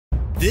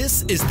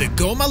This is the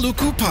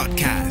Gomaluku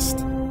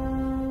podcast.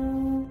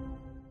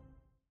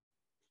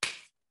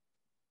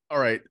 All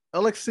right,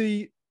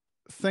 Aleksey,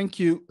 thank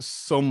you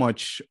so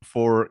much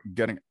for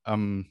getting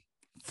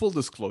full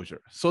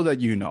disclosure so that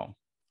you know.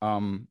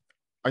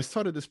 I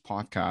started this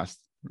podcast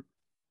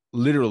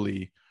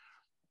literally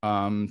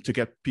to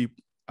get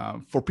people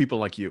for people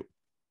like you,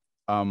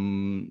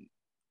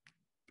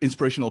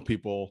 inspirational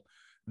people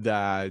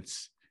that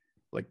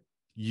like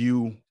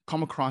you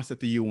come across at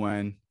the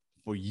UN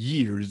for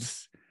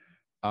years,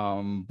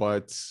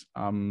 but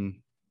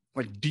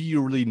like, do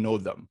you really know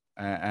them?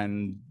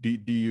 And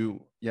do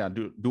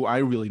I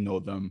really know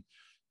them?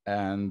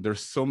 And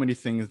there's so many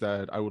things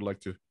that I would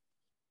like to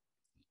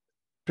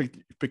pick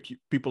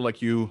people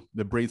like you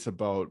the brains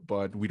about,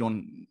 but we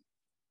don't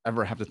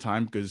ever have the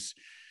time because,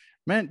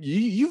 man,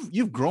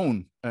 you've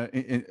grown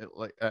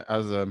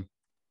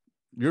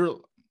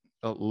you're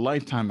a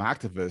lifetime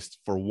activist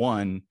for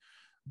one,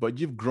 but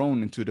you've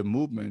grown into the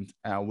movement,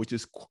 which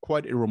is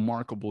quite a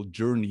remarkable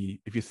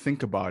journey if you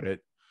think about it.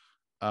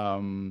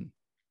 And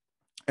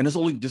it's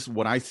only just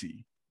what I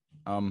see.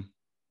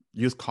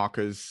 Youth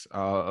caucus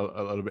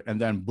a little bit,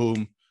 and then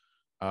boom,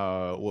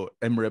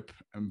 MRIP,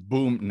 and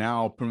boom,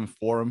 now Permanent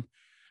Forum.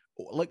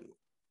 Like,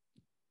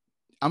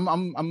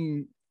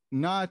 I'm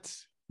not.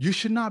 You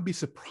should not be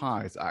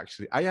surprised.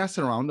 Actually, I asked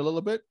around a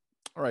little bit.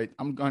 All right,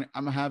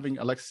 I'm having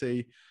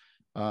Aleksey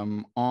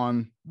on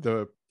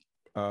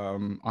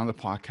the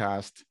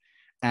podcast,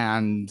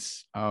 and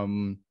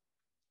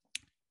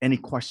any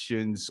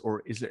questions,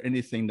 or is there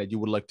anything that you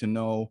would like to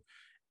know?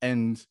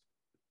 And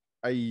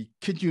I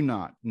kid you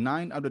not,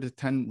 9 out of the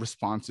 10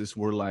 responses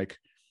were like,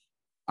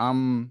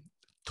 I'm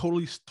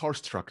totally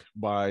starstruck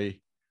by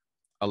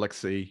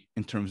Aleksey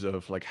in terms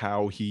of like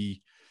how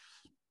he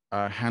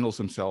handles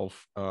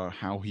himself,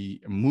 how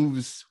he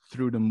moves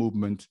through the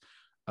movement,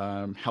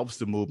 helps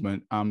the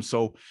movement.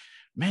 So,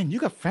 man, you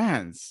got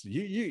fans.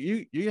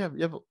 You have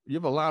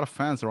a lot of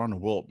fans around the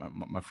world,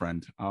 my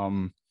friend.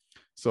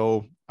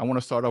 So I want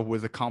to start off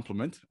with a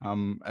compliment,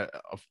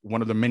 of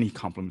one of the many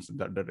compliments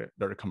that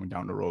are coming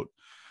down the road.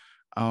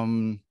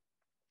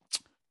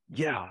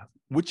 Yeah,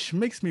 which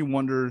makes me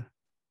wonder,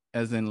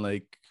 as in,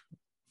 like,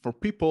 for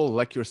people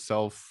like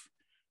yourself,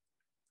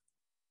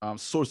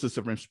 sources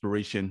of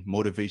inspiration,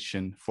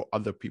 motivation for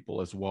other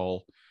people as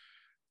well.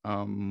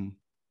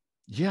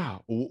 Yeah,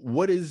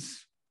 what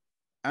is?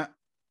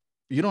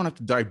 You don't have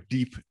to dive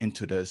deep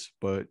into this,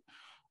 but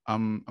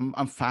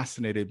I'm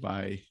fascinated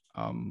by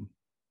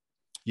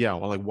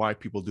like why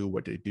people do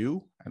what they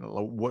do, and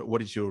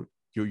what is your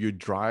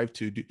drive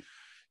to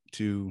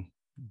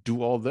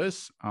do all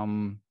this.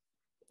 And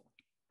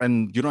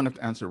you don't have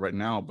to answer right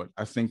now, but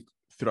I think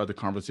throughout the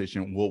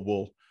conversation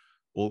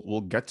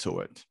we'll get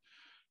to it.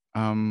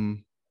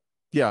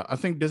 Yeah, I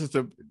think this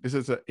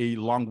is a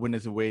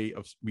long-winded way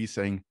of me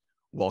saying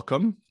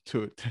welcome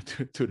to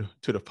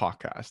the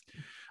podcast.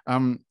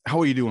 How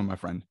are you doing, my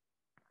friend?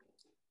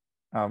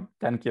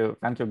 Thank you,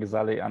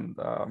 Ghazali, and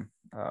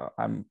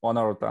I'm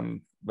honored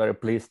and very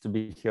pleased to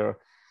be here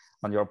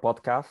on your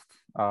podcast.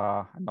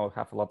 I know I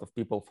have a lot of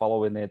people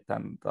following it,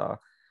 and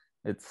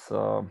it's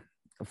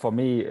for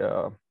me,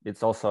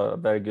 it's also a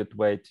very good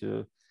way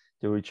to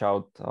reach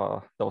out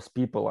those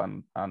people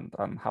and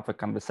have a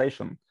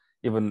conversation,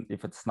 even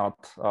if it's not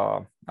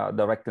a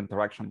direct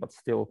interaction. But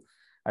still,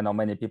 I know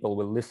many people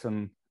will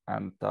listen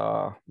and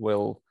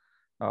will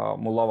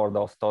mull over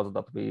those thoughts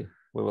that we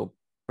will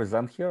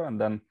present here. And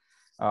then,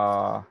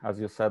 as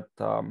you said,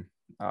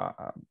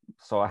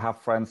 so I have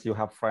friends, you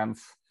have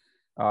friends,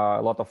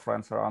 a lot of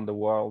friends around the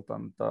world,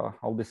 and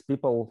all these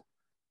people,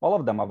 all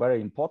of them are very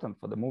important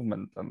for the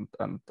movement.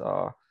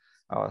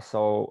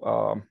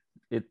 So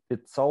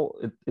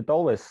it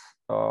always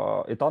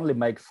it only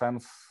makes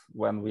sense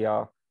when we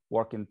are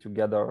working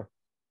together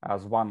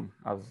as one,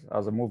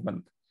 as a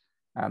movement.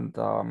 And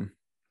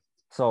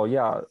so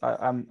yeah,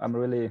 I'm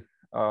really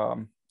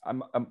I'm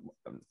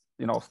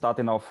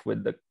starting off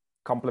with the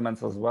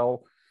compliments as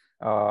well.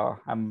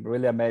 I'm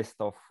really amazed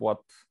of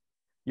what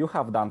you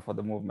have done for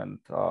the movement.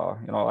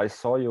 I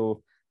saw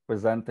you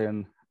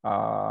presenting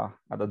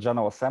at the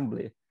General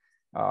Assembly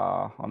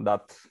on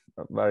that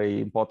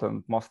very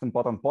important, most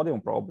important podium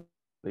probably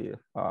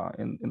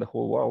in the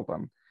whole world.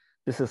 And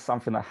this is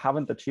something I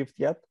haven't achieved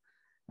yet.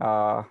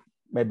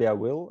 Maybe I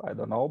will, I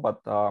don't know,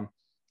 but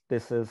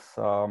this is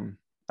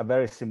a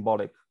very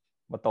symbolic,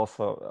 but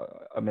also,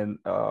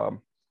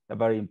 a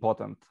very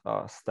important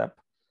step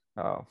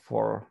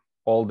for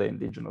all the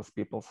indigenous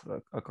peoples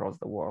across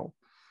the world.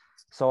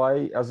 So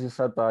as you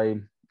said,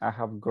 I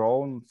have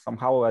grown.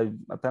 Somehow I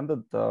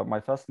attended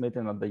my first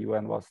meeting at the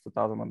UN was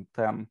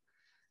 2010,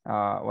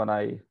 when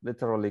I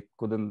literally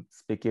couldn't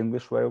speak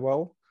English very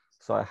well.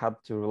 So I had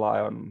to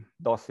rely on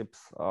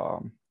DOSIP's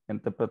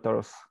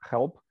interpreters'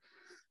 help.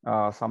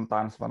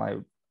 Sometimes when I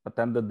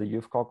attended the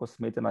Youth Caucus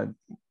meeting,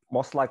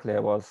 most likely I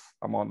was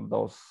among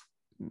those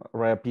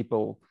rare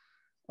people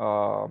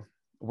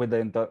with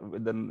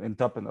an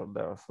interpreter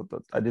there, so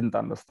that I didn't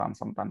understand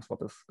sometimes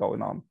what is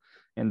going on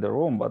in the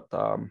room. But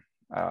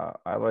I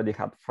already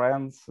had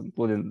friends,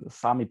 including the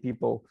Sami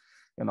people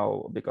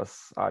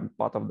because I'm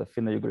part of the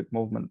Finno-Ugric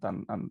movement,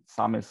 and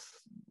Samis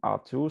are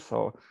too.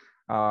 So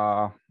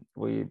I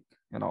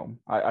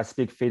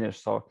speak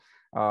Finnish. So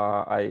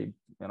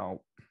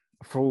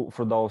through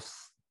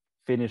those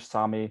Finnish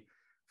Sami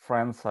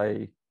friends,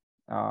 I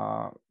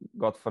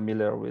got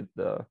familiar with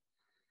the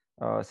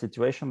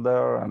situation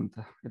there, and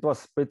it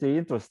was pretty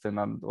interesting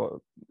and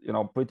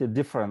pretty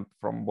different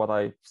from what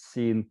I've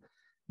seen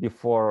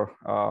before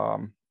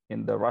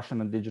in the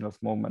Russian indigenous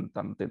movement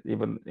and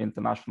even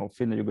international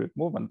Finno-Ugric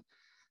movement.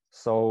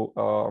 So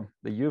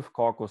the youth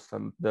caucus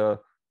and the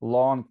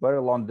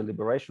very long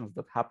deliberations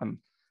that happened,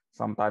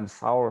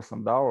 sometimes hours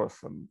and hours,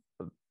 and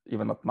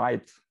even at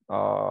night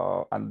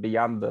and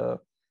beyond the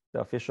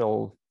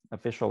official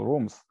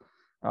rooms.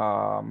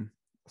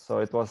 So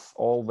it was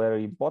all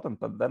very important.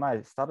 But then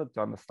I started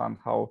to understand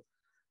how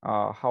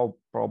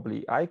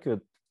probably I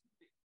could,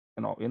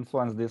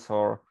 influence this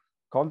or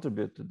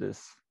contribute to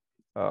this.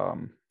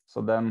 So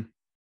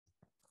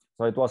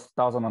it was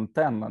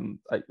 2010,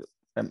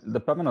 and the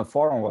permanent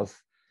forum was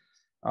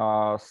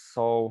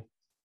so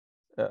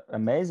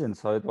amazing.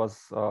 So it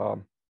was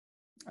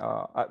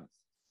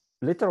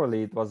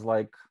literally, it was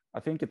like, I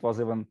think it was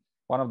even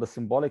one of the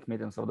symbolic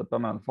meetings of the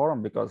permanent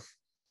forum, because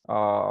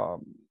a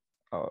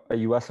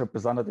US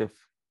representative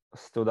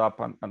stood up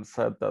and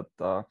said that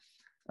the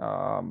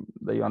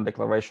UN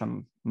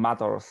declaration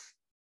matters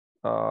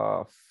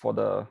for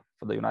the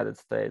United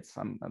States,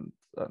 and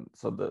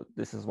so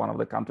this is one of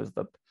the countries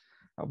that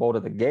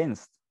voted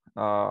against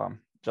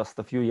just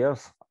a few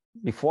years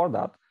before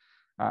that,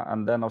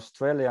 and then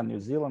Australia and New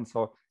Zealand.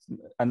 So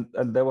and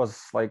there was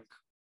like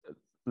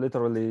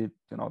literally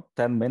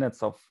 10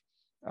 minutes of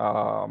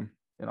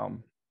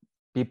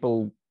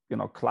people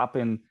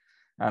clapping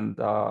and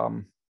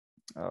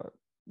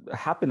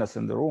happiness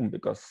in the room,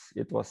 because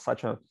it was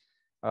such an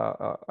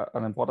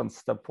important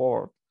step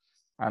forward.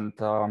 And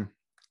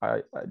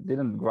I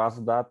didn't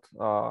grasp that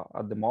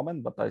at the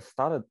moment, but I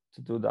started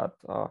to do that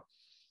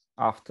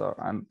after.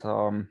 And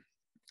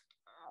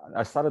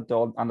I started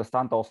to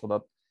understand also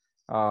that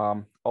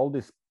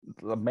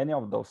many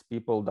of those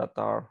people that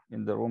are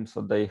in the room,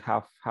 so they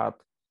have had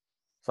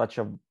such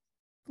a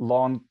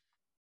long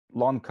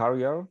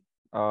career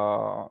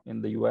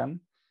in the UN.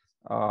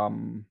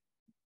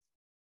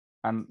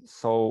 And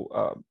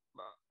so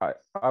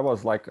I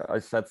was, like I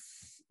said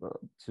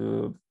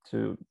to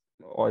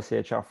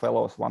OICHR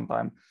fellows one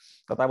time,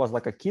 that I was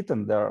like a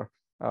kitten there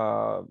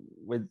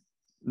with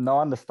no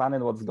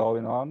understanding what's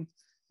going on.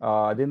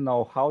 I didn't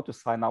know how to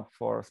sign up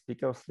for a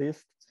speakers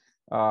list.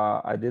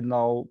 I didn't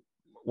know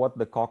what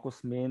the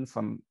caucus means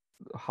and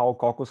how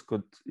caucus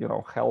could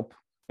help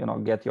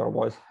get your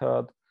voice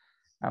heard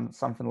and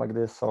something like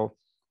this. So,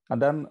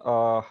 and then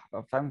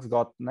thanks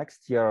God,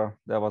 next year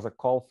there was a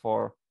call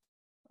for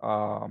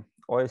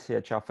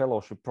OICHR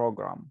fellowship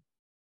program,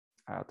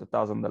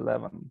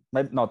 2011,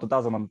 maybe no,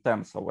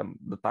 2010. So when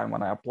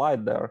I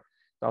applied there,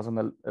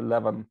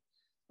 2011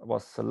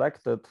 was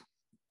selected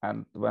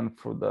and went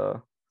through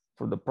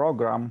the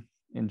program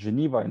in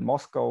Geneva, in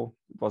Moscow.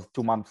 It was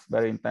 2 months,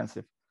 very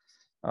intensive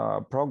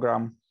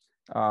program,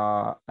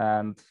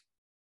 and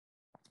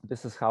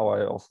this is how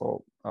I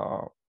also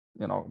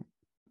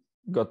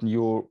got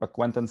new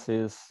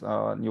acquaintances,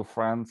 new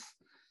friends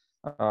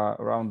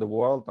around the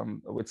world,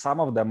 and with some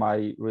of them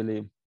I'm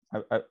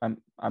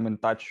in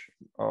touch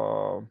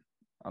on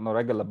a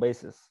regular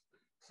basis.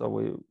 So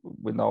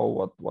we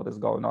know what is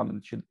going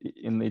on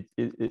in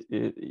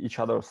each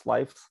other's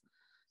lives,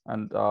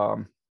 and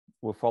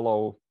we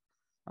follow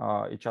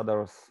each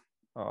other's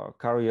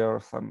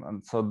careers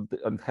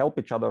and help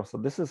each other. So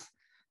this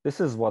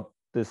is what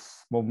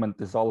this movement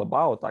is all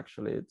about.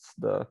 Actually, it's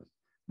the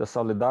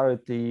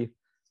solidarity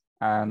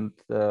and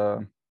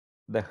the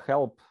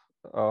help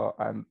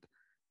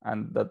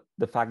and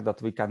the fact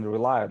that we can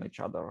rely on each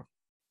other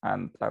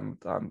and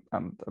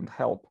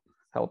help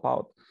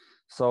out.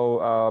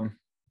 So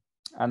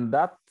and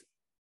that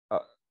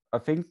I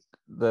think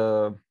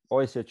the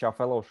OICHR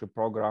fellowship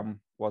program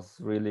was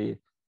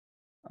really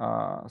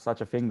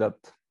such a thing that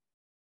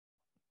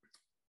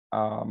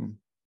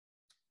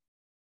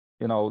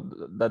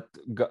that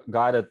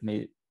guided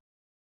me,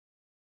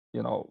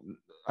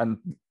 and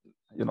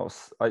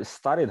I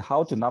studied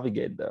how to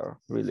navigate there,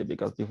 really,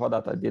 because before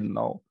that I didn't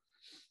know,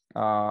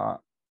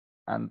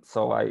 and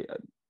so I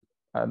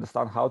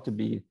understand how to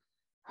be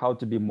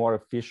more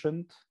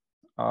efficient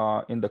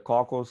in the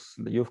caucus,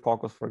 in the youth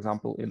caucus, for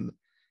example,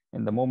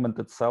 in the movement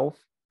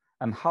itself,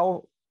 and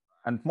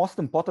most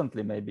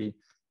importantly, maybe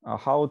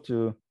how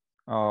to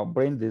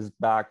bring this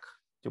back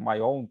to my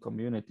own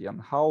community,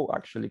 and how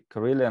actually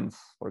Karelians,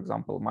 for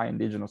example, my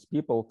indigenous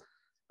people,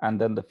 and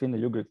then the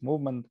Finno-Ugric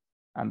movement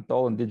and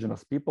all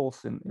indigenous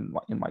peoples in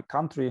my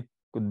country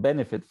could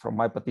benefit from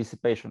my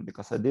participation,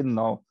 because I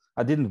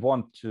didn't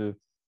want to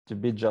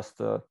be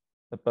just a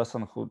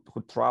person who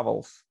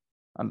travels.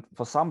 And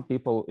for some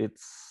people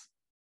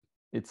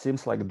it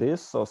seems like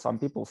this. So some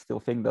people still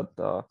think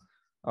that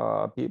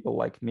people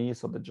like me,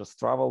 so they just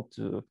travel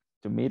to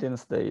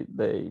meetings, they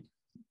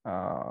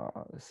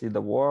see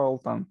the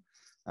world and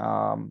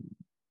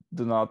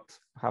do not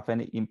have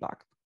any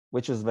impact,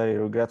 which is very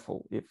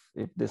regretful if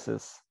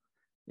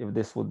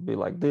this would be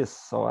like this.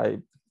 So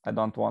I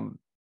don't want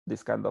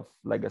this kind of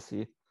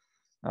legacy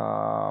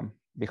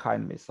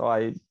behind me. So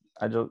I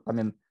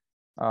mean,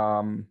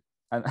 and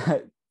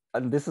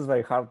and this is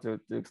very hard to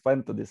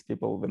explain to these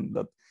people, when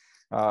that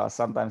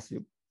sometimes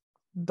you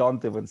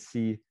don't even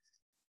see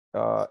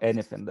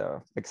anything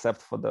there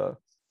except for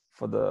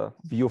the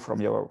view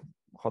from your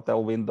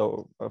hotel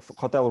window,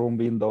 hotel room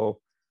window,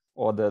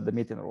 or the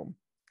meeting room,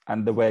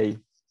 and the way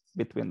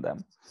between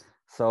them.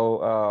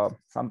 So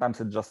sometimes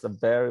it's just a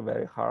very,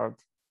 very hard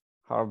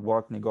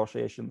work,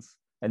 negotiations,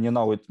 and you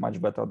know it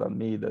much better than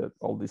me, that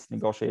all these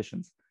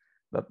negotiations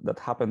that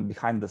happen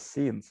behind the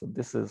scenes. So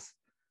this is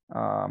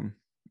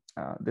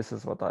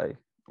what I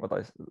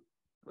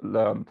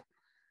learned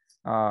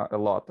a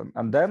lot.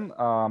 And then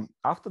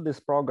after this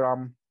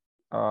program,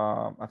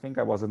 I think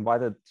I was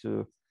invited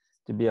to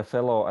be a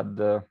fellow at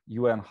the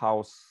UN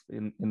house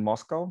in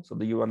Moscow. So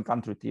the UN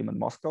country team in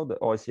Moscow, the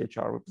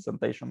OSCHR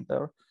representation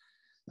there.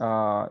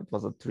 It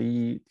was a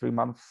three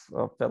months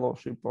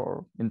fellowship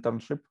or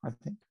internship, I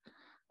think.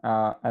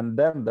 And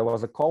then there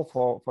was a call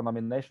for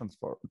nominations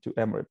to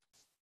MRIP.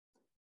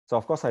 So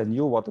of course I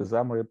knew what is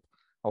MRIP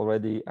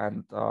already,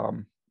 and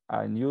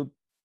I knew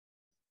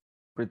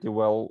pretty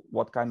well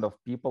what kind of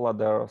people are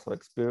there. So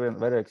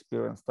very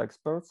experienced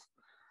experts.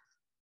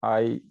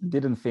 I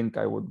didn't think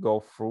I would go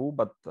through,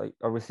 but I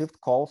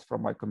received calls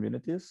from my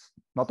communities,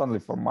 not only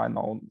from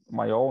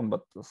my own,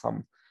 but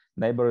some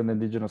neighboring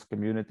indigenous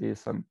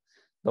communities and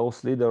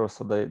those leaders.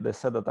 So they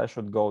said that I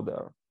should go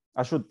there.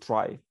 I should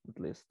try at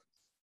least,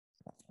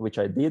 which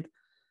I did.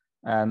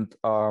 And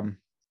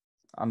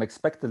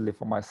unexpectedly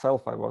for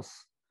myself, I was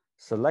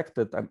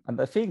selected.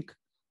 And I think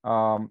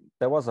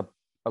there was a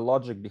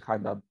logic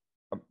behind that.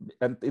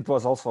 And it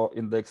was also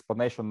in the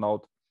explanation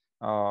note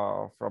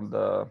from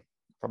the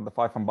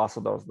 5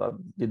 ambassadors that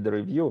did the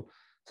review.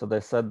 So they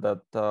said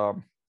that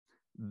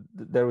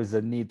there is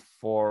a need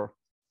for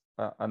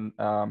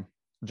a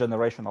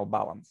generational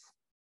balance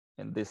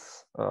in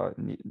this.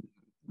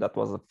 That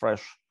was a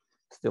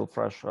still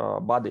fresh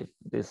body.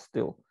 It is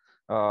still.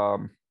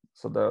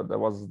 So there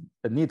was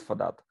a need for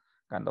that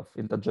kind of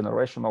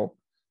intergenerational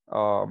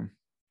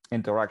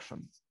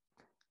interaction,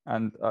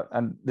 and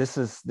this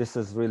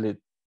is really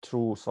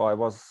true. So I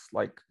was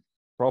like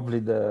probably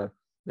the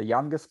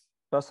youngest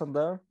person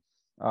there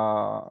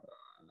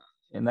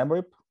in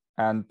MRIP,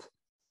 and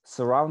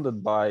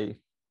surrounded by,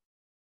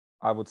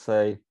 I would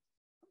say,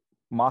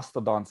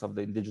 mastodons of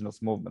the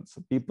indigenous movement.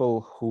 So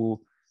people who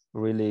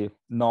really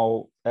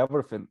know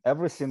everything,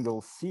 every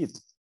single seat.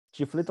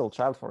 Chief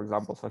Littlechild, for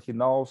example, so he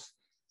knows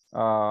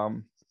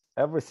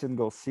every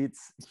single seat.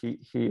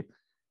 He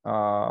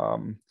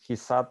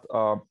sat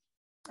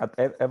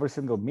at every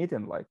single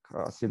meeting, like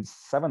since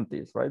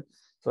 70s, right?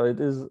 So it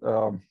is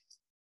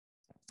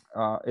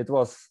it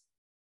was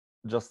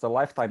just a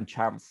lifetime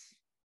chance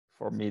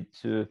for me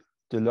to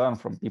learn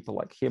from people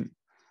like him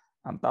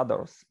and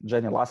others,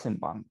 Jenny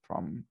Lasimpang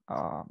from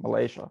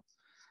Malaysia,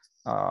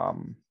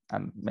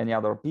 and many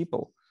other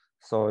people.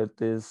 So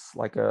it is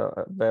like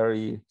a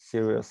very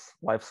serious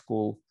life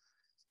school.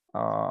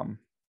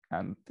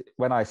 And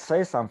when I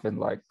say something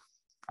like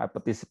I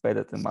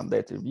participated in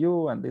mandate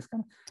review and this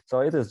kind of, so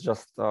it is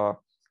just a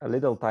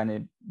little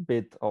tiny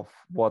bit of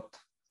what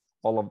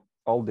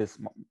all these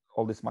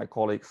my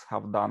colleagues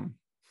have done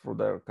through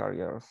their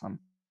careers. And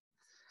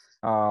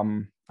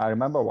I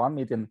remember one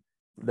meeting,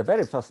 the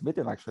very first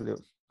meeting actually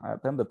I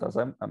attended as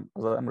an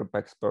MRIP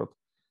expert,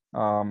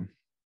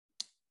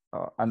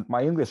 and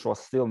my English was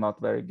still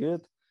not very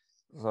good,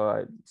 so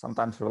I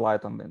sometimes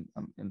relied on the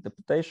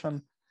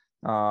interpretation,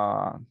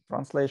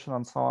 translation,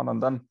 and so on.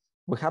 And then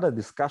we had a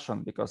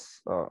discussion,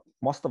 because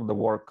most of the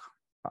work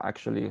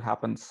actually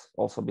happens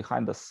also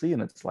behind the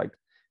scene. It's like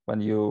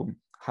when you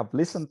have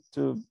listened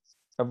to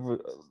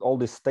all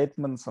these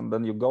statements, and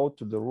then you go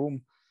to the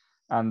room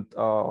and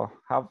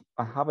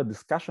have a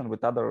discussion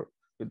with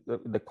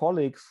the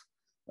colleagues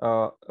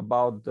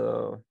about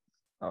the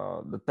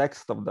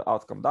text of the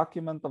outcome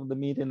document of the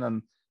meeting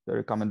and the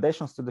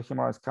recommendations to the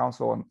Human Rights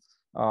Council, and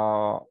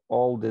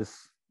all these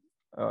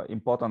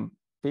important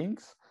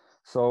things.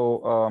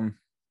 So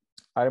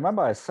I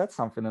remember I said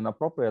something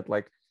inappropriate,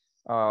 like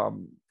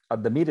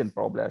at the meeting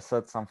probably I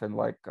said something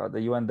like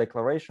the UN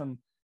declaration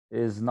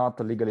is not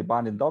a legally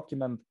binding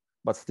document,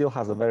 but still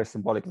has a very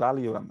symbolic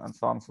value, and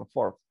so on and so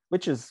forth,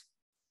 which is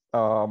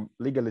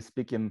legally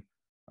speaking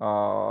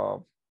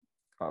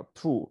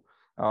true.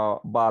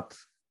 But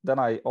then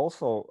I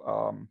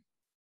also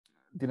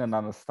didn't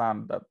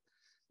understand that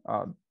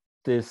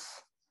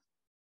this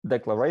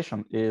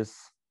declaration is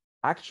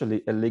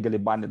actually a legally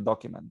binding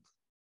document.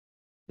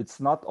 It's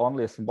not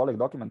only a symbolic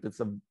document,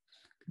 it's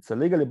a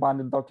legally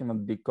binding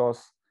document,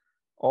 because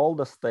all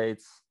the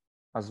states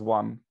as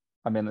one,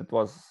 I mean, it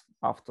was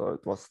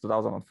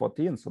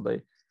 2014, so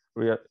they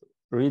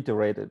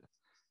reiterated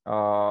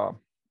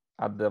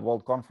at the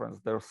World Conference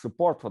their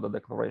support for the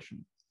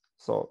declaration.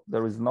 So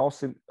there is no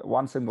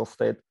one single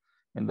state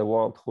in the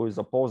world who is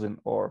opposing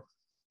or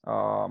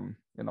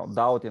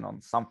doubting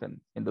on something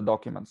in the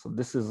document. So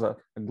this is a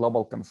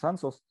global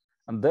consensus,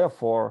 and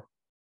therefore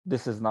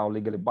this is now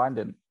legally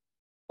binding.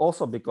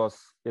 Also because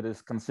it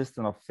is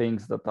consistent of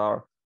things that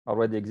are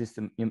already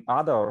existing in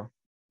other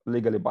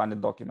legally binding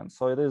documents.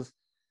 So it is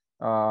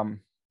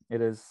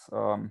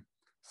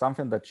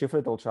something that Chief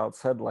Littlechild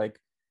said, like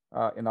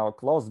in our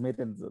closed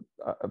meeting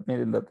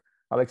that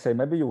Aleksei,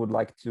 maybe you would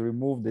like to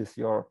remove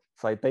your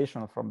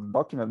citation from the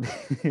document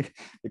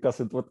because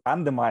it would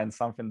undermine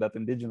something that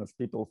indigenous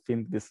people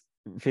think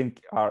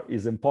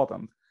is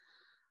important.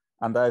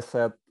 And I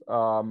said,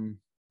 of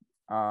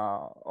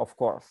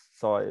course.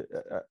 So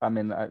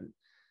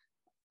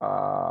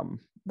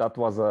that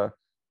was a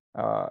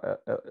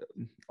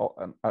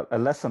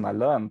lesson I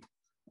learned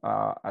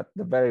at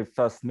the very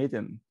first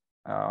meeting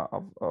I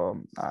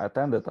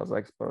attended as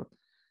expert.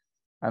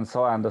 And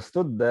so I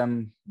understood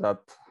then that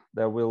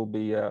there will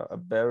be a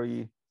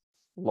very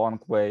long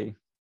way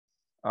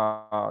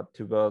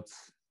towards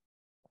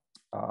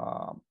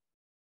the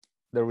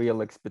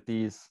real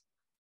expertise.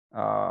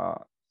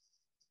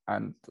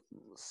 And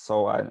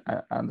so I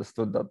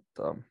understood that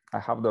I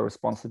have the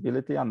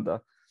responsibility, and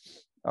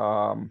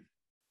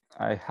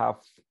I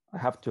have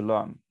to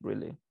learn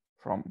really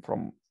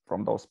from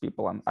those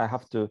people, and I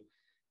have to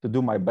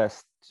do my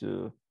best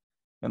to,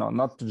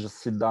 not to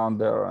just sit down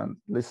there and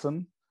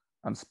listen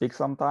and speak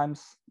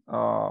sometimes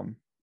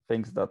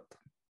things that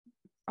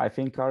I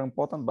think are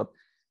important, but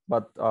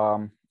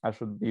I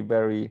should be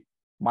very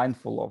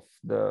mindful of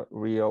the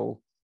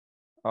real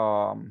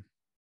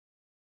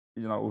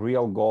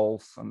real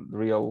goals and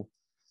real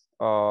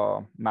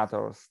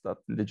matters that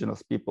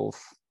indigenous peoples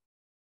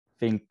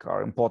think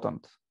are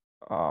important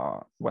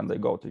when they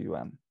go to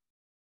UN.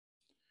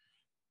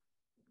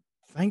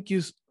 Thank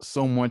you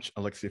so much,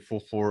 Aleksei,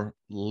 for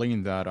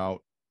laying that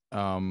out.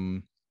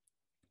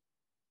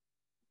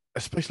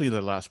 Especially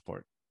the last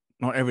part,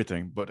 not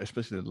everything, but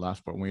especially the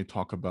last part when you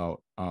talk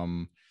about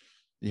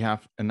you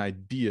have an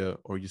idea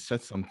or you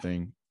said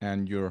something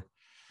and you're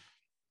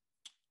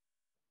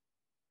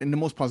in the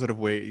most positive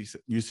way,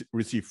 you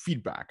receive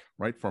feedback,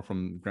 right,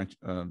 from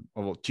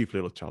Chief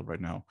Littlechild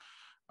right now,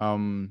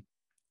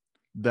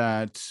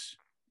 that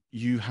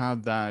you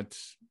have that,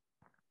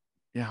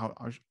 how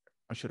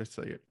should I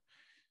say it?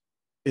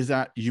 Is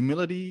that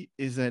humility?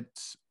 Is it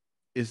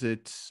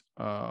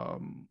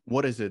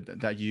what is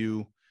it that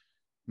you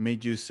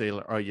made you say,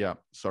 like, oh yeah,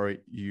 sorry,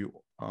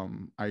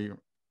 I'll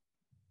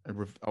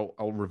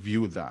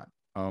review that.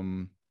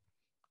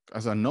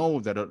 As I know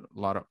that a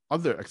lot of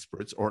other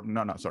experts, or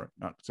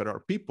there are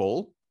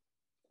people,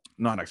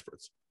 not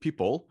experts,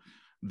 people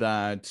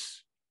that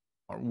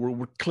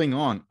will cling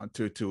on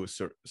to a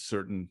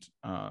certain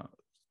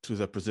to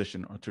their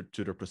position or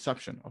to their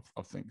perception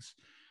of things.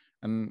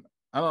 And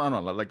I don't know,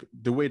 like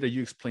the way that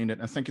you explained it,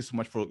 and thank you so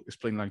much for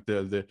explaining like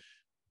the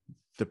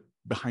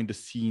behind the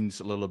scenes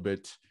a little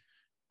bit.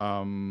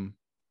 Like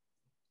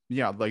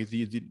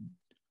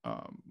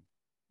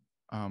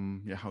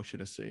how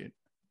should I say it?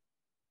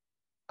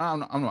 I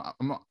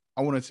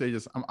want to say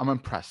this. I'm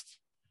impressed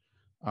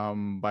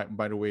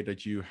by the way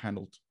that you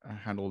handled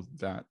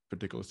that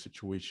particular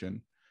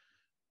situation.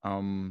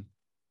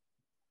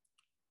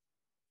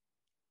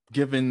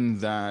 Given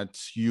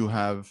that you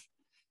have,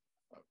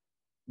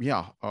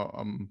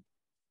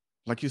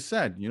 like you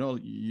said,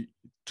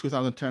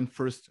 2010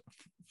 first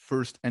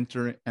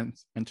entering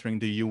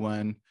the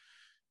UN,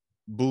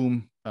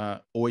 boom,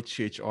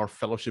 OHCHR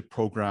fellowship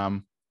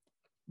program.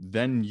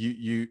 Then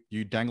you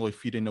dangle your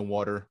feet in the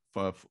water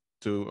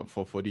to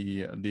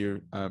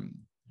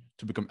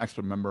become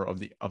expert member of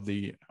the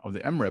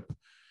MRIP,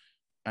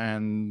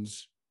 and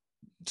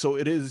so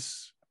it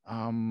is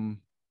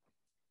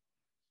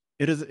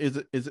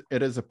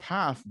a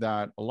path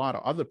that a lot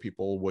of other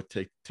people would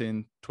take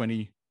 10,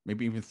 20,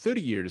 maybe even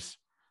 30 years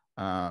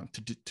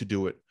to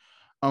do it.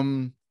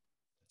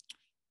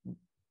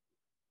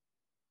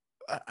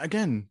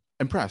 Again,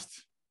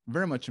 impressed,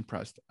 very much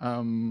impressed.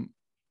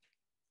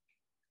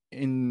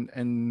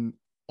 And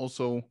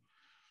also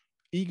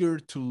eager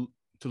to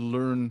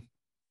learn.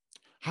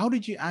 How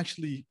did you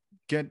actually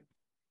get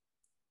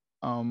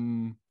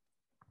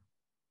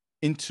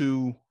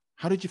into?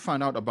 How did you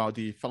find out about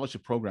the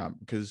fellowship program?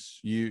 Because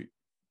you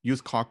use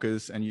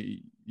caucus and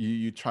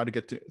you try to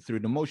get through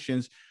the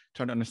motions,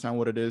 try to understand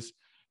what it is.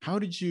 How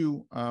did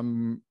you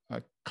come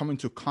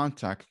into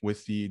contact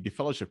with the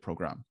fellowship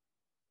program?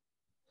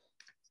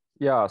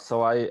 Yeah,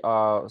 so I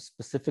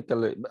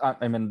specifically,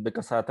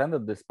 because I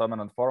attended this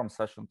permanent forum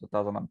session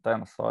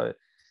 2010, so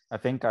I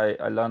think I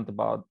learned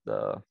about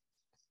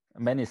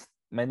many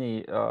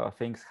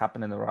things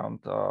happening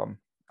around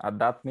at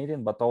that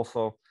meeting, but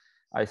also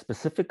I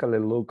specifically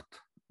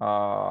looked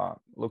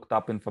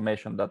up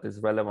information that is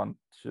relevant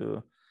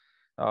to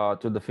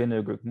the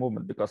Finno-Ugric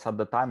movement, because at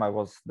the time I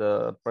was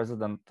the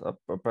president of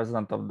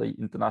the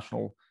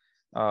International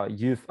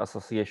Youth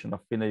Association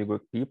of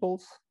Finno-Ugric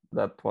Peoples,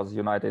 that was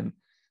uniting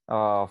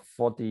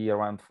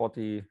around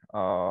 40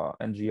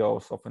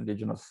 NGOs of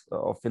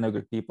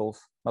Finno-Ugric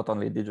peoples, not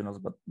only indigenous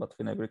but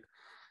Finno-Ugric.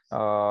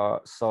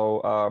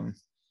 So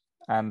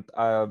And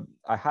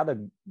I had a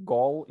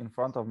goal in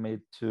front of me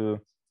to,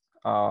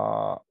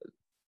 to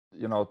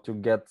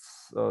get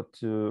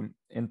to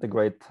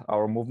integrate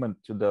our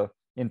movement to the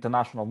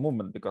international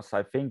movement, because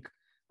I think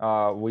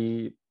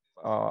we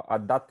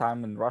at that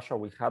time in Russia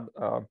we had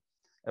a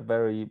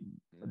very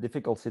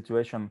difficult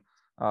situation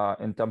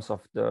in terms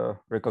of the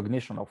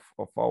recognition of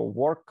our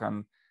work,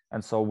 and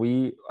so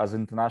we as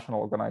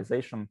international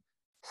organization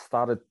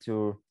started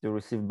to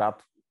receive bad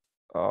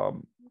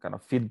kind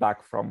of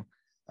feedback from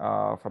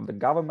the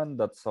government,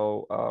 that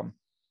so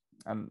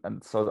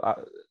so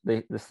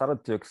they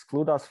started to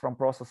exclude us from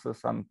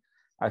processes. And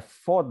I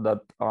thought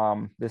that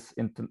this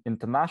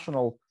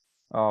international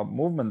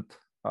movement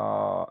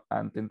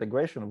and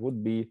integration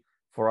would be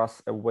for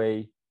us a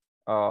way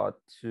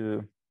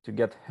to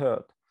get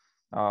heard.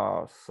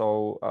 And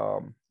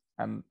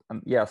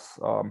yes,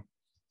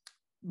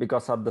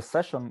 because at the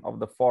session of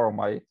the forum,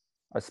 I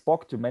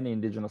spoke to many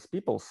indigenous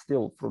people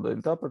still through the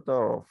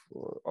interpreter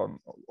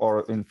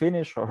or in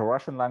Finnish or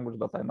Russian language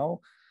that I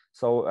know.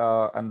 So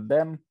and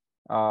then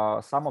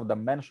some of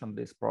them mentioned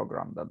this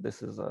program, that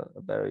this is a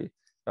very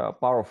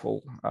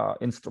powerful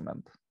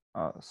instrument.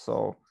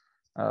 So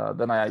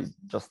then I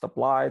just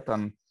applied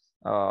and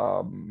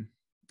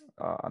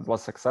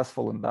was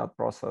successful in that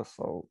process.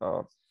 So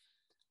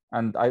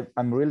and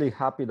I'm really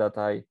happy that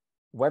I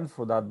went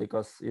through that,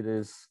 because it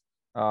is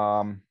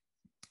I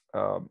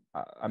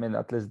mean,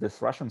 at least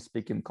this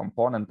Russian-speaking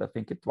component, I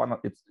think it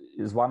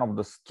is one of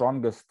the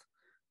strongest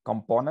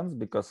components,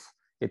 because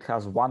it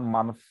has 1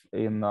 month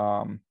in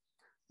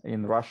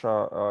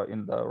Russia,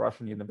 in the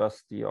Russian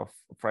University of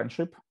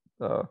Friendship,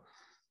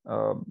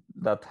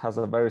 that has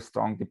a very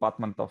strong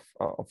department of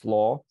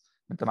law,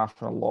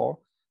 international law,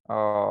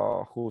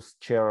 whose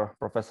chair,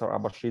 Professor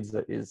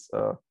Abashidze, is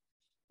a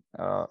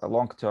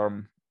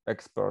long-term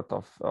expert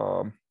of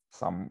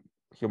some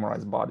human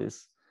rights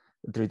bodies,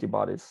 treaty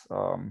bodies,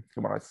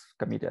 Human Rights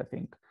Committee, I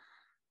think.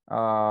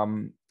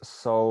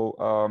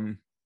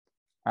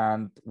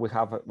 And we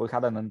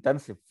had an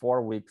intensive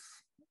 4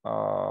 weeks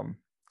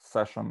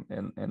session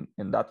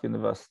in that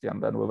university,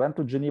 and then we went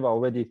to Geneva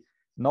already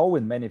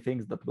knowing many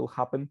things that will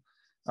happen,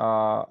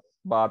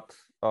 but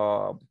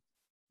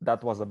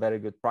that was a very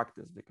good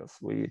practice, because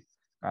we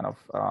kind of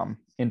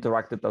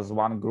interacted as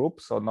one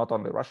group, so not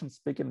only Russian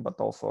speaking but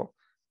also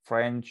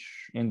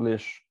French,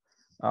 English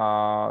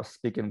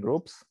speaking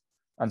groups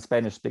and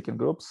Spanish speaking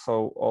groups,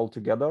 so all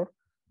together,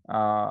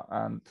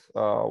 and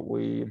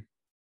we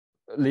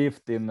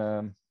lived in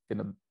a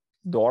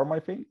dorm, I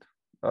think.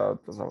 It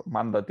was a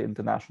Mandat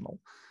International,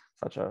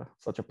 such a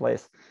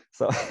place.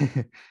 So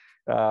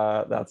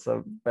that's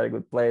a very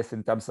good place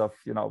in terms of,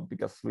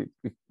 because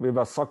we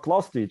were so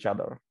close to each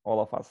other, all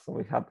of us. So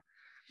we had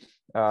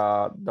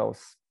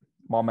those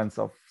moments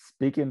of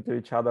speaking to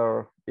each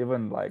other,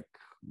 even like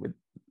with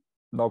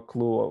no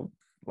clue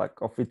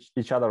of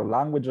each other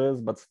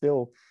languages, but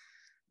still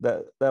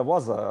there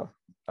was a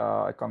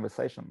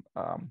conversation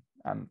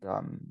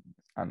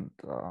and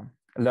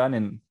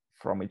learning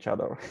from each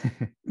other.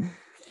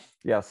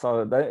 Yeah,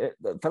 so the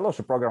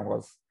fellowship program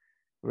was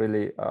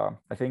really,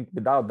 I think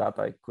without that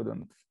I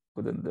couldn't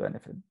do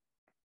anything.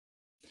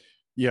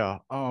 Yeah.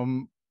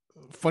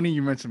 Funny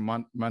you mentioned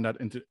Mandat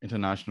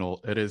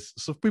International. It is,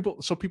 so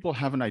people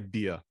have an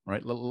idea,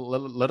 right?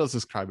 Let us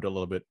describe it a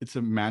little bit. It's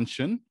a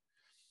mansion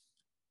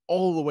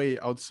all the way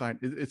outside.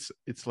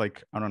 It's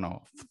like, I don't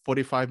know,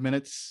 45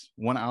 minutes,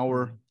 1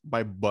 hour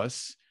by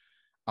bus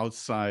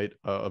outside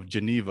of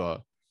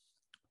Geneva.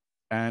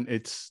 And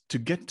it's to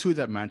get to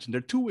that mansion. There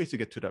are 2 ways to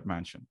get to that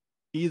mansion.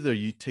 Either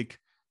you take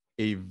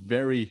a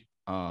very,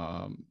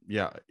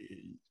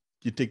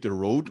 you take the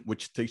road,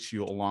 which takes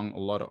you along a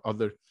lot of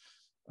other,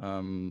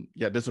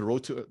 there's a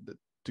road to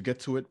get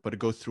to it, but it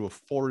goes through a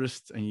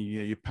forest, and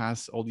you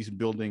pass all these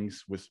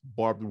buildings with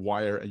barbed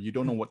wire, and you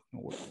don't know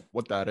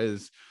what that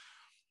is.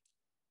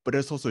 But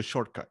there's also a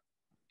shortcut,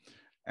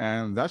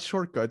 and that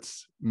shortcut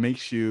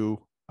makes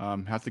you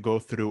have to go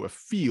through a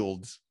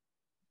field.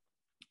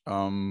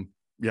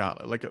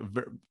 Like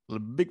a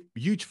big,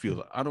 huge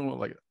field. I don't know,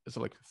 like it's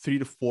like 3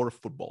 to 4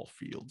 football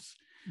fields,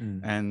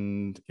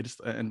 and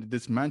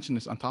this mansion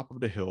is on top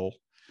of the hill,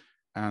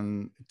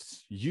 and it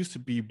used to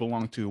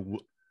belong to,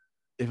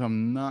 if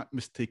I'm not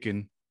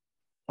mistaken,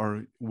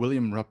 or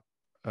William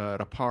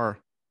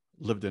Rapar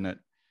lived in it,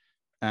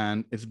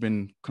 and it's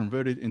been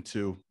converted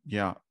into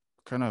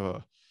kind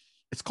of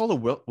it's called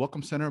a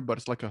welcome center, but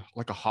it's like a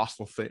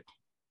hostel thing,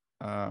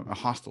 a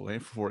hostel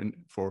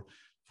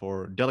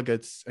for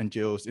delegates,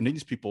 NGOs,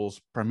 indigenous peoples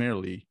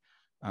primarily,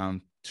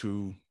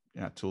 to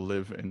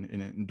live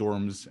in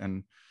dorms.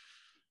 And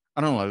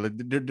I don't know, like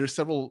there's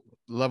several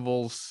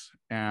levels,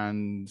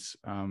 and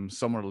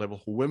some are level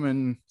for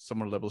women,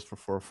 some are levels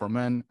for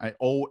men. I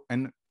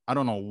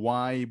don't know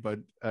why, but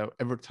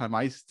every time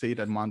I stayed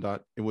at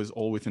Mandat, it was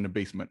always in the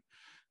basement.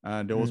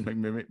 They always make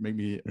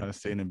me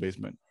stay in the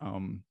basement,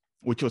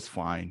 which was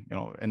fine,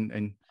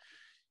 and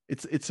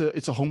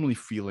it's a homely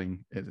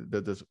feeling.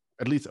 There's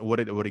at least what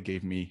it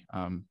gave me,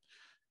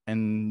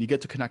 and you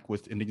get to connect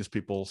with indigenous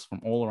peoples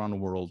from all around the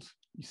world.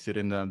 You sit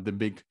in the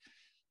big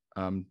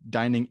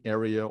dining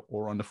area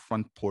or on the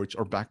front porch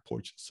or back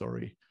porch,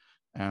 sorry,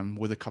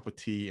 with a cup of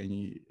tea, and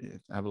you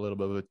have a little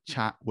bit of a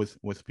chat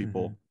with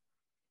people.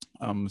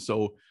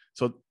 So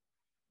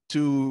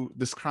to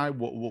describe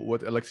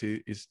what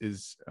Aleksei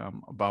is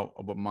about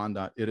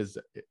Manda, it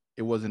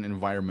was an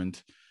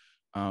environment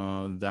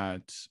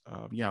that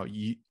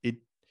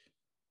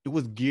it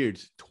was geared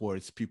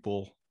towards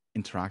people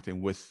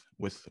interacting with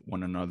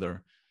one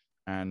another,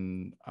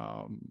 and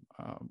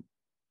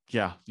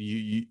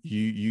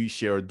you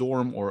share a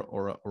dorm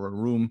or a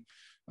room,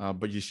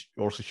 but you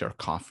also share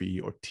coffee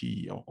or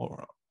tea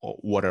or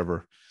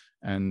whatever,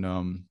 and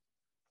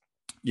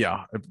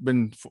it's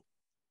been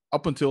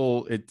up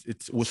until it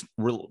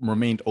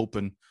remained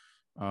open,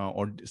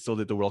 or still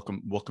did the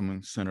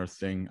welcoming center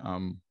thing.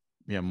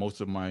 Most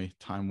of my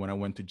time when I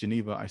went to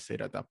Geneva, I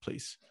stayed at that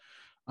place.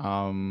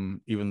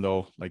 Even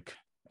though like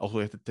also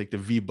have to take the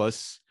V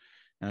bus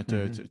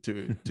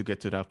to get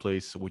to that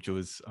place, which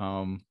was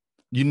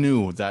you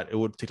knew that it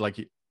would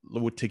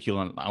take you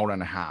an hour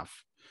and a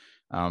half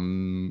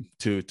to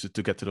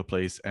get to the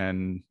place,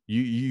 and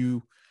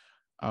you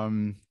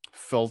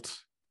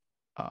felt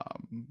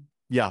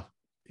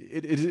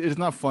it is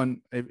not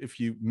fun if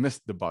you miss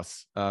the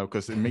bus,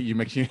 because it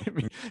makes you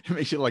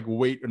like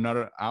wait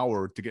another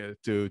hour to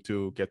get to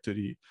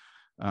the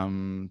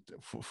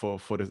for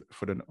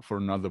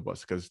another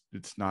bus, because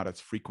it's not as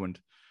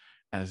frequent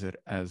as it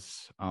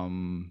is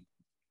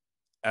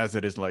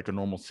like a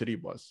normal city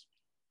bus.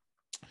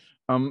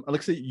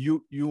 Aleksei,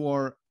 you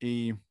are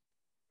a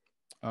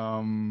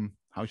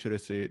how should I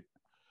say it?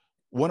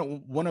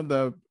 One of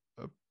the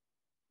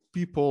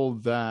people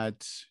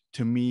that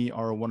to me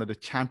are one of the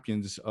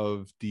champions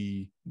of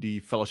the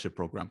fellowship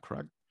program,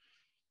 correct?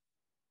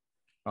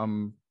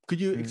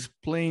 Could you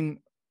explain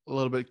a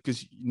little bit,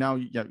 because now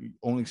your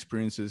own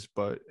experiences,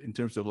 but in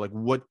terms of like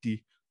what the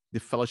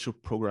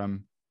fellowship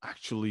program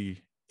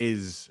actually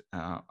is,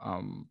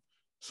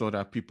 so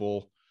that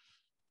people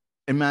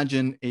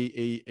imagine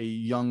a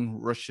young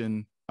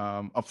Russian,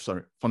 from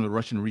the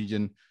Russian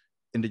region,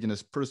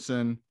 indigenous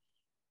person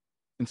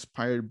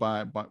inspired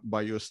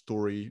by your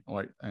story,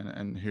 right?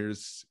 And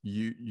here's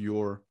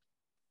your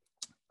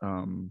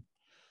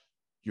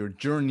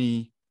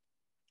journey.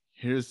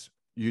 Here's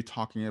you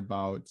talking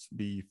about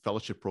the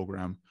fellowship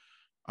program.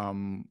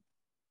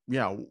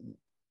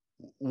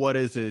 What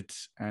is it,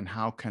 and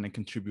how can it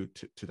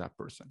contribute to that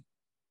person?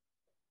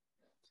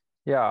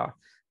 Yeah,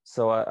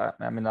 so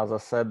I mean, as I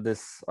said,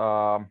 this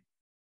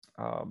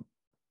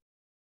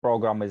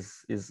program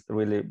is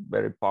really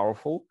very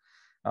powerful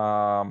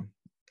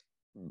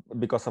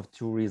because of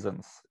two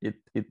reasons. It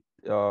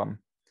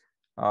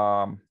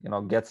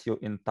gets you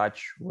in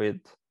touch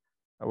with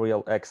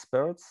real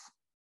experts,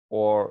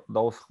 or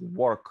those who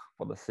work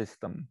for the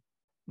system,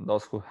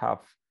 those who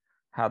have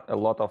had a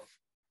lot of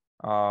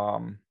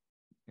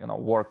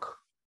work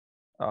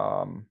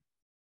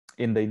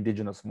in the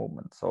indigenous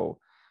movement. So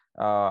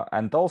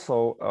and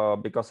also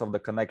because of the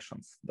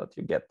connections that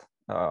you get,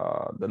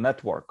 the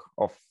network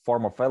of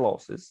former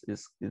fellows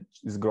is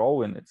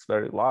growing. It's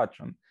very large,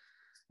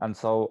 and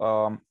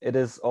so it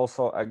is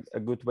also a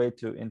good way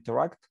to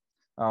interact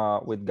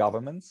with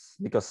governments,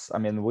 because I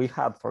mean, we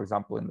had, for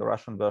example, in the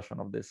Russian version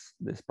of this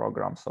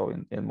program, so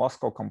in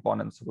Moscow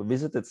components, we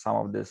visited some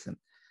of these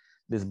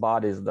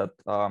bodies that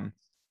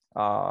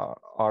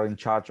are in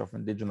charge of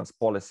indigenous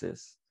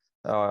policies,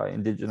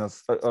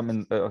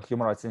 human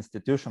rights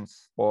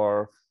institutions,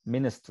 or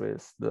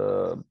ministries,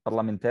 the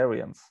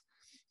parliamentarians,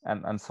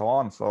 and so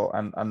on. So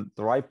and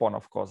the RIPON,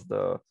 of course,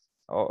 the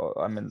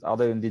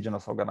other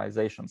indigenous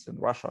organizations in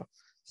Russia.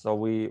 So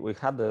we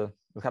had a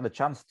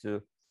chance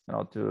to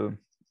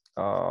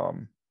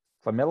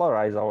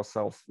familiarize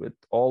ourselves with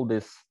all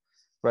this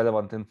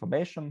relevant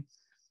information.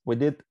 We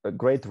did a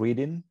great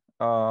reading.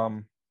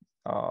 So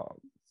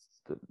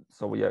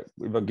we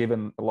were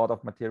given a lot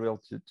of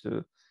material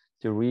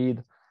to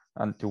read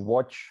and to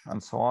watch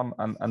and so on.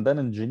 And then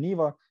in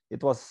Geneva,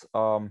 it was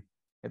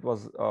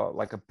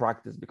like a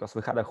practice, because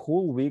we had a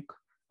whole week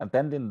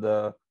attending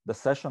the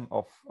session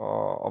of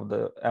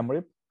the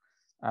MRIP,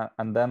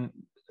 and then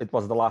it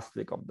was the last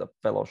week of the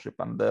fellowship,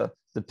 and the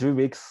 3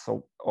 weeks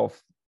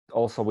of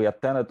also we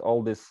attended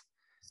all these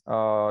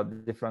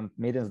different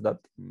meetings that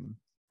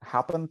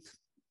happened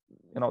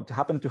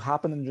to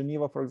happen in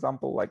Geneva, for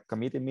example, like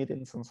committee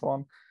meetings and so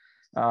on.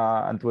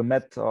 And we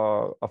met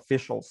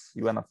officials,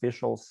 UN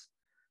officials,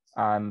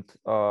 and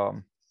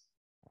UN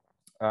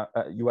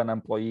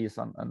employees,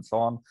 and so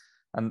on.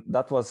 And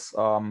that was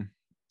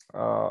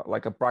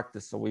like a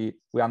practice. So we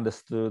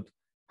understood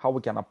how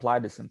we can apply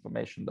this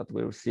information that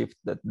we received,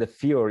 that the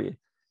theory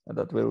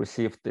that we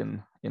received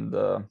in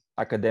the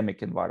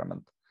academic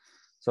environment.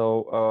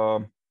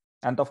 So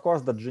and of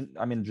course,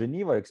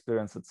 Geneva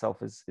experience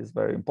itself is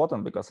very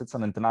important, because it's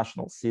an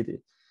international city.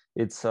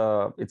 It's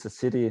a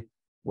city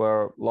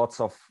where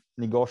lots of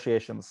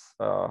negotiations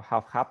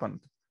have happened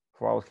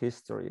throughout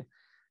history,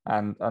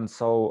 and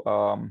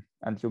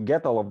you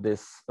get all of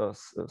this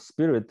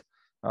spirit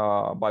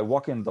by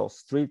walking those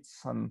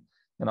streets and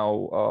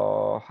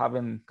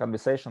having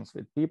conversations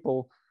with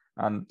people,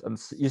 And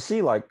you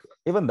see, like,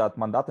 even that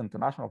Mandat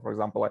International, for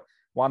example, like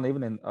one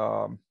evening,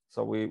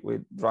 so we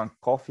drank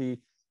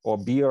coffee or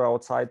beer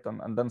outside,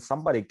 and then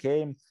somebody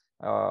came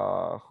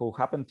who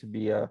happened to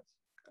be a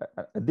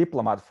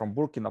diplomat from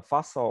Burkina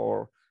Faso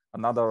or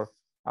another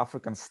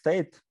African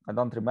state. I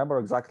don't remember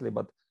exactly,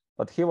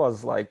 but he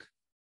was like,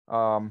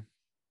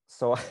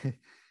 so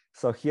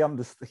so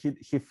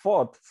he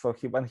thought, so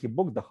when he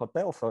booked the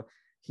hotel, so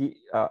he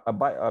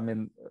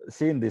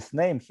seeing this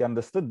name, he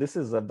understood this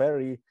is a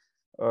very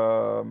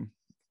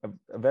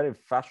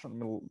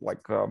fashionable,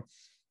 like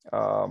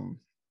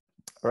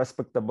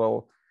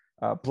respectable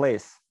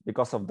place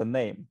because of the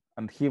name,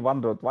 and he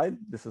wondered why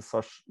this is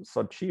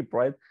so cheap,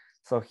 right?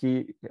 So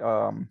he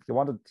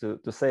wanted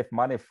to save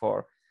money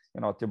for,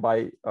 to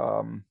buy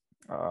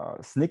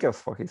sneakers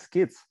for his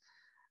kids,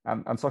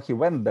 and so he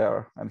went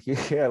there, and he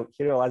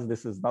realized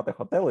this is not a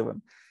hotel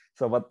even.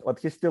 So but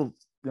he still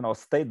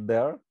stayed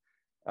there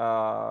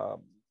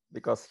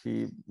because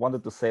he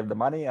wanted to save the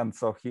money, and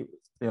so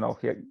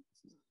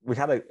we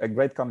had a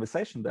great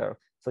conversation there.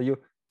 So you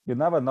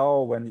never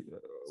know when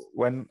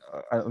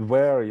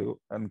where you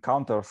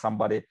encounter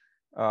somebody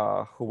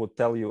who would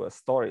tell you a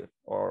story,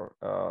 or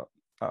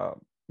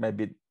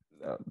maybe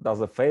does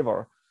a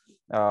favor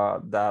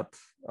that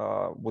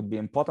would be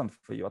important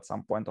for you at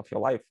some point of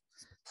your life.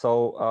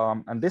 So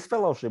and this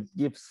fellowship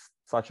gives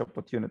such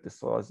opportunities.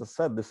 So as I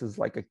said, this is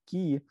like a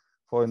key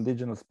for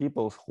indigenous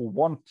peoples who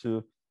want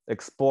to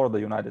explore the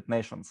United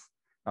Nations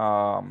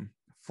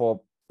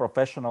for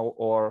professional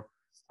or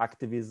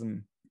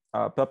activism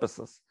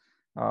purposes.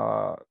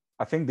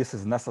 I think this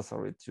is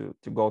necessary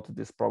to go to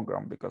this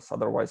program, because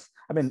otherwise,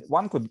 I mean,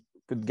 one could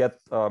get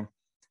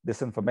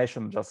this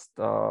information just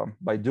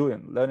by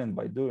learning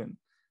by doing.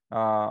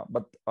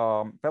 But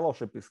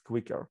fellowship is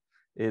quicker.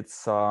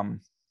 It's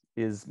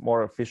is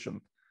more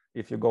efficient.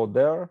 If you go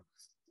there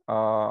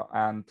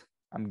and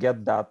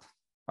get that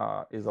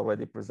is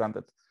already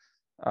presented.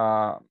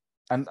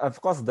 And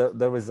of course,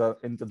 there is an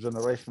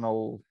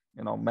intergenerational,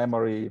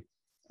 memory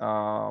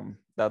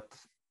that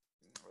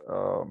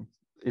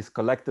is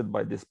collected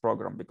by this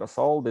program, because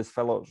all these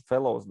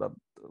fellows that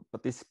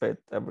participate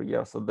every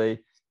year, so they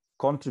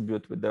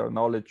contribute with their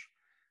knowledge,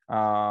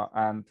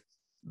 and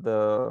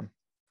the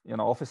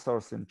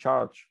officers in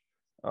charge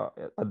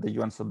at the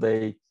UN, so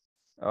they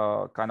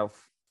kind of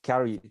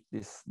carry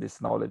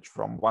this knowledge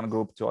from one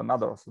group to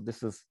another. So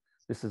this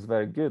is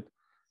very good,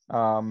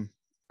 and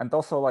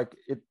also, like,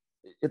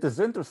 it is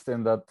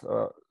interesting that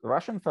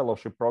Russian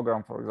fellowship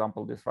program, for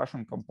example, this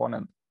Russian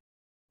component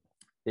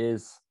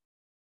is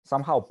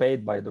somehow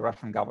paid by the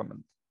Russian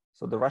government.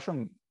 So the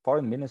Russian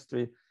Foreign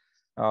Ministry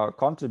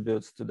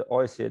contributes to the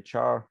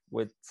OSCHR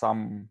with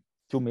some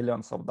 $2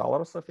 million,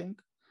 I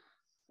think.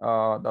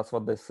 That's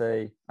what they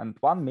say, and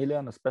 1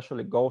 million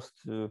especially goes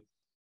to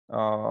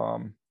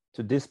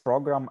this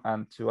program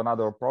and to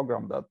another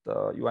program that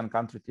the UN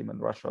country team in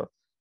Russia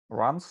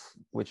runs,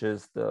 which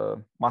is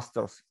the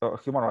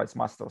Human Rights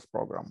Masters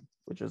program,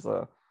 which is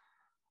a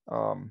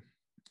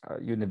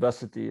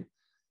university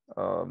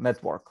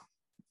network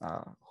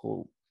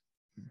who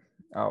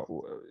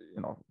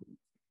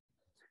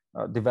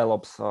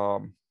develops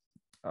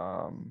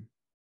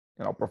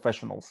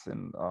professionals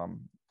in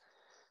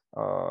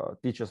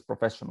teaches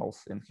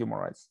professionals in human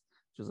rights,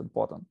 which is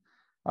important.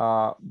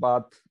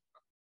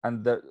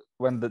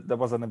 When there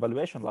was an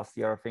evaluation last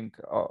year, I think,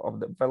 of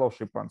the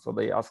fellowship, and so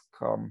they asked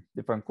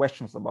different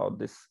questions about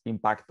this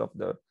impact of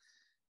the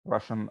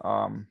Russian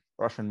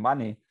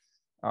money,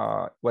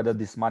 whether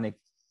this money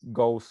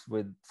goes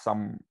with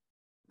some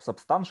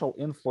substantial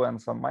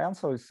influence. And my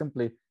answer is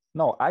simply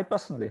no. I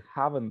personally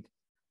haven't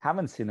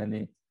seen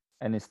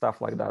any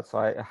stuff like that. So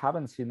I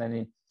haven't seen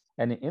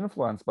any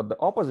influence, but the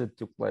opposite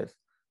took place.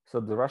 So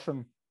the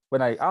Russian,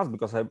 when I asked,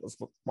 because I was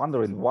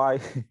wondering why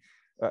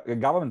a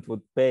government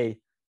would pay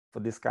for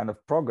this kind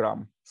of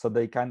program, so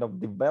they kind of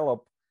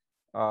develop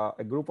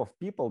a group of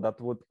people that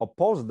would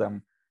oppose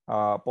them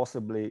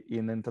possibly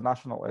in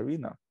international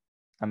arena,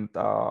 and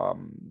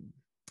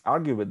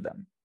argue with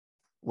them,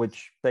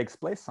 which takes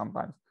place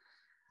sometimes.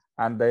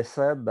 And they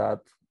said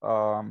that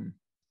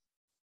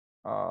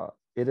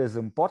it is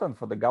important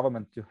for the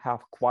government to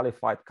have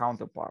qualified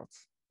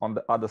counterparts on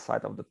the other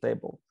side of the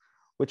table,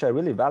 which I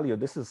really value.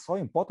 This is so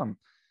important,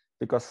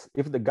 because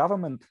if the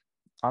government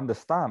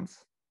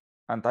understands,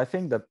 and I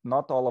think that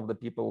not all of the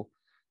people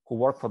who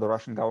work for the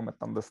Russian government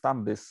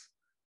understand this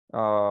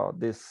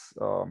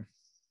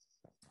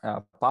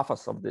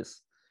pathos of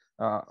this,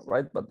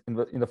 right? But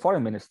in the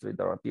foreign ministry,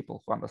 there are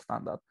people who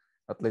understand that.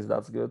 At least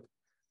that's good.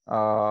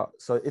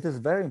 So it is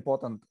very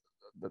important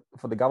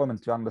for the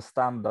government to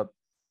understand that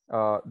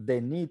they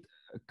need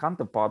a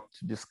counterpart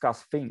to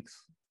discuss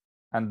things.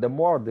 And the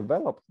more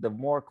developed, the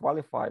more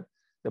qualified,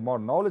 the more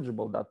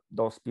knowledgeable that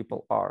those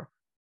people are,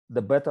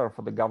 the better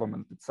for the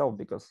government itself,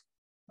 because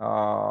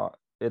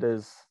it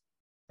is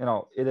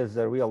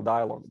a real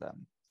dialogue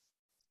then,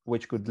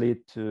 which could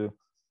lead to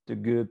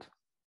good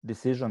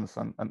decisions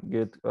and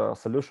good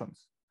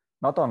solutions,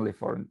 not only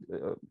for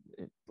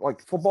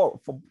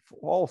for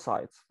all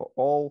sides, for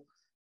all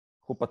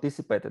who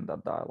participate in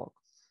that dialogue.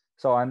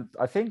 So, and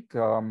I think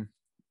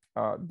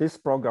this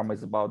program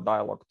is about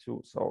dialogue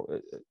too. So,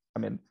 I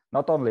mean,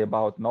 not only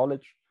about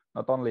knowledge,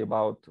 not only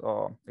about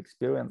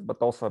experience, but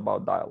also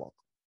about dialogue.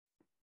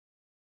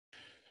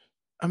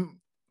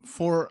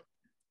 For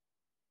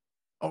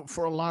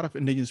a lot of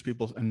indigenous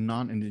peoples and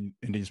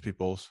non-indigenous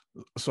peoples,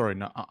 sorry,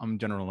 no, I'm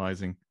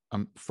generalizing.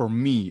 For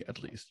me,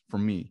 at least, for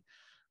me,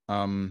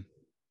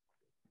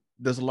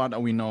 there's a lot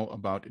that we know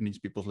about indigenous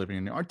peoples living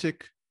in the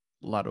Arctic,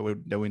 a lot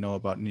that we know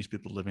about indigenous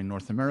people living in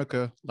North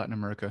America, Latin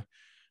America.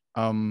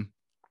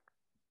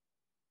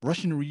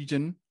 Russian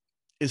region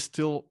is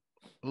still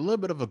a little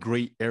bit of a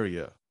gray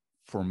area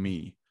for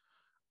me.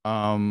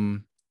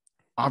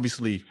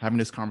 Obviously, having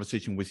this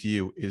conversation with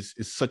you is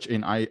such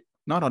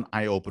not an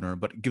eye opener,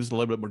 but it gives a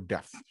little bit more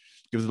depth,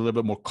 gives a little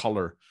bit more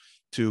color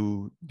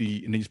to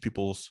the indigenous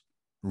peoples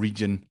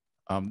region,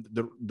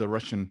 the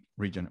Russian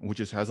region, which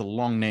has a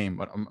long name,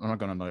 but I'm not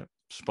going to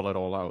spell it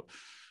all out.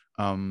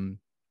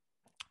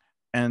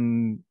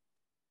 And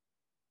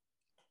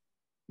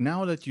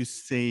now that you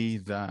say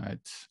that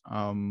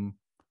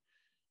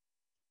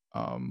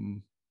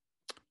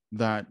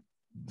that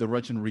the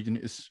Russian region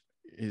is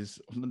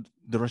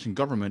the Russian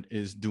government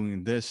is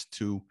doing this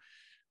to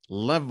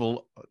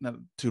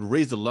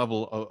raise the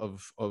level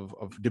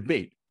of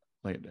debate.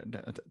 Like,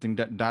 I think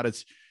that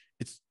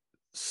it's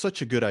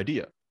such a good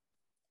idea,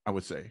 I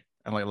would say,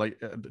 and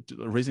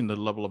raising the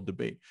level of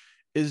debate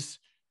is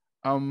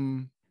I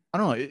don't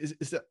know,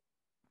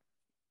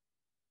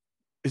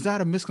 is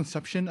that a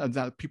misconception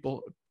that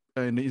people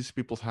these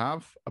people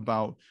have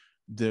about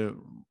the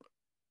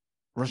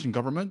Russian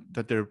government,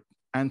 that they're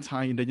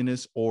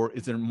anti-indigenous, or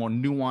is there more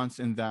nuance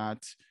in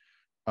that?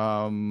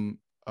 How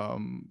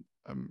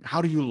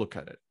do you look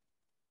at it?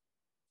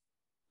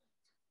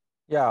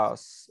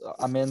 Yes,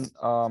 I mean,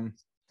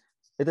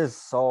 it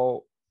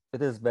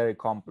is very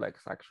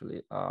complex,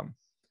 actually,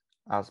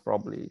 as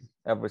probably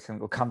every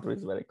single country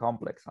is very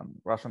complex,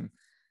 and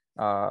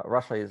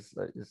Russia is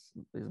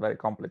very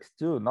complex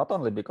too, not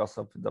only because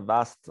of the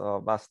vast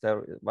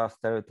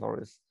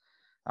territories,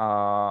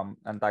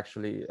 and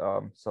actually,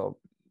 so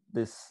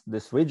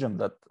this region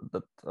that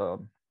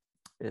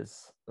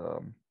is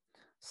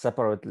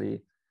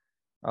separately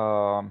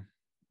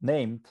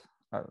named,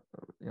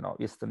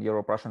 Eastern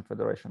Europe, Russian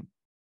Federation,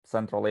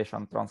 Central Asia,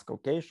 and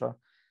Transcaucasia,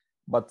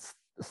 but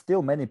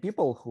still many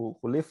people who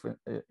live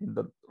in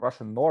the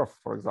Russian north,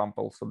 for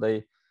example, so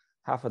they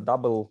have a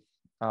double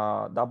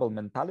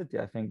mentality,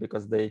 I think,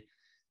 because they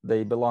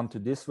belong to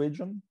this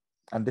region,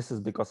 and this is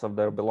because of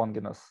their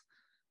belongingness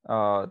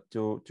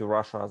to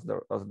Russia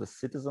as the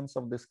citizens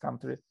of this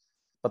country,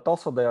 but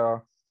also they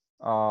are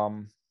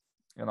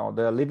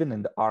they're living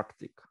in the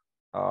Arctic,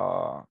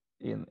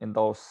 in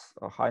those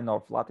high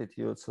north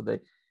latitudes, so they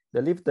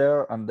live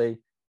there, and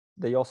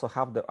they also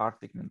have the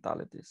Arctic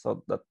mentality,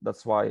 so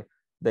that's why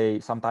they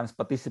sometimes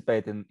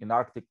participate in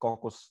Arctic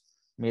caucus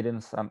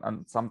meetings,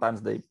 and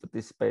sometimes they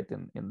participate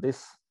in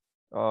this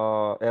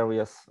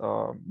areas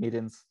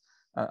meetings,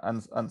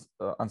 and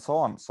so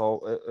on.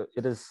 So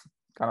it is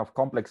kind of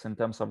complex in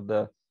terms of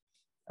the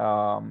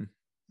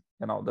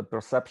the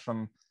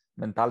perception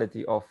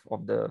mentality of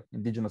the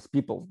indigenous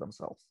peoples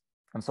themselves.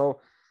 And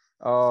so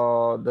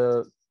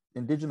the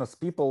indigenous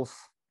peoples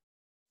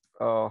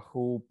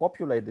who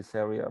populate this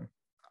area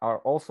are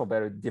also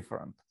very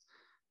different,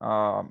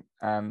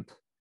 and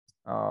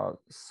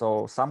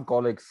so some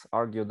colleagues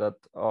argue that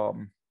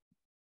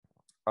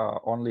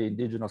only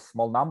indigenous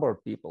small number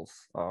of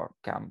peoples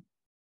can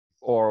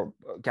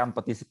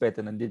participate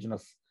in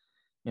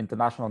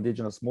international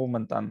indigenous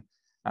movement and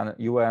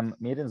UN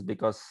meetings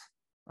because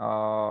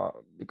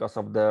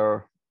of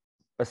their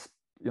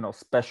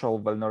special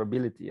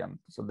vulnerability, and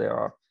so they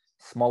are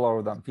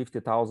smaller than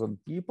 50,000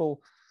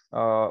 people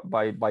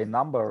by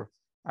number,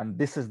 and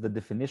this is the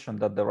definition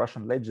that the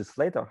Russian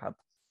legislator had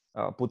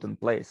put in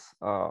place.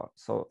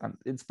 So, and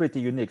it's pretty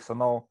unique. So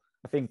now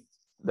I think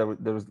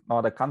there is no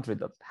other country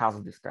that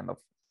has this kind of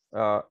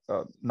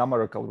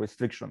numerical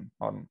restriction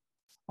on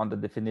the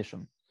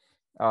definition.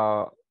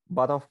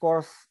 But of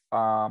course,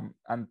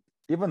 and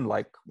even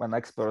like when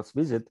experts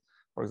visit,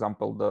 for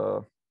example,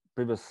 the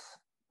previous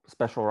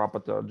special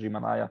rapporteur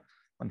Jimenaya,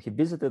 when he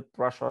visited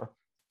Russia,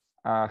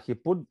 he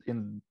put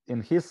in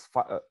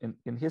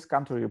his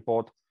country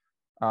report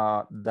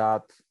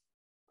that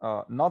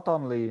not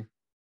only,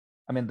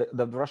 I mean,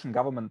 the Russian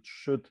government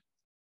should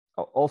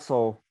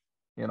also,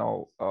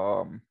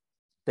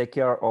 take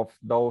care of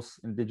those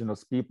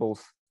indigenous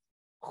peoples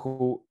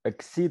who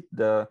exceed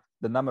the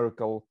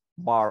numerical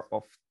bar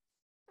of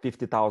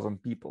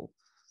 50,000 people.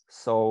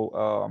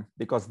 So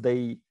because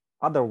they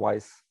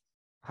otherwise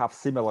have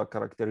similar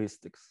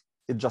characteristics,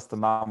 it's just a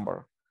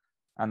number.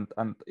 And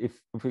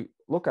if we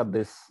look at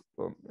this,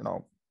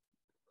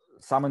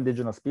 some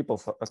indigenous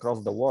peoples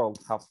across the world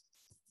have,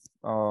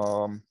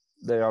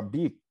 they are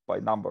big by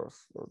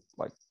numbers,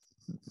 like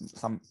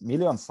some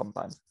millions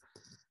sometimes,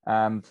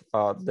 and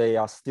they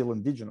are still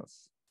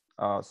indigenous.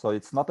 So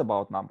it's not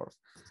about numbers.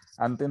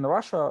 And in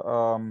Russia,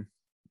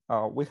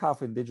 we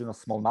have indigenous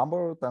small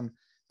number, then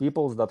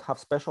peoples that have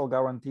special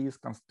guarantees,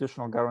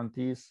 constitutional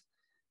guarantees,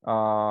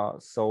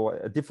 so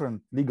a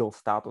different legal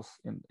status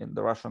in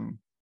the Russian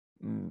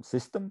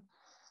system.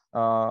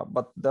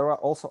 But there are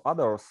also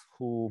others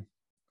who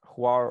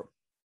are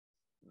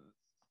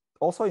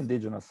also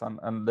indigenous,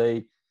 and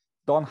they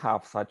don't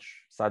have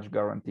such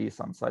guarantees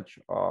and such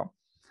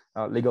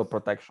legal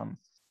protection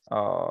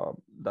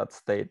that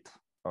state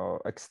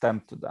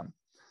extend to them.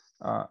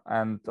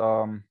 And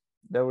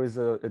there is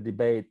a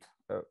debate,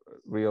 a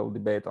real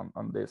debate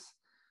on this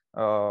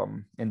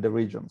in the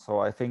region. So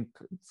I think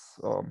it's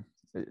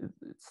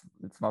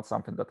not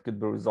something that could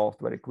be resolved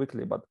very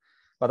quickly. But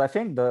I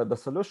think the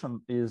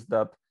solution is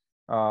that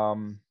I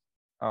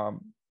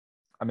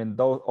mean,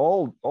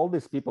 all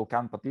these people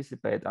can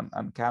participate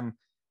and can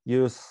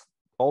use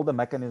all the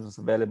mechanisms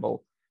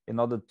available in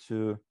order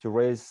to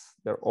raise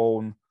their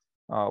own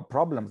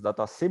problems that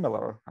are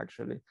similar,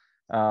 actually,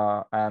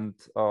 and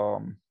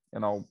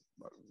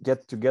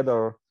get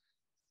together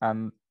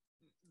and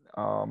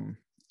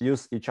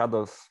use each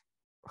other's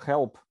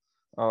help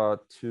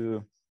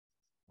to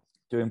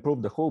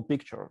improve the whole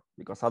picture,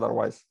 because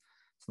otherwise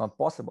it's not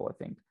possible, I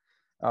think.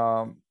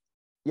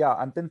 Yeah,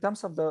 and in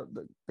terms of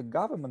the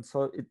government,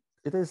 so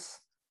it is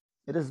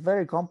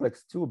very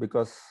complex too,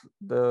 because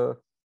the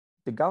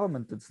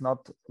government is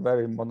not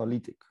very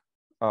monolithic.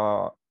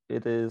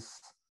 It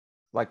is,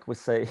 like we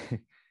say,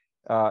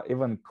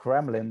 even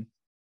Kremlin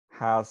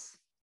has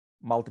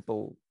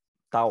multiple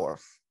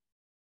towers,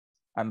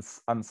 and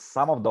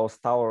some of those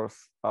towers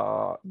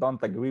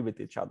don't agree with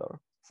each other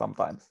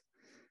sometimes.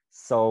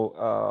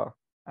 So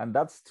and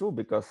that's true,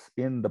 because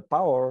in the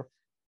power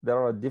there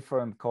are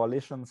different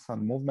coalitions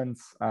and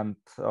movements and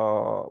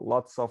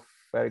lots of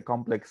very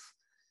complex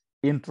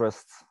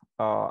interests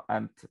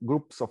and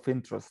groups of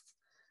interests.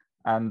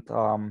 And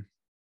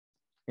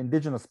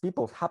indigenous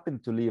peoples happen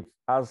to live,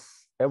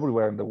 as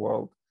everywhere in the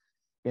world,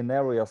 in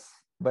areas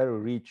very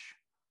rich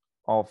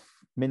of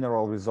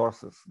mineral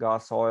resources,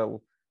 gas,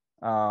 oil,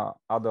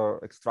 other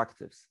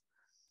extractives.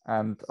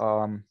 And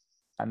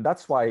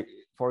that's why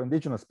for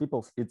indigenous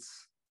peoples,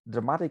 it's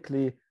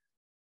dramatically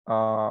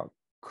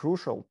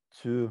crucial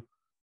to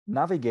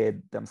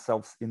navigate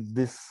themselves in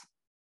this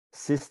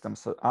system,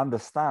 so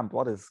understand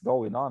what is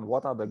going on,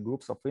 what are the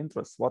groups of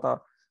interest,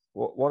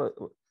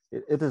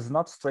 it is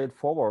not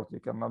straightforward. You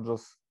cannot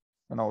just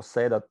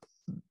say that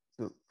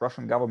the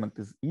Russian government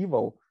is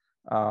evil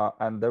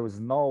and there is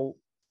no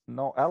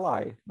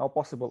ally, no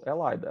possible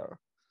ally there.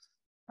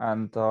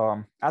 And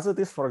as it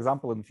is, for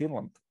example, in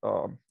Finland,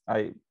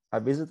 I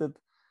visited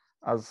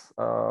as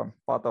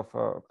part of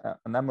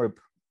an MRIP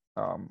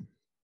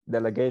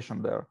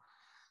delegation there.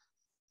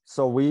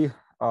 So we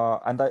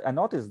and I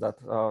noticed that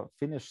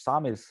Finnish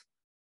Samis,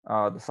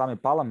 the Sami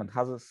parliament,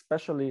 has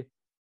especially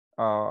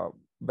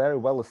very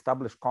well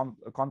established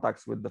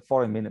contacts with the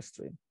foreign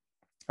ministry.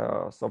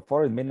 So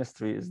foreign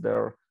ministry is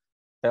their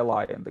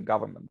ally in the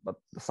government, but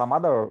some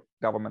other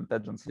government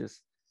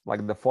agencies,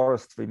 like the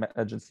forestry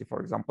agency,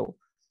 for example,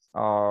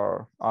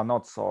 are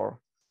not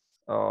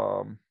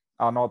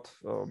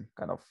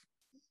kind of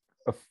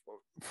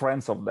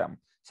friends of them.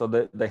 So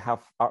they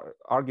have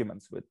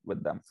arguments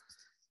with them,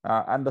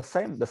 and the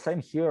same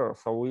here.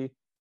 So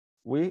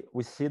we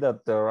see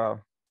that there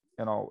are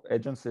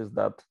agencies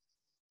that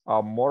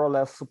are more or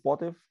less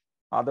supportive,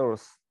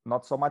 others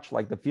not so much,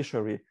 like the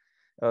fishery,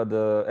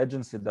 the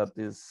agency that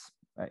is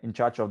in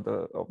charge of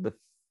the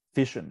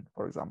fishing,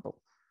 for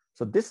example.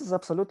 So this is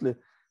absolutely,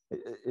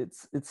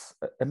 it's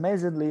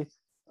amazingly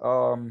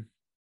and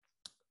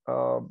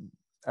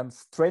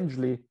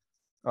strangely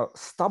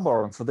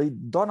stubborn. So they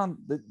don't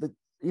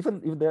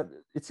even if they,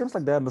 it seems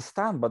like they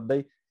understand, but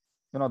they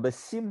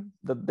seem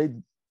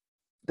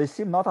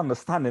not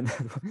understanding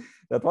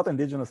that what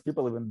indigenous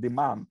people even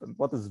demand and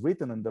what is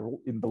written in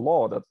the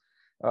law, that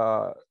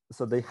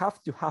so they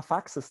have to have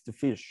access to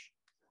fish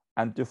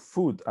and to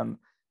food, and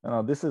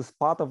this is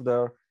part of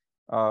their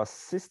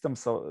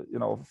systems, so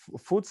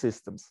food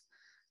systems,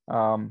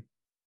 and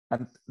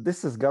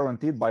this is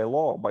guaranteed by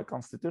law, by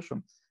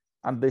constitution,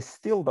 and they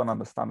still don't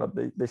understand that.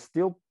 They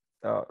still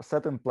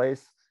set in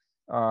place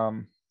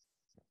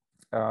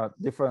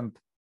different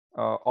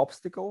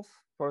obstacles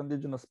for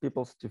indigenous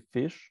peoples to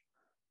fish,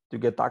 to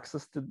get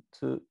access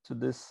to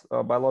these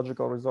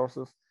biological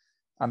resources,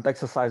 and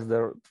exercise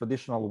their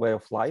traditional way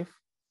of life.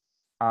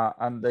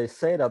 And they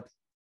say that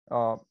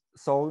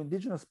so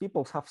indigenous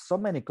peoples have so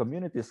many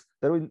communities,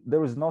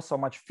 there is not so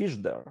much fish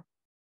there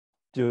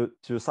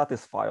to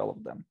satisfy all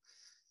of them.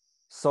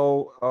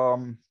 So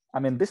I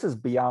mean, this is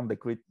beyond the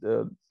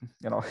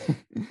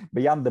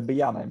beyond the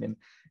beyond. I mean,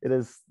 it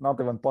is not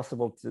even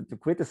possible to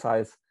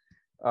criticize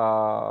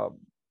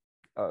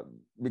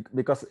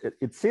because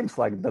it seems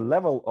like the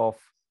level of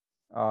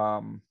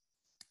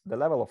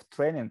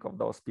training of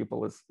those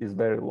people is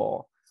very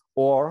low,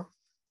 or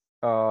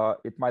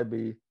it might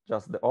be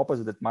just the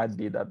opposite. It might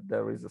be that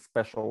there is a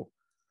special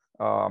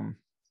kind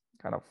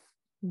of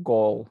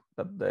goal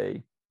that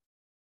they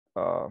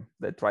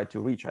try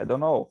to reach. I don't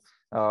know,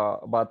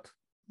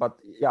 but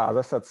yeah, as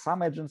I said,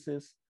 some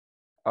agencies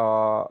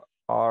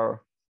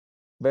are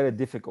very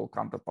difficult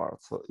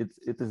counterparts. So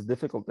it is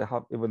difficult to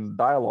have even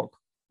dialogue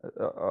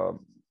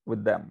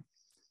with them.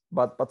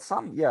 But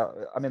some, yeah,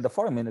 I mean, the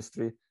foreign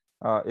ministry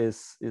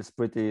is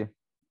pretty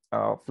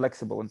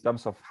flexible in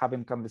terms of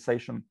having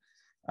conversation,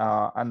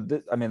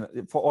 and I mean,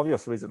 for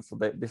obvious reasons. So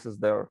this is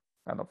their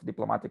kind of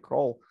diplomatic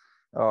role,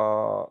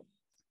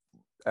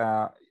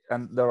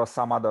 and there are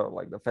some other,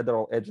 like the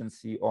Federal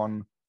Agency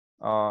on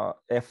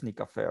Ethnic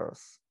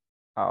Affairs.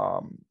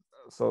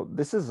 So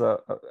this is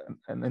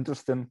an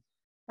interesting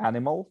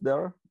animal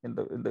there in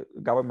the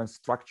government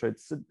structure.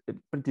 It's a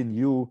pretty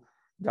new,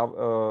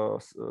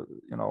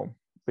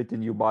 pretty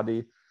new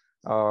body,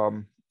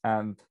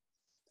 and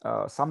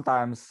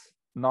sometimes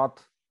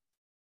not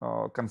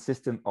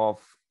consisting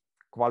of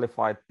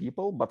qualified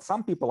people, but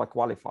some people are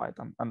qualified,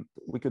 and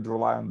we could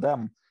rely on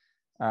them.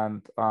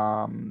 And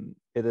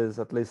it is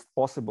at least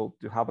possible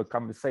to have a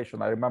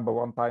conversation. I remember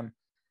one time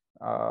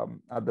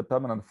at the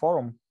Permanent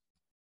Forum,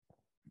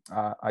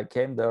 I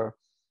came there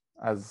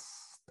as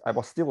I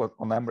was still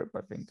on MRIP,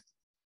 I think.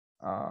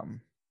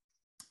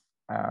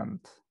 And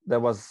there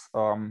was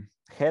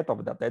head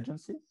of that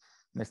agency,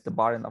 Mr.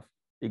 Barinov,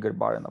 Igor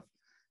Barinov.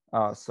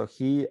 So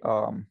he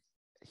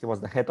was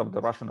the head of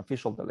the Russian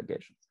official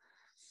delegation.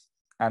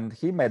 And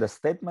he made a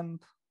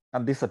statement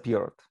and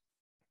disappeared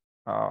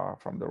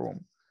from the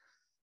room.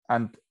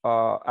 And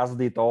as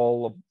did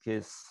all of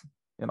his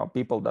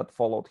people that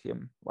followed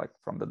him, like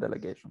from the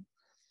delegation.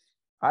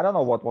 I don't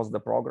know what was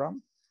the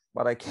program,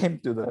 but I came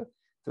to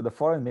the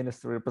foreign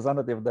ministry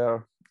representative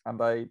there,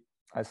 and I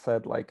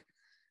said, like,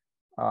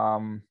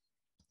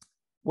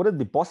 would it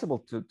be possible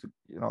to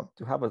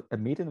have a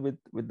meeting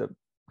with the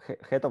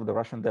head of the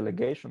Russian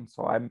delegation?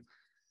 So I'm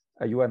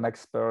a UN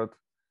expert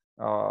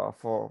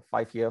for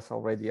 5 years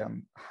already,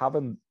 and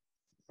haven't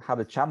had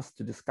a chance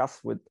to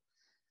discuss with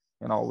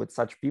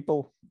such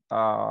people.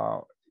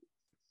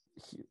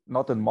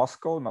 Not in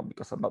Moscow, not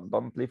because I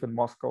don't live in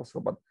Moscow. So,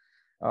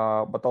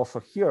 but also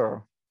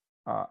here,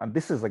 and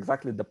this is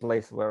exactly the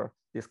place where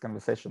these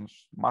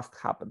conversations must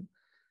happen.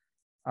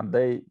 And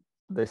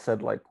they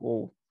said, like,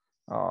 oh,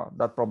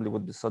 that probably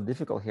would be so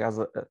difficult. He has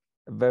a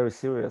very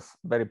serious,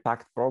 very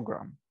packed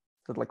program.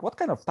 So, like, what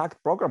kind of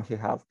packed program he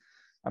has?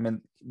 I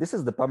mean, this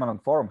is the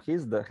Permanent Forum.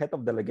 He's the head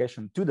of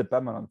delegation to the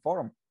Permanent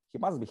Forum. He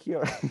must be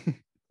here.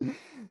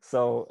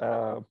 So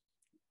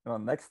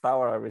next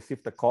hour, I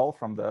received a call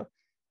from the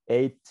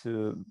aide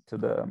to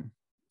the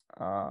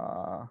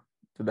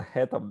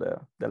head of the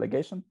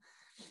delegation,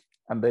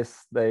 and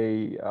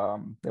they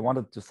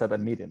wanted to set a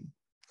meeting.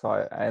 So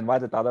I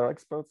invited other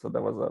experts. So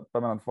there was a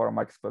Permanent Forum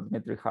expert,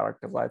 Dmitry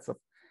Harak-Kazaytsev,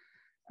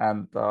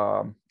 and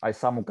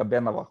Aysamu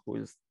Kabenova,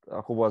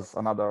 who was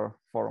another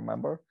forum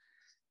member,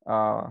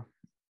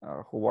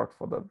 who worked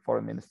for the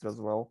foreign ministry as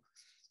well.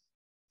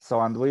 So,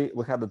 and we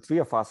had the three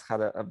of us had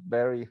a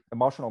very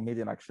emotional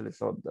meeting, actually.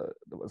 So there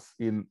was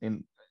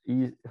in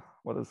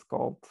what is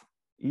called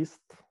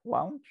East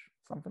Lounge,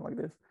 something like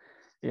this,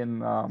 in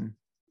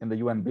the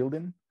UN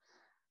building,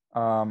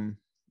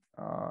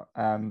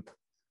 and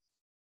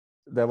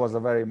there was a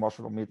very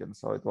emotional meeting.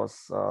 So it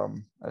was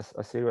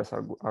a serious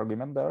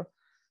argument there,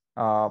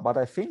 but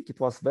I think it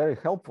was very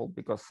helpful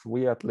because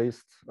we at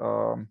least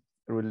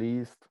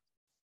released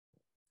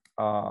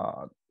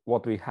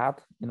what we had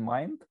in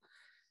mind.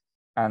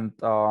 And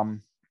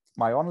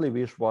my only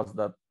wish was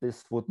that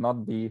this would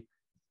not be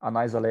an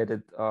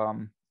isolated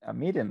a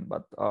meeting,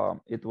 but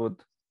it would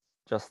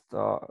just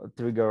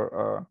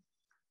trigger,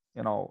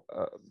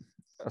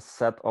 a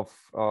set of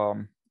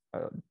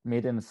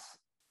meetings,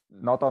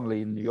 not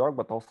only in New York,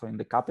 but also in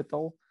the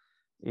capital,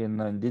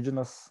 in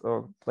indigenous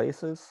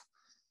places.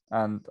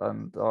 And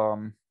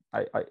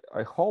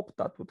I hope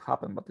that would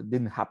happen, but it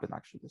didn't happen,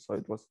 actually. So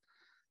it was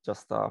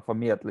just, for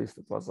me at least,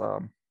 it was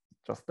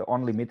just the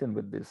only meeting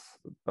with this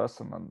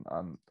person,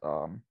 and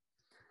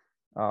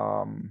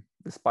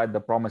despite the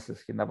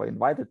promises, he never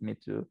invited me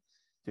to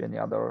any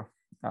other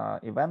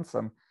events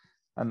and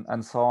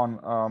so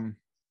on.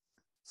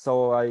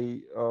 So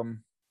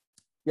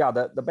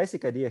the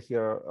basic idea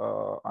here,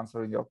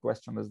 answering your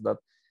question, is that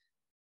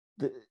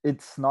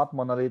it's not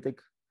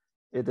monolithic.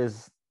 It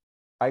is.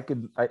 I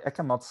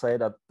cannot say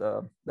that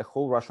the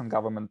whole Russian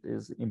government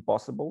is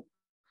impossible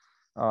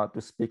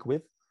to speak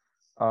with.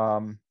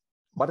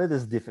 But it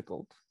is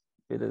difficult.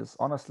 It is,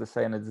 honestly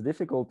saying, it's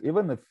difficult,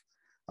 even if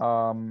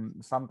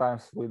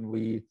sometimes when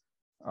we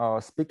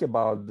speak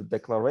about the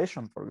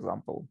declaration, for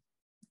example,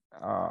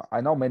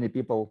 I know many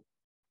people,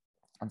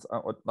 and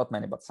not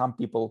many, but some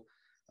people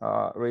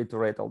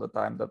reiterate all the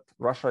time that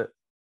Russia,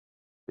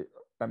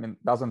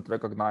 doesn't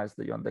recognize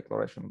the UN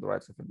Declaration of the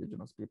Rights of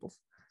Indigenous Peoples.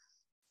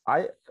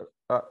 I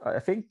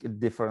think it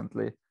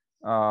differently.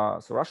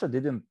 So Russia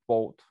didn't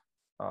vote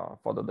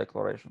for the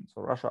declaration.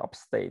 So Russia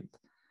abstained.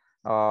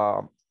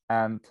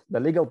 And the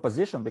legal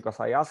position, because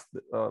I asked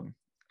the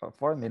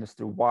foreign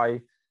ministry,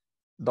 why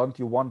don't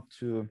you want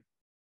to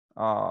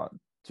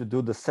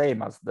do the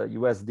same as the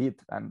US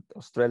did, and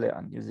Australia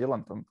and New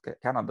Zealand and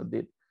Canada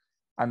did?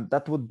 And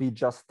that would be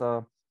just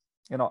a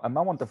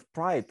moment of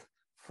pride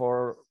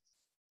for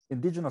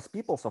indigenous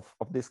peoples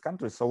of this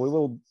country. So we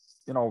will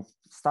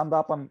stand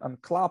up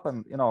and clap,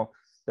 and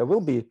there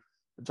will be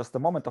just a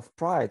moment of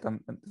pride, and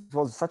it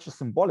was such a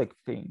symbolic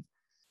thing.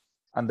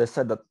 And they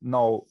said that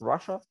no,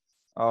 Russia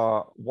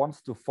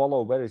wants to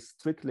follow very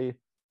strictly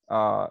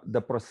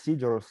the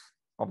procedures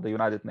of the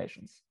United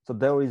Nations. So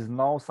there is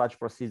no such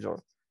procedure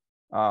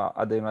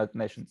at the United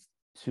Nations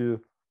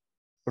to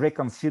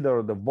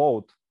reconsider the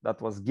vote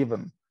that was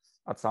given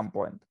at some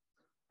point.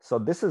 So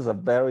this is a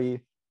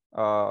very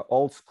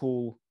old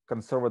school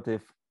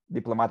conservative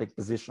diplomatic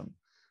position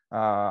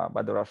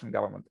by the Russian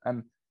government.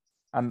 And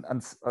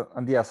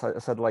yes, I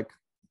said like,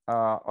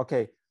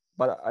 okay,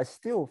 but I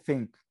still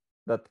think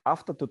that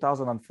after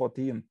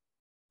 2014,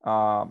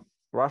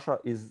 Russia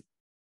is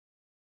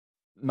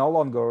no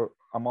longer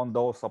among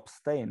those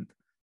abstained.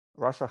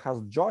 Russia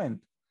has joined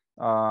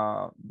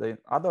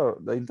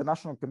the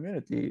international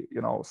community,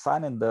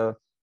 signing the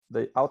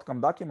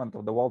outcome document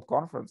of the World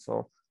Conference.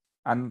 So,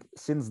 and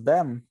since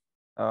then,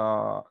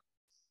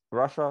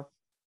 Russia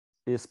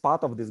is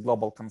part of this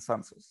global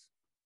consensus.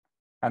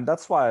 And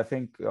that's why I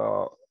think,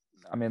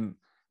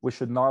 we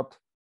should not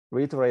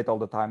reiterate all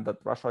the time that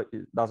Russia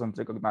doesn't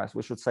recognize.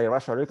 We should say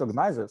Russia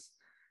recognizes,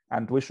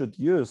 and we should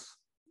use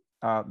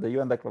the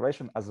UN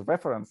Declaration as a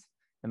reference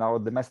in our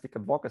domestic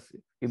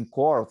advocacy, in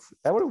courts,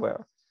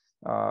 everywhere,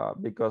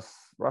 because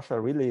Russia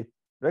really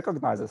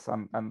recognizes.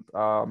 And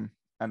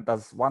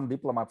as one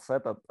diplomat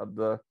said at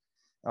the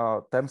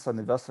 10th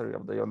anniversary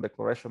of the UN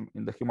Declaration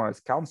in the Human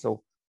Rights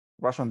Council,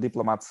 Russian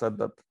diplomat said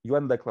that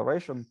UN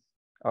Declaration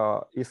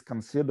is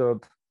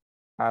considered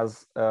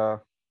as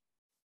a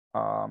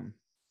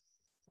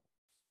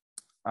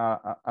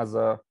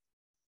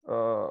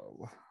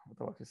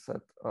what he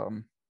said,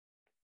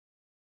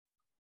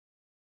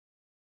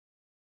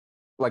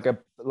 like a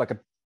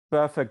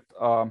perfect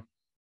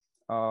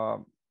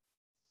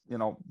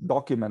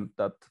document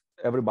that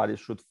everybody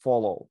should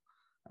follow.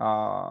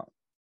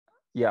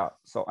 Yeah.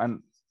 So,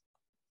 and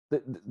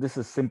this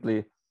is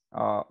simply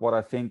what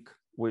I think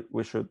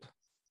we should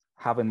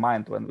have in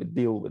mind when we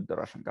deal with the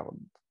Russian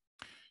government.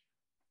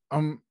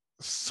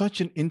 Such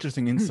an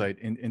interesting insight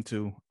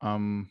into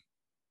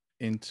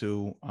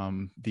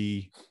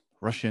the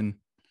Russian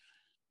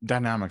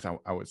dynamics,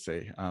 I would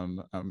say,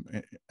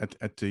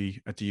 at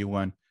the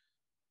UN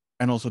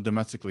and also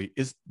domestically.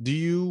 Do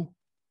you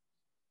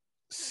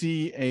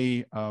see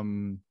a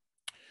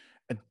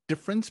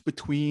difference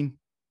between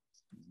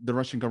the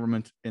Russian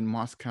government in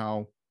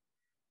Moscow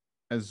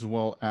as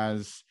well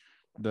as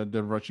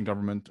the Russian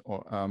government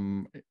or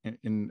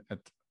at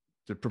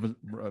the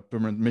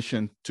permanent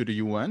mission to the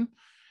UN?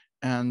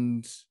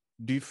 And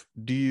do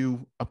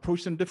you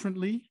approach them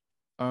differently,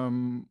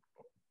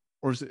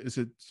 or is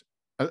it?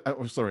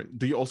 Sorry,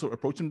 do you also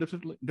approach them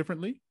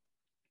differently?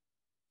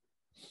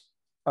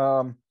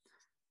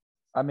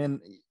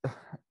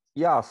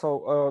 Yeah.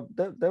 So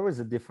there is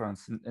a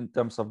difference in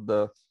terms of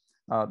they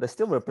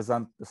still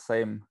represent the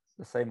same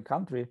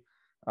country,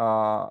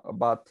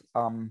 but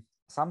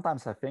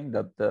sometimes I think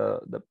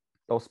that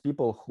those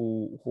people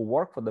who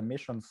work for the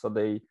mission, so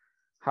they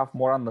have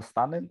more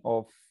understanding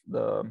of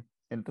the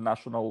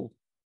international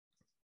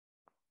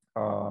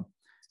law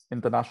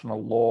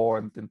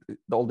and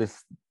all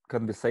these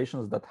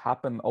conversations that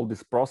happen, all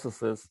these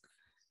processes.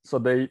 So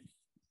they,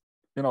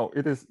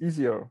 it is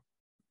easier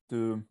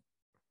to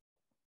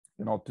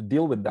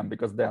deal with them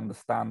because they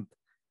understand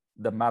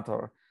the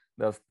matter.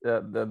 They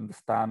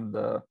understand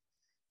the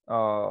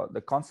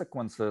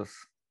consequences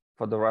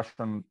for the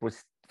Russian, for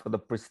the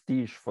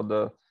prestige, for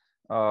the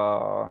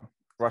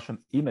Russian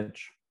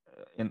image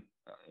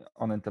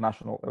on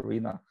international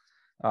arena.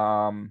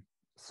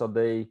 So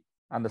they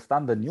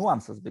understand the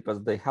nuances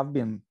because they have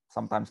been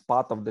sometimes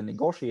part of the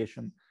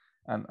negotiation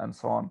and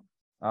so on.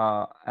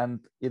 And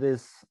it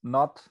is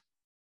not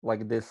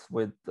like this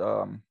with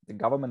the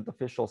government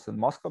officials in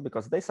Moscow,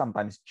 because they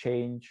sometimes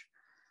change.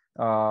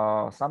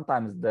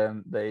 Sometimes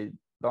then they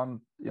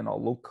don't,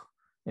 look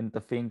into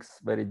things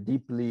very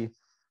deeply.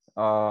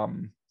 Yeah,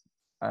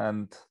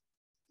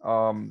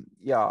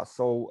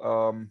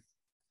 so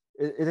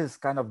it is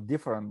kind of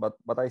different,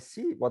 but I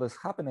see what is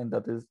happening.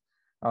 That is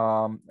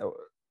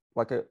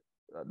like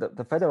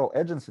the federal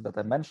agency that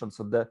I mentioned.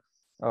 So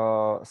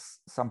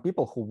some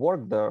people who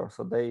work there,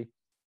 so they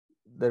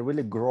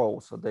really grow.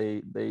 So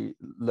they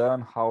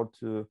learn how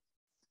to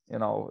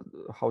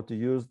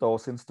use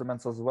those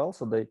instruments as well.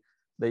 So they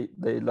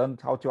learn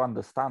how to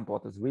understand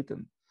what is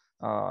written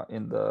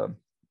in the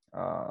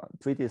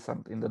treaties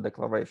and in the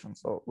declaration.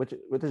 So which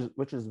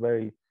is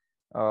very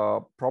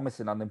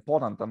promising and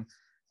important.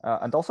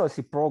 And also I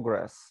see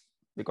progress,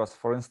 because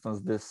for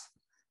instance, this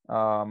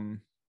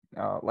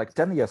like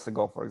 10 years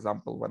ago, for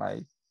example, when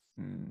I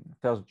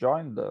first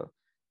joined the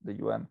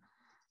UN,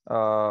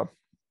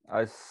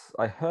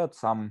 I heard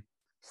some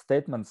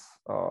statements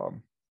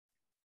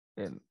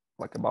in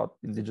like about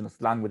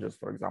indigenous languages,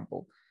 for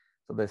example.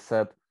 So they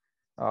said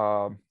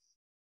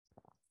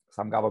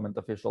some government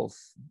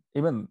officials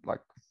even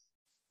like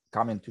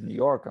coming to New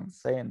York and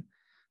saying,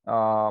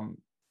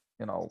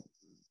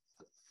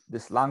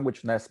 this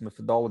language nest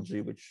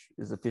methodology, which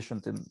is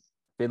efficient in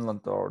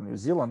Finland or New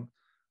Zealand,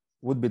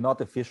 would be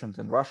not efficient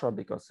in Russia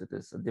because it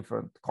is a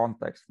different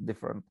context,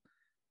 different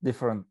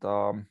different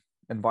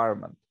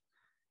environment.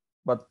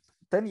 But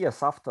 10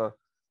 years after,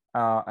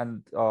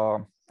 and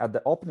at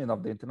the opening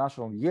of the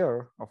International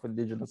Year of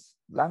Indigenous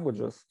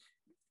Languages,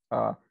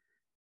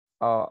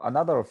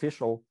 another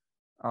official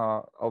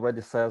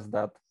already says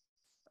that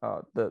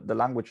the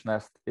language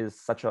nest is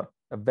such a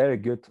very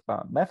good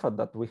method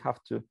that we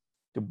have to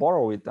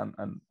borrow it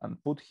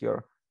and put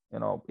here,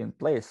 in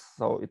place,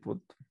 so it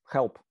would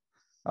help.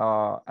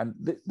 And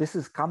this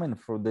is coming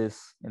through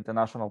this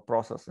international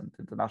process and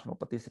international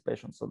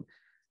participation. So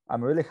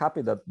I'm really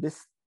happy that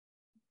this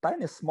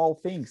tiny small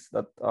things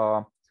that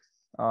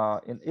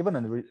even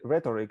in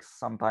rhetoric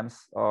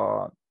sometimes,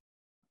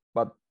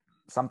 but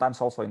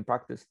sometimes also in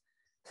practice.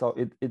 So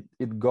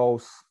it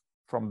goes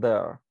from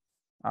there,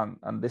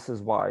 and this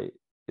is why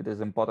it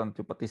is important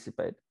to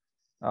participate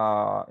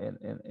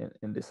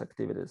in these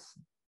activities.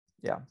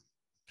 Yeah.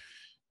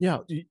 Yeah,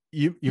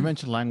 you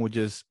mentioned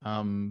languages.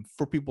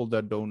 For people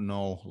that don't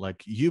know,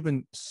 like, you've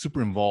been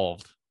super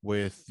involved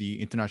with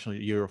the International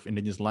Year of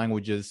Indigenous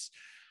Languages.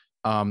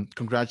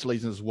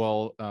 Congratulations as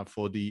well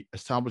for the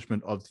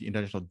establishment of the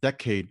International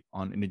Decade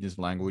on Indigenous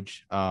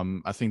Language.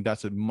 I think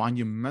that's a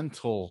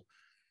monumental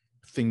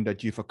thing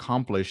that you've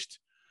accomplished,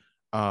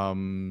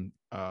 that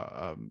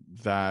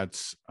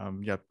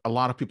yeah, a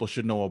lot of people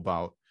should know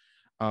about.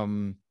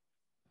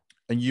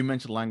 And you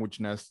mentioned language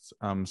nests.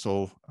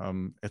 So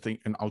I think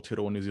in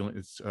Aotearoa, New Zealand,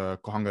 it's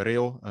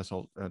Kohangareo.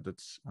 So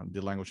that's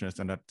the language nest,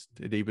 and that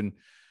they've been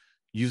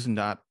using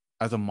that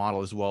as a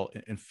model as well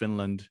in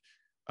Finland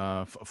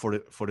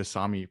for the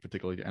Sami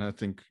particularly. And I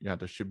think, yeah,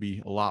 there should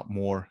be a lot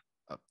more.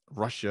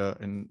 Russia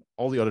and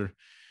all the other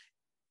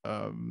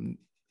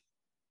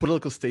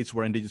political states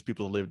where Indigenous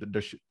people live,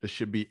 there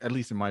should be, at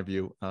least in my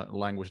view,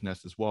 language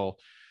nest as well.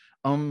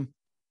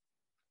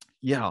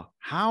 Yeah,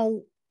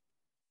 how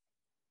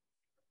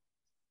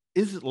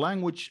is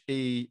language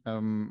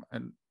and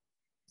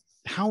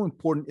how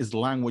important is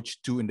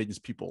language to Indigenous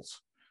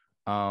peoples?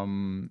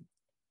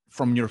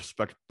 From your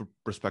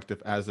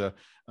perspective as a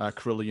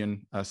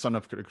Karelian, son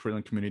of the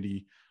Karelian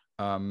community,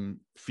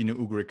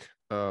 Finno-Ugric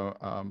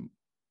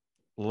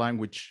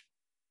language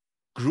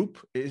group,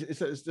 is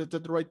that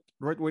the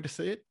right way to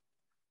say it?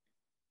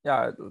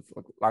 Yeah, it's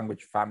like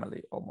language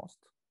family almost.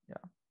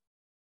 Yeah.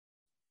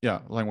 Yeah,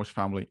 language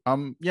family.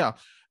 Yeah,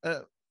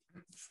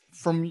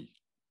 from,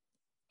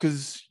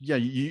 because yeah,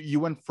 you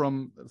went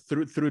from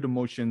through the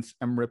motions,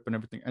 MRIP and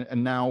everything,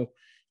 and now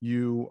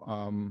you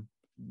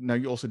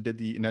also did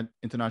the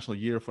International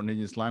Year for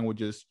Indigenous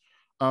Languages.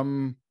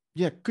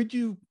 Yeah, could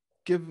you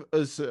give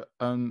us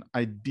an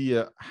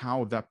idea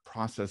how that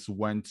process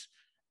went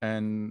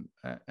and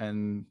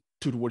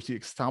towards the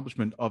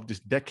establishment of this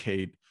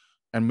decade,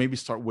 and maybe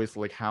start with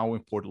like how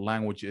important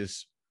language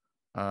is,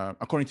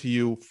 according to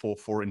you,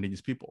 for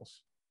Indigenous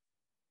peoples?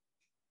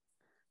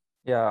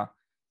 Yeah,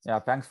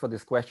 thanks for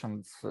this question.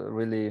 It's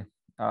really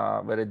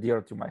very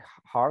dear to my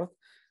heart,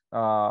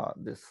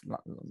 these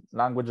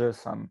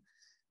languages,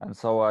 and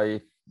so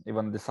I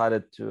even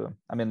decided to,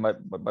 I mean,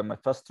 by my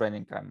first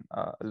training, I'm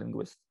a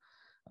linguist,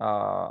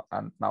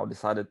 and now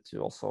decided to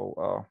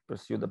also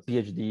pursue the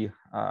PhD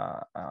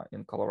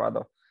in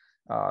Colorado,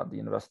 the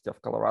University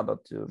of Colorado,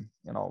 to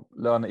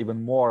learn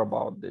even more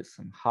about this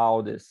and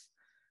how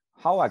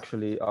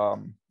actually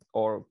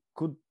or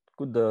could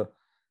the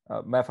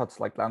methods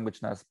like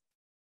language nest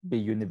be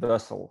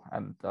universal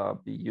and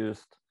be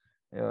used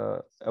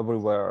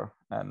everywhere,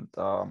 and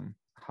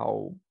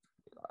how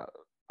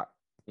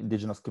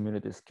Indigenous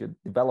communities could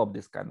develop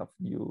this kind of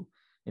new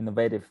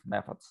innovative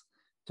methods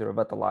to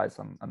revitalize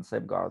and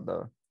safeguard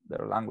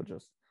their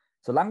languages.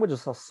 So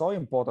languages are so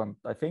important.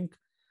 I think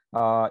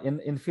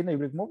in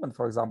Finno-Ugric movement,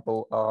 for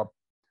example,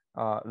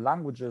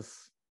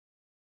 languages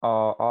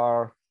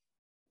are,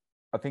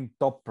 I think,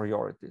 top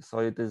priority. So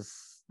it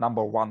is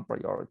 #1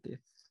 priority.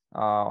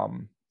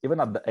 Even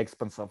at the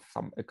expense of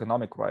some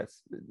economic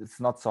rights.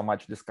 It's not so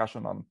much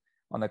discussion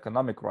on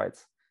economic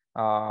rights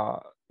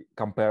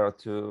compared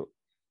to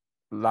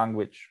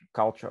language,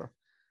 culture.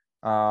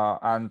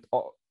 And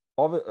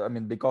I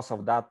mean, because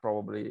of that,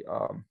 probably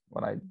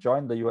when I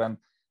joined the UN,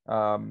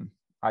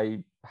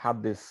 I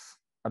had this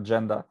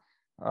agenda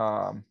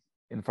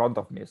in front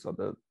of me. So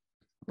the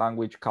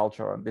language,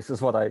 culture, and this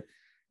is what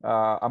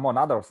among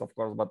others, of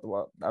course, but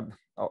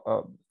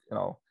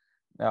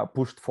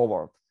pushed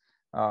forward.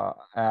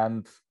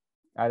 And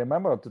I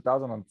remember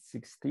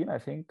 2016, I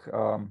think,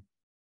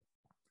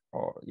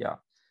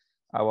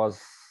 I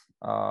was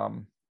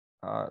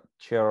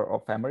chair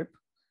of MRIP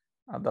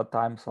at that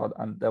time. So,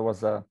 and there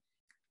was an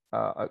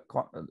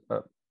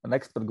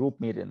expert group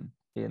meeting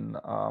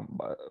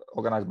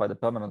organized by the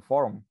Permanent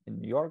Forum in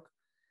New York.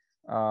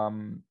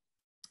 And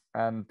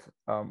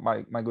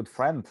my good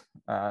friend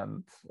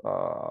and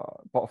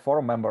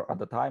forum member at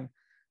the time,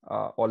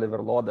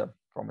 Oliver Lode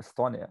from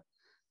Estonia.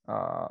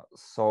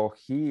 So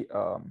he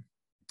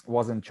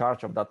was in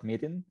charge of that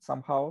meeting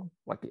somehow,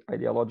 like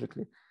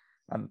ideologically,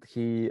 and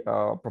he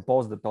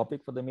proposed the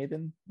topic for the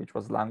meeting, which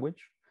was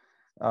language.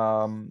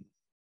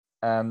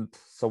 And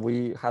so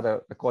we had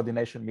a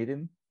coordination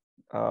meeting,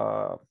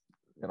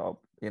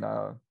 in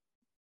a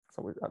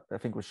So I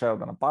think we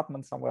shared an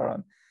apartment somewhere,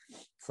 and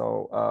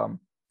so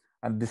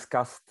and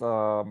discussed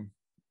what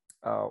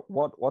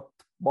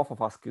both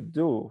of us could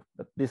do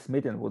that this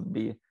meeting would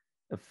be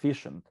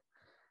efficient.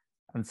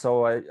 And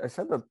so I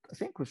said that I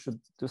think we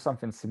should do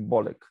something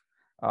symbolic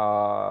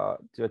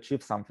to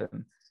achieve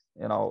something,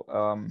 you know,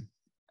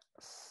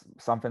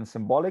 something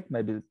symbolic,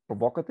 maybe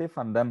provocative,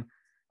 and then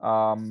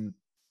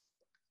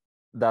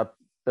that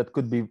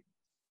could be,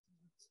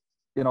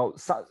 you know,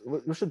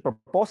 we should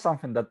propose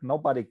something that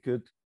nobody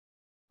could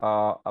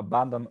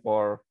abandon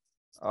or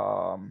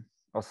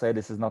say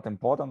this is not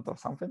important or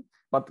something,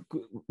 but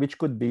which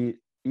could be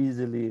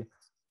easily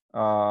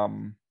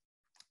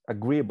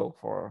agreeable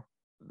for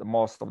the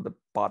most of the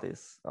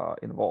parties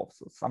involved.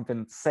 So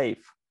something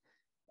safe,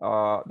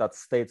 that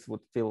states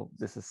would feel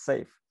this is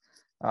safe.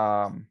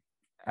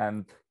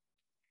 And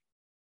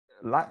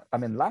I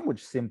mean,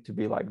 language seemed to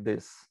be like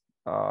this,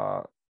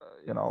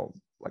 you know,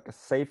 like a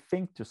safe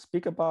thing to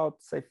speak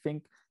about, safe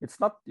thing. It's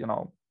not, you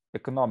know,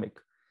 economic.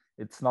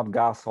 It's not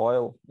gas,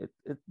 oil.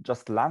 It's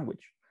just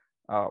language.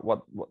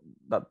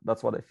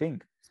 That's what I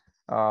think.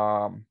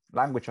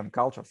 Language and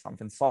culture,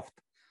 something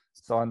soft.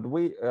 So, and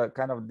we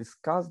kind of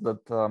discussed that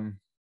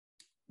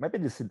maybe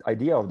this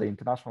idea of the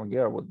international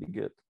year would be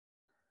good.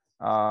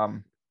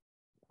 And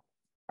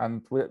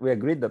we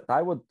agreed that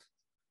I would,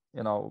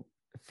 you know,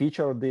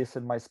 feature this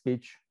in my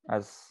speech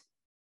as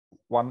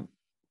one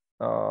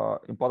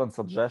important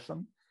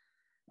suggestion.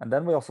 And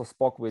then we also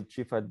spoke with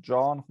Chief Ed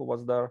John, who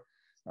was there,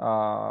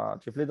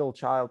 Chief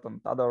Littlechild, and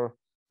other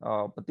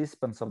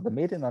participants of the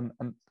meeting,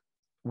 and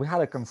we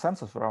had a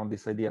consensus around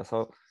this idea.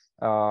 So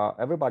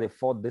everybody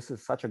thought this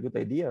is such a good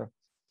idea,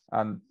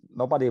 and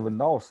nobody even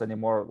knows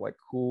anymore like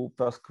who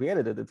first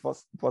created it. It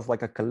was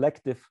like a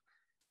collective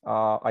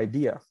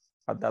idea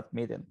at that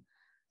meeting.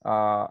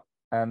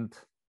 And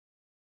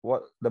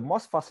what the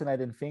most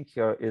fascinating thing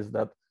here is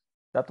that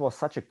was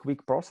such a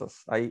quick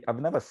process.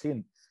 I've never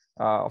seen.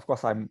 Of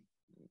course, I'm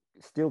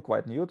still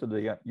quite new to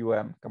the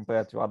UN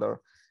compared to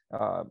other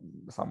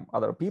some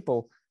other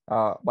people,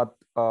 but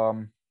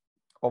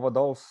over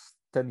those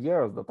 10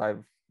 years that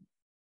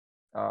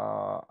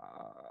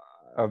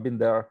I've been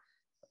there,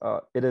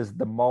 it is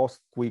the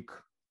most quick,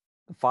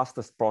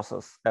 fastest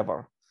process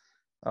ever.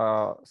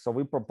 So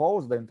we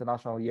proposed the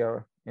International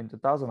Year in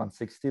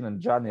 2016 in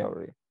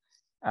January,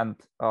 and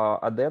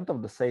at the end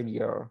of the same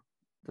year,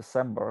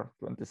 December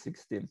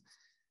 2016,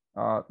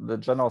 the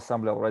General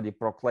Assembly already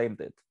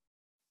proclaimed it.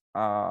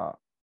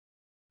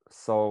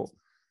 So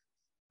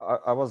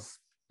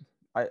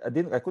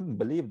I couldn't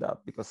believe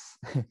that, because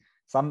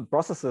some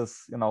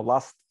processes, you know,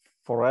 last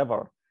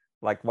forever,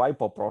 like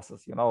WIPO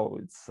process, you know,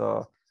 it's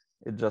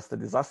just a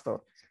disaster.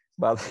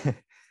 But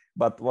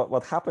but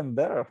what happened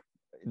there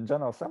in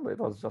General Assembly, it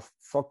was just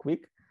so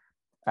quick.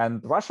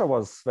 And Russia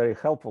was very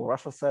helpful.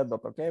 Russia said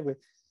that, okay,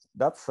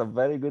 that's a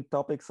very good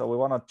topic, so we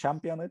want to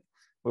champion it.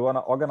 We want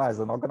to organize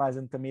an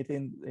organizing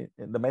committee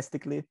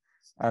domestically,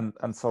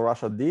 and so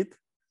Russia did.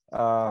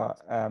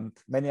 And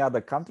many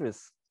other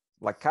countries,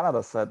 like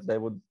Canada, said they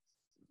would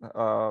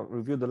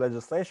review the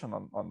legislation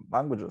on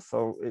languages.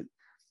 So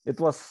it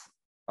was,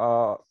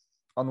 on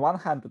one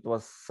hand, it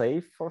was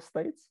safe for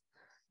states,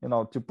 you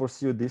know, to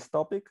pursue this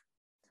topic,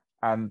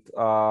 and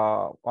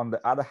on the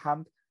other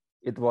hand,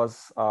 it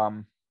was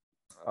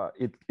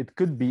it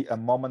could be a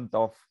moment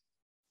of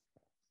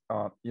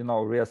you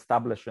know,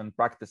 reestablishing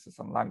practices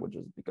on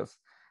languages, because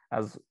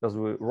as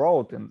we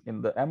wrote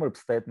in the MRIP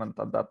statement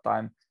at that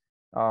time,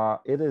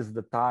 it is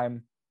the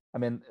time. I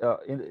mean,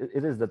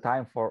 it is the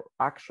time for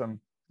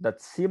action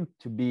that seemed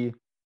to be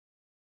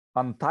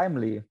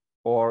untimely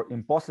or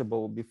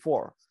impossible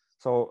before.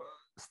 So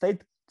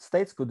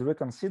states could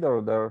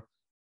reconsider their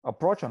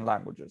approach on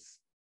languages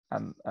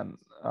and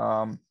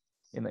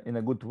in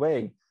a good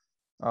way.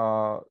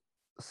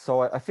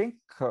 So I think,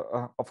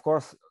 of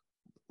course,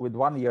 with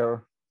 1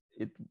 year,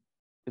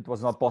 it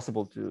was not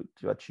possible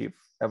to achieve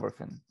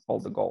everything, all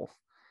the goals.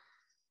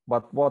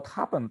 But what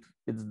happened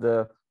is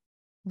the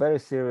very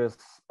serious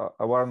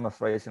awareness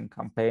raising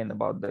campaign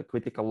about the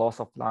critical loss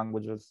of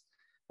languages,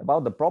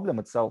 about the problem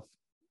itself,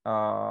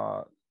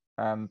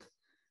 and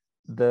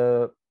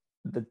the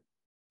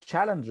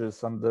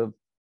challenges and the,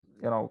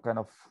 you know, kind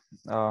of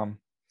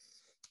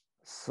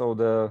so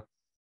the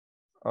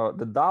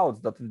doubts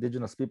that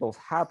indigenous peoples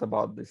had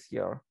about this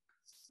year,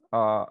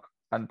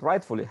 and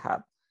rightfully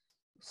had.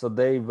 So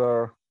they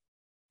were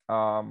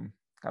kind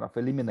of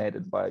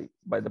eliminated by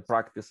the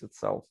practice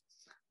itself.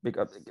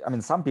 Because, I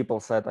mean, some people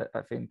said,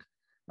 I think,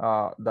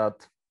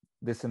 that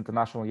this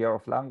International Year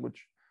of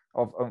Language,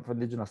 of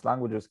indigenous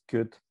languages,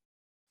 could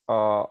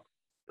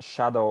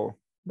shadow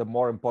the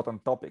more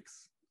important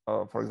topics.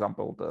 For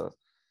example, the,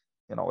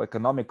 you know,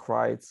 economic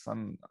rights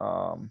and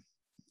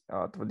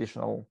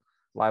traditional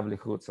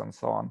livelihoods and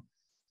so on,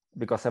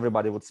 because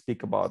everybody would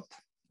speak about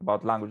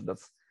language.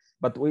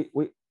 But we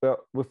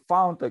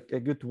found a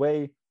good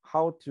way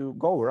how to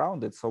go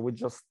around it. So we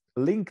just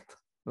linked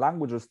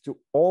languages to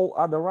all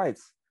other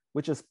rights,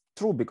 which is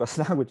true, because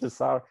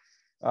languages are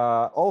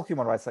all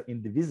human rights are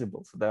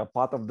indivisible, so they are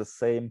part of the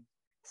same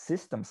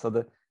system.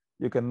 So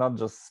You cannot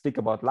just speak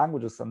about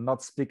languages and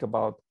not speak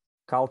about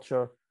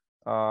culture,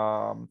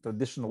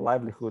 traditional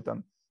livelihood,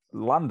 and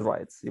land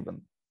rights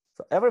even.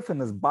 So everything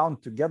is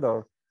bound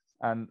together,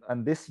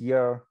 and this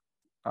year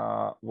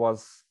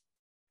was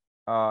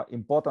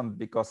important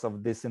because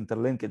of these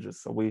interlinkages.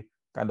 So we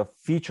kind of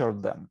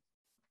featured them,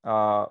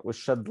 we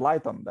shed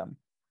light on them,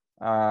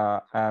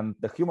 and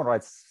the human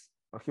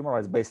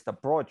rights-based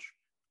approach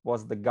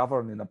was the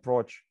governing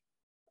approach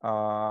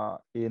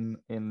in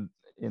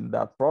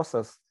that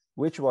process,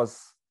 which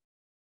was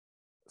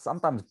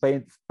sometimes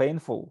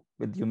painful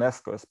with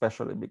UNESCO,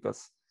 especially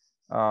because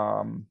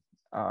I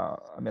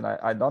mean,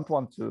 I don't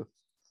want to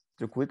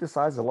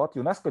criticize a lot.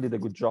 UNESCO did a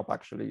good job,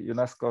 actually.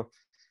 UNESCO,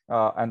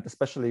 and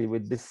especially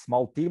with this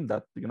small team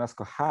that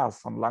UNESCO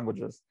has on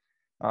languages.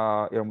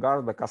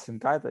 Irmgard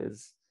Kasinkaita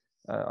is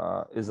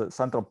a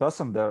central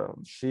person there.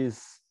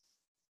 She's,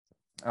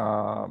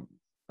 you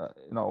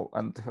know,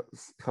 and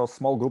her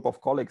small group of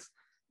colleagues,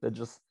 they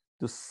just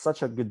do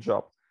such a good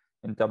job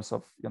in terms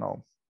of, you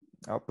know,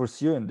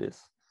 pursuing this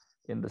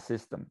in the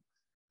system.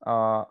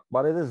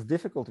 But it is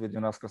difficult with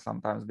UNESCO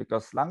sometimes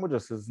because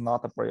languages is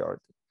not a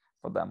priority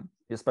for them,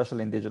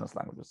 especially indigenous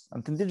languages.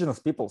 And indigenous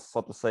peoples,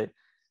 so to say,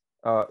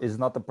 is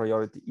not a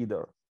priority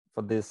either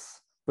for this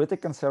pretty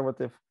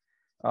conservative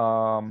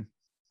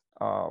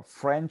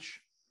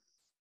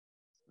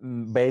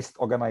French-based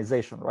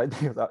organization, right?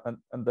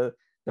 and the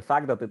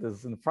fact that it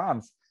is in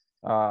France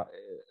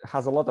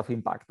has a lot of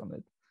impact on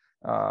it.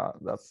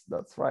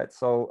 That's right.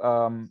 So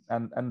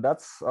and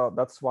that's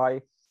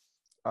why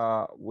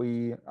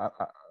we.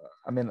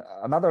 I mean,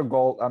 another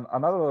goal,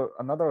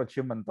 another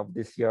achievement of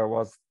this year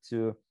was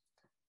to,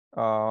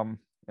 you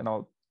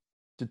know,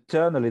 to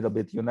turn a little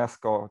bit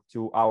UNESCO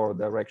to our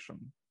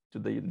direction, to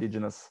the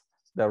indigenous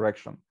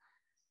direction,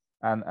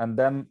 and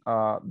then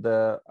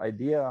the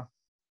idea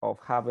of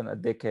having a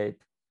decade,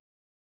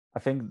 I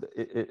think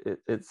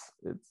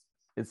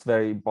it's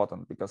very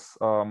important because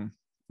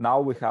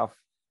now we have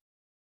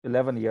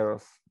 11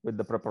 years with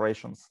the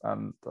preparations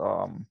and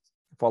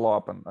follow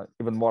up, and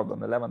even more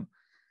than 11,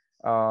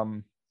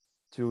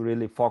 to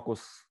really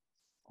focus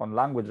on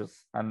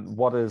languages and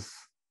what is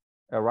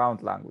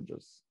around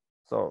languages.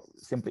 So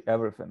simply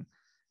everything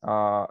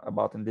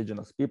about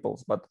indigenous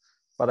peoples. But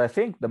I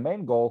think the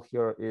main goal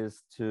here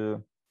is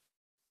to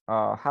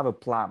have a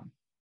plan.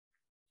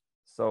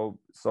 So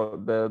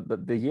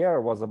the year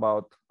was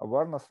about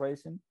awareness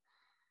raising,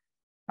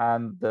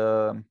 and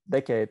the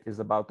decade is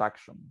about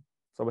action.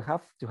 So we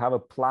have to have a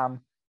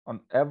plan on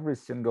every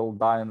single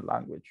dying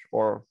language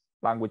or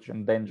language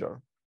in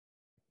danger,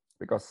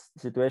 because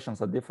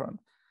situations are different.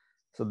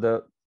 So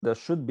there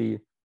should be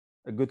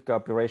a good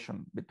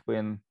cooperation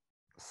between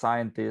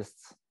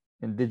scientists,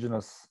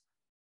 indigenous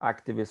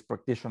activists,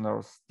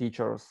 practitioners,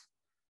 teachers,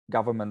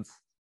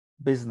 governments,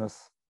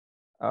 business,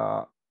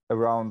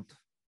 around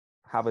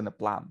having a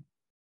plan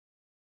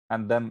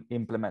and then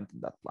implementing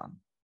that plan.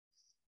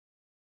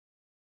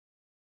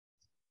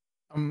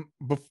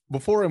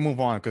 Before I move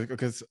on,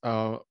 because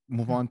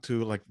move on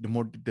to like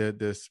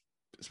the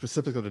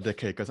specifics of the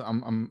decade, because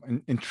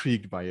I'm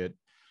intrigued by it.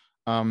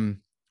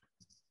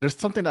 There's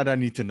something that I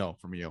need to know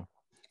from you.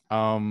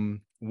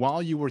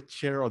 While you were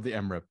chair of the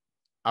MRIP,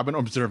 I've been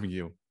observing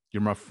you.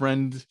 You're my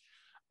friend.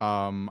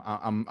 I'm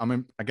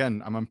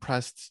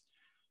impressed.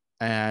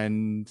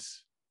 And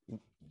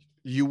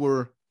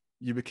you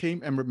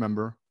became MRIP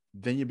member,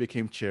 then you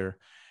became chair,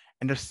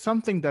 and there's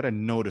something that I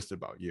noticed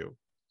about you,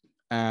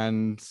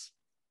 and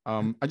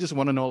I just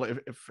want to know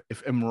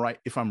if I'm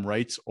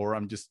right, or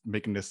I'm just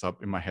making this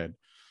up in my head.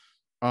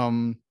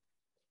 When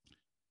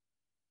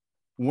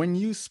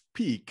you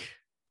speak,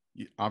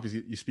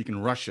 obviously you speak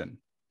in Russian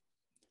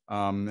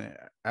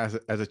as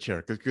a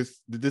chair,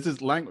 because this is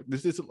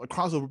a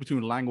crossover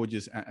between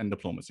languages and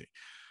diplomacy.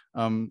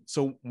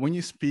 So when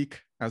you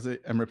speak as a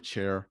MRIP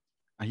chair,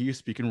 I hear you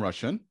speak in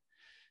Russian,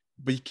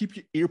 but you keep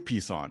your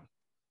earpiece on.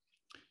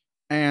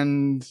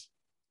 And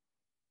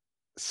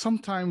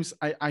sometimes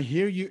I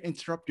hear you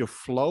interrupt your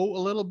flow a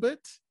little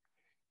bit,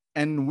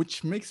 and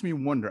which makes me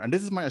wonder, and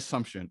this is my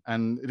assumption,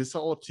 and it is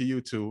all up to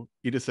you to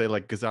either say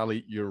like,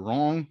 Ghazali, you're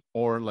wrong,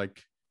 or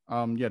like,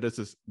 yeah,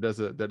 there's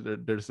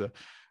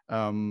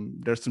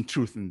some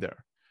truth in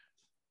there.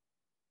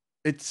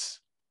 It's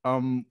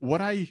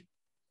what I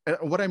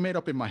made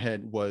up in my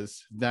head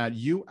was that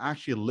you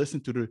actually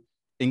listened to the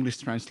English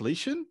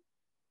translation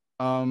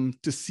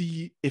to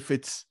see if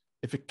it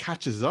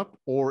catches up,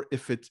 or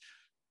if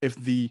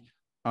the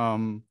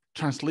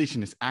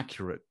translation is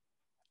accurate.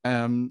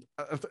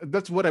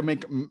 That's what I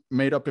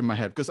made up in my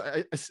head, because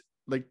I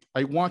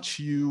watch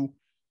you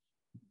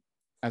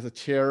as a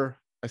chair.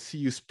 I see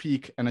you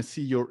speak, and I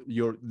see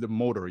the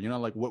motor, you know,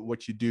 like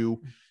what you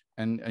do,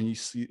 and you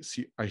see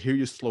I hear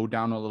you slow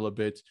down a little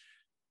bit.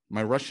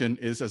 My Russian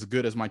is as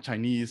good as my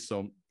Chinese,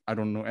 so I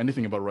don't know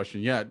anything about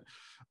Russian yet.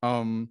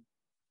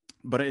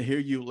 But I hear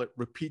you like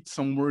repeat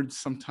some words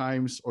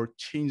sometimes, or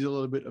change a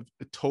little bit of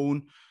the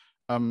tone.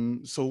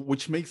 So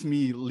which makes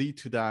me lead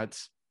to that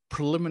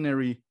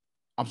preliminary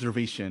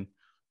observation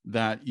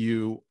that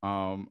you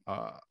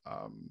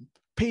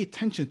pay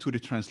attention to the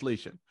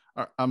translation.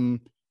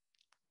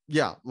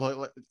 Yeah,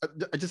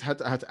 I just had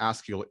to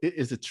ask you,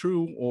 is it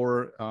true,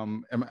 or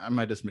am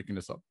I just making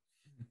this up?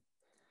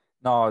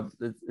 No,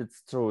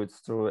 it's true.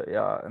 It's true.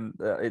 Yeah, and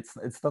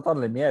it's not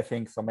only me. I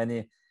think so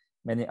many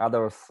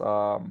others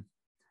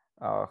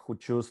who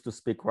choose to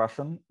speak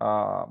Russian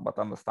but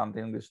understand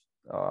English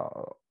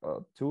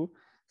too.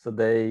 So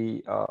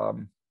they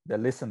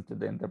listen to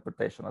the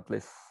interpretation at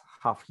least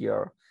half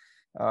year,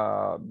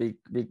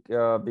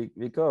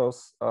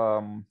 because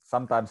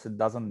sometimes it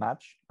doesn't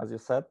match, as you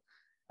said,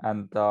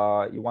 and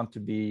you want to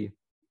be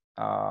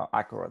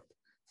accurate.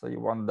 So you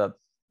want that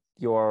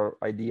your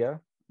idea,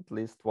 at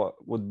least, what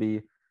would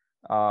be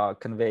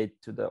conveyed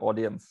to the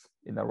audience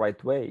in the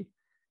right way.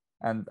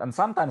 And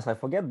sometimes I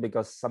forget,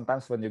 because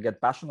sometimes when you get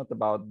passionate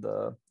about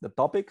the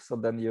topic, so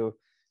then you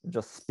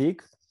just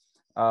speak,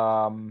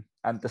 and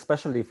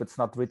especially if it's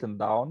not written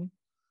down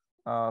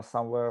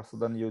somewhere, so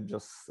then you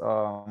just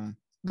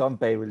don't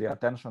pay really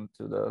attention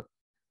to the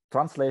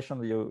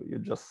translation. You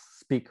just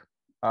speak,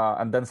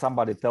 and then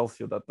somebody tells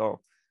you that,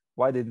 oh,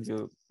 why didn't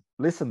you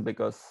listen?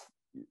 Because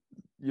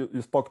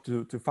you spoke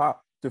too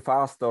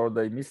fast, or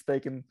they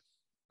mistaken,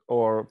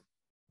 or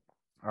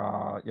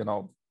you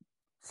know,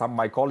 some of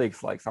my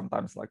colleagues, like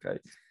sometimes, like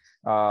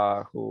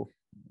who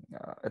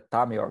at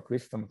Tami or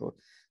Kristen, who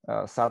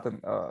sat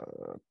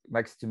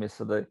next to me,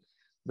 so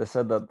they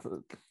said that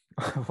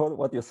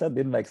what you said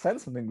didn't make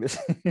sense in English.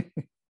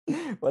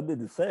 What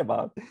did you say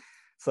about?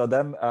 So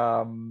then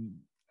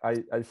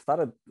I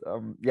started,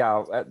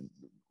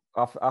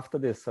 after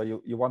this. So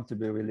you want to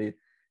be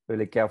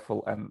really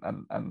careful and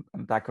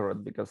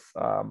accurate, because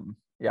I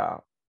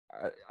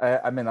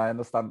mean, I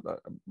understand,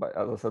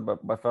 as I said,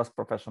 by first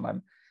profession,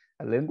 I'm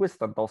a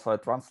linguist and also a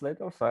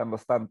translator. So I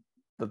understand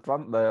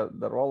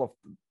the role of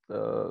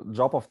the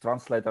job of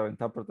translator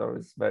interpreter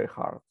is very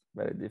hard,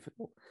 very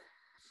difficult.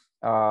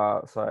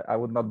 So I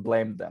would not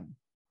blame them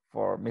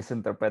for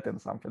misinterpreting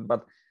something,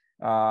 but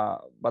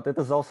it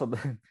is also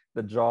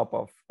the job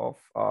of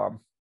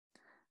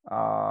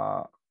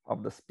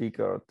the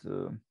speaker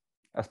to,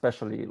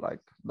 especially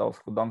like those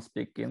who don't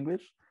speak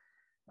English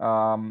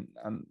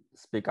and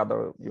speak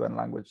other UN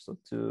language, so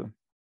to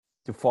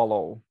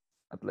follow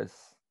at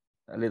least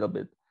a little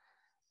bit.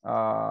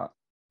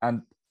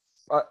 And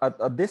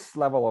at this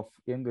level of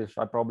English,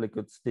 I probably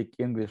could speak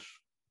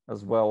English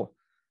as well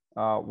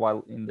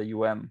while in the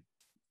UN,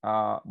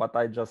 but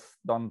I just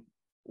don't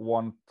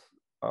want,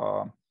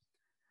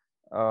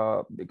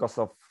 because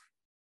of,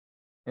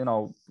 you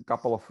know, a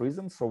couple of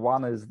reasons. So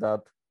one is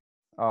that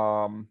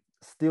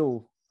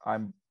still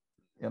I'm,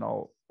 you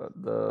know,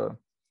 the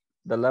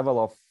level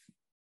of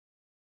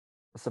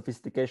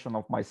sophistication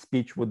of my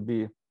speech would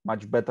be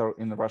much better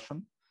in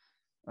Russian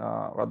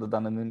rather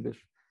than in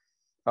English,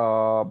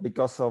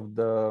 because of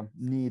the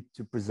need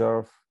to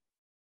preserve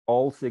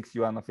all 6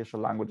 UN official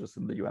languages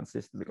in the UN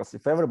system. Because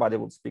if everybody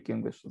would speak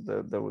English,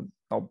 there would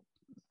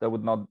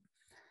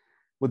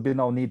be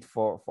no need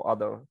for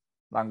other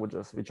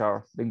languages, which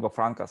are lingua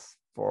francas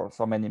for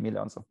so many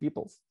millions of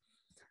peoples.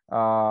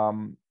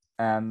 And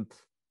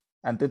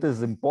it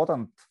is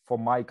important for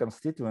my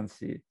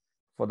constituency,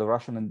 for the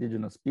Russian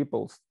indigenous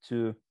peoples,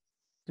 to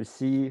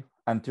see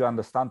and to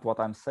understand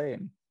what I'm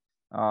saying.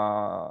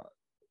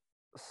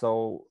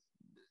 So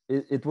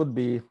it would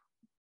be,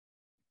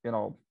 you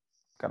know,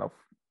 kind of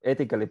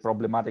ethically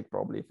problematic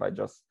probably if I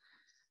just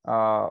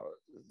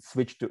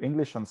switch to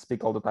English and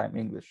speak all the time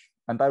English.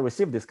 And I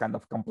received this kind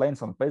of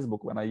complaints on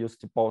Facebook when I used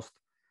to post,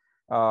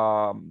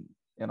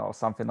 you know,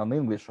 something on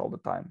English all the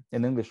time,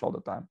 in English all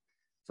the time.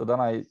 So then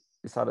I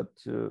decided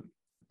to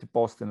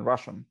post in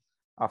Russian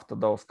after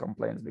those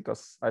complaints,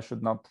 because I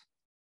should not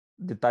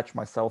detach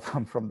myself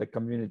from the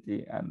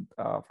community and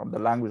from the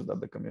language that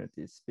the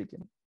community is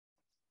speaking.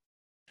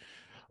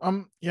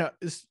 Yeah,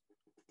 is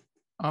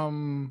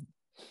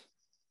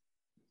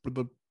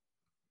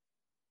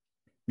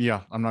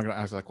yeah, I'm not going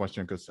to answer that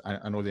question because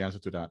I know the answer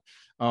to that.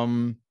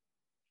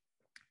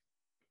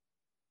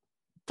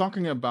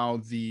 Talking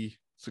about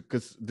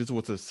because this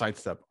was a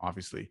sidestep,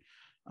 obviously,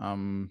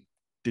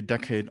 the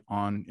decade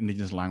on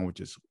indigenous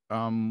languages.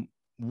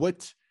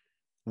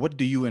 What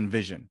do you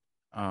envision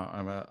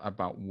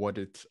about what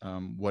it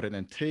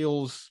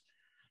entails,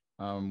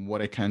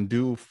 what it can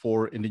do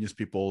for indigenous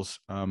peoples,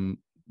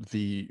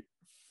 the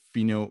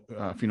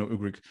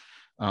Finno-Ugric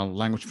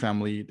language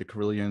family, the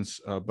Karelians,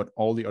 but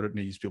all the other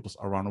indigenous peoples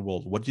around the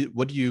world? What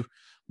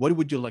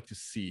would you like to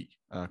see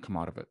come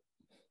out of it?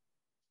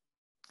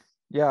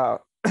 Yeah,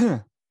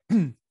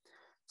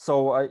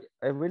 so I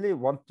really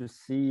want to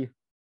see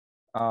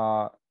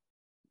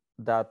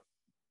that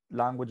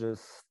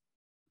languages,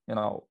 you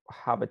know,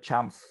 have a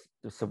chance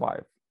to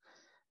survive,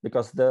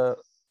 because there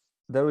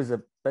is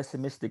a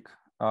pessimistic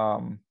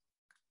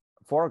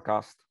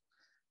forecast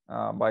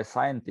by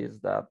scientists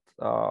that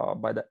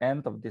by the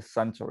end of this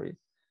century,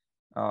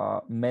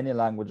 many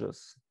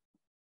languages,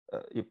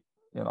 you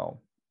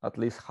know, at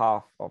least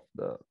half of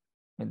the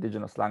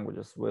indigenous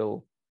languages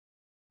will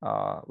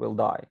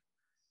die.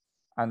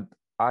 And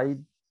I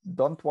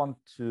don't want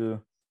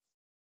to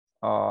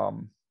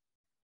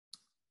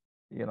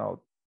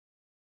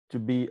to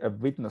be a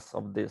witness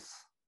of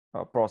this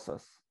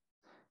process.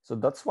 So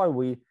that's why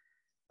we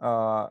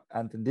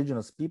and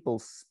indigenous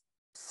peoples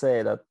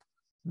say that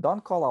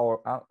don't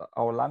call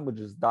our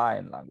languages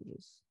dying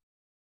languages.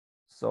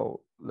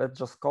 So let's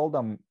just call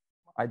them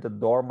either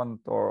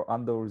dormant or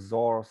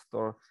under-resourced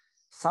or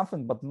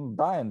something, but not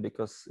dying,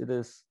 because it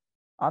is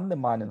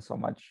undermining so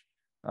much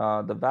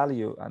the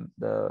value and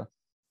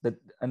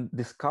and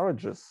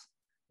discourages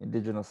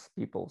indigenous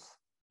peoples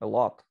a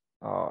lot.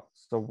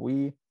 So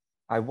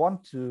I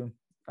want to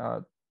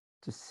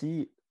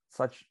see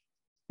such,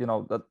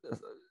 that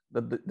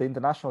the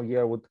International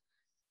Year would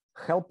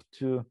help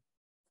to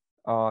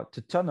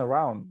turn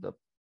around the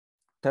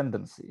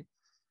tendency.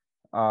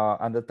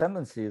 And the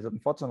tendency is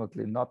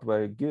unfortunately not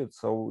very good.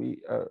 So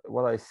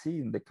what I see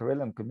in the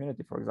Karelian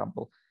community, for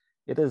example,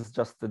 it is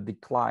just a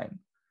decline,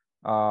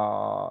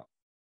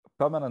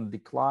 permanent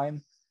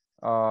decline.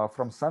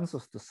 From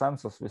census to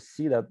census, we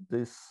see that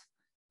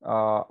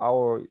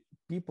our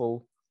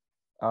people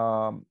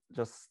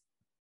just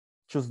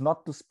choose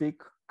not to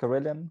speak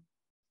Karelian,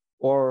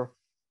 or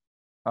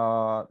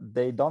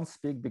they don't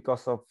speak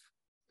because of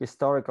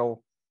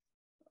historical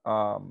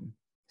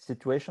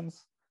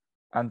situations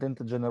and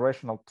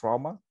intergenerational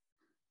trauma,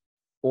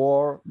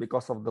 or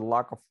because of the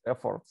lack of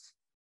efforts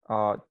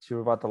to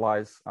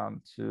revitalize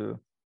and to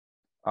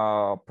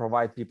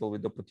provide people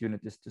with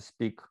opportunities to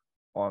speak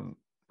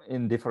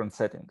in different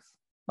settings,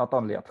 not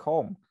only at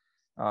home,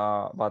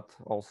 but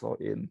also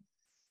in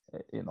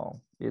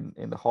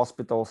the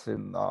hospitals,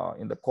 in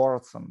the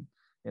courts, and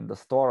in the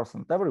stores,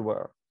 and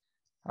everywhere.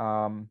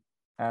 And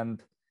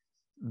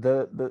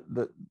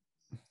the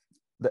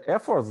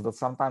efforts that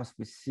sometimes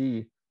we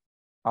see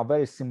are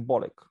very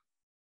symbolic,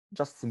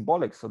 just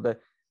symbolic. So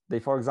they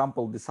for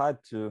example,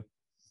 decide to,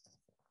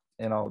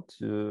 in my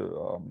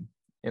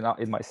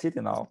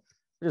city now,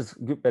 it is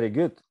very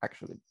good,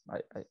 actually.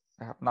 I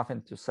have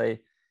nothing to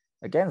say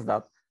against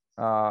that.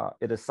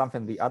 It is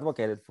something we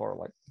advocated for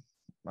like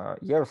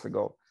years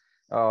ago.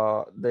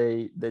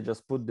 They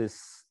just put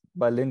this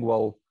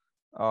bilingual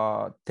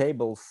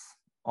tables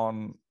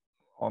on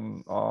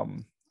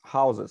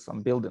houses,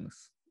 on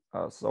buildings.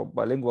 So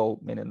bilingual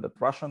meaning that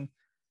Russian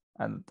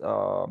and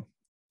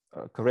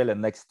Karelian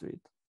next to it.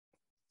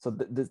 So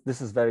this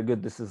is very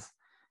good. This is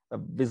a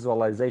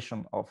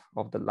visualization of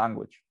the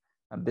language,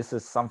 and this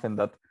is something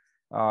that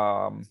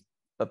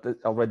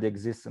already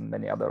exists in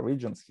many other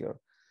regions here.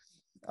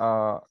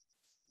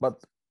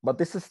 But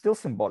this is still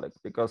symbolic,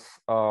 because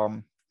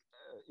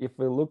if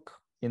we look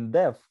in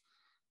depth,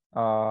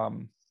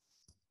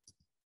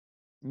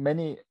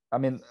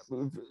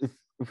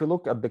 if you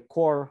look at the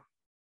core,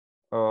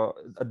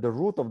 at the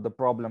root of the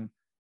problem,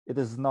 it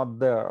is not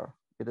there.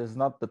 It is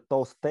not the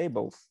toast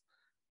tables.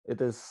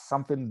 It is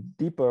something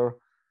deeper,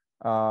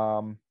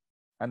 and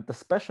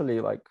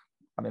especially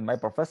my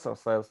professor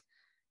says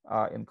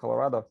in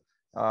Colorado,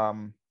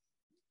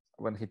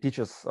 when he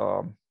teaches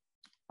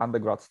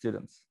undergrad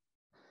students,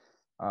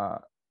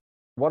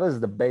 what is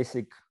the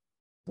basic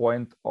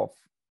point of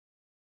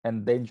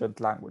endangered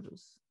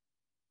languages?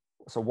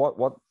 So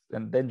what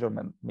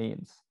endangerment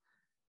means?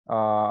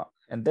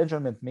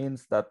 Endangerment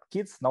means that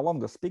kids no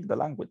longer speak the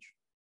language.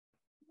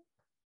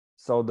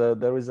 So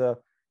there is an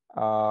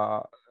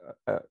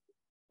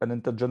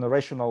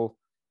intergenerational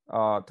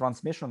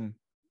transmission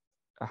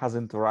has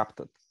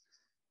interrupted.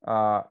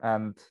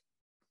 And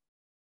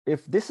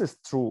if this is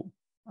true,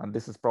 and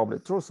this is probably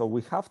true, so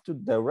we have to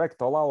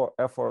direct all our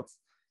efforts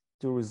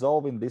to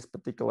resolving this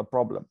particular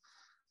problem,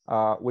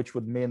 which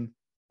would mean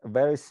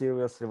very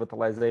serious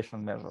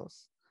revitalization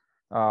measures,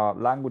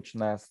 language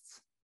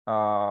nests,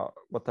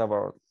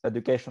 whatever,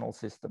 educational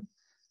system.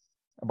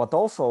 But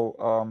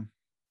also,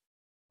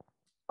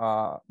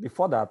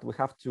 before that, we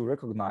have to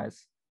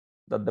recognize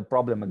that the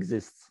problem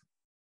exists,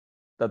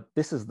 that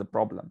this is the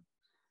problem,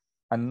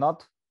 and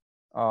not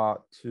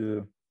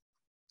to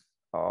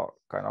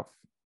kind of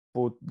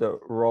put the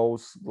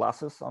rose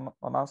glasses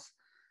on us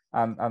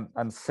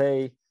and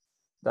say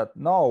that,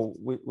 no,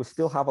 we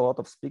still have a lot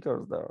of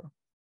speakers there,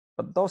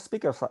 but those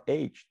speakers are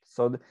aged.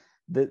 So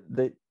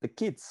the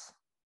kids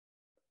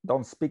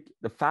don't speak,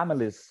 the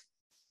families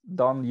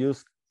don't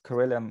use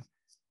Karelian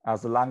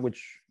as a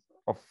language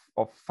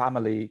of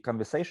family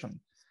conversation.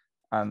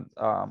 And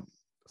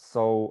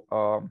so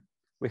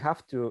we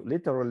have to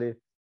literally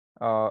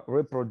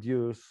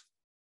reproduce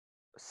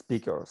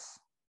speakers.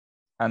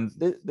 And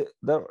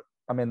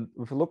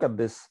if you look at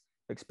these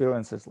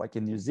experiences, like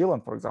in New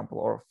Zealand, for example,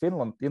 or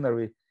Finland,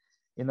 Inari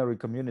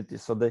community,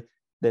 so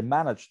they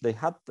managed, they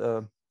had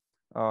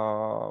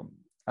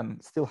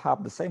and still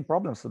have the same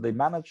problem. So they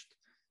managed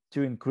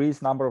to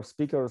increase number of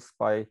speakers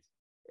by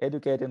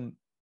educating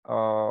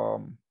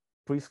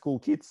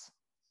preschool kids.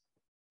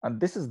 And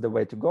this is the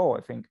way to go.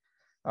 I think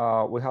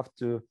we have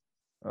to,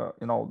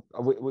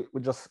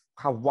 we just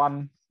have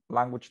one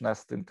language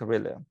nest in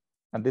Karelia.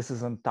 And this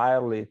is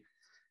entirely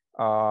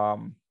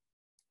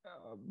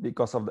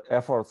because of the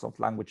efforts of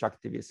language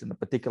activists in a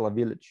particular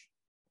village.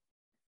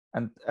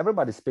 And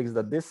everybody speaks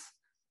that this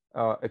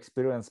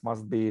experience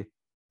must be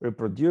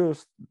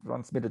reproduced,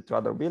 transmitted to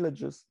other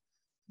villages.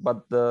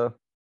 But the,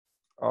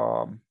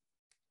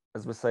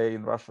 as we say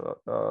in Russia,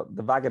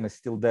 the wagon is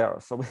still there.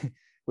 So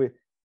we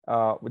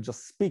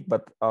just speak,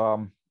 but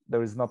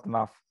there is not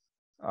enough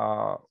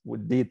we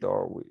did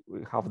or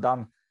we have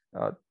done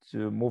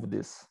to move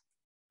this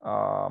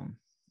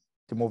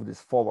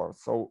forward.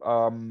 So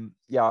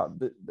yeah,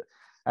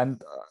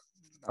 and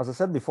as I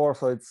said before,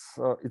 so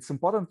it's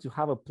important to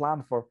have a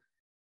plan for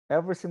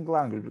every single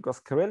language, because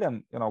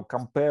Karelian,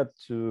 compared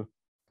to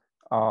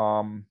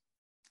I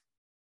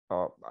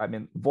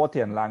mean,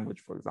 Votian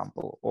language, for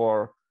example,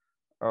 or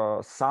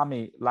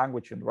Sami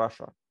language in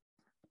Russia.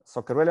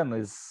 So Karelian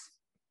is,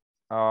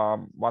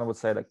 one would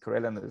say that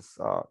Karelian is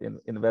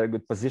in a very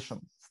good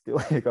position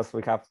still, because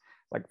we have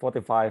like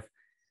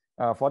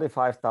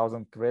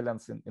 45,000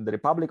 Karelians in the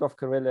Republic of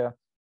Karelia,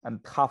 and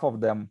half of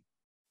them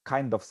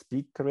kind of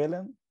speak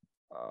Karelian.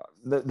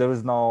 There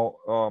is no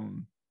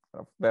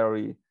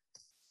very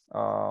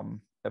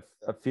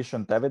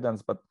efficient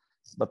evidence, but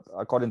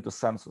according to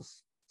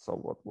census, so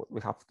what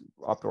we have to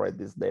operate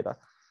this data.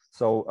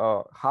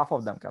 So half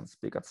of them can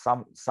speak at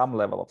some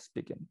level of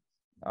speaking.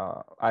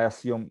 I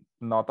assume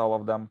not all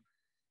of them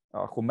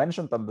who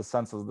mentioned at the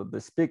census that they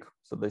speak,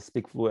 so they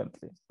speak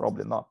fluently,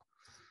 probably not.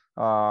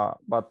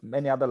 But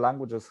many other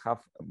languages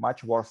have a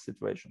much worse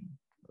situation.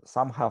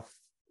 Some have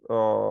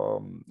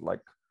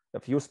like a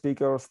few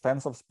speakers,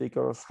 tens of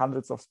speakers,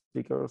 hundreds of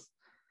speakers.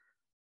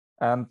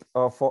 And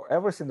for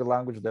every single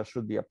language, there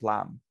should be a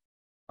plan.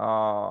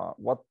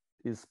 What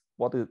is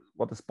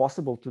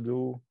possible to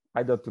do,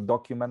 either to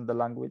document the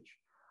language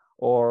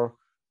or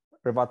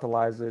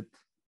revitalize it,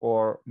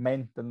 or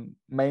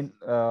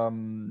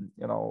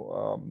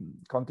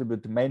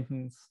contribute to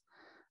maintenance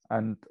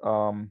and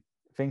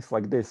things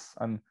like this.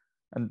 And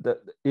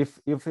if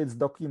it's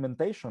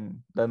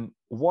documentation, then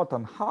what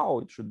and how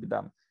it should be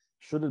done?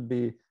 Should it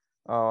be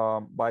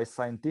by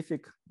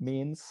scientific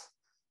means?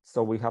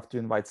 So we have to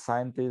invite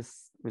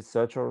scientists,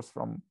 researchers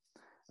from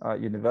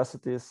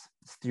universities,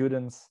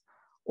 students,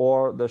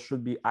 or there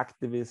should be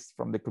activists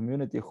from the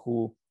community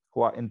who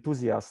are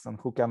enthusiasts and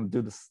who can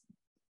do this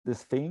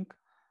thing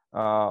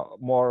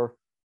more,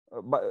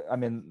 but I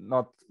mean,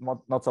 not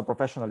so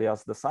professionally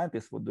as the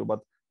scientists would do,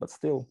 but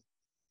still.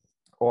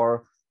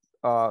 Or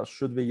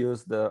should we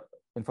use the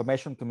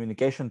information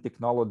communication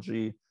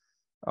technology?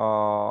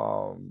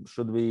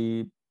 Should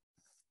we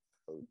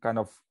kind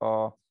of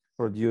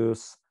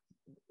produce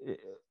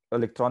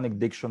electronic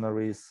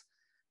dictionaries,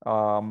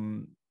 how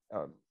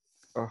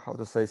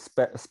to say,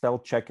 spell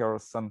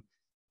checkers and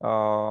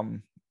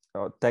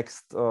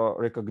text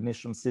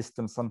recognition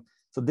systems, and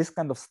so this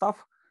kind of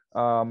stuff.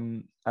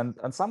 And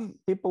some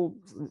people,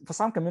 for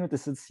some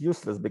communities, it's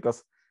useless,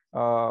 because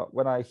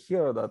when I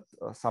hear that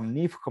some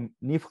NIF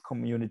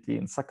community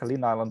in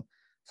Sakhalin Island,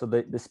 so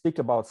they speak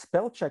about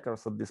spell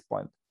checkers at this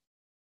point.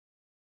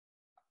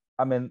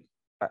 I mean,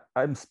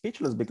 I'm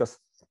speechless, because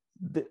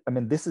I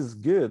mean, this is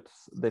good.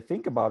 They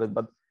think about it,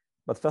 but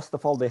first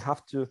of all, they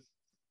have to.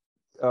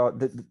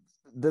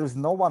 There is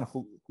no one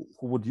who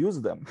would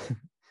use them.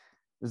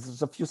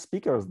 There's a few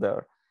speakers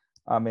there.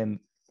 I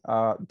mean,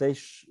 they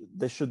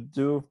should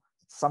do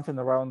something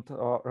around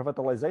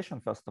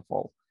revitalization first of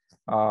all,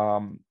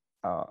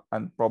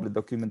 and probably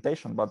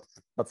documentation. But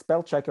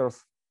spell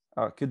checkers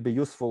could be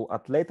useful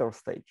at later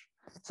stage.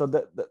 So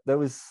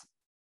there is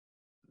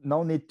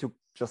no need to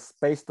just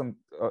paste and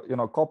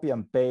copy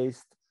and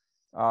paste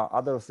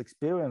others'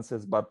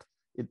 experiences, but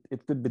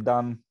it could be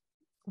done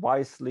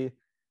wisely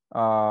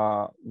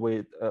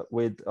with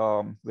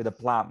a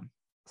plan.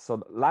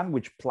 So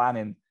language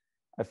planning,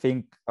 I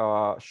think,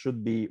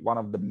 should be one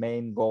of the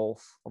main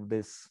goals of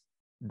this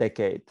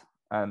decade.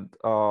 And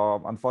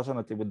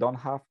unfortunately, we don't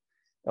have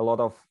a lot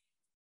of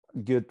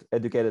good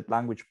educated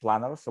language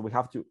planners, so we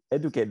have to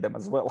educate them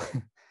as well.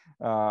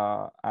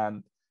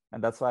 And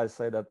that's why I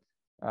say that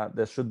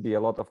there should be a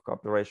lot of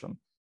cooperation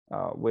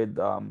with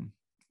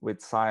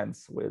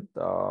science, with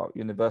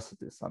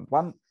universities. And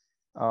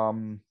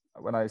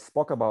when I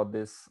spoke about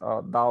this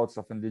doubts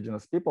of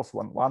indigenous peoples,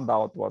 one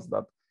doubt was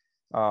that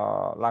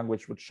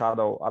language would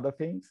shadow other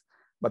things,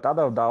 but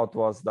other doubt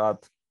was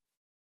that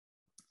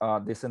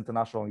this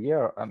international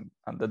year and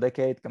the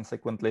decade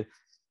consequently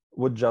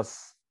would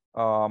just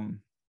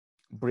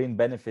bring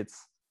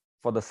benefits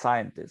for the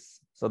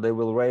scientists. So they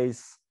will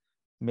raise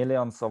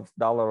millions of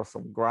dollars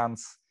of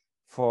grants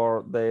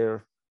for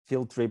their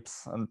field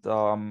trips and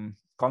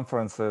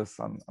conferences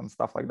and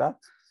stuff like that.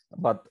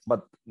 But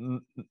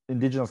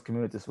indigenous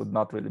communities would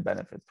not really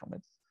benefit from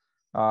it.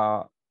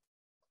 I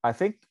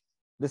think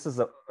this is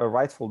a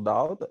rightful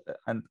doubt,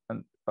 and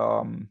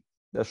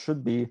there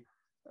should be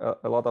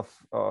a lot of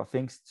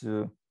things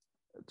to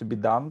be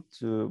done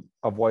to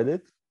avoid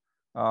it.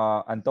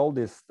 And all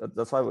this,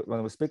 that's why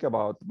when we speak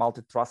about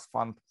multi-trust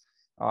fund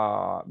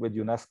with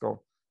UNESCO,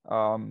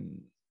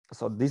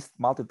 so this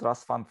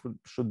multi-trust fund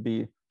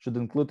should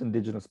include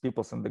indigenous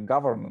peoples in the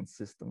governance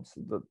system,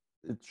 so that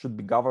it should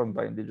be governed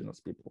by indigenous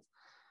people,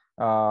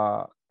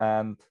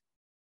 and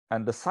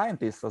the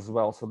scientists as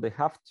well. So they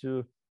have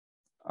to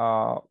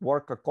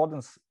work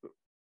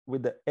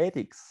with the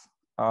ethics,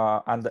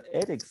 and the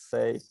ethics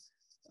say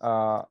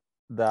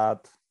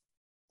that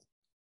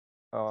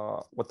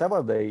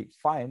whatever they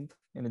find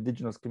in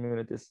indigenous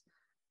communities,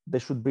 they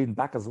should bring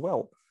back as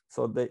well.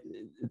 So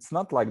it's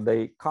not like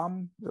they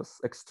come,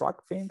 just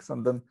extract things,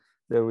 and then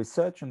they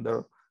research in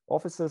their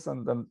offices,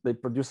 and then they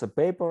produce a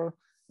paper,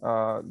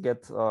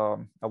 get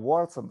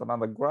awards and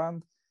another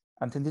grant,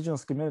 and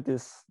indigenous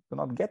communities do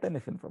not get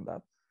anything from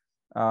that.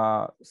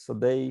 So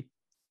they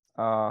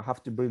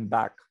have to bring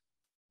back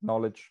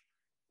knowledge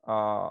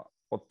or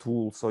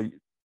tools, so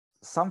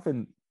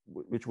something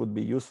which would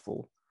be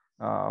useful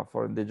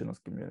for indigenous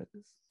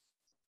communities.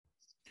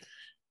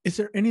 Is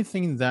there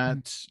anything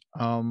that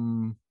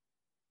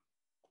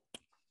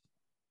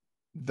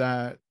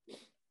that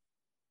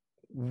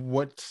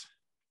what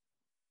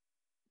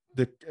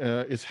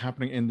is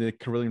happening in the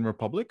Karelian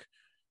Republic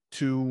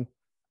to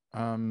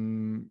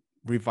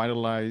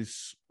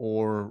revitalize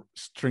or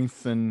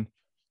strengthen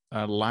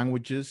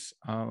languages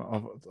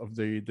of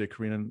the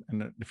Karelian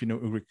and the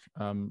Finno-Ugric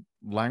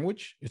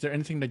language? Is there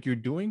anything that you're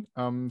doing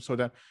so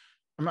that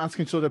I'm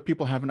asking so that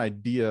people have an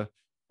idea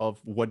of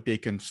what they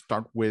can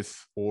start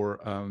with, or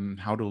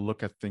how to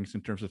look at things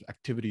in terms of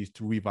activities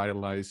to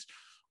revitalize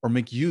or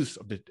make use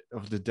of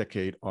the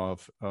decade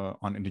of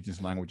on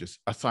indigenous languages,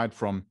 aside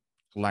from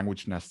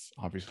language nests,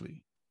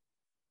 obviously?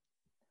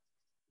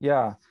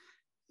 Yeah,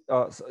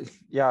 so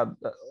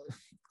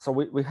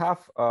we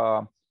have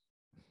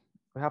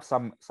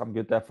some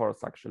good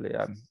efforts actually,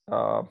 and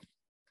I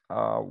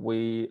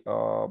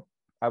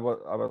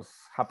was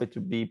happy to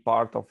be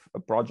part of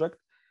a project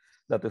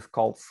that is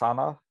called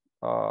Sana.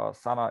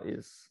 Sana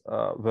is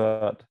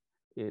word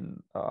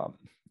in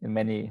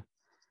many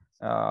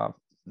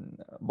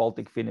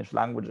Baltic Finnish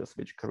languages,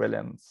 which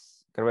Karelian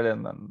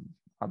and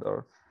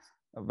other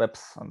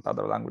Webs and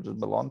other languages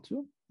belong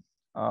to.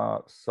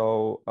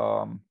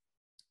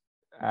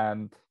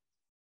 And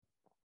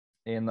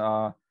in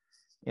the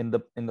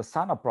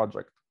Sana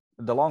project,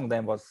 the long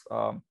name was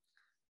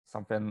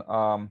something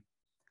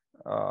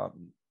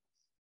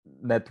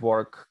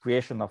network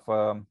creation of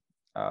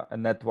a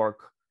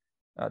network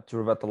to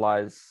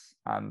revitalize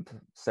and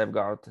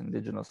safeguard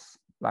indigenous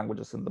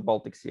languages in the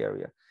Baltic Sea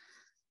area.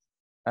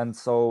 And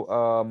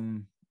so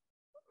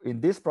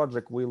in this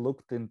project, we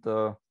looked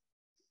into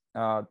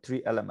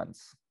 3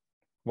 elements.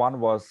 One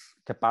was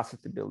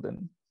capacity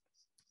building.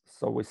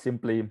 So we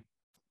simply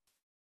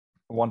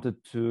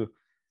wanted to,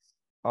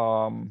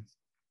 to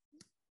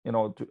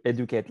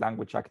educate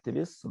language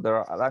activists. So there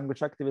are language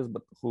activists,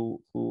 but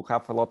who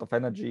have a lot of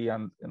energy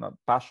and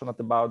passionate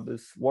about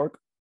this work,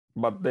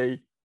 but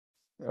they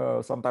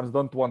sometimes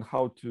don't want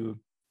how to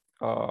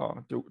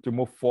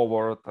move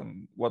forward,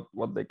 and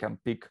what they can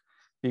pick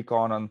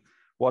on, and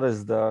what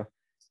is the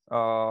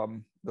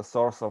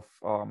source of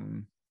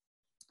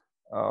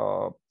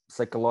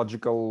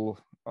psychological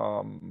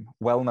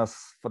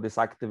wellness for these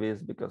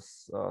activists,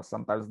 because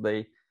sometimes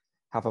they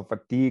have a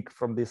fatigue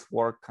from this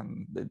work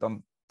and they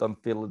don't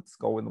feel it's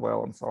going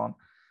well, and so on.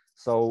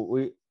 So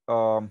we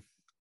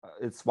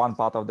it's one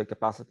part of the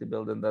capacity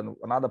building. Then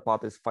another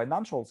part is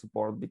financial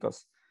support,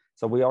 because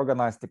so we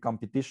organized the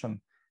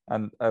competition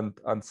and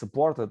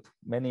supported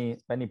many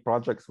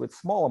projects with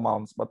small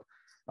amounts, but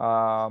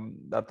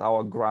that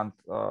our grant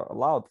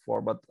allowed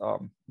for. But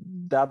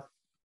that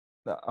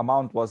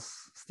amount was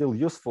still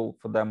useful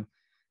for them,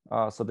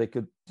 so they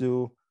could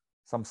do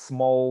some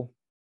small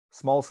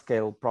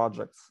scale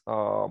projects,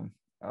 small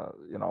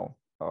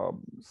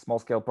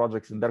scale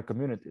projects in their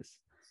communities.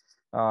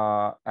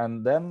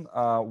 And then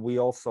we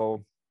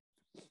also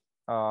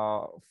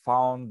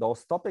found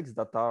those topics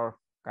that are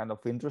kind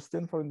of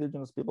interesting for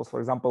indigenous peoples, for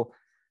example,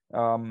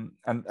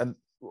 and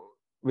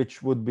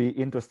which would be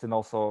interesting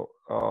also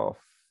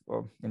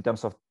in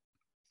terms of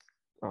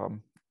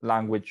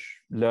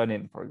language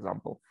learning, for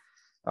example.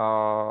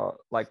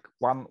 Like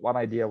one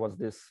idea was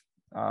this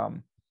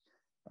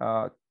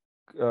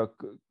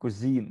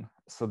cuisine,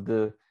 so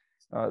the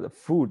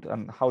food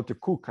and how to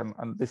cook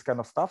and this kind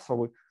of stuff. So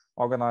we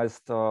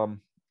organized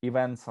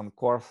events and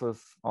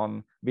courses,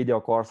 on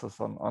video courses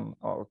on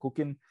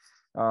cooking,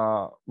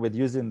 with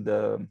using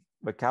the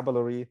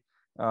vocabulary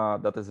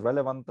that is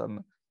relevant,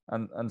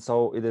 and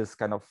so it is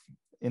kind of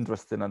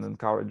interesting and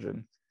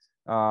encouraging.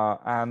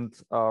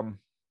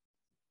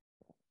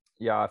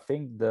 Yeah, I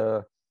think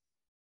the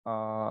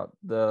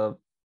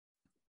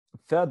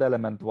third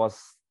element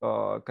was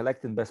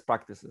collecting best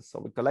practices. So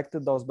we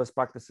collected those best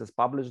practices,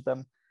 published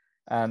them,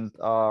 and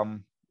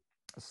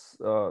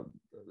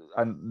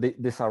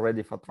these are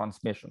ready for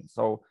transmission.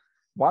 So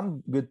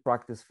one good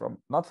practice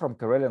not from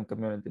Karelian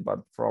community, but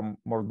from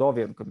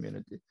Moldovan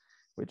community,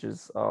 which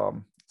is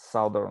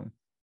south of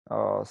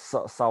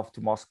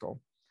Moscow.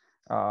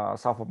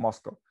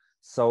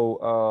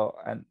 So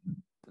and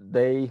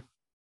they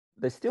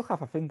still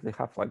have, I think they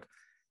have like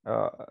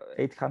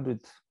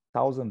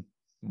 800,000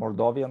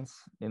 Moldovians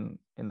in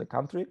the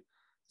country.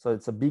 So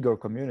it's a bigger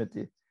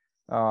community.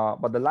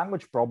 But the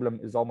language problem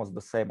is almost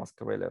the same as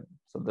Karelian.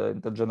 So the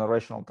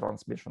intergenerational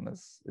transmission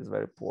is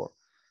very poor.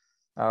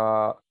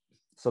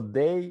 So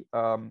they,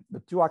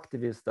 the two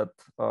activists that,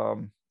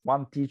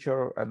 one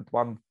teacher and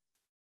one, I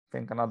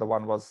think another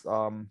one was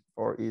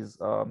or is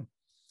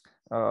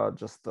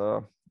just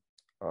like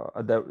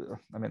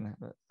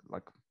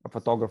a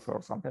photographer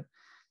or something.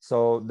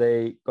 So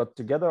they got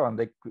together and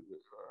they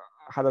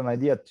had an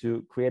idea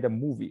to create a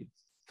movie,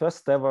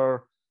 first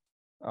ever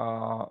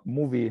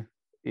movie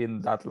in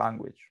that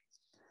language.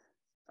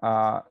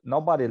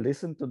 Nobody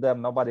listened to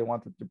them. Nobody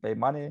wanted to pay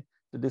money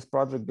to this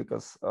project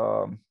because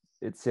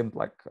it seemed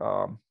like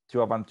too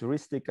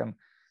avantouristic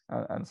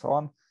and so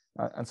on.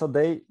 And so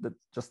they,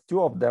 just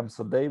two of them,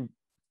 so they,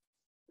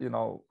 you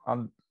know,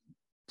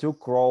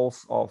 took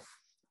roles of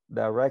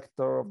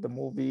director of the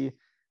movie,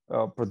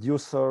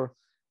 producer,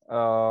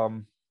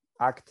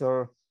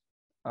 actor.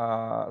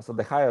 So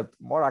they hired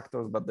more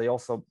actors, but they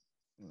also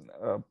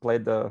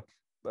played the,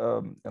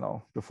 you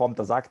know, performed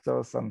as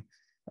actors, and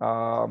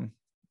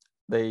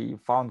they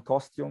found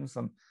costumes,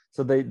 and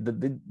so they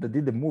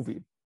did the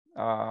movie.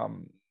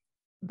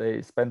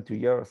 They spent 2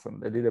 years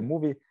and they did a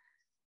movie.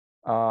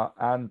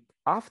 And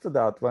after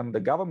that, when the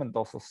government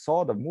also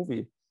saw the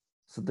movie,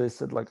 so they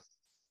said like,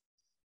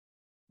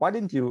 why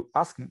didn't you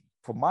ask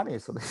for money?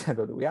 So they said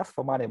that we asked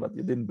for money, but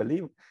you didn't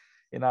believe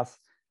in us.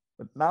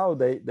 But now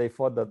they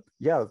thought that,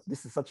 yeah,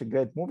 this is such a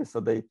great movie. So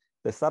they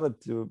started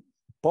to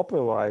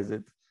popularize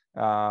it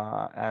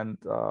and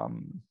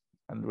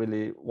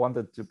really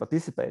wanted to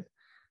participate.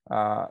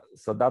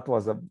 So that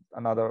was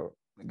another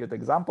good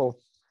example.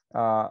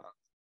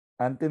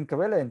 And in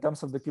Karelia, in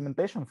terms of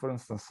documentation, for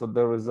instance, so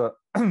there is a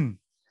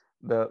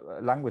the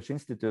Language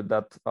Institute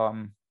that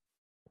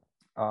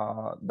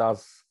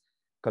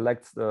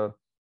collects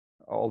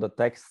all the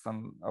texts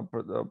and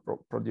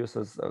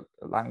produces a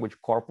language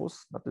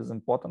corpus that is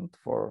important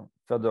for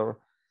further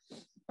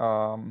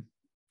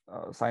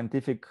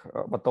scientific,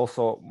 but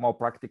also more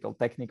practical,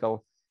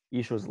 technical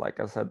issues, like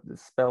I said, the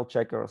spell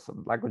checkers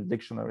and language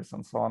dictionaries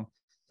and so on.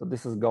 So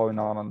this is going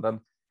on, and then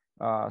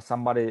a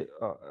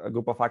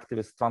group of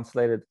activists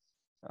translated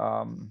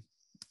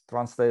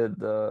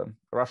the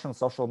Russian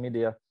social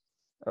media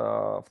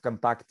of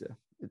Contact.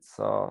 It's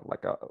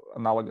like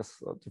analogous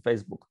to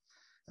Facebook.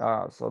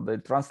 So they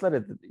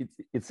translated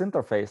its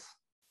interface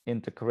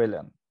into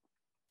Karelian.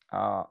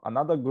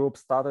 Another group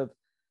started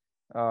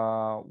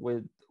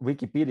with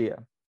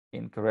Wikipedia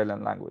in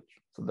Karelian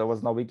language. So there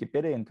was no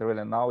Wikipedia in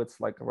Karelian. Now it's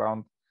like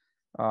around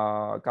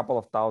a couple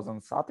of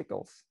thousand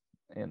articles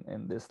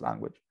in this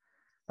language.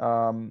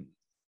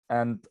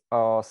 And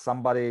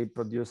somebody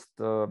produced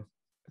a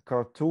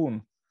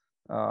cartoon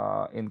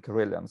in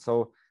Karelian.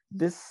 So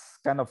this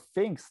kind of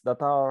things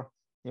that are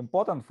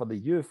important for the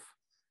youth,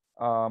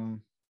 so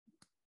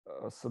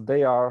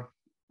they are,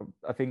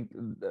 I think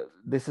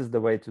this is the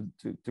way to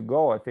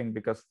go, I think,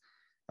 because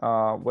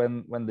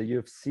when the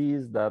youth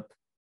sees that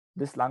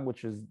this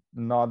language is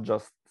not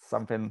just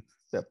something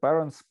their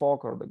parents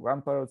spoke or the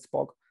grandparents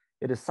spoke,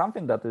 it is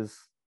something that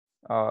is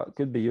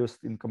could be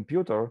used in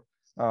computer.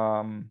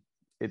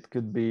 It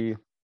could be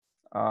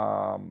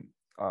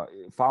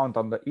found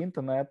on the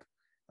internet.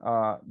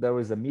 There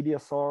is a media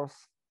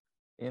source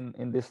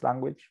in this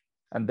language,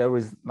 and there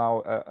is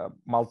now a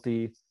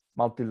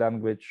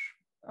multi-language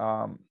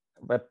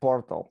web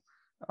portal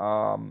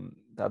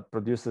that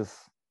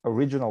produces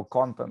original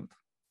content.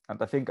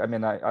 And I think, I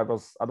mean, I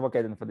was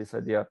advocating for this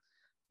idea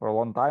for a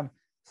long time.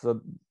 So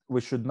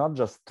we should not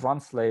just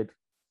translate,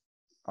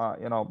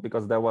 you know,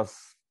 because there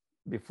was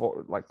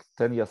before, like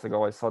 10 years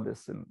ago, I saw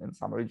this in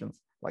some regions,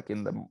 like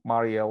in the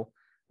Mariel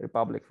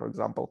Republic, for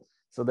example.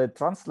 So they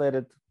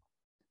translated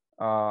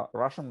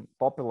Russian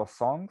popular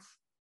songs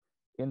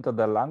into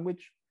the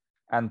language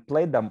and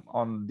played them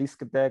on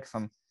discotheques,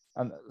 and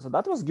so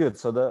that was good.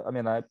 So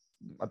I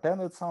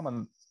attended some,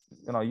 and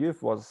you know,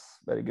 youth was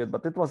very good,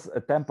 but it was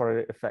a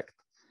temporary effect.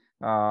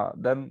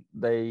 Then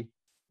they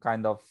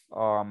kind of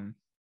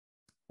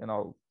you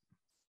know,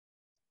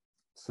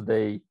 so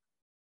they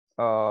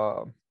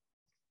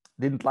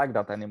didn't like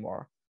that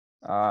anymore,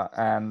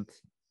 and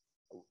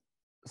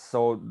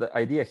so the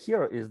idea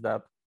here is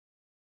that,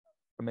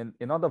 I mean,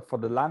 in order for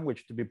the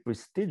language to be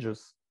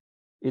prestigious,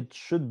 it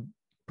should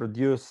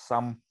produce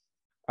some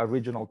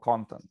original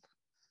content,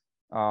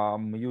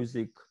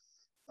 music,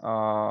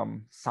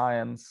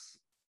 science,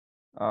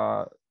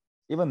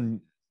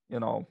 even, you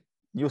know,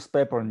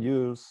 newspaper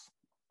news,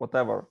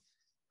 whatever,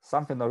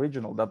 something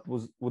original that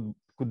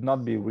could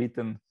not be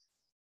written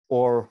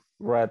or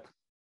read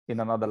in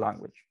another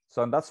language.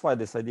 So, and that's why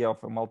this idea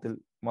of a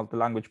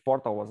multi-language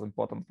portal was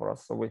important for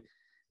us. So we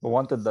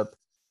wanted that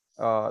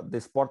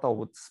this portal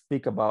would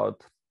speak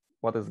about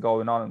what is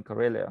going on in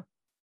Karelia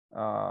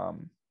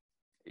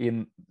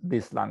in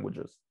these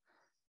languages.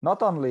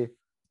 Not only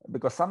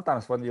because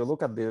sometimes when you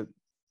look at the,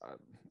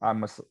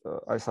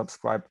 I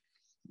subscribe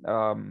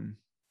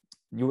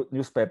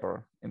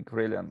newspaper in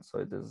Karelian, so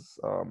it is,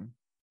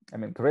 I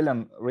mean,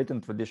 Karelian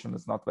written tradition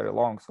is not very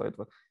long, so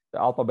the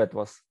alphabet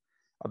was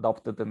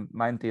adopted in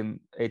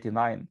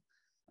 1989,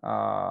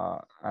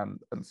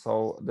 and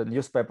so the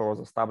newspaper was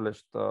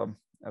established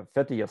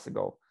 30 years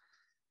ago.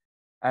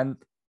 And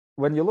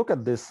when you look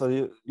at this,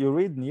 so you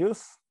read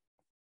news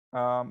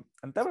and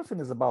everything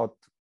is about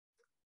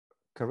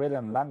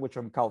Karelian language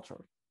and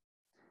culture.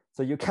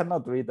 So you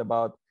cannot read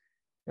about,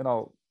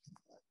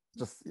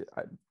 just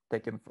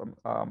taken from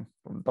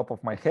the top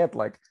of my head,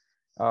 like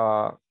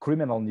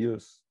criminal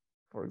news,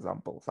 for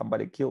example,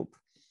 somebody killed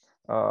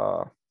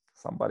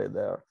somebody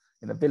there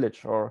in a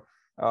village, or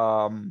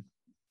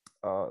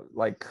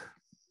like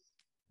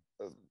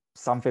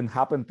something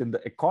happened in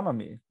the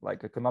economy,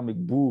 like economic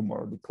boom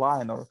or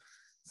decline, or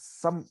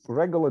some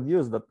regular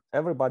news that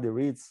everybody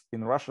reads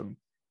in Russian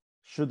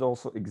should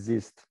also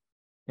exist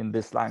in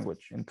this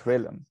language, in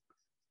Karelian.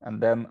 And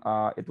then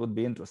it would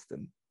be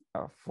interesting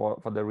for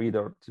the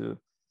reader to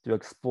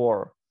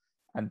explore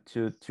and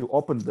to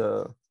open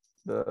the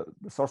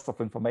source of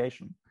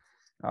information,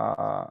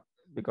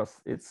 because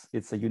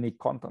it's a unique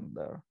content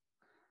there.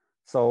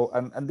 So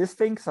and these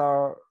things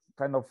are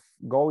kind of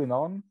going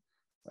on,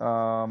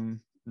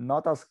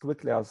 not as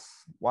quickly as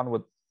one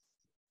would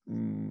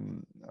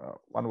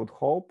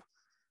hope,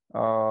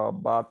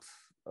 but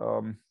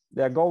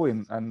they are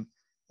going and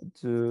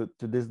to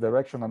this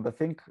direction. And I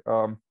think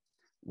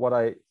what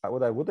I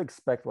would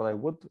expect, what I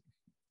would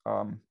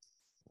kind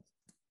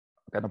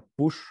of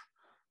push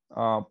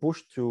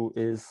to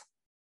is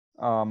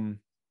how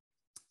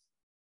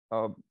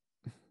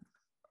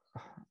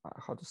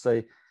to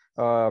say,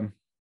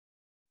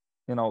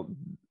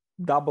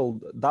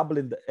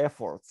 doubling the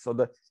effort, so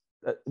that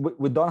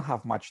we don't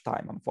have much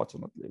time,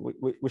 unfortunately.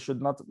 We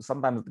should not.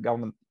 Sometimes the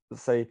government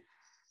say,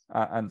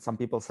 and some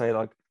people say,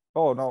 like,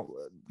 oh no,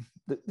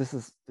 this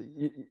is,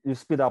 you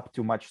speed up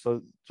too much,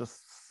 so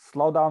just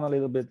slow down a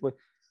little bit. We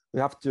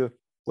have to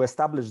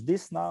establish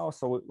this now,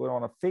 so we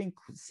want to think,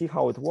 see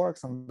how it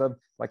works, and then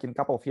like in a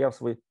couple of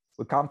years we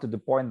come to the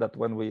point that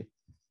when we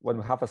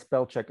have a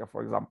spell checker,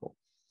 for example,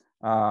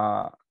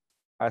 I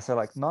say,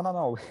 like,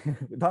 no, we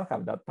don't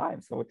have that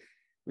time. So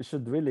we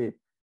should really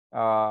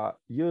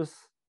use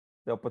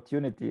the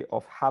opportunity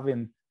of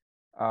having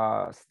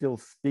still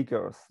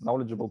speakers,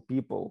 knowledgeable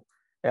people,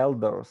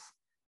 elders,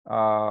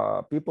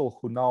 people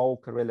who know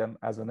Karelian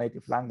as a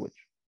native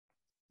language,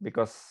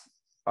 because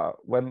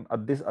when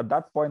at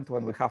that point,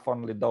 when we have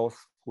only those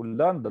who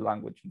learn the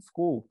language in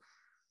school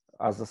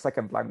as a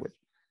second language,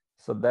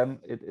 so then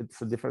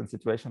it's a different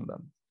situation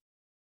then.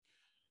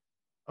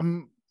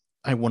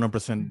 I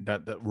 100%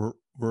 that we're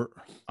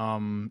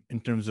in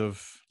terms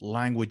of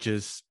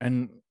languages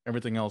and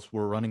everything else,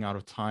 we're running out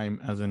of time,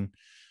 as in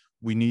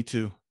we need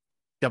to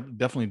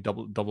definitely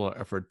double our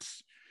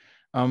efforts.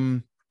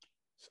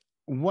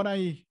 What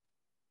I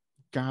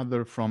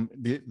gather from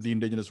the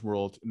indigenous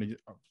world,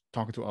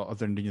 talking to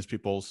other indigenous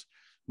peoples,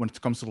 when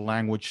it comes to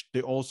language,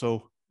 they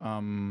also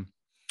one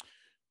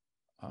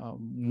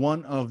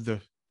of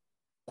the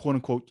quote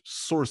unquote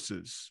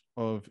sources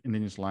of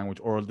indigenous language,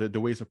 or the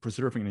ways of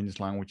preserving indigenous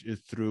language,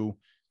 is through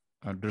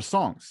their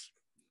songs,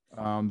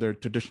 their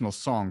traditional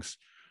songs.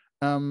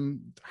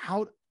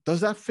 How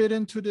does that fit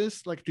into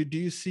this? Like, do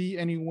you see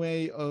any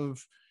way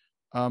of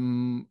how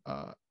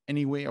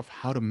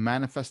to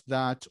manifest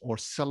that or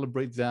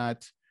celebrate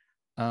that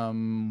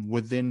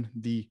within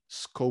the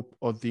scope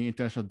of the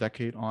International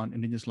Decade on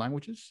Indigenous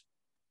Languages?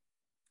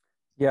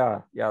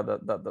 Yeah,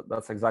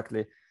 that's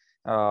exactly.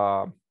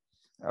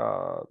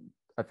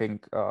 I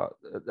think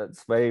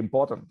that's very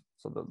important.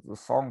 So the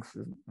songs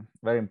is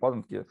very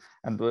important here,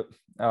 and we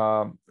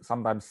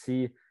sometimes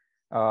see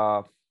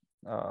our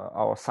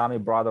Sami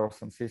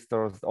brothers and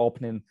sisters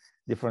opening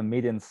different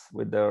meetings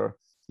with their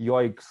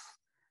yoiks,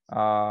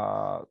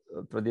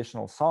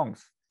 traditional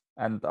songs,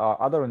 and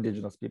other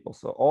indigenous people.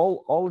 So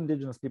all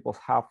indigenous peoples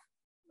have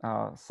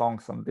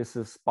songs, and this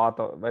is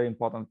very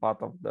important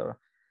part of their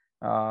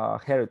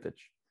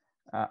heritage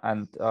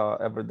and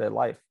everyday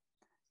life.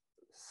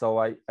 So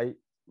I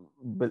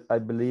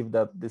believe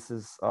that this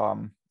is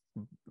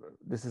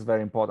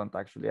very important,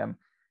 actually. And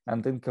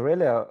in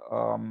Karelia,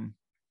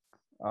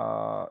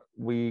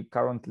 we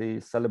currently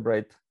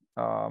celebrate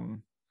the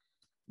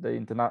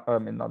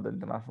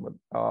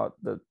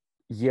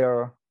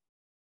year,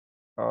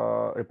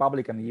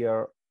 Republican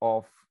Year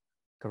of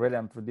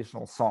Karelian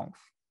traditional songs.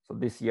 So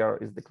this year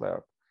is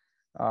declared,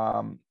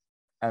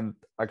 and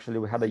actually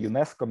we had a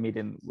UNESCO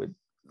meeting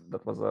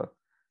that was a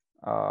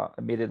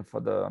meeting for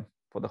the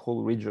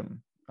whole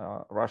region,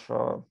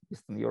 Russia,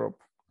 Eastern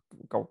Europe,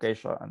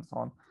 Caucasia, and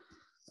so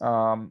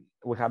on.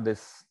 We had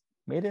this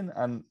meeting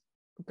and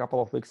a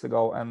couple of weeks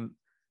ago, and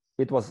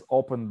it was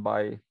opened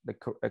by a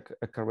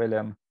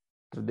Karelian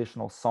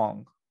traditional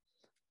song.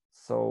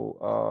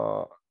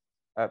 So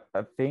I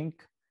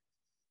think,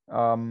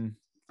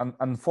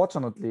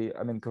 unfortunately,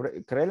 I mean,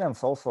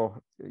 Karelians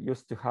also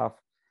used to have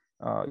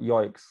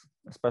yoiks,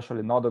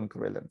 especially Northern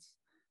Karelians.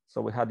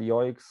 So we had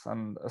yoiks,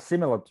 and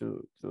similar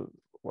to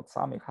what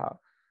Sami have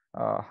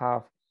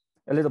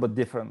a little bit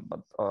different,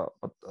 but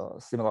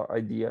similar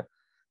idea.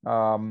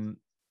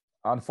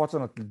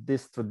 Unfortunately,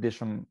 this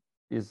tradition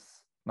is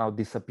now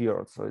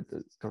disappeared. So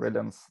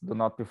Karelians do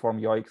not perform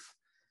yoiks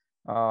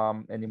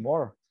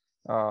anymore.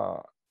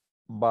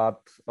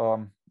 But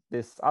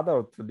these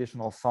other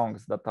traditional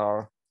songs that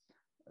are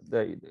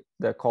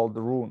they're called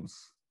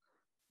runes.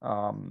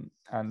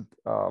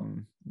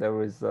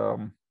 There is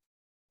a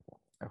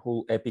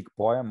whole epic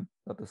poem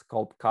that is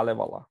called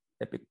Kalevala,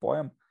 epic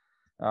poem,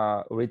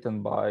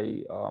 written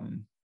by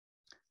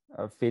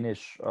a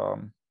Finnish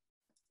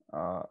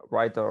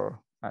writer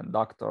and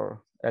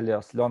doctor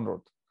Elias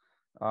Lönnrot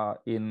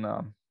in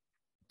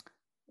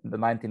the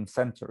 19th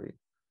century.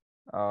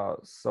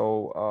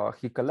 So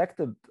he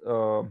collected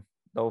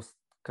those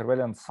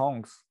Karelian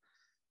songs.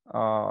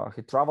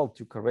 He traveled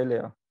to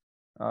Karelia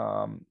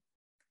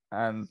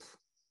and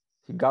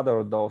he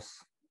gathered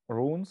those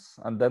runes,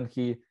 and then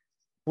he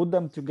put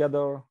them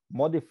together,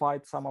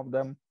 modified some of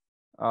them,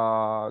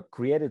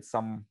 created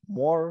some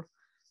more,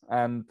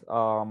 and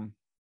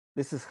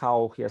this is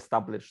how he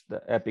established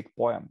the epic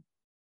poem.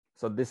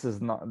 So this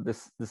is not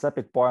this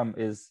epic poem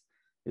is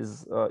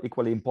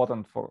equally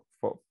important for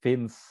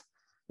Finns.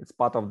 It's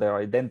part of their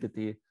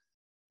identity.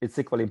 It's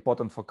equally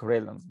important for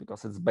Karelians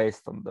because it's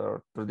based on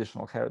their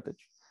traditional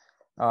heritage.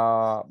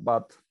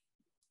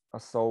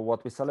 So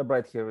what we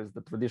celebrate here is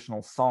the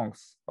traditional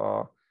songs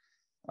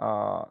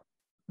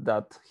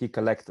that he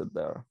collected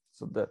there.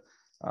 So the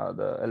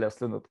Elias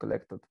Lönnrot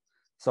collected.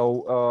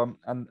 So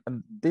and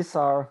these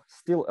are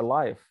still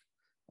alive.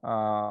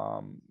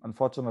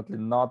 Unfortunately,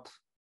 not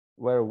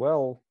very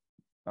well,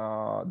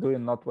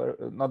 not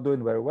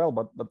doing very well,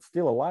 but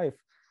still alive.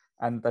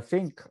 And I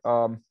think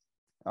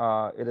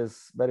it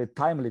is very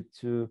timely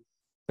to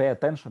pay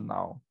attention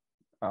now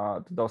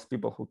to those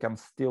people who can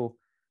still,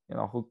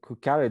 who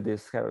carry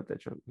this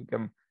heritage, who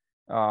can,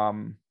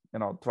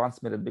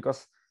 transmit it,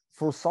 because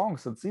through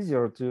songs it's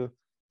easier to,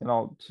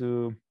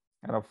 to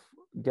kind of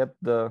get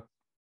the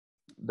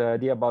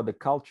idea about the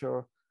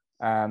culture,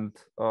 and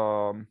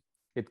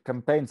it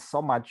contains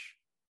so much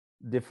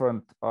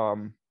different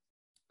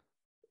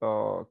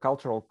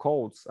cultural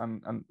codes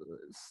and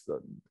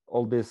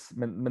all this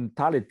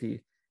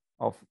mentality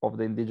of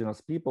the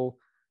indigenous people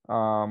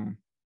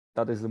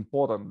that is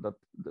important. That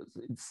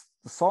it's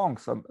the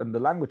songs and the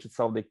language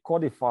itself, they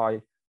codify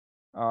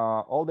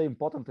all the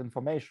important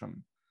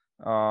information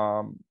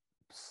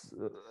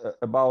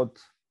about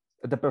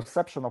the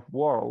perception of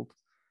world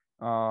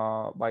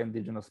by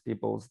indigenous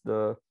peoples,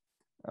 the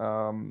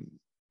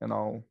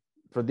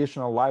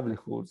traditional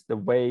livelihoods, the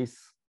ways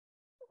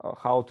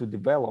how to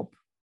develop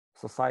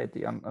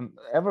society, and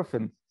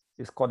everything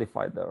is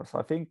codified there. So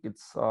I think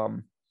it's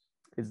the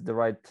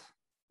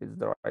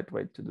right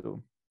way to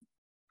do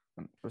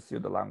and pursue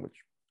the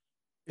language.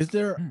 Is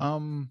there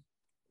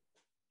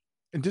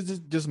and this is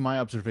just my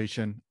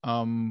observation,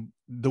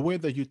 the way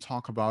that you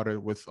talk about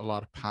it with a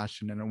lot of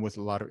passion and with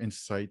a lot of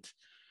insight,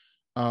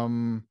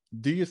 do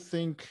you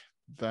think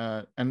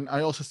that, and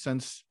I also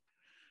sense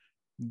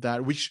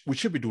that we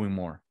should be doing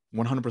more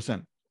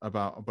 100%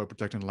 about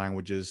protecting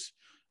languages.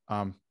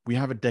 We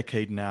have a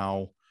decade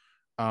now.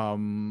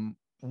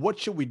 What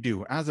should we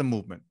do as a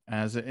movement,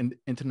 as an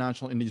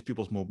international Indigenous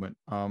peoples movement?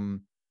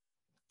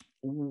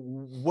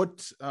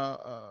 What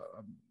are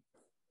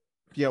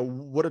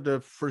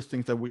the first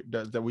things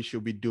that we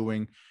should be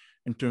doing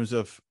in terms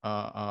of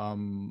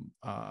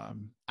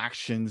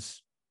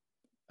actions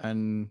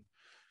and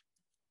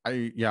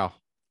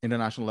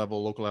international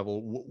level, local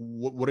level?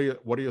 What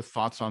are your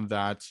thoughts on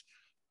that?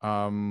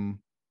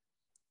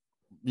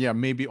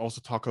 Maybe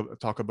also talk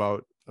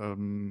about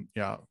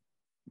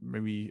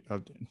maybe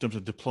in terms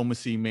of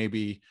diplomacy,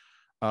 maybe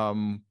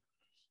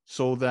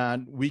so that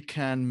we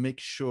can make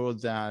sure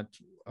that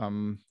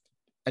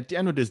at the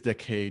end of this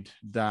decade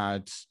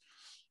that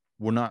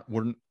we're not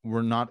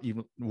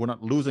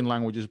losing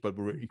languages, but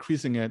we're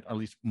increasing it. At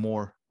least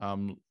more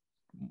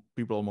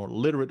people are more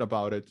literate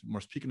about it,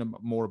 more speaking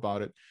more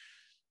about it.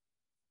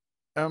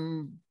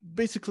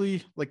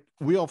 Basically, like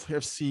we all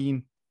have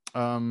seen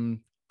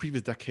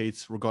previous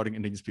decades regarding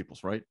indigenous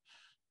peoples, right?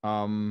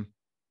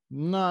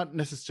 Not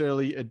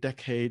necessarily a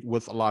decade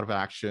with a lot of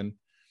action.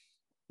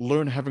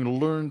 Having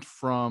learned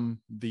from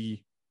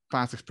the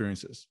past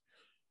experiences.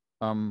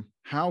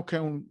 How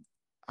can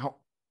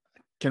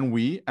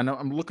we, and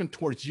I'm looking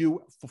towards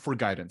you for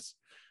guidance,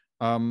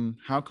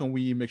 how can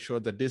we make sure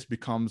that this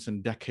becomes a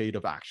decade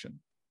of action?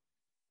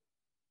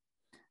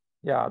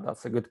 Yeah,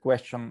 that's a good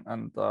question.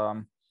 And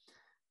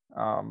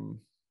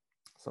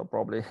so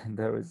probably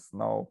there is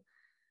no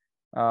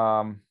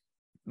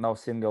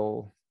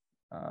single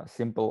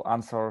simple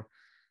answer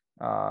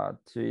to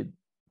it.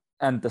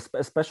 And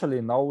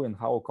especially knowing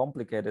how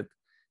complicated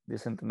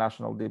this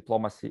international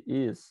diplomacy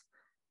is.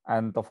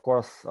 And of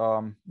course,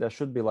 there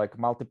should be like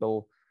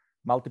multiple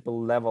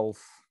levels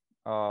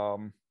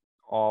of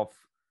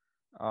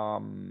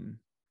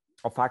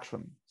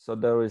action. So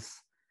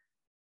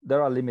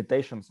there are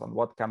limitations on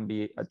what can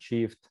be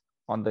achieved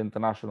on the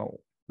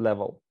international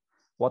level,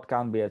 what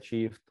can be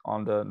achieved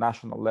on the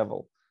national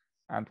level,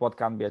 and what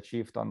can be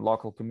achieved on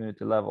local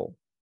community level.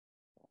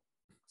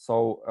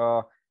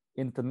 So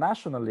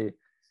internationally,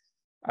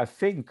 I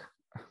think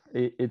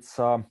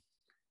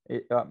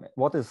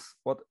what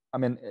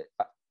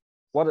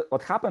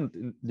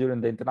happened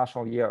during the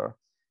international year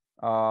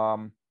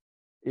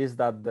is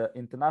that the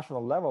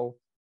international level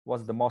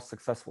was the most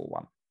successful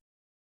one.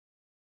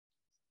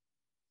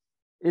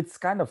 it's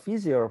kind of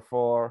easier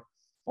for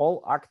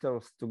all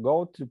actors to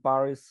go to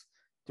Paris,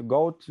 to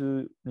go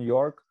to New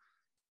York,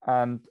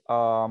 and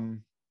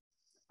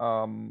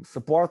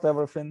support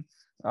everything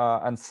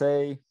and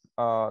say,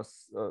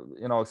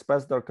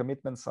 express their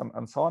commitments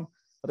and so on.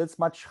 But it's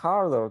much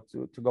harder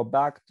to go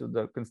back to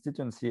the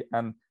constituency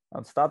and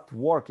start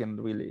working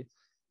really.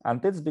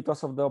 And it's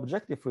because of the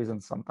objective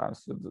reasons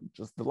sometimes,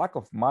 just the lack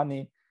of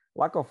money,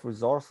 lack of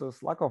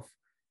resources, lack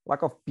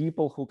of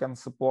people who can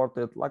support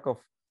it, lack of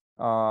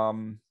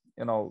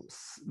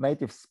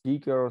native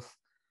speakers,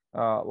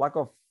 lack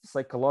of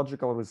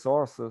psychological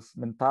resources,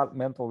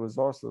 mental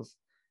resources.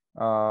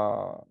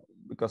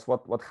 Because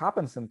what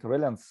happens in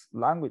Karelian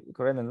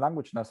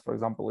language nest, for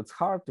example, it's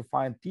hard to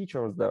find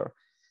teachers there,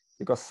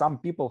 because some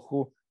people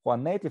who are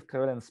native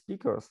Karelian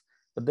speakers,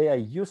 but they are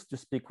used to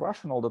speak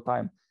Russian all the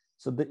time.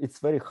 So it's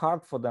very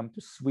hard for them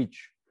to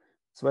switch.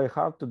 It's very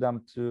hard to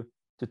them to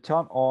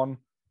turn on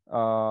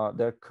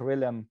their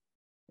Karelian,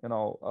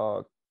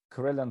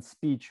 Karelian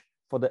speech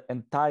for the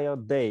entire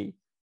day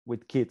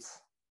with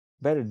kids.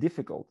 Very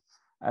difficult.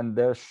 And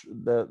there's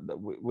and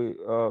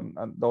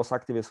those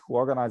activists who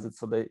organize it,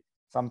 so they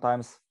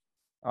sometimes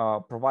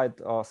provide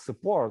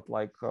support,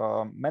 like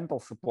mental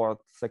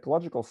support,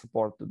 psychological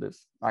support to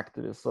these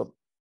activists. So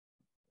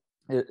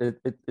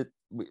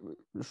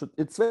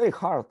it's very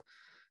hard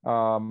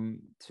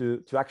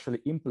to actually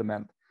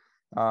implement.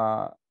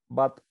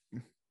 But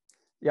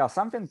yeah,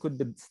 something could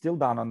be still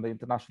done on the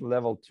international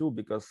level too,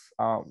 because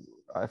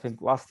I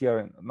think last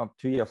year, not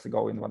 2 years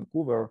ago, in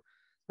Vancouver,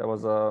 there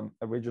was a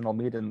regional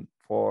meeting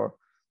for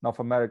North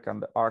America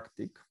and the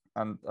Arctic,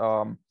 and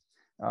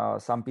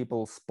some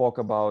people spoke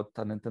about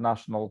an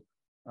international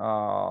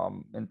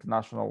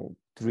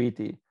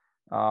treaty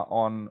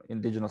on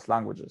indigenous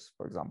languages,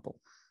 for example.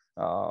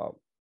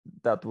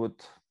 That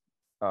would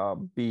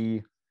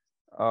be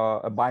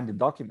a binding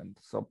document,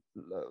 so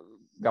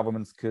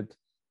governments could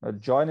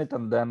join it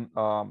and then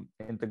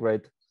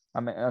integrate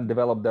and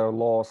develop their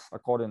laws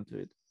according to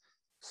it.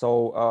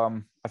 So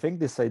I think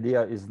this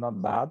idea is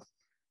not bad,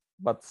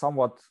 but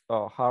somewhat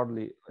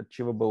hardly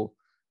achievable,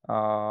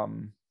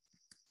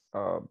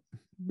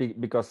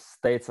 because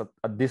states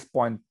at this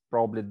point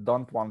probably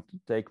don't want to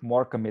take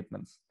more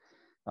commitments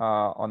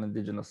on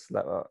indigenous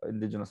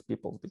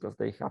peoples, because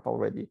they have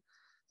already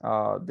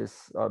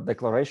this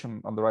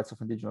declaration on the rights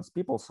of indigenous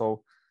people.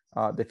 So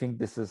they think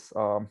this is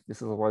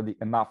already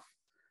enough,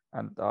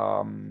 and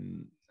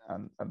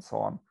so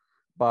on.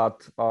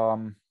 But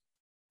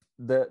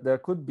there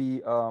could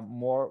be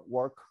more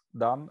work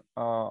done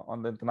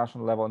on the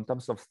international level in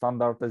terms of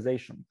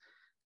standardization.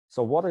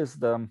 So what is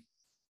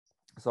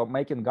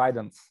making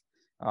guidance,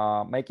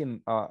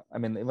 even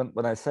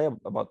when I say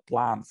about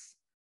plans,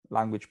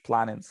 language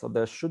planning, so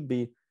there should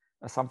be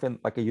something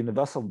like a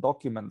universal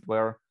document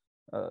where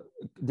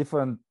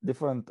different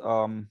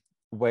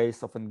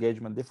ways of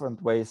engagement,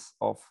 different ways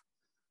of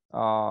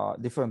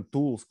different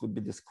tools could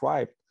be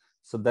described.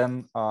 So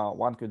then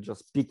one could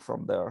just pick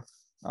from there.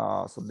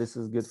 So this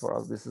is good for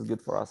us, this is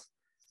good for us,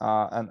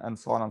 and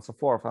so on and so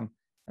forth. And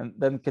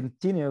then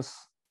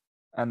continuous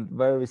and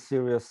very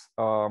serious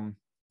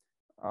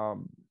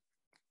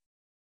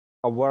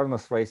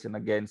awareness raising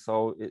again.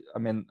 So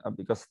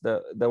because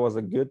there was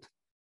a good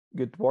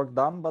work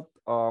done, but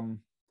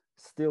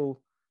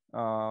still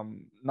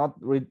not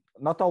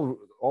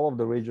all of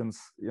the regions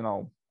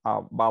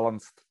are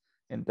balanced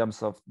in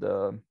terms of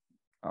the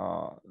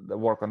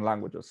work on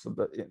languages. So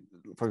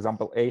for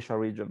example, Asia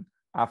region,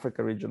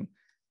 Africa region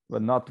were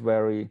not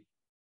very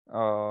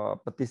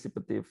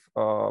participative.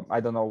 I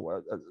don't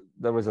know.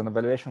 There is an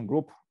evaluation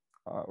group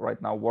right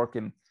now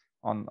working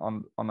on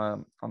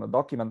a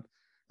document.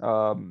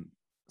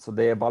 So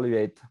they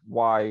evaluate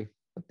what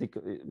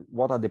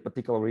are the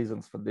particular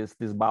reasons for this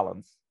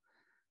balance.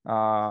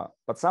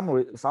 But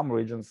some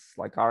regions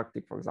like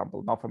Arctic, for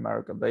example, North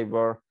America, they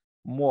were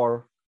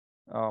more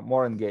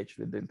engaged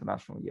with the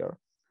international year.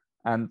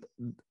 And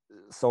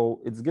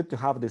so it's good to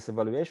have this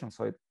evaluation,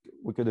 so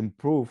we could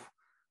improve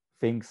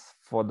things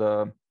for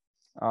the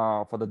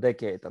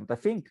decade. And I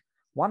think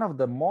one of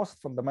the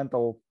most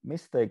fundamental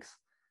mistakes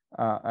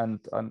and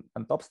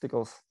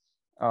obstacles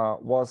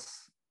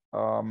was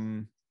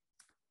the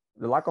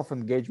lack of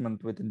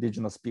engagement with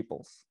indigenous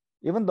peoples.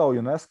 Even though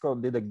UNESCO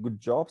did a good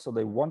job, so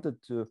they wanted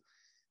to,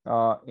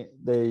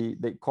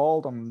 they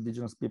called on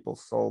indigenous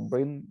peoples, so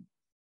bring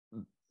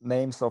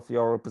names of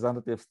your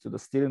representatives to the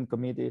steering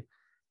committee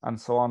and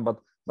so on.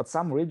 But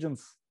some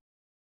regions,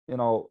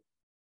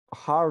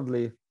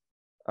 hardly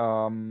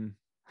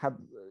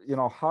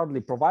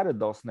hardly provided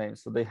those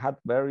names. So they had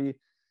very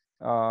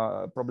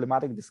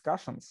problematic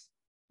discussions.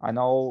 I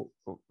know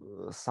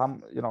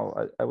some,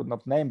 I would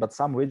not name, but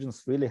some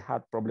regions really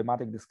had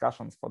problematic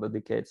discussions for the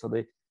decade. So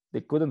they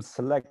couldn't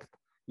select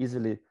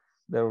easily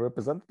their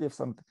representatives,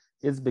 and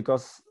it's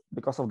because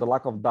of the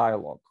lack of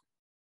dialogue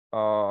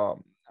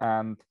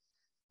and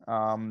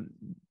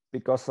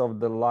because of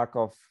the lack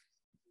of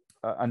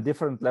and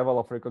different level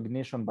of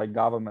recognition by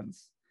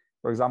governments.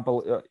 For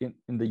example,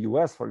 in the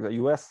US, the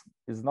US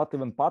is not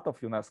even part of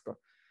UNESCO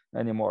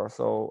anymore.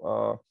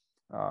 So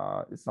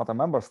It's not a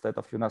member state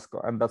of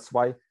UNESCO, and that's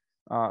why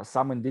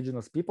some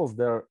indigenous peoples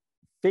there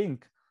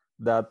think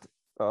that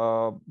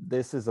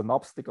this is an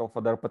obstacle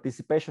for their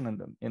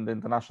participation in the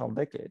international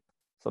decade.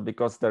 So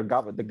because the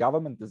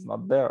government is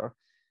not there,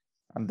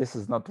 and this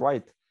is not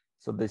right,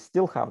 so they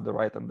still have the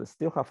right and they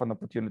still have an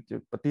opportunity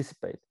to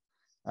participate,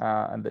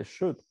 and they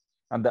should.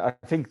 And I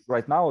think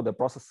right now the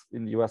process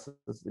in the US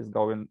is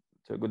going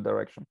to a good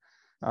direction.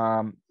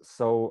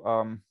 So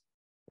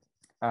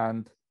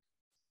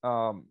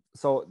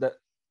the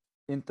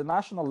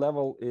international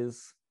level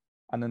is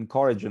an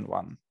encouraging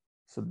one.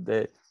 So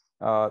the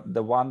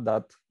one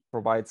that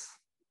provides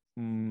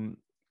kind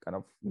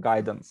of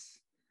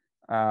guidance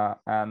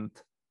and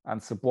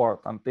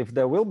support. And if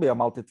there will be a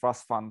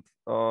multi-trust fund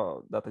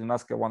that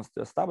UNESCO wants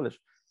to establish,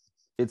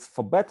 it's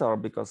for better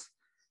because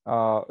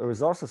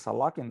resources are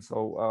lacking.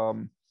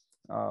 So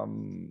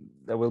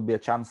there will be a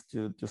chance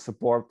to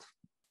support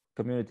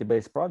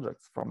community-based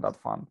projects from that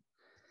fund.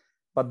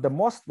 But the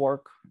most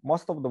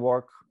of the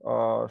work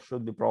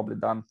should be probably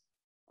done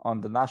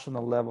on the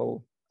national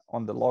level,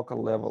 on the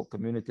local level,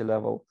 community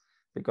level,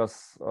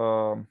 because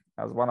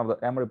as one of the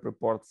MRIP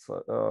reports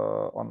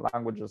on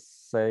languages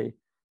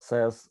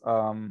says,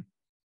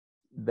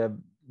 the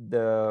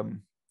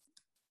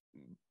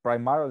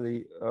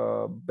primarily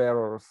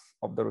bearers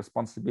of the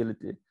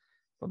responsibility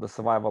for the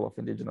survival of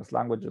indigenous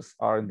languages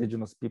are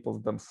indigenous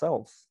peoples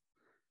themselves,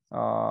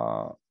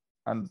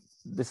 and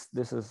this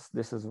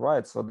is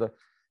right. So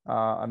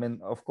I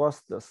mean, of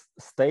course, the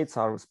states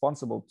are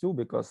responsible too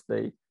because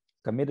they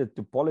committed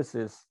to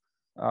policies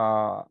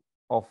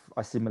of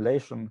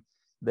assimilation.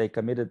 They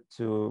committed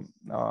to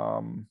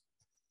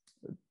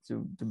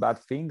bad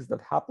things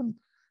that happen.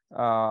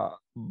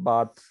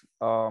 But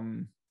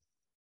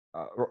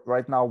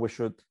right now we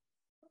should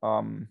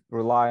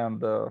rely on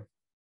the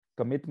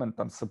commitment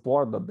and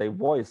support that they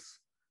voice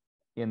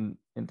in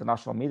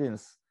international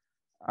meetings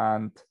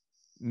and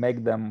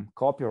make them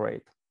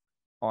cooperate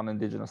on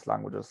indigenous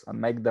languages and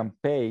make them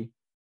pay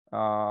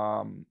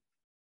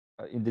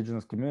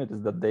indigenous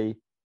communities that they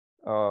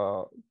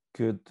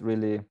could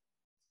really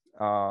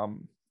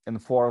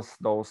enforce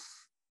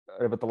those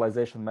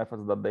revitalization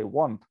methods that they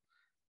want.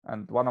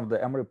 And one of the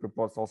MRIP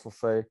reports also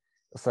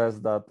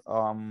says that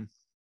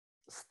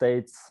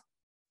states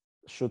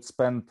should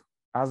spend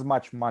as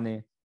much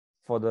money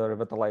for the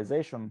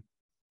revitalization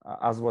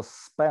as was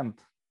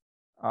spent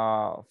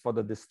for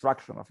the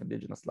destruction of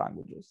indigenous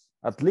languages,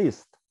 at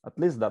least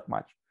that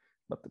much,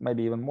 but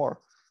maybe even more.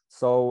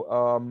 So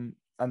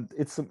and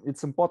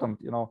it's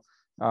important, you know,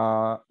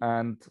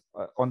 and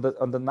on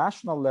the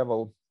national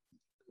level,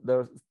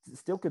 there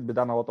still could be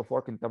done a lot of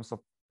work in terms of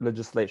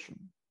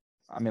legislation.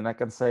 I mean, I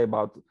can say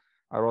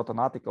I wrote an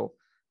article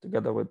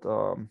together with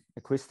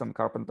a Christian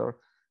carpenter.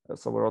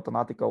 So we wrote an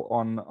article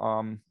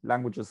on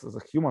languages as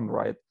a human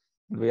right.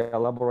 And we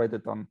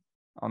elaborated on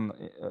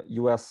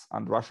US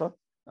and Russia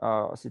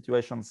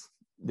situations,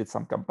 did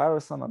some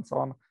comparison and so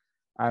on.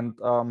 And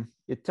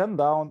it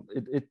turned out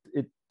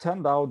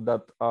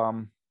that,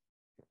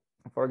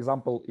 for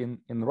example,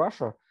 in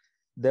Russia,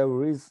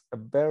 there is a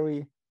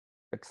very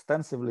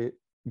extensive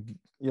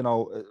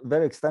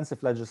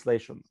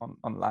legislation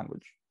on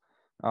language.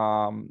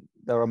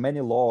 There are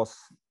many laws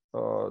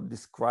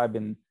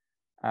describing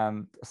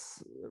and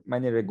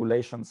many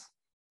regulations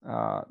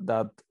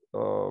that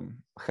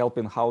help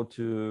in how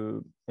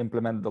to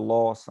implement the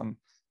laws, and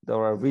there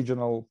are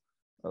regional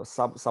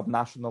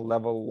subnational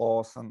level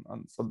laws, and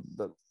so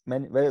the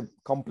many very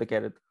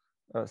complicated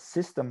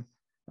system.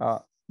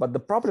 But the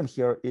problem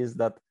here is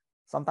that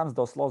sometimes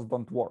those laws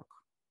don't work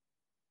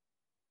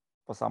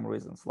for some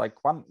reasons.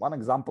 Like one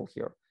example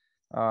here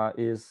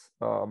is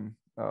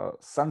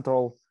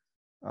Central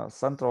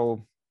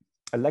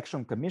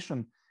Election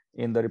Commission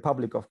in the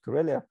Republic of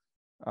Karelia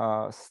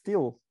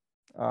still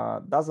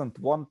doesn't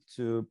want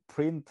to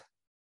print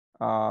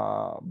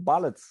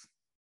ballots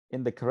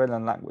in the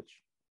Karelian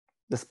language,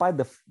 despite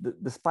the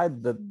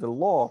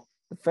law,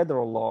 the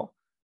federal law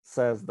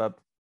says that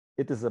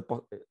it is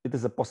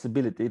a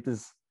possibility. It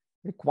is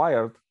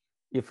required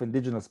if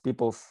indigenous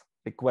peoples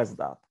request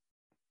that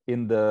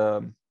in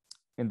the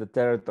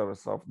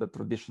territories of the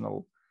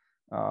traditional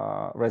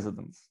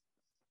residents.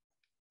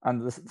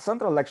 And the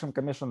Central Election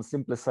Commission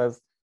simply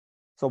says,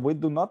 so we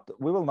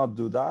will not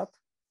do that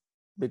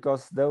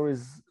because there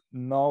is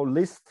no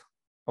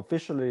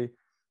officially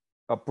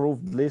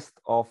approved list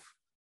of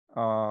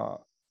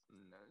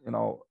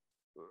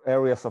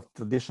areas of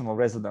traditional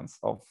residence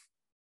of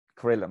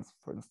Karelians,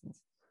 for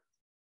instance.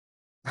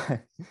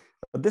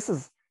 But this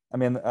is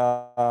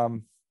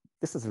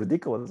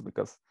ridiculous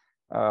because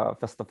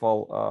first of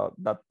all,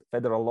 that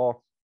federal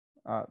law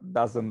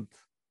doesn't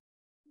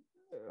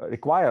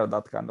require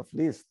that kind of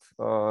list,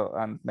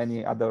 and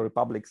many other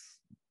republics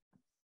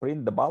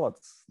print the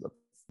ballots. That's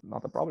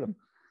not a problem.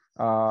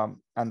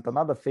 And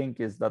another thing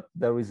is that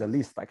there is a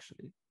list,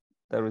 actually.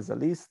 There is a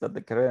list that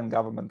the Karelian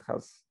government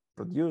has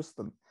produced,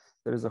 and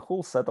there is a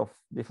whole set of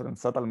different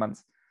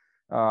settlements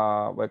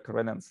where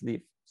Karelians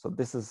live. So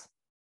this is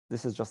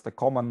just a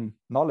common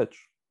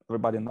knowledge.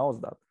 Everybody knows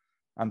that.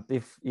 And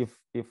if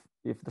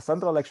the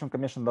Central Election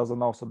Commission doesn't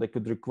know, so they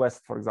could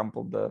request, for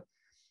example, the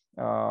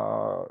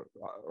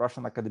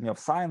Russian Academy of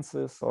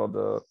Sciences or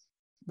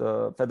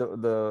the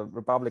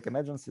Republican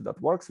agency that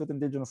works with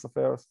indigenous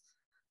affairs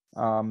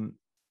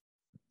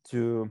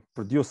to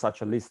produce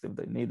such a list if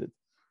they need it.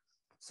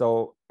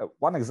 So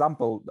one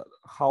example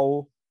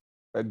how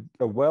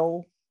a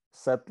well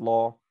set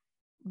law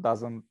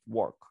doesn't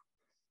work.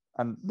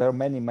 And there are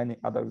many, many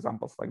other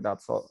examples like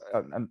that. So,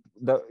 and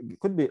there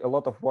could be a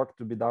lot of work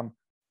to be done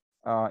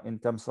in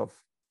terms of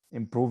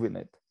improving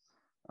it.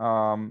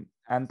 And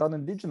on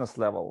indigenous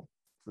level,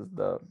 this is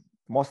the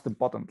most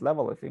important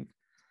level, I think.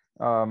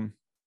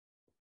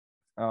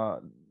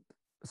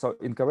 So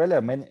in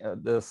Karelia, many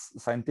the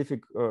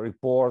scientific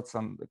reports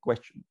and the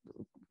question,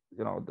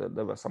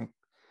 there were some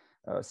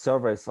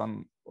surveys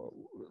on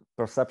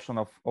perception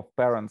of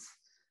parents,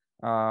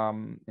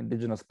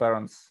 indigenous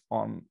parents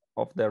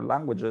of their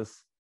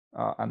languages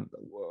and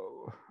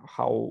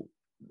how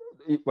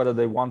whether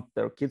they want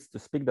their kids to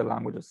speak the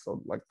languages.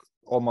 So like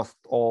almost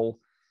all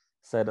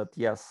said that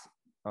yes,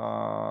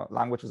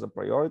 language is a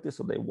priority,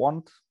 so they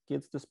want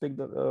kids to speak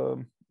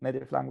the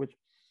native language.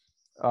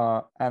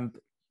 And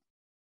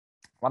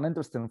one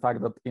interesting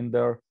fact that in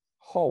their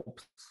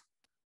hopes,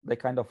 they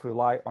kind of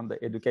rely on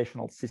the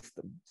educational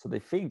system. So they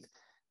think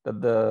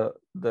that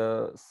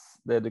the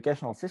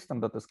educational system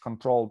that is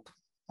controlled,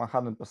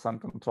 100%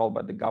 controlled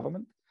by the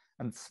government,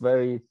 and it's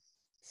very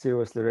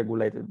seriously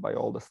regulated by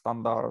all the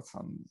standards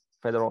and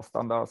federal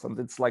standards, and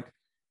it's like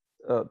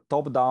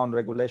top-down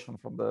regulation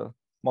from the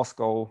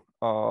Moscow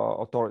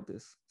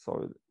authorities.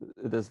 So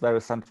it is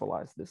very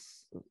centralized,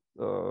 this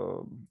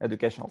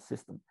educational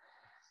system.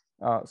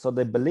 So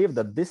they believe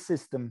that this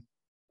system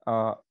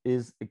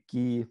is a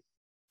key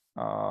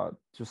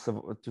to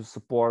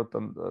support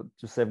and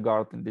to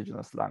safeguard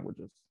indigenous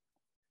languages.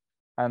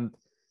 And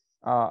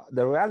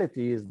the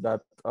reality is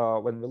that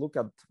when we look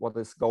at what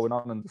is going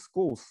on in the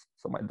schools,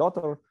 so my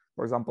daughter,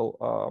 for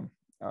example,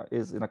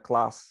 is in a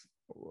class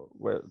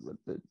where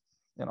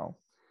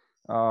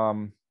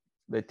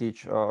they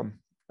teach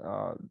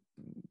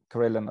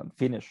Karelian and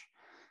Finnish,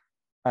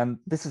 and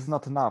this is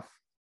not enough.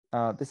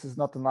 This is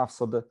not enough.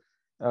 So the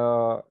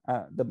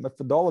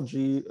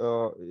methodology,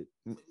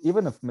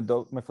 even if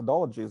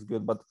methodology is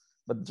good, but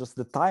just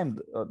the time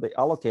they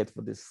allocate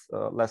for these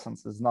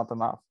lessons is not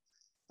enough,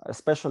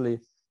 especially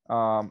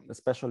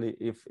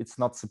if it's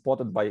not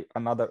supported by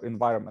another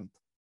environment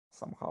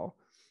somehow.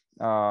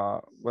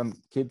 When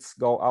kids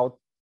go out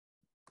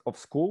of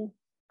school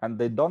and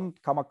they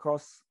don't come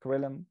across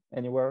Karelian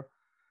anywhere,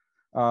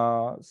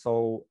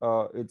 so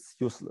it's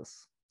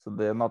useless. So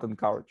they are not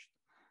encouraged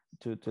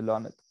to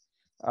learn it.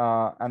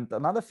 And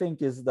another thing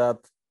is that,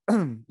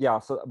 yeah,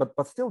 so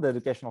but still the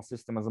educational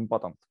system is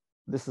important.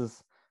 This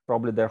is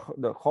probably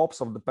the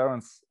hopes of the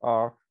parents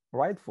are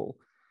rightful,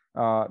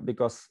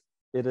 because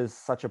it is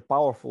such a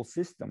powerful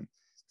system.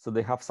 So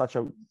they have such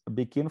a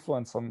big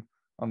influence on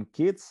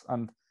kids.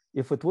 And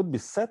if it would be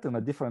set in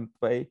a different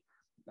way,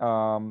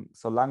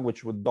 so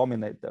language would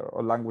dominate there,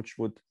 or language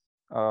would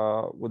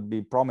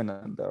be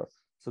prominent there.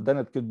 So then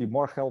it could be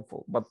more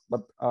helpful. But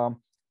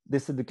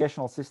this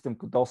educational system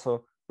could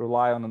also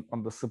rely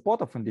on the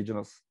support of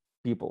indigenous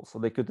people. So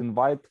they could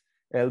invite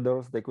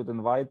elders, they could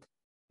invite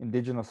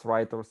indigenous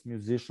writers,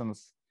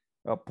 musicians,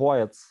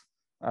 poets,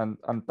 and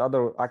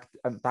other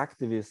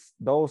activists,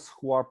 those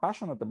who are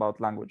passionate about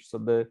language. So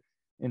they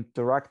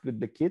interact with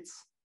the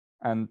kids,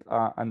 and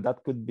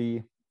that could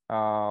be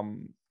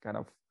kind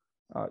of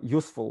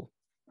useful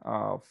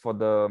for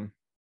the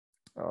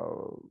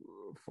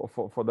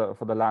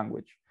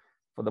language,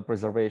 for the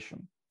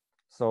preservation.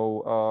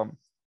 So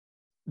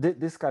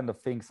this kind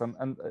of things,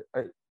 and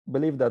I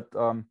believe that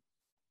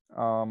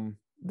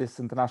this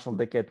international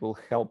decade will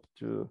help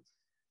to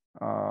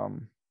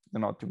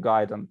to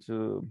guide and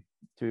to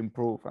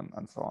improve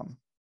and so on.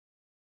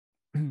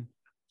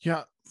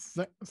 Yeah,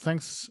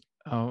 thanks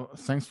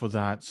for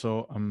that.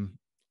 So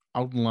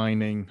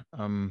outlining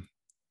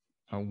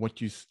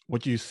what you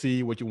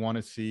see, what you want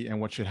to see, and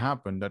what should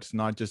happen. That's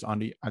not just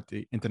at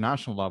the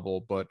international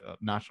level, but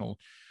national,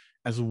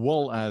 as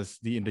well as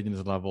the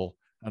indigenous level,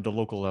 at the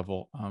local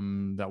level.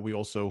 That we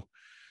also,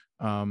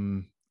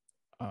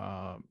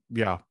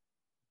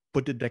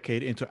 put the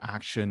decade into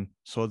action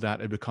so that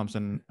it becomes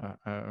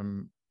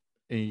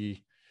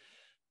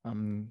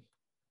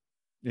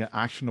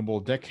actionable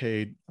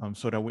decade,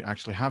 so that we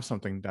actually have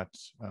something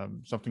that's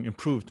something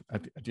improved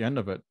at the end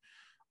of it.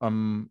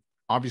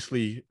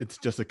 Obviously, it's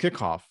just a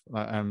kickoff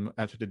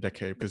after the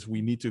decade, because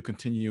we need to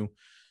continue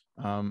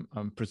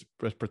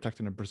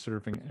protecting and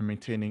preserving and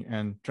maintaining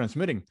and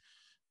transmitting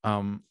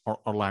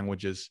our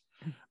languages.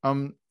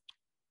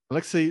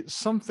 Aleksei,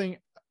 something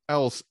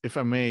else, if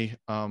I may,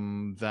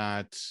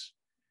 that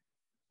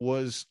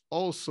was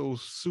also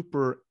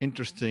super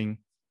interesting.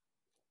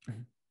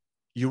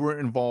 You are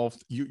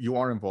involved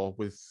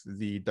with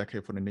the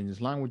Decade for the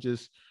Indigenous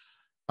Languages.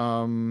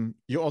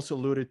 You also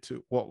alluded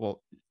to, you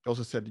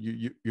also said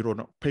you wrote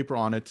a paper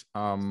on it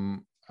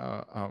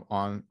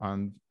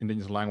on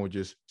indigenous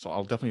languages. So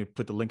I'll definitely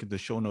put the link in the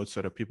show notes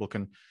so that people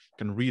can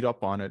read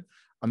up on it.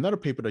 Another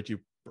paper that you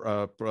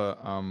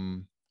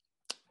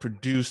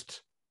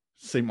produced,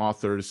 same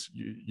authors,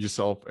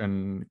 yourself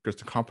and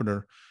Kristen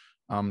Compener,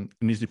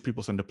 Indigenous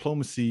Peoples and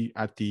Diplomacy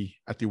at the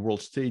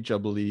world stage, I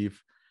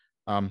believe,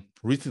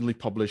 recently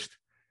published.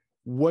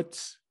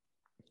 What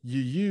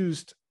you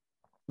used,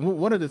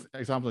 one of the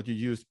examples that you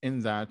used in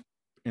that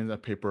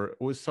paper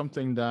was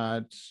something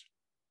that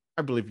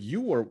I believe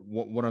you were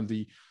one of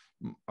the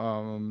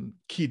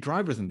key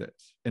drivers in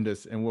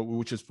this, and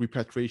which is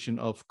repatriation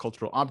of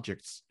cultural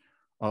objects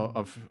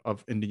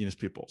of indigenous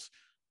peoples.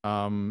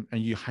 And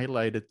you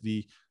highlighted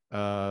the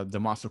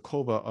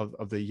Masakova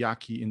of the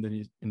Yaqui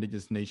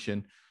indigenous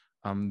nation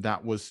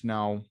that was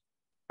now,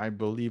 I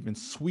believe, in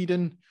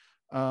Sweden,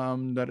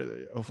 in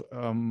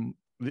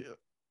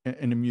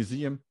a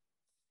museum.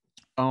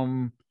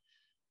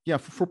 Yeah,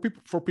 for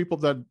people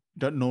that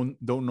don't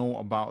know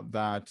about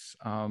that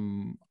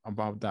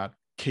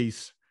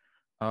case,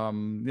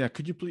 yeah,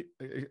 could you please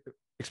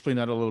explain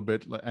that a little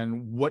bit,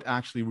 and what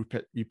actually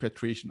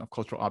repatriation of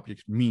cultural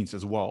objects means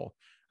as well?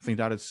 I think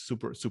that is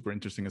super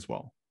interesting as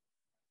well.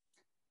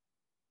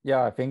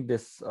 Yeah, I think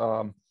this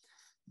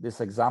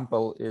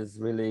example is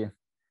really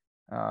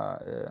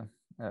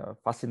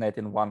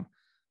fascinating one,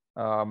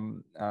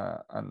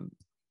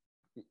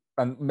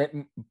 and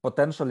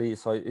potentially,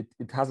 so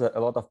it has a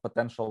lot of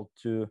potential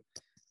to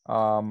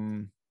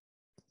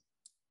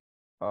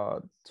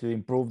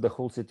improve the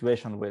whole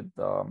situation with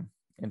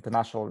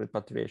international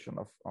repatriation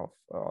of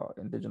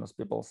indigenous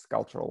peoples'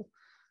 cultural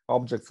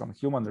objects and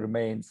human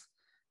remains,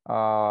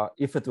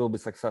 if it will be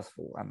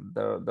successful. And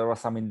there are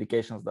some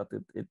indications that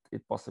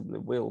it possibly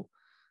will.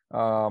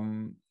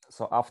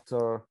 So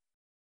after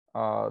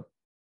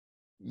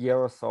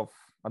years of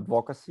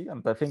advocacy,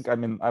 and I think,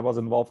 I was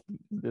involved in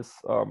this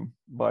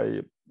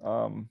by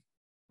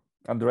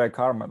Andrea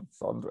Carmen.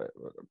 So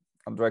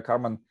Andrea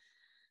Carmen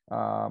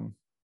from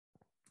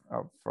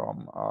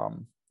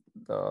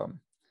the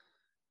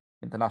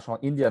International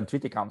Indian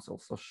Treaty Council.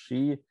 So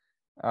she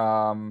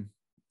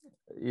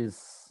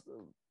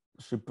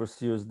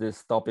pursues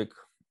this topic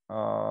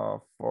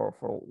for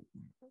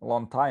a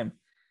long time,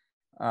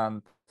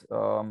 and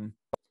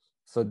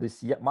so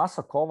this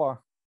Masakova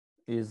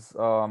is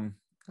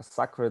a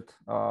sacred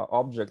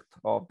object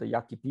of the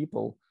Yaqui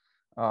people,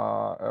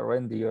 a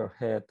reindeer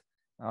head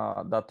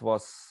that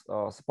was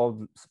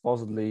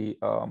supposedly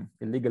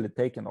illegally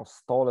taken or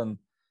stolen,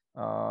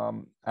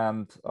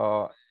 and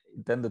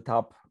it ended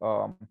up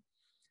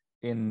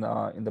in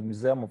the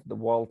Museum of the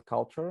World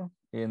Culture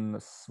in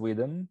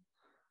Sweden.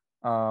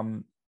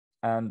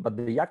 But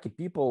the Yaqui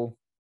people,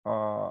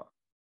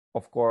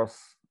 of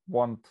course,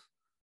 want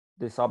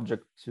this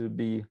object to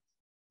be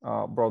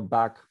brought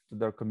back to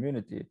their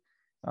community,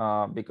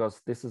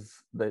 because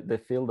they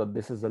feel that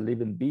this is a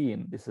living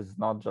being. This is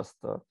not just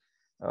a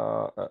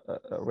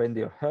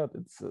reindeer head.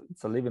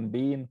 It's a living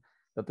being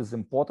that is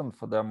important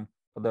for them,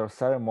 for their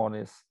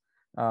ceremonies,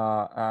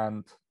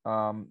 and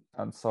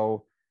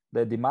so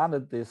they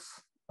demanded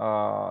this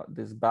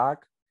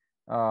back,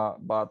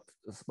 but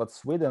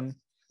Sweden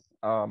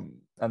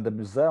and the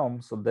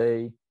museum, so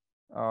they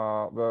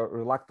were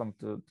reluctant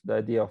to the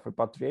idea of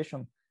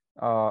repatriation,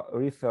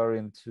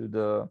 referring to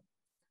the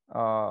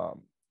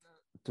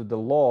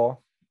law,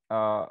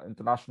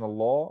 international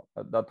law,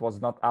 that was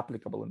not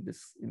applicable in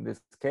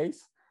this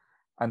case,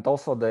 and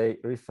also they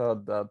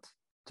referred that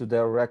to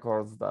their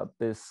records that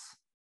this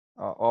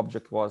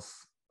object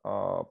was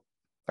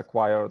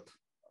acquired,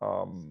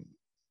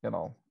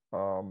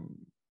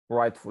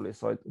 rightfully.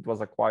 So it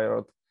was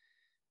acquired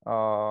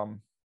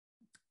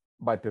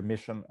by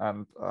permission,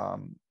 and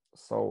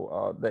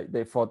so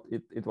they thought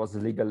it was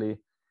legally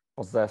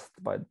possessed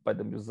by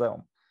the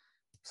museum.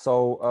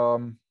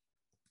 So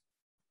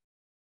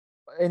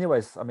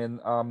anyways,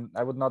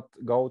 I would not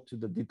go to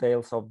the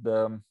details of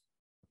the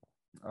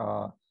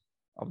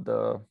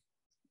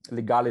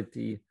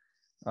legality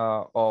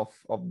of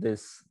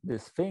this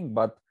thing,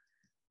 but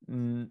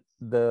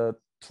the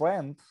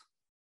trend,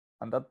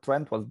 and that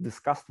trend was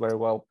discussed very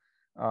well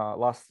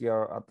last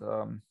year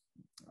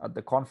at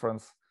the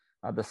conference,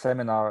 at the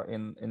seminar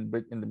in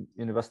the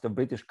University of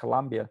British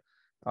Columbia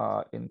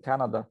in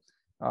Canada,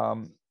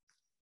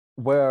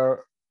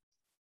 where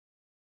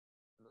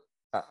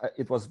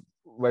it was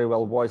very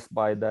well voiced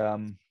by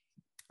the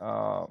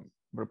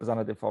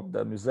representative of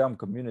the museum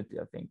community,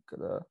 I think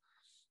the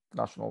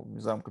National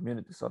Museum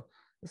community. So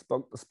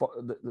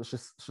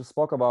she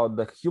spoke about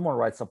the human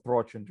rights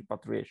approach in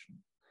repatriation.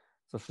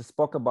 So she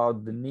spoke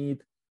about the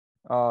need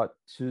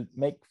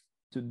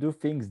to do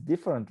things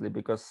differently,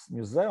 because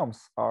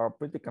museums are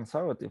pretty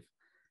conservative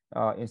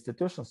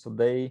institutions. So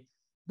they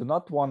do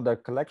not want their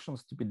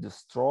collections to be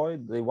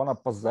destroyed. They want to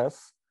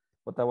possess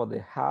whatever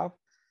they have,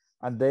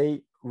 and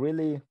they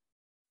really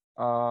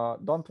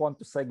don't want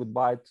to say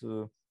goodbye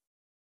to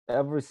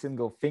every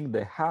single thing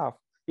they have,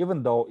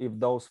 even though if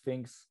those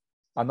things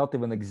are not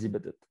even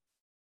exhibited,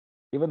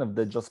 even if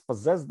they just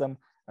possess them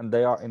and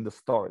they are in the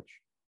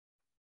storage.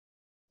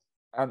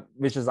 and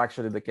which is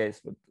actually the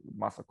case with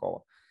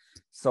Massakowa.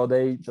 So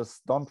they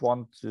just don't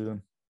want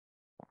to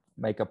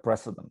make a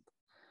precedent,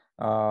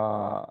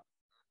 and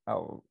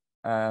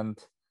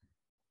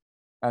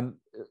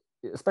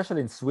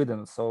especially in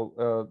Sweden. So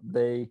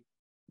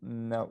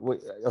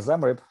as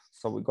MRIP,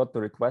 so we got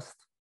the request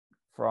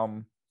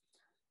from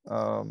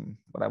when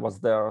I was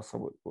there.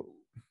 So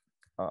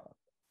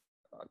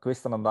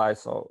Kristen and I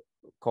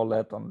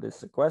collate on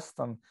this request,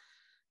 and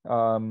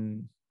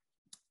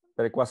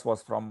the request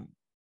was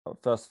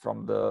first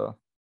from the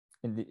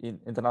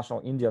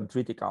International Indian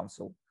Treaty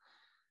Council.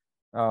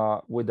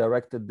 We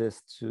directed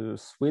this to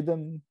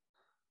Sweden,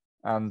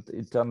 and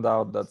it turned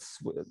out that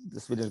the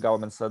Swedish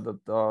government said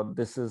that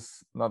this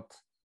is not,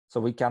 so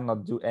we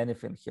cannot do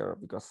anything here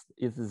because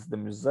it is the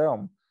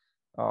museum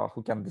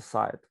who can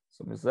decide.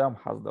 So museum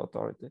has the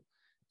authority.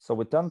 So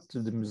we turned to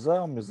the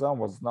museum. Museum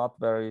was not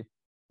very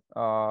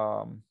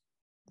kind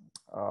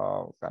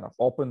of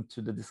open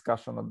to the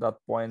discussion at that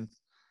point.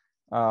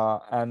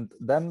 And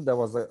then there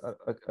was a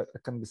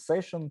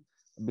conversation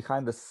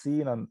behind the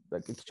scene and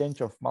like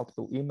exchange of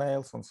multiple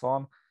emails and so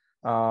on.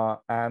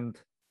 And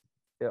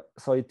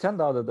so it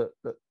turned out that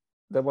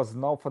there was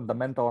no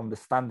fundamental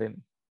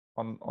understanding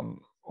on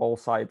all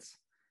sides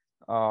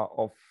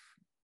of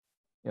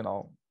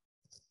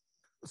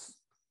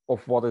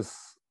what is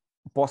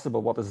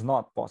possible, what is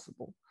not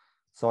possible.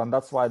 So, and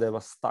that's why they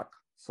were stuck.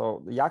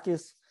 So the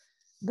Yaquis,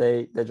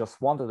 they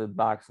just wanted it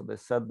back. So they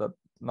said that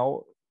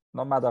no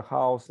matter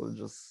how, so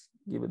just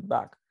give it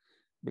back,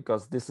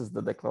 because this is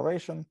the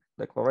declaration.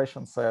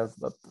 Declaration says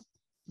that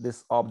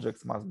these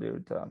objects must be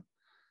returned.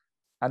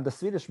 And the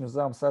Swedish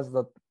museum says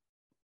that,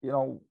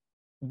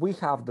 we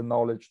have the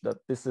knowledge that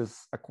this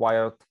is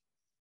acquired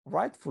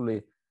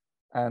rightfully,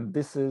 and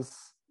this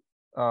is,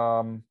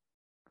 so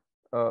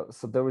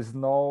there is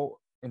no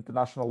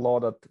international law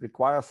that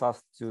requires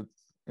us to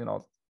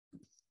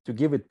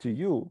give it to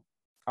you.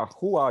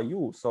 Who are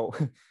you? So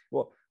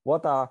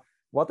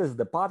what is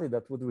the party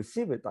that would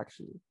receive it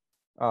actually?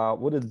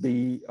 Would it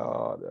be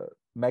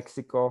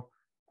Mexico,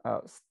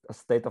 a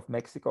state of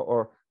Mexico,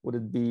 or would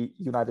it be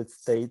United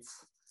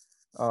States?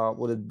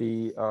 Would it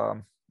be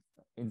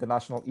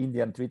International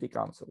Indian Treaty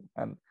Council?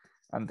 And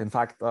in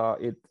fact,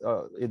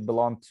 it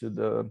belonged to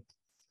the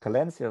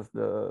Kalencias,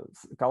 the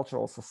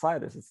cultural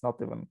societies. It's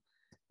not even,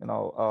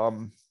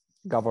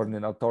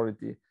 governing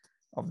authority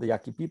of the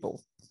Yaqui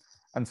people.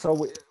 And so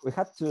we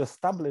had to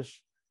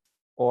establish,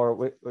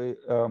 or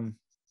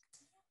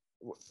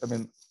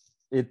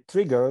it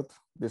triggered,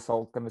 this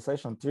whole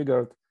conversation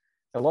triggered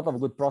a lot of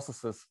good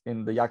processes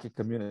in the Yaqui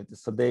community.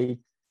 So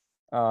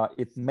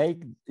it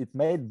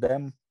made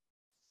them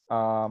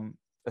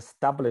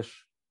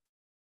establish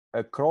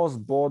a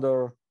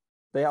cross-border.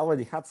 They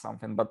already had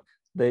something, but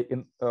they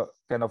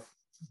kind of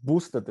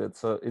boosted it.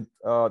 So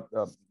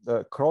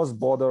the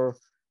cross-border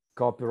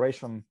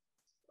cooperation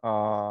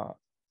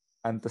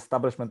and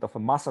establishment of a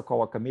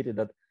Massakowa committee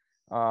that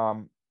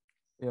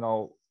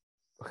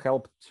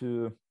helped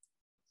to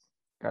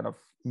kind of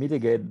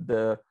mitigate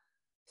the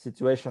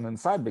situation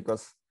inside,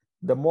 because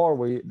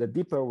the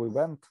deeper we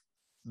went,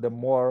 the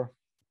more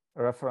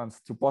reference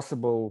to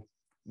possible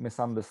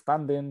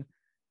misunderstanding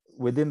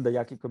within the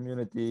Yaqui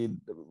community,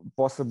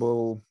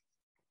 possible,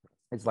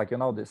 it's like,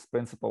 this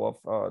principle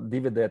of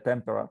divide et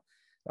impera,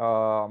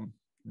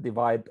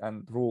 divide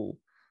and rule.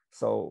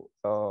 So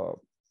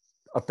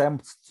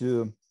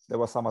there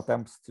were some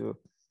attempts to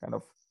kind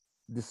of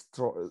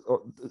destroy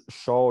or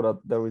show that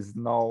there is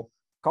no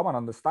common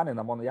understanding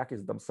among the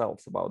Yaquis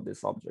themselves about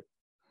this object.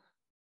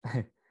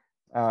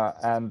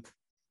 And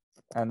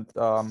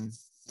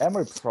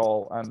Emmerich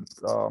role and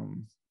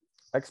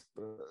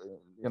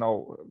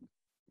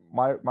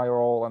my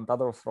role and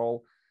others'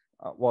 role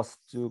was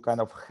to kind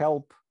of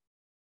help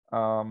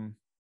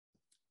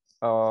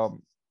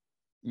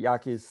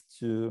Yaquis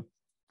to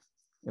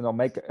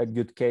make a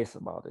good case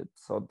about it.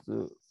 So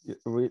to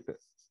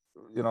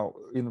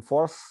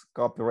enforce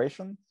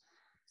cooperation,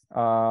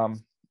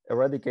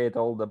 eradicate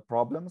all the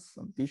problems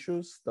and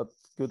issues that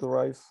could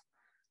arise,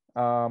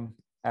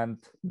 and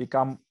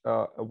become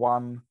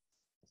one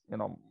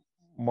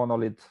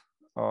monolith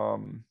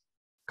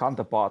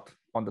counterpart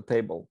on the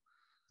table.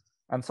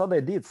 And so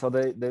they did. So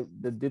they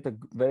did a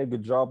very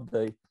good job.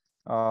 They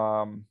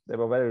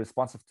were very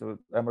responsive to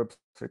Emmerich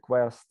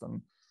request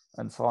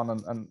and so on.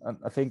 And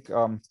I think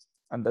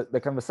and the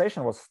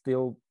conversation was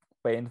still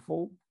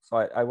painful. So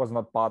I was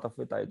not part of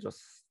it. I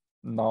just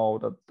know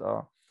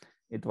that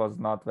it was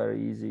not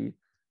very easy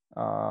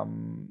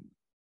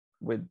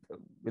with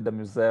the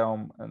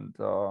museum, and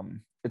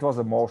it was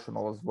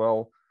emotional as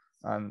well.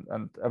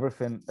 And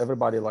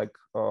everybody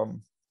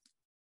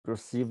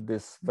perceived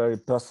this very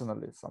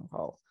personally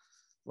somehow,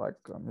 like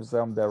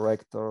museum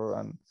director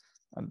and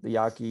the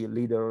Yaqui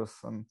leaders,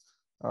 and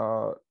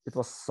it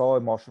was so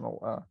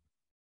emotional.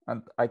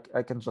 And I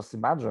can just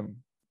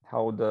imagine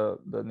how the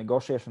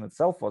negotiation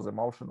itself was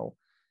emotional.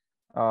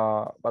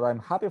 But I'm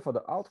happy for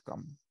the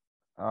outcome.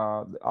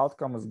 The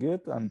outcome is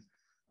good, and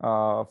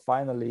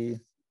finally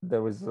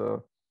there is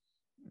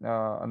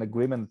an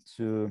agreement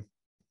to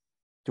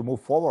to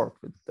move forward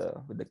with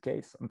the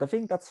case. And I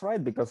think that's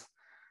right, because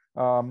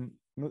I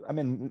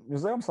mean,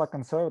 museums are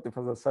conservative,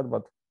 as I said,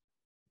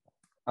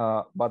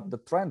 but the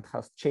trend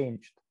has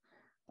changed,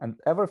 and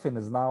everything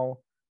is now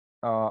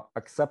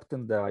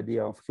accepting the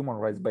idea of human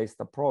rights-based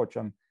approach,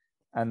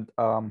 and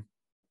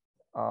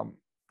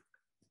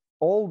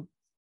all,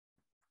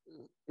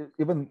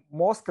 even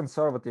most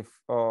conservative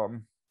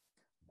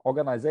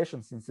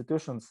organizations,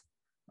 institutions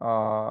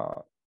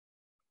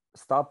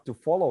start to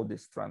follow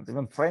this trend.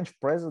 Even French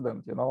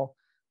president,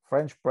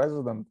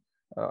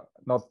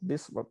 not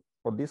this, but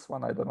or this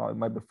one, I don't know, it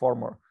might be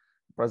former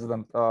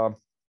president,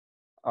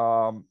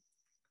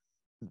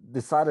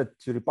 decided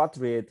to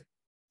repatriate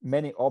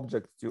many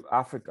objects to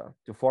Africa,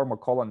 to former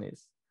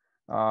colonies,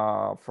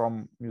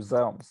 from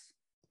museums.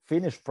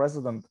 Finnish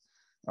president,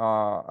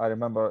 I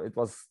remember it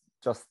was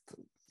just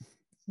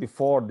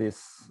before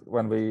this,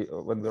 when we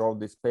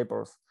wrote these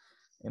papers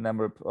in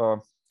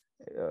MRIP,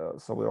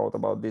 so we wrote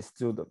about this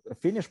too. The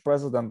Finnish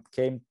president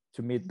came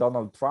to meet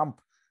Donald Trump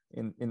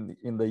in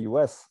the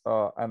US,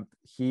 and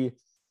he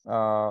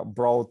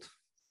brought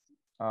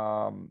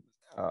an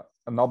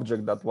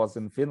object that was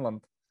in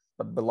Finland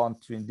but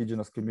belonged to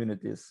indigenous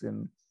communities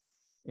in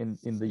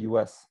the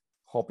US,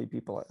 Hopi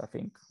people, I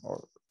think,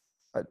 or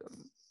I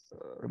don't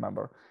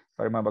remember, if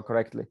I remember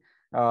correctly.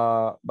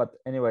 But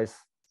anyways,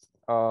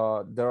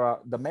 there are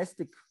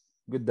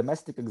good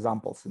domestic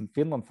examples. In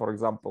Finland, for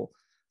example,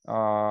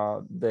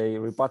 they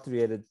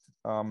repatriated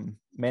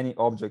many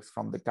objects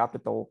from the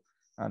capital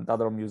and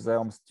other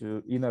museums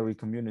to Inari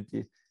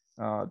community,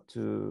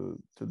 to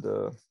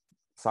the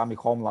Sami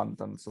homeland,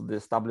 and so they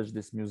established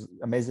this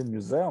amazing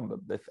museum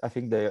that I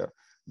think they are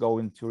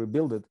going to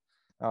rebuild it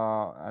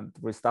and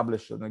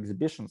reestablish an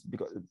exhibitions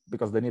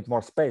because they need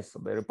more space. So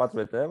they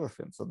repatriate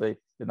everything, so they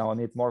now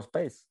need more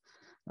space.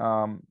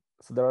 So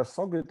there are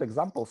so good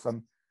examples,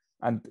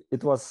 and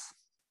it was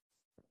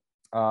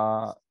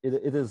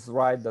it is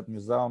right that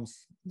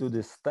museums do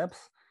these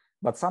steps,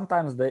 but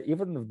sometimes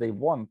even if they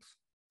want,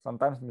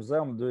 sometimes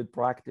museums do it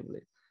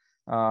proactively.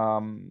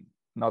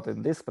 Not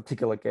in this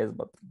particular case,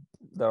 but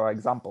there are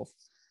examples.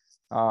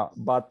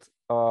 But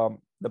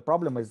the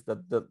problem is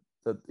that the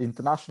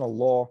international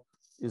law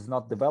is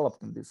not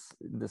developed in this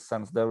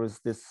sense. There is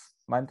this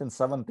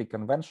 1970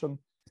 convention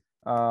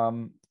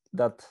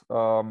that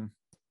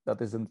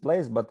is in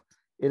place, but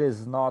it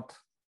is not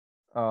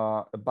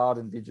about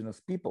indigenous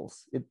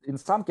peoples. In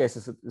some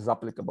cases it is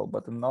applicable,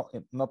 but not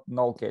in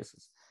all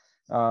cases.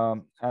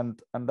 And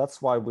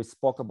that's why we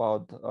spoke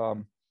about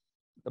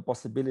the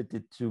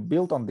possibility to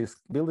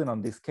building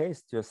on this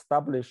case, to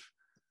establish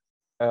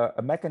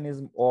a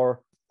mechanism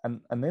or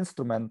an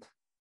instrument,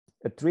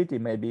 a treaty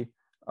maybe,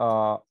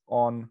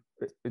 on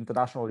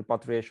international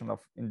repatriation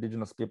of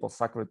indigenous people,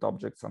 sacred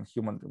objects, and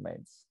human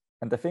remains.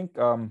 And I think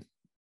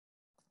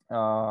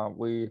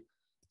we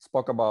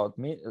spoke about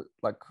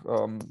that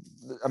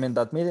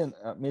meeting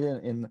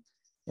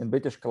in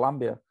British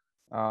Columbia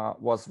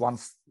was one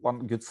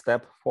good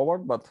step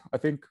forward, but I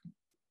think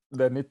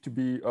there need to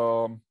be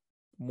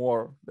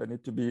more. There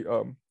need to be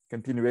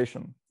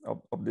continuation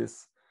of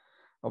this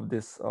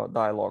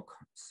dialogue.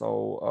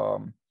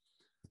 So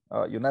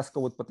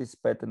UNESCO would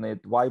participate in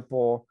it,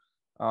 WIPO,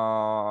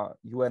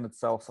 UN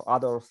itself, so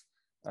others,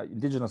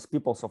 indigenous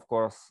peoples, of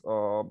course,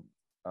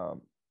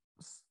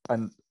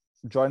 and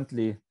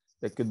jointly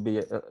there could be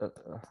a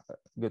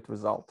good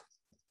result.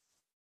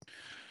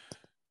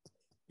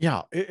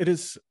 Yeah, it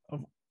is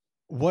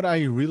what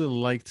I really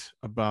liked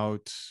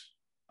about,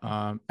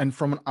 and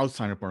from an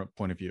outsider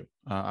point of view,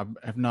 I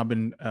have not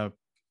been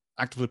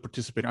actively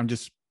participating. I'm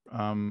just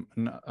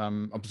an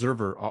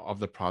observer of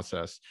the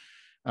process.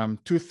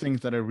 Two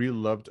things that I really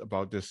loved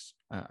about this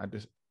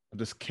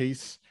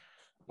case.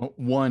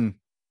 One,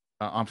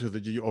 obviously,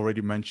 that you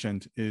already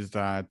mentioned, is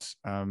that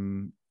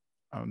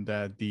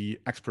that the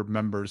expert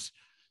members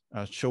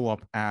show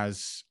up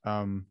as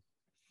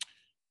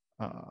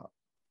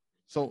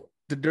so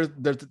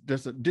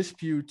there's a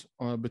dispute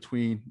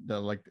between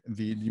the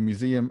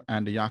museum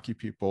and the Yaqui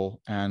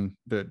people, and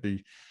they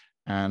did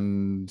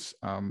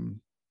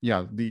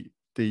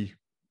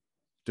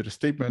a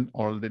statement,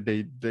 or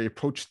they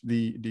approached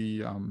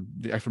the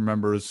expert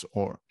members,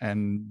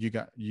 and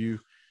you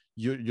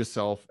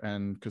yourself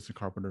and Kristen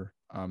Carpenter,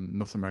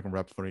 North American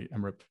rep for the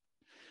MRIP,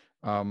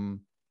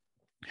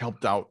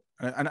 helped out,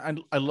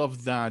 and I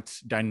love that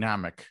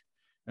dynamic,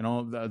 and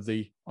all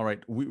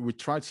right, we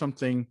tried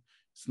something,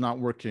 it's not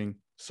working,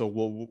 so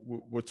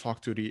we'll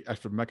talk to the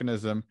expert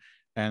mechanism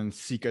and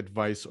seek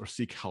advice or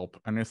seek help.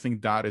 And I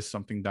think that is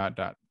something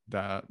that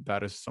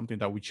is something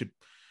that we should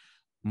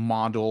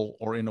model,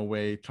 or in a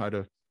way try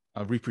to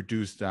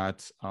reproduce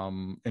that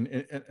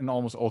in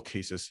almost all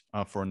cases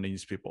for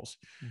indigenous peoples.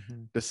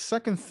 Mm-hmm. The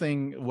second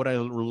thing, what I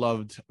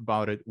loved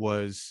about it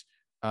was,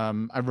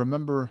 I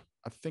remember,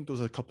 I think it was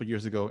a couple of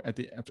years ago at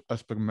the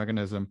expert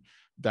mechanism,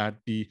 that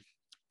the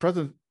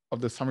president of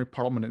the Sami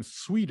parliament in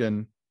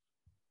Sweden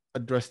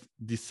addressed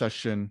the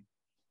session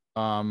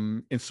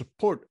in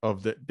support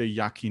of the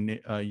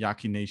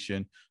Yaqui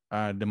Nation,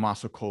 the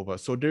Masakova.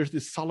 So there's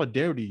this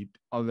solidarity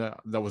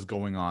that was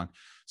going on.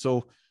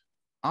 So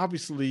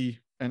obviously,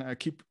 and I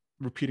keep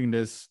repeating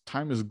this,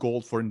 time is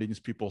gold for Indigenous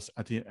peoples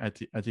at the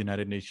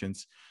United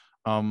Nations.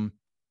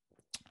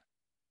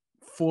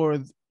 For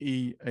a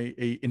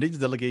Indigenous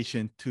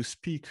delegation to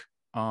speak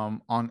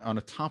on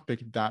a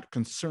topic that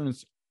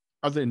concerns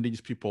other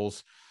Indigenous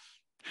peoples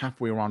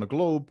halfway around the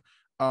globe,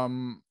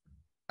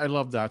 I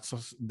love that, so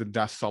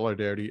that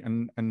solidarity,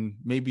 and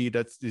maybe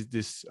that's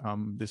this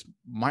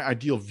my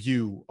ideal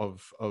view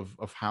of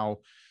how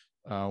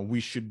we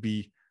should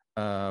be,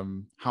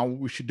 how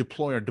we should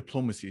deploy our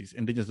diplomacies,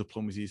 Indigenous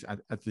diplomacies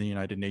at the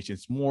United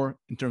Nations, more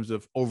in terms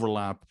of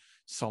overlap,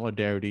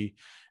 solidarity,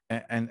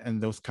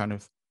 and those kind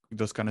of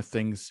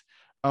things.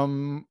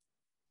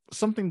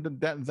 Something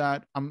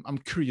that I'm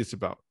curious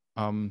about.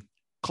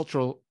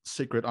 Cultural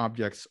sacred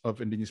objects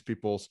of Indigenous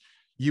peoples.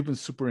 You've been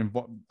super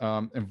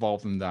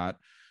involved in that.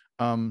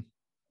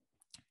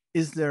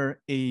 Is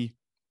there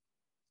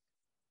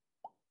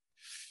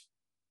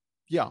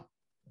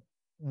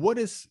what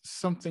is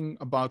something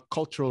about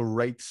cultural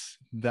rights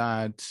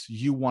that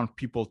you want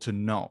people to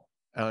know,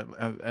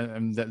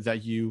 and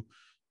that you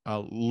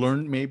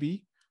learn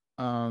maybe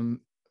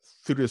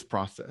through this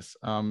process,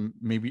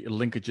 maybe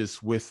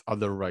linkages with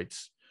other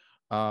rights?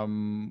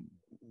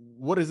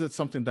 What is it,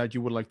 something that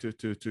you would like to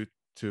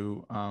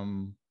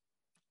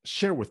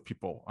share with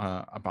people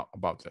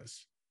about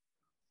this?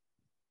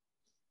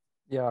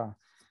 Yeah,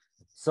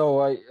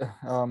 so I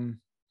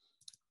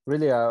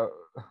really I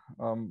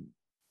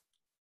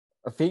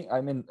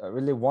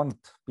really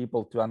want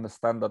people to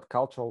understand that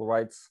cultural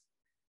rights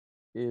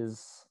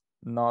is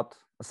not,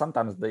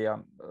 sometimes they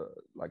are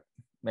like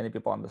many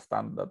people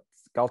understand that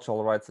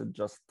cultural rights is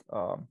just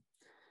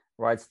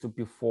rights to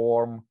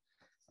perform,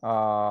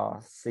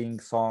 sing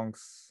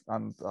songs,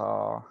 and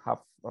have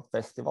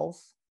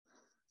festivals.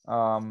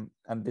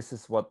 And this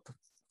is what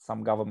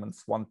some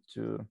governments want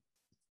to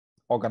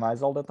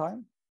organize all the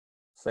time,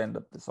 saying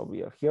that so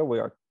we are here, we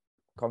are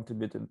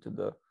contributing to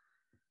the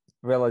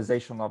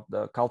realization of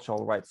the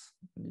cultural rights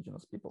of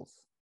Indigenous peoples,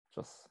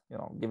 just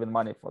giving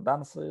money for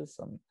dances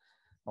and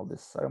all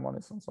these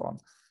ceremonies and so on.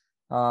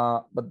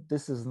 But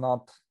this is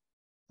not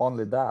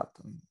only that,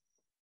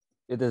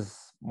 it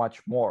is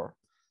much more.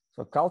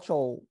 So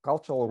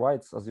cultural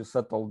rights, as you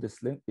said, all these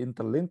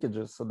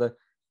interlinkages. So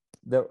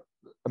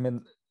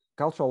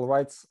cultural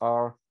rights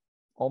are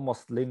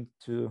almost linked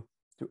to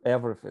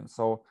everything.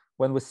 So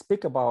when we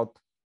speak about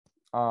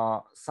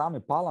Sami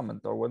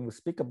Parliament, or when we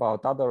speak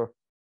about other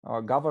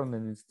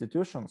governing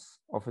institutions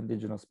of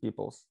Indigenous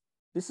peoples,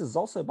 this is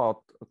also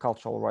about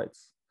cultural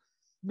rights,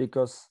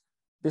 because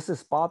this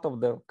is part of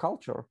their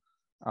culture.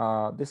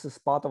 This is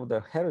part of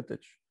their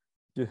heritage,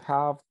 to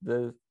have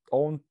those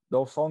own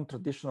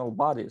traditional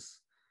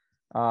bodies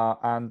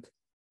and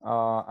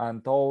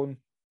own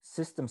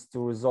systems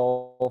to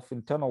resolve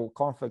internal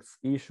conflicts,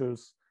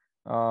 issues,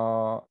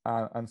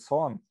 and so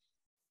on.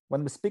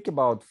 When we speak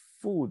about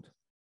food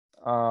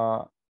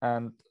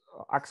and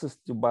access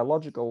to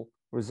biological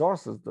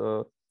resources,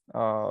 the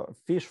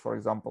fish, for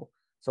example.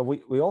 So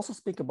we also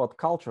speak about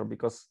culture,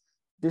 because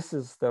this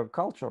is their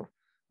culture.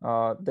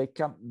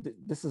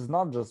 This is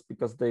not just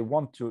because they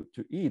want to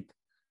eat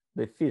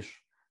the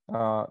fish.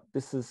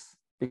 This is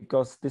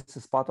because this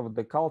is part of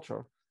the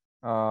culture.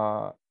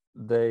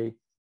 They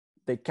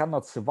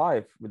cannot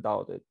survive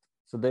without it.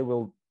 So they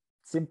will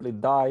simply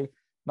die,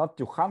 not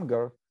to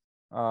hunger,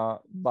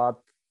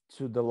 but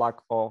to the lack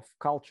of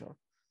culture,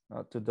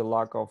 to the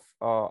lack of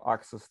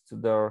access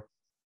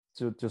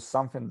to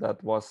something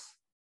that was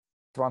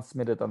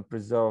transmitted and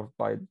preserved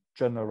by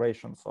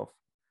generations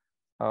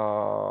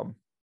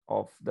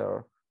of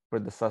their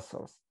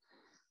predecessors.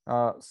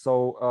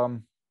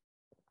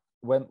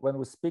 When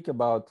we speak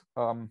about,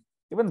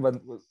 even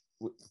when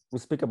we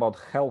speak about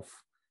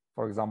health,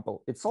 for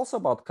example, it's also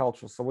about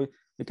culture. So we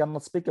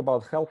cannot speak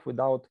about health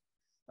without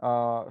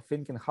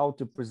thinking how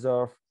to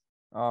preserve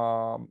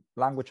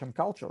language and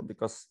culture,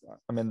 because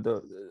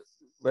the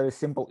very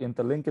simple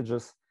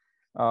interlinkages,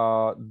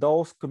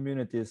 those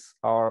communities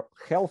are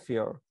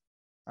healthier,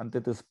 and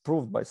it is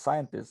proved by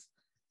scientists,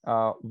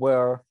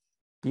 where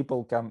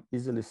people can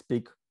easily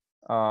speak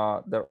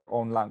their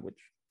own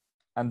language.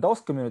 And those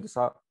communities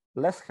are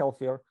less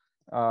healthier,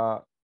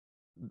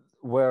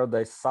 where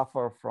they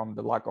suffer from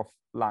the lack of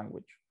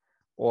language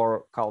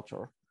or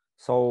culture.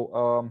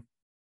 So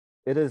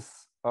it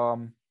is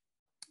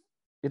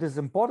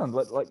important,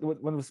 like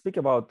when we speak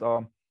about,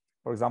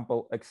 for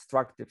example,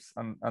 extractives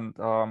and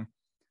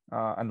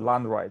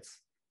land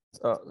rights.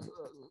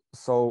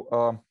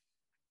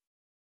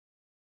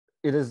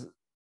 It is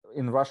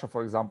in Russia,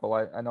 for example.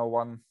 I know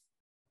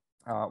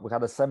we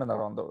had a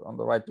seminar on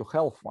the right to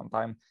health one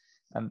time,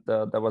 and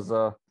there was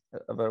a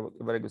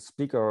very good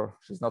speaker.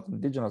 She's not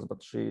Indigenous,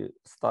 but she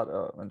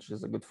started, and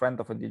she's a good friend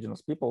of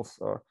Indigenous peoples,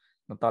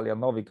 Natalia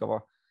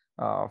Novikova,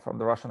 from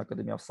the Russian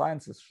Academy of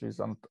Sciences. She's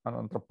an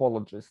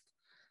anthropologist,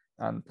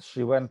 and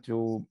she went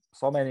to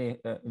so many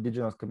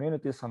Indigenous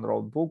communities and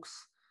wrote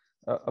books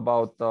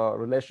about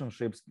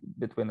relationships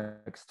between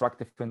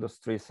extractive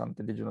industries and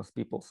indigenous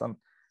peoples,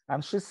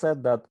 and she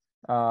said that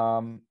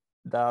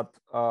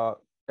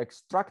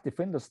extractive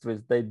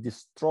industries, they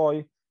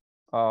destroy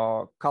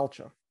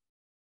culture,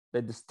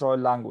 they destroy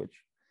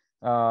language,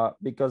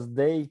 because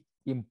they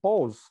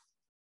impose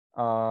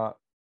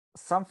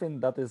something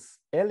that is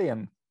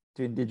alien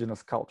to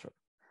indigenous culture,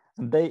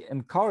 and they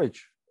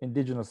encourage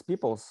indigenous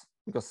peoples,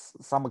 because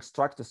some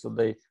extractors, so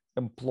they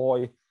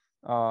employ,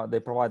 they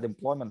provide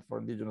employment for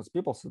indigenous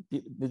peoples. So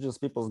indigenous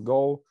peoples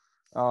go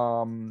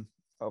from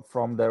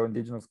their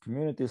indigenous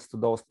communities to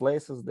those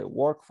places. They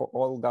work for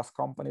oil gas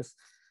companies,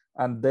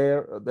 and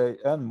they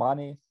earn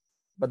money,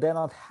 but they're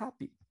not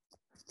happy.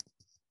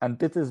 And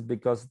this is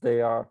because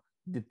they are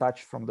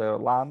detached from their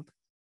land,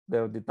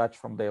 they're detached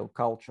from their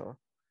culture,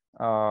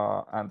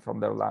 and from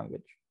their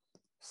language.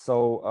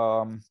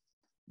 So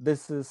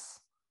this is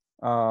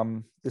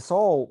this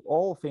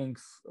all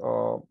things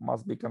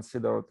must be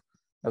considered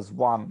as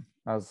one,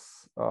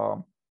 as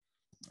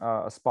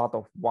part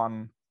of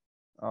one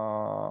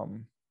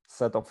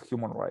set of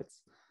human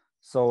rights.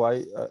 So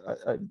I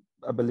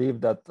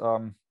believe that,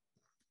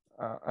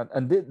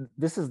 and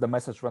this is the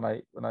message when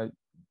I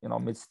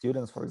meet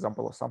students, for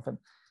example, or something.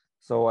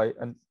 So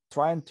I'm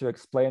trying to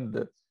explain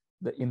the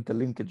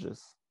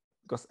interlinkages,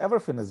 because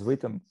everything is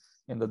written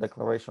in the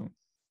declaration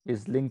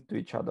is linked to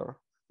each other.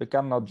 We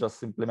cannot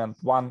just implement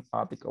one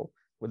article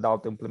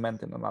without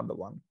implementing another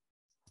one.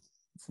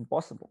 It's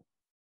impossible.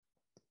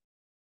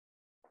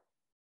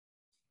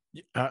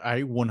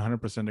 I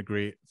 100%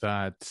 agree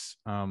that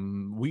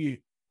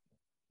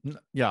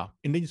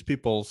indigenous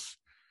peoples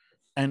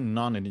and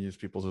non-indigenous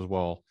peoples as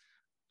well,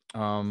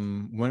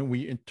 when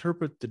we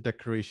interpret the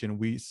declaration,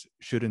 we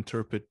should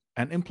interpret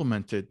and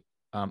implement it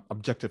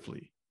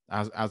objectively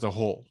as a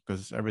whole,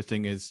 because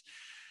everything is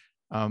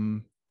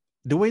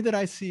the way that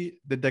I see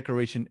the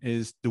declaration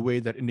is the way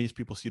that indigenous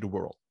people see the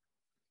world.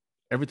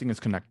 Everything is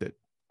connected,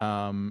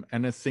 and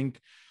I think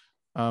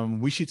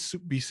we should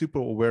be super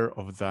aware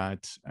of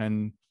that.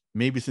 And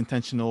maybe it's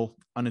intentional,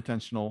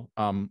 unintentional.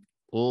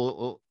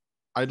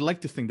 I'd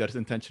like to think that it's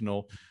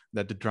intentional,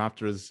 that the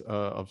drafters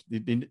of the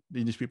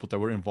indigenous people that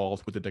were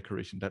involved with the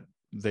declaration, that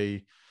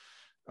they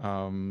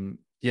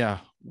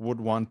would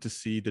want to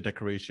see the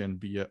declaration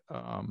be a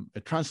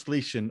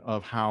translation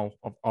of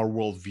our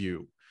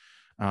worldview.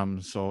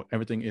 So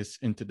everything is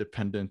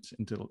interdependent,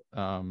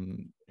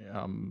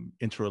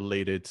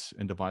 interrelated,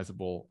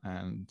 indivisible,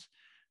 and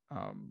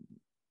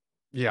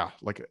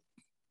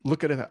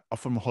look at it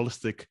from a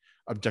holistic,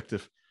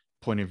 objective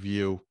point of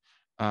view.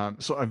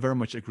 So I very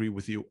much agree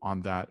with you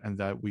on that, and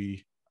that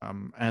we,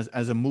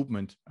 as a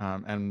movement,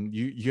 and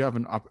you have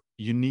a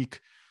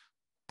unique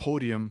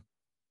podium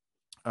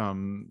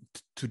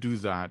to do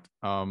that.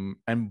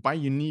 And by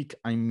unique,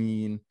 I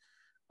mean,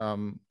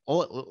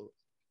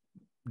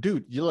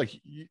 dude, you're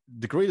like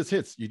the greatest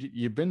hits.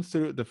 You've been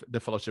through the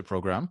fellowship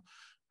program,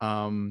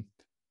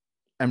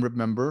 MRIP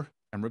member,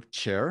 MRIP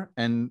chair,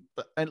 and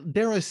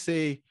dare I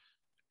say,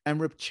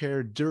 MRIP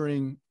chair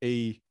during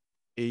a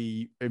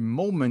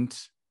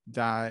moment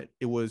that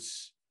it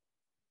was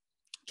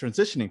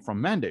transitioning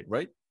from mandate,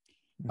 right?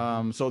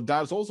 Mm-hmm. So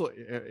that's also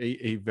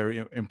a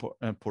very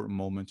important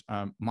moment.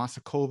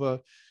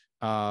 Masakova,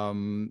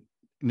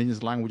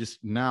 Indigenous languages,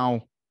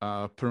 now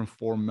per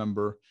informed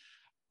member.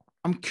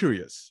 I'm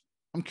curious.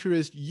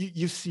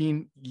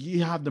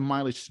 You have the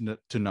mileage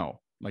to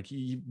know. Like,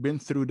 you've been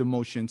through the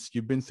motions,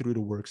 you've been through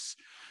the works.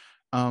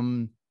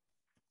 When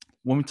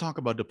we talk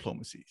about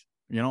diplomacy,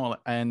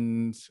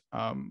 and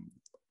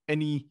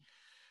any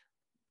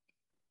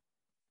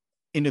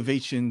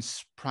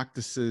innovations,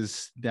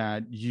 practices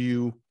that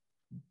you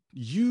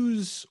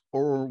use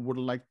or would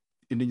like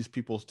indigenous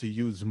peoples to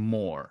use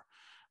more,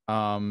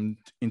 in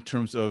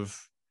terms of,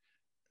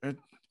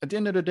 at the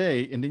end of the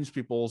day, indigenous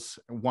peoples,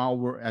 while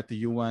we're at the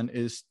UN,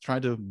 is try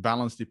to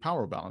balance the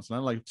power balance. And I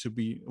like to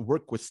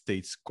work with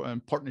states,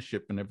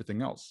 partnership, and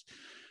everything else.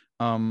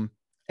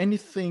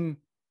 Anything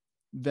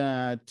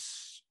that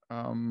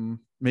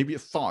maybe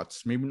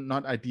thoughts, maybe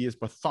not ideas,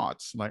 but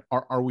thoughts, like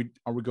are we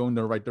going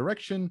the right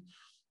direction?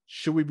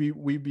 Should we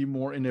be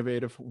more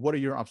innovative? What are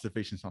your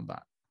observations on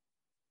that?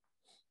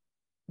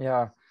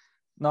 Yeah,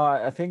 no,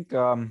 I think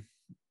so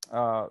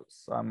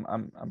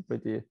I'm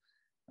pretty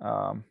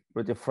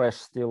fresh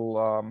still,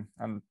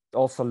 and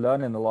also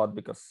learning a lot,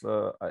 because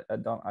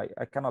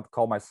I cannot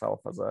call myself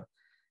as a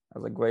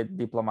great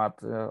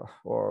diplomat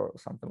or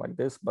something like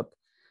this, but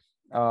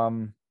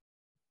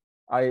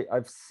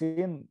I've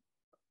seen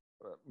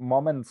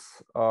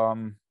moments,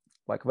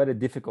 like very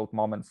difficult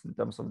moments in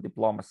terms of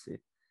diplomacy,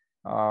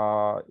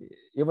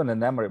 even in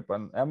MRIP.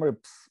 And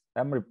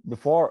MRIP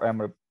before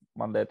MRIP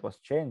mandate was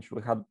changed,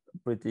 we had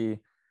pretty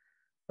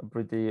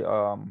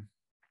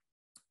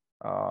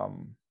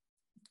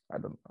I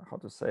don't know how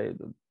to say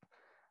that.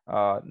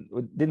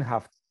 We didn't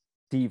have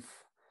teeth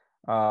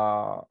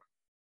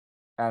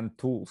and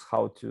tools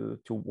how to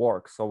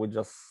work, so we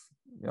just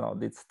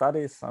did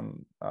studies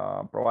and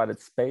provided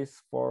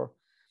space for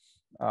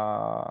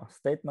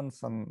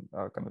statements and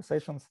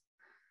conversations.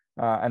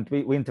 and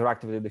we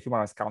interacted with the Human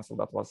Rights Council.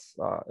 That was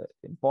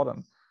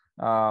important.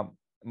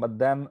 But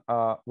then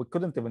we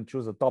couldn't even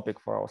choose a topic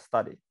for our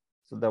study.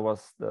 So there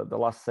was the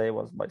last say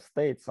was by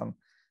states, and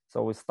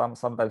so we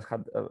sometimes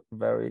had a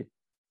very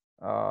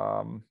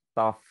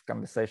tough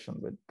conversation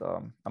with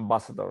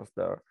ambassadors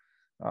there,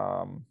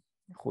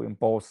 who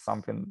imposed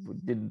something we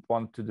didn't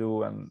want to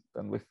do, and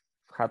we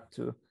had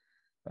to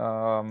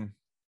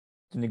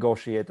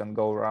negotiate and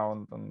go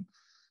around and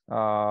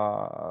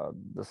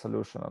the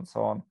solution and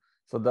so on.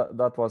 So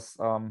that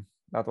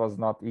was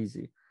not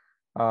easy.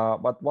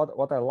 But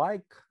what I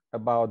like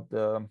about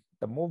the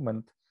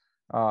movement,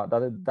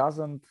 that it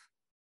doesn't,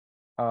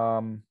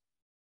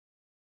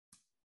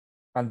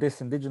 and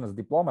this indigenous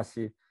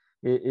diplomacy,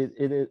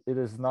 it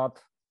is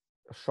not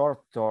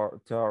short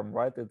term,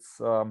 right?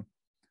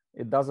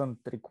 It doesn't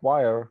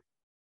require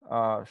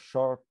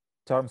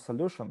short-term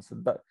solutions,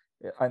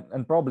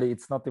 and probably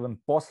it's not even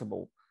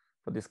possible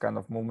for this kind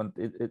of movement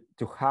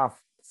to have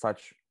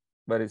such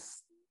very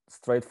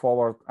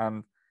straightforward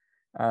and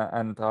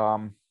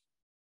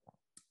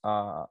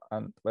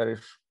very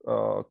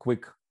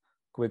quick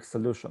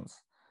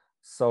solutions.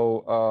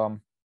 So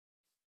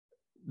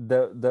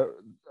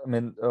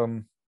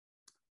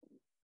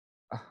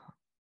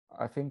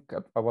I think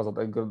I was at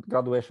a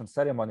graduation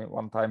ceremony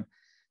one time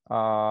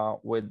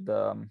with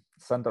the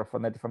Center for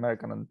Native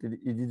American and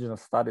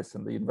Indigenous Studies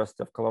in the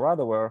University of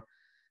Colorado, where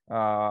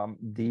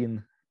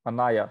Dean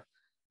Anaya,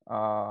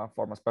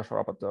 former special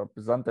rapporteur,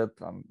 presented,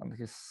 and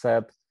he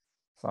said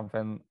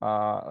something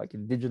like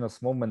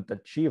Indigenous movement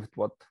achieved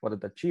what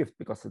it achieved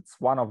because it's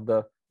one of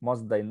the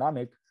most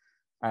dynamic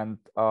and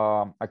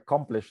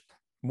accomplished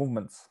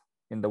movements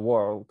in the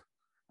world.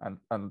 And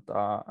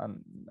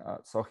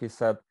so he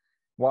said,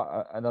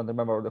 well, I don't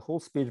remember the whole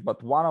speech,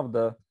 but one of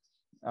the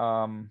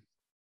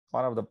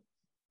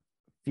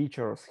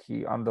features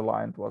he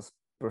underlined was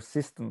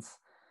persistence,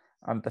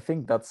 and I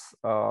think that's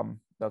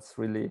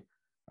really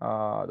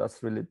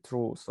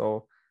true.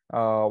 So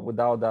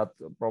without that,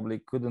 probably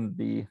couldn't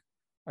be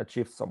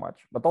achieved so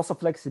much. But also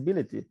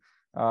flexibility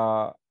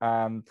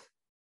and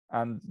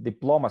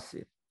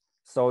diplomacy.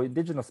 So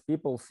indigenous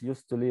peoples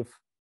used to live.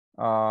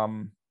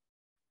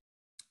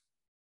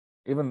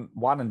 Even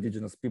one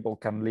indigenous people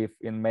can live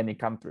in many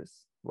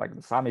countries, like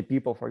the Sami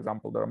people, for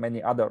example. There are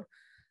many other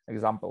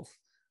examples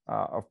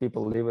of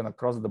people living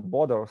across the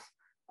borders,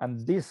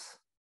 and this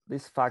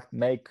fact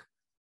make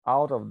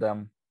out of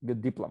them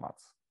good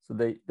diplomats. So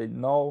they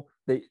know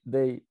they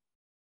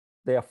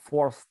are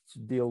forced to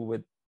deal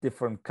with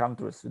different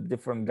countries, with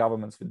different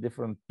governments, with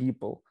different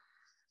people,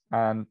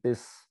 and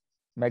this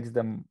makes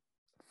them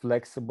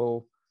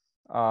flexible,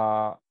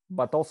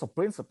 but also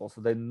principled.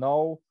 So they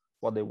know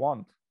what they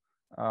want.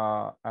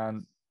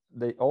 And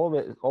they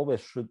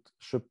always should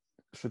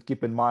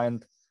keep in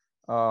mind.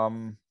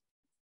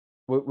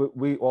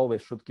 We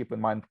always should keep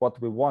in mind what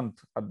we want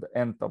at the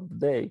end of the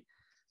day,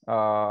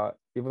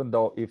 even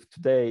though if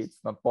today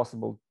it's not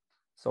possible.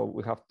 So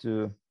we have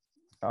to,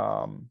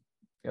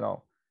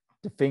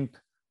 to think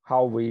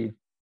how we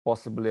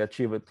possibly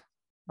achieve it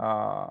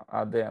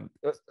at the end.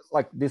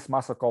 Like this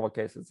Masakova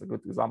case is a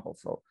good example.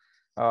 So,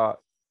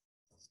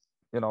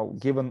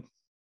 given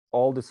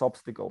all these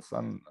obstacles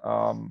and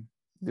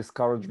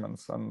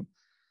discouragements and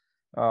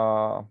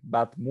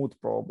bad mood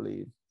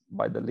probably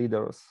by the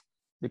leaders,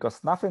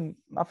 because nothing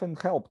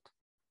helped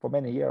for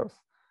many years,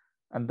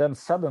 and then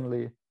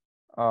suddenly,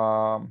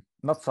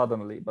 not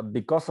suddenly, but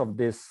because of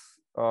this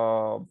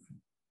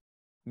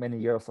many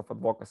years of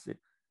advocacy,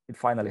 it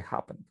finally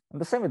happened.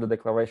 And the same with the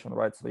declaration,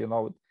 right? So you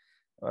know it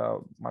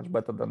much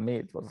better than me.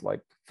 It was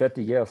like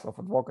 30 years of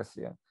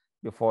advocacy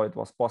before it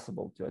was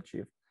possible to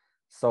achieve.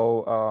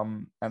 So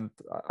and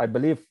I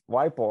believe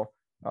WIPO,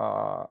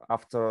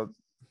 after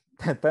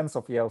tens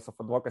of years of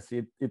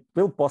advocacy, it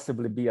will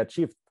possibly be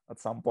achieved at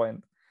some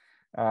point.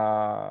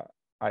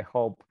 I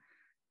hope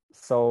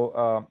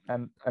so,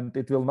 and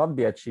it will not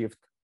be achieved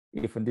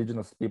if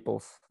indigenous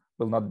peoples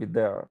will not be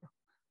there.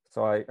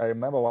 So I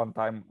remember one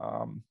time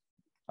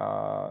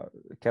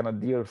Kenneth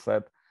Deere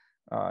said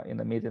in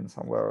a meeting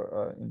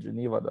somewhere in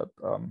Geneva that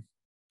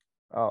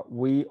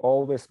we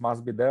always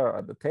must be there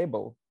at the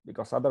table,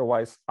 because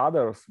otherwise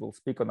others will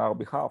speak on our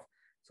behalf.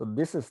 So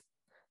this is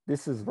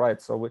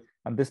right. So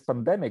and this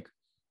pandemic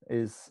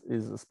is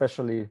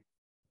especially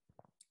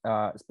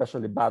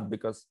bad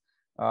because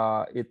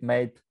it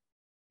made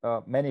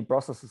many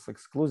processes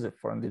exclusive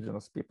for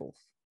indigenous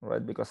peoples,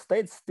 right? Because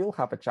states still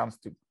have a chance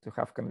to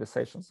have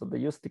conversations. So they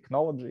use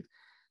technology.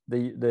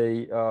 They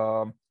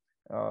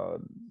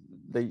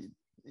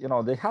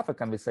have a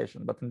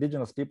conversation, but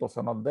indigenous peoples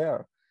are not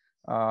there.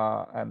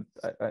 And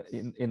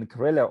in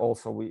Karelia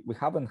also, we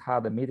haven't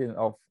had a meeting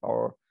of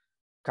our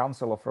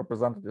Council of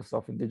Representatives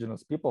of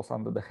Indigenous Peoples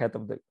under the head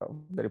of the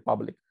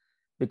Republic,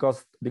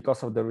 because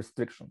of the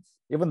restrictions.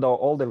 Even though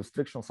all the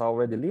restrictions are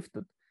already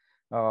lifted,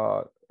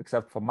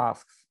 except for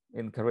masks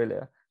in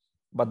Karelia,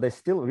 but they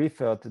still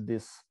refer to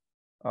these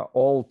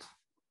old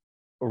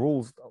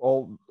rules,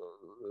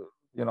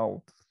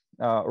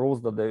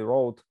 rules that they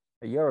wrote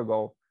a year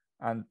ago,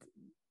 and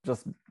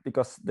just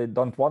because they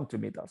don't want to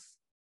meet us,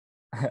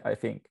 I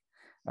think.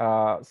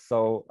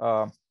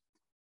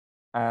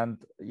 And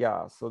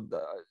yeah, so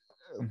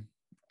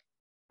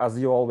as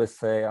you always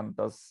say, and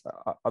as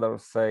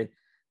others say,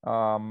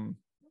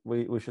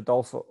 we should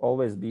also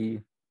always be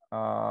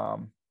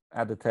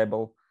at the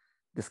table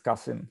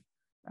discussing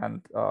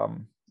and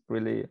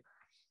really,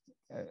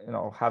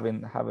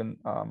 having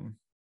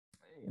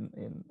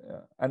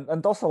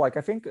and also, like,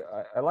 I think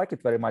I like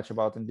it very much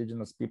about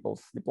indigenous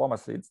peoples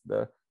diplomacy. It's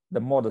the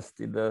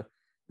modesty, the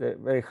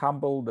very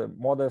humble, the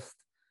modest,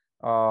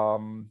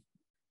 not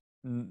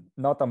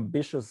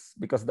ambitious,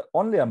 because the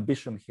only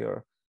ambition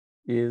here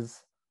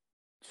is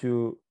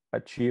to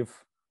achieve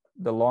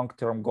the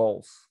long-term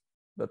goals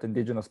that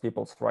indigenous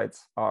peoples'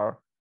 rights are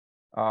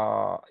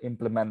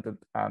implemented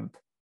and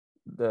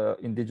the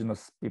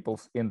indigenous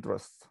people's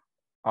interests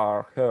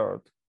are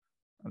heard,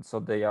 and so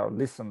they are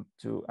listened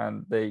to,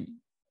 and they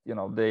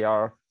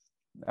are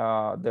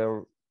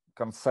their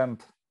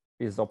consent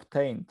is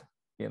obtained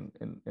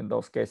in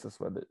those cases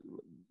where it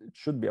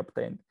should be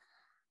obtained.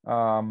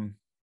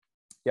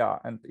 Yeah,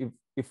 and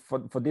if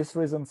for these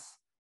reasons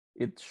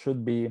it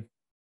should be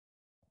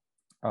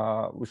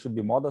we should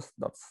be modest,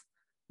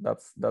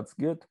 that's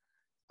good.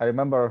 I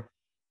remember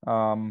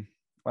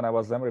when I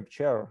was MRIP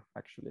chair,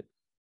 actually,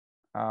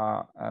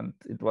 and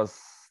it was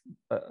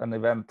an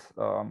event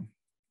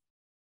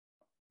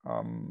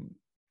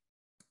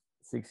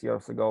 6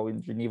 years ago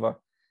in Geneva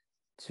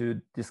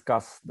to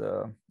discuss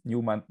the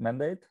new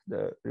mandate,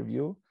 the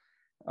review.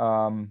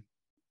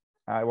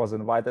 I was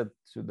invited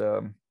to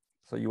the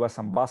US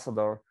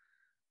ambassador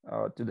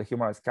to the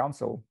Human Rights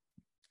Council,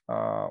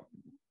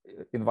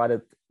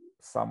 invited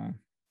some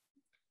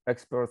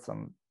experts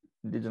and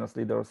indigenous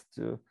leaders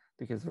to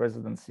his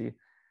residency.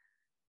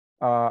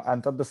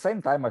 And at the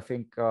same time, I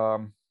think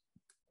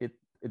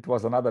it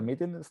was another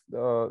meeting,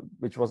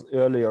 which was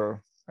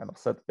earlier, kind of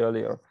set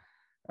earlier,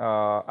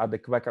 at the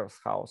Quaker's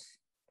house.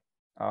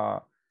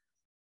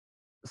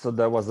 So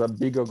there was a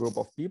bigger group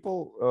of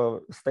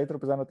people, state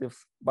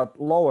representatives, but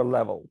lower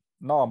level,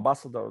 no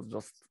ambassadors,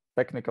 just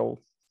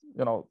technical,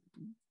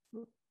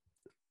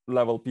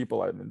 level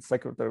people, I mean,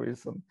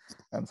 secretaries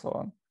and so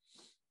on.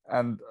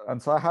 And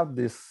so I had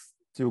these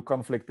two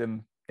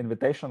conflicting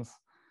invitations.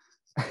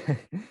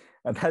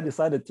 And I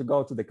decided to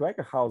go to the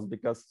Quaker house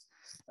because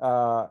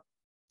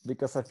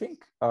I think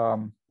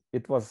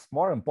it was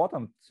more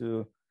important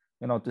to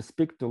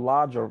speak to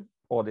larger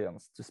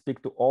audience, to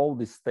speak to all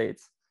these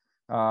states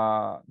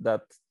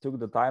that took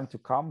the time to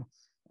come.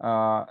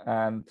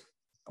 And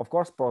of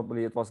course,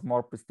 probably it was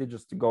more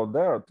prestigious to go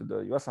there to the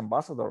US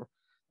ambassador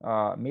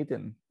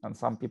meeting, and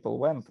some people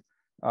went.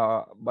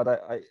 But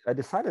I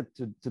decided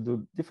to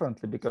do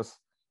differently because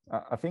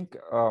I think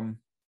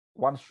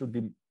one should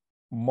be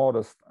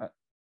modest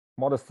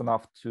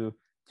enough to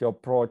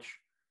approach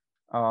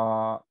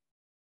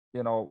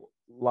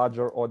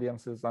larger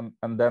audiences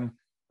and then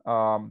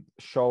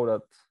show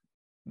that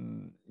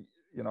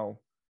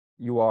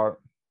you are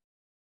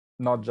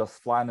not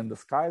just flying in the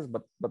skies,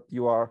 but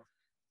you are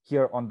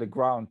here on the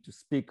ground to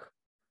speak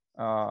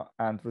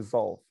and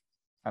resolve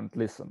and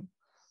listen.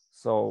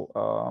 So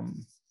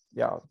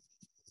yeah,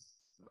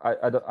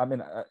 I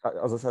mean,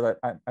 as I said,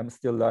 I'm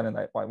still learning.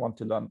 I want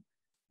to learn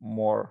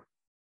more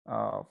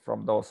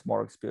from those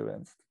more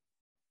experienced.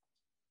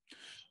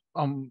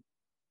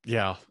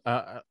 Yeah,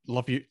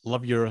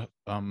 love your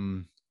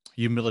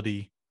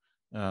humility.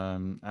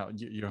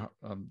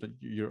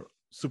 You're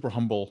super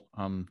humble.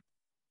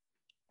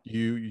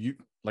 You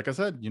like I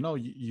said, you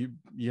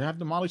have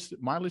the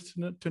mileage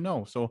to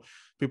know. So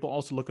people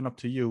also looking up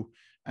to you,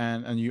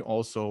 and you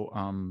also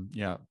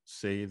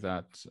say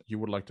that you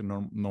would like to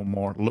know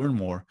more, learn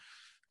more,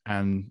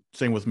 and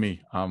same with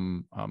me.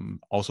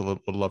 Also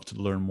would love to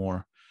learn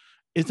more.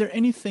 Is there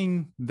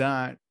anything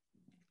that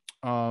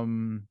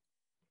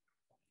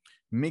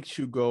makes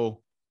you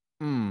go,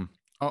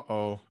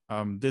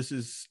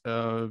 this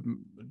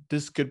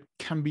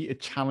can be a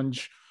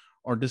challenge,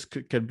 or this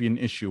could be an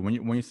issue when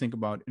you think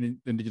about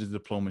indigenous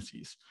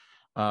diplomacies,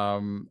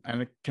 and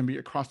it can be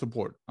across the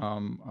board.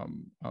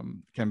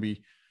 Can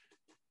be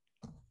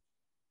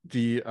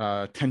the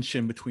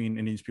tension between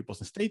indigenous peoples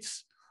and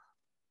states,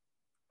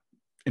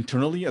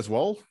 internally as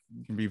well.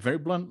 You can be very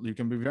blunt, you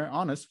can be very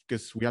honest,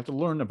 because we have to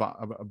learn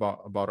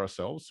about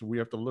ourselves. We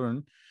have to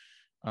learn.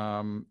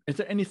 Is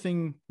there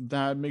anything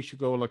that makes you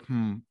go like,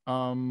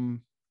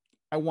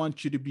 I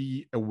want you to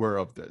be aware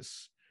of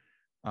this,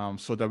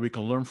 so that we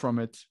can learn from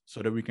it,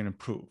 so that we can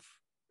improve?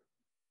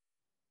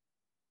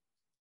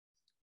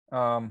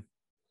 Yeah,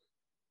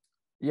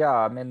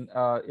 I mean,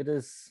 it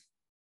is.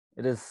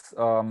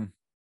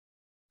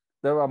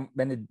 There are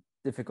many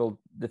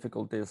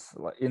difficulties.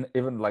 Like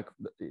even like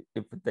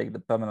if we take the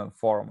permanent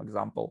forum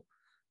example,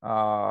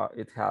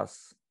 it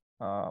has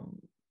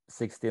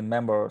 16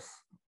 members,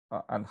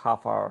 and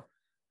half are,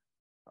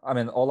 I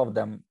mean, all of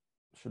them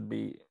should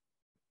be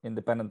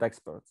independent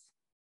experts,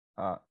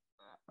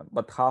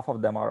 but half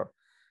of them are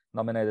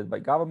nominated by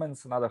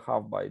governments, another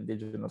half by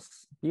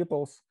indigenous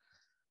peoples,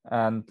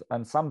 and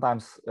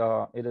sometimes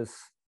it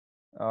is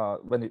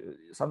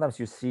sometimes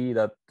you see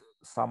that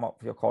some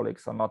of your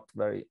colleagues are not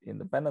very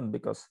independent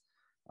because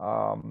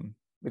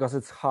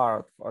it's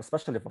hard,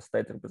 especially for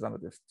state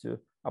representatives, to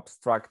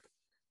abstract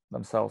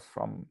themselves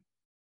from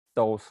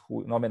those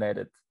who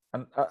nominated,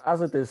 and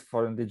as it is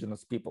for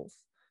indigenous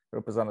peoples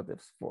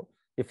representatives.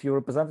 If you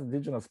represent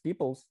indigenous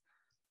peoples,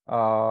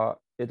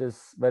 it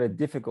is very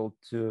difficult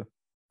to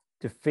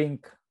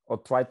think or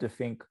try to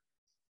think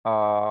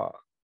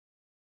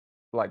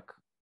like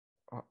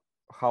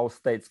how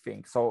states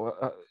think.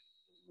 So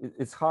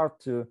it's hard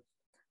to,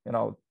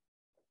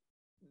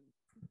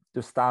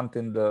 to stand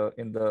in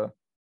the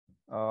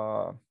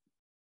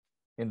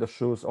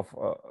shoes of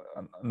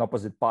an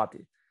opposite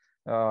party.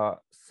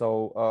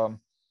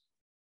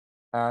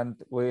 And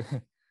we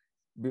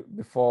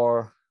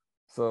before,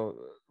 so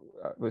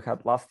we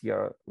had last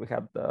year, we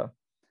had a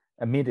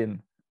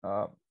meeting,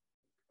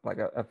 like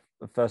a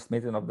first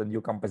meeting of the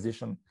new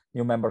composition,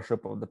 new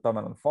membership of the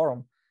permanent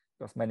forum,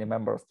 because many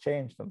members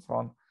changed and so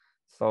on.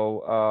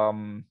 So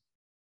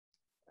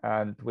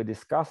and we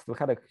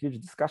had a huge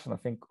discussion. I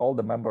think all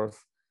the members,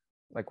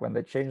 like when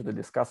they changed, they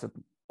discussed it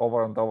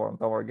over and over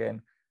and over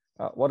again.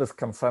 What is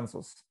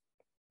consensus?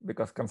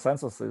 Because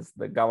consensus is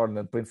the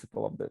governing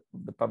principle of the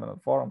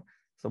permanent forum.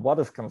 So what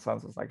is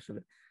consensus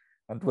actually?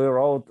 And we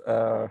wrote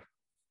a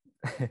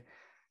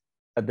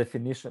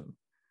definition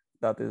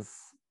that is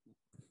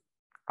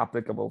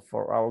applicable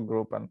for our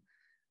group,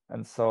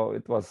 and so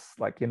it was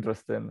like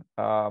interesting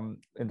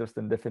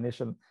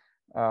definition.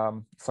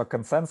 So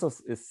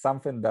consensus is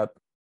something that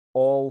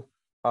all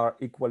are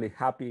equally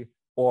happy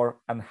or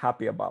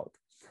unhappy about.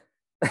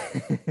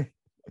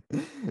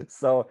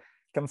 So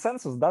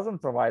consensus doesn't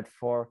provide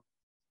for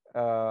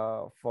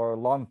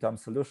long-term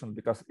solution,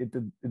 because it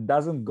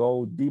doesn't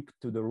go deep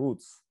to the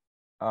roots.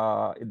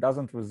 It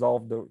doesn't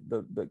resolve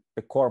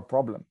the core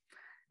problem.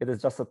 It is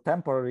just a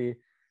temporary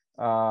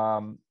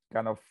kind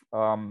of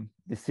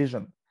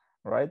decision,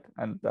 right?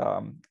 And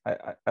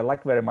I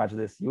like very much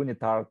this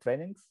UNITAR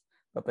trainings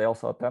that I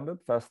also attended,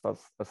 first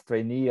as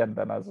trainee and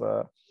then as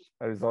a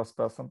resource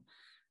person.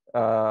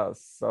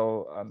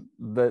 So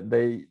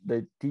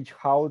they teach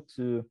how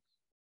to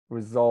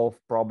resolve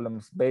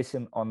problems based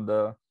on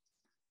the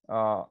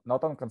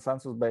not on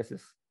consensus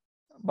basis,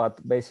 but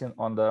based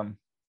on the,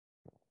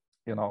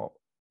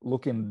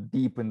 looking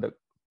deep in the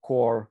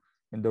core,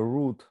 in the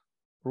root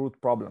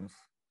problems,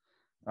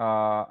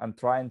 and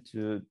trying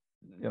to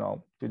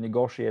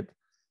negotiate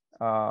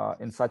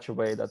in such a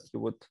way that you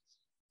would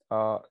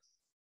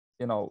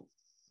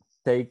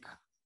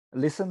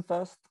listen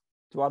first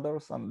to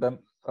others, and then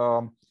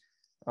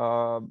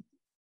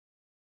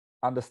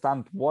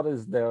understand what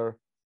is their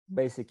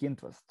basic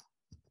interest.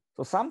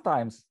 So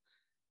sometimes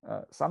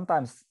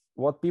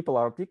what people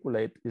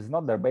articulate is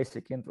not their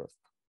basic interest.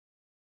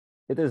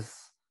 It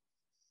is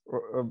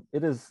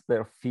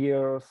their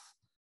fears,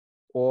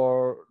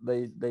 or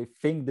they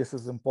think this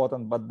is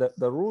important, but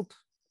the root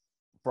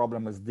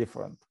problem is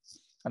different.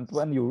 And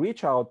when you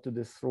reach out to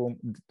this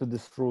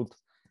root,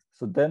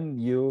 so then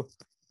you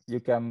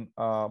can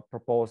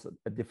propose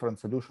a different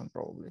solution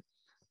probably.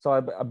 So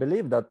I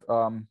believe that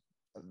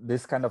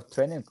this kind of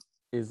training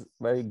is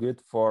very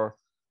good for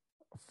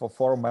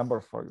forum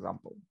members, for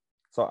example.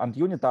 So, and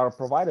UNITAR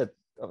provided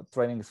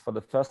trainings for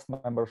the first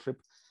membership,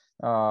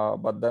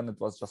 but then it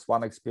was just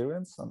one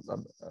experience, and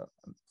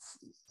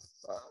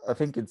I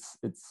think it's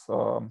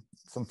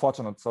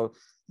unfortunate. So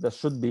there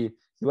should be,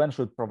 UN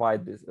should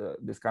provide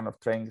this kind of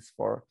trainings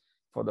for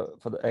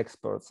the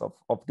experts of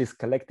these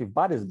collective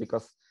bodies,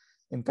 because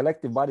in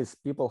collective bodies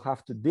people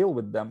have to deal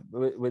with them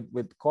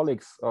with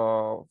colleagues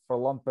for a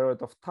long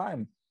period of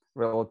time,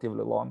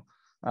 relatively long,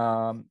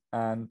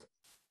 and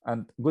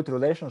good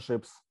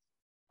relationships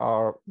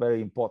are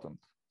very important.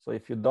 So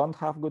if you don't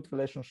have good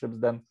relationships,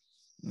 then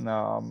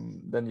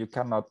you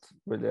cannot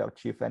really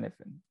achieve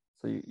anything.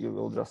 So you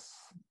will just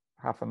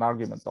have an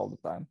argument all the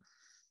time.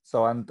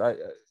 So, and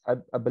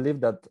I believe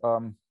that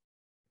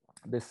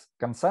this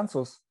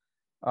consensus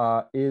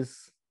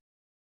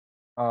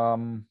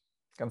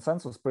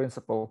consensus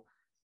principle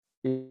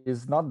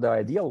is not the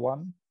ideal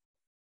one,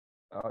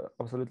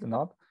 absolutely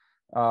not,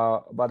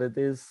 but it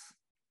is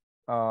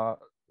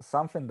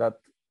something that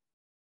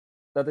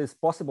is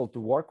possible to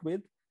work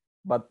with,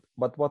 but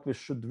what we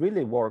should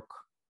really work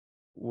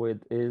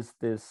with is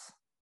this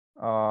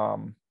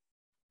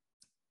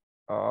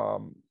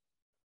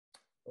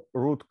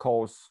root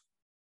cause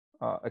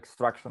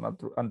extraction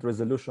and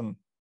resolution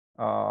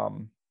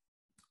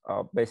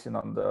based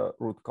on the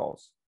root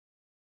cause.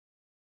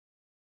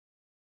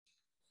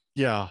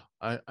 Yeah,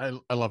 I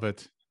love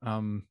it.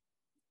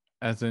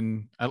 As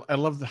in, I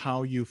love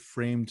how you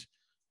framed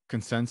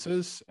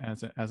consensus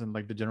as in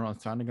like the general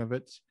understanding of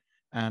it,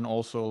 and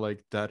also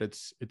like that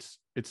it's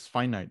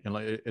finite, and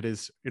like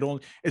it's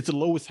the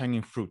lowest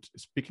hanging fruit.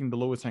 It's picking the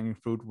lowest hanging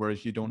fruit,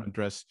 whereas you don't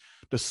address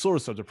the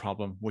source of the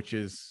problem, which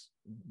is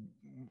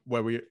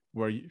where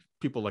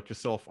people like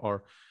yourself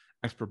are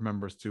expert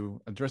members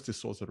to address the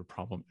source of the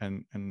problem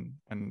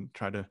and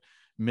try to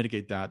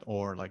mitigate that,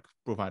 or like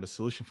provide a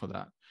solution for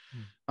that.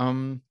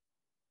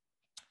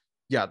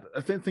 yeah,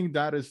 I think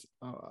that is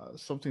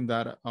something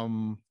that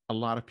a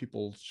lot of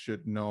people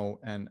should know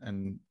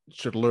and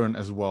should learn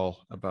as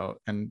well about.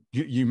 And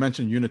you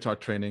mentioned UNITAR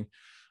training.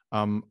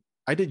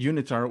 I did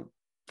UNITAR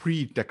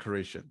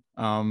pre-declaration.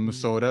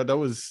 So that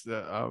was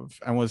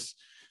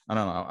I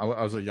don't know,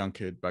 I was a young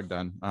kid back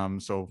then.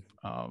 It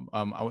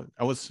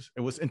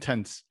was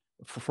intense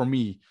for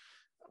me.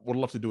 Would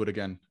love to do it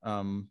again.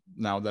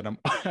 Now that I'm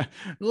a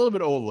little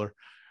bit older.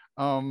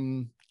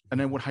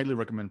 And I would highly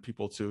recommend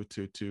people to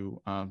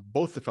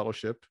both the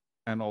fellowship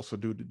and also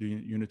do the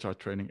UNITAR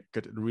training.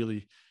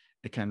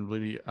 It can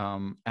really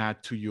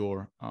add to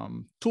your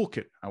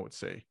toolkit, I would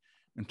say,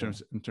 in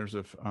terms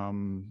of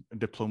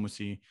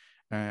diplomacy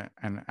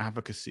and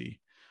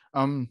advocacy.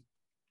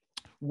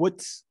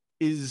 What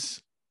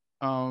is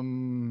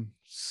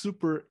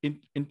super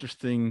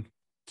interesting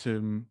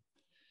to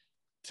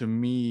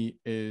me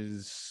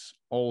is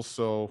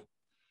also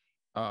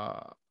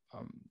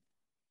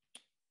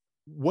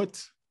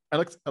what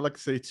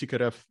Aleksei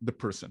Tsykarev, the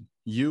person,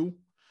 you,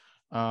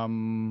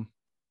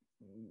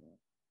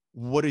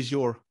 what is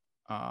your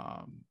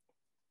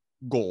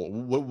goal?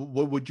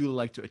 What would you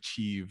like to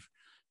achieve?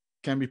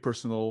 Can be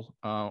personal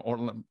or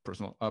not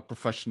personal,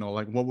 professional.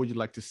 Like, what would you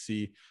like to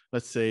see?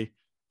 Let's say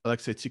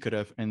Aleksei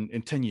Tsykarev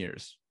in 10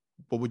 years.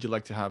 What would you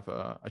like to have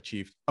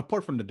achieved,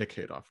 apart from the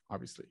decade off,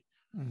 obviously?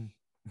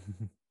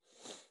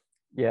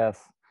 Yes.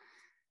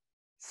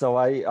 So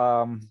I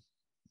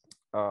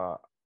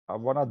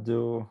want to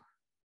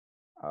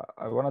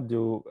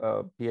do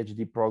a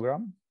PhD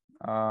program.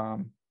 I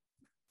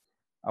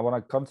want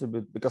to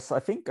contribute because I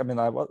think, I mean,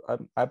 I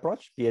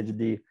approached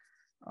PhD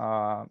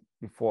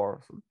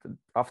before. So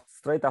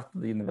straight after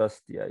the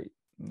university, I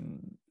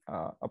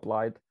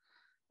applied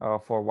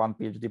for one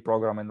PhD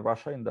program in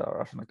Russia, in the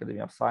Russian Academy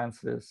of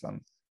Sciences,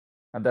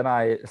 and then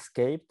I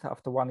escaped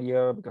after 1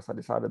 year because I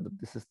decided that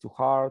this is too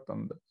hard,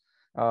 and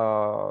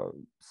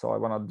so I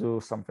want to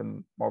do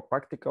something more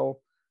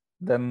practical.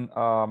 Then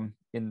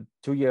in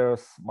 2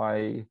 years,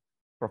 my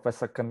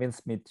professor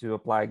convinced me to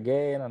apply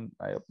again, and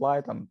I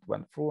applied and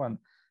went through, and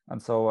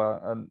so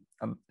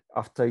and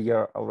after a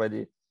year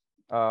already,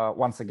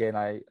 once again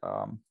I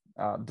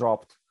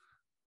dropped,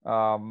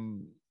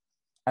 and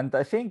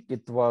I think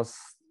it was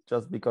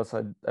just because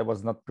I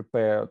was not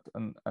prepared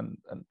and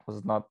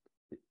was not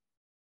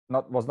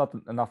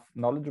enough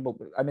knowledgeable.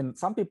 I mean,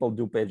 some people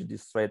do PhD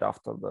straight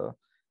after the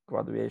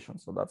graduation,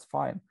 so that's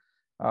fine,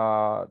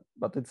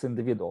 but it's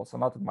individual, so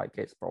not in my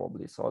case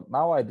probably. So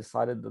now I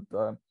decided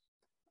that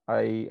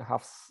I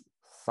have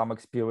some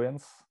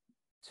experience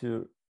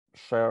to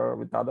share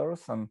with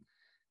others,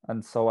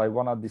 and so I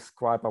want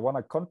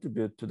to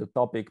contribute to the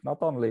topic,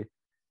 not only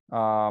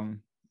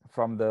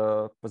from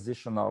the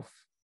position of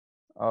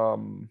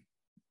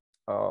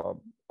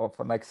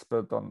an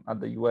expert at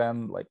the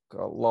UN, like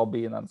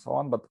lobbying and so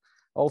on, but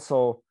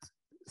also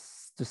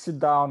to sit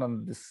down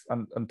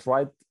and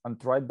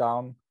write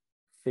down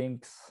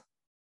things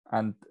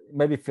and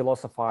maybe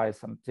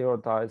philosophize and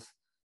theorize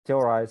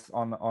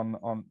on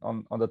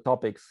the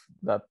topics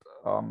that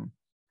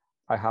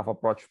I have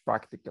approached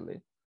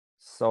practically.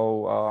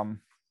 So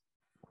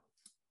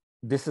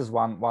this is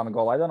one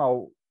goal. I don't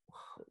know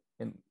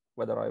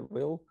whether I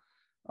will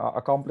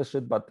accomplish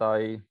it, but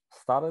I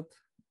started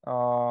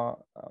a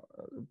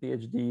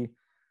PhD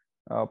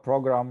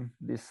program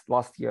this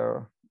last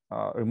year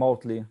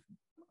remotely,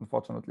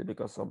 unfortunately,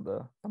 because of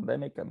the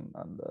pandemic and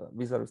the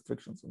visa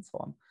restrictions and so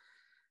on.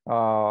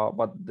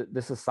 But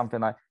this is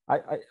something I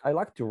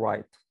like to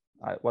write.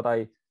 What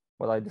I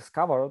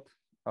discovered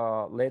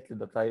lately,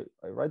 that I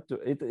write to,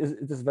 it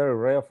is very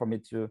rare for me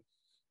to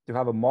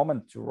have a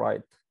moment to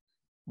write,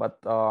 but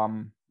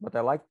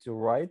I like to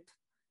write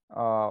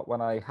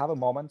when I have a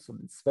moment. So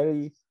it's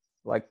very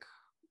like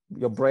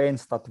your brain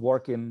start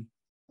working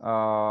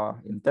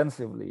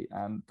intensively,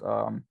 and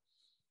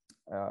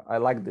I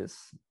like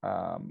this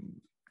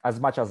as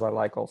much as I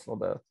like also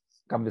the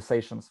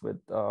conversations with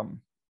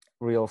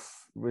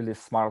really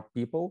smart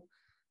people.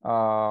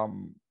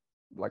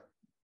 Like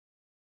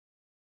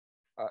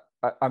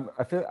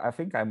I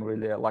think I'm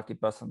really a lucky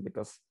person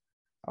because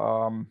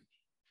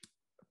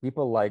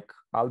people like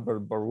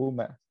Albert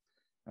Barume,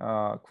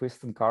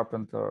 Kristen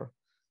Carpenter,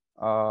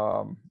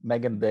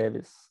 Megan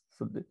Davis,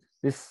 so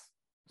this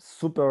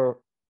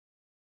super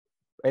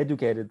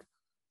educated,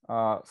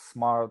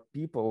 smart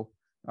people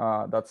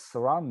that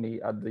surround me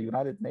at the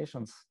United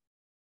Nations.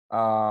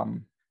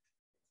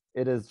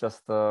 It is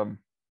just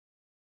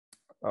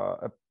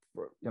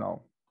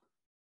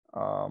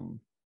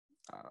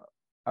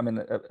I mean,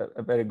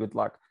 a very good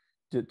luck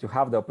to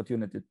have the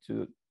opportunity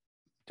to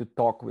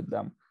talk with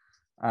them,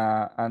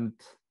 and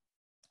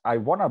I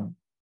want to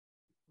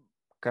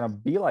kind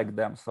of be like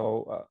them.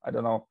 So I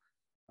don't know,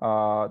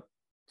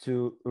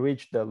 to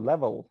reach the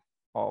level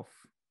of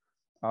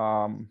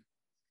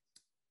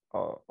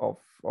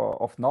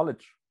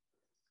knowledge.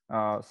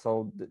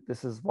 So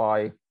this is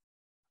why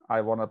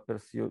I want to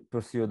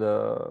pursue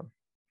the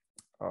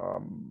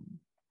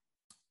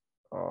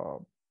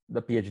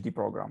PhD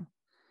program.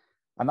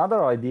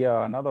 Another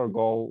idea, another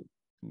goal,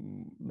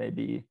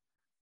 maybe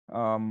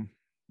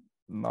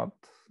not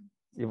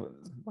even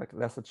like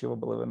less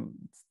achievable even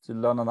to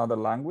learn another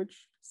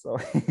language. So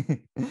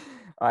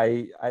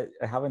I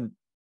haven't.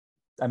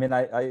 I mean,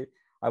 I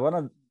want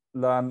to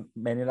learn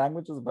many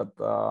languages, but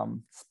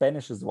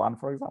Spanish is one,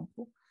 for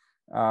example.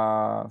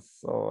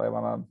 So I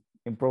want to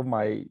improve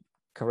my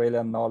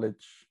Karelian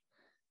knowledge.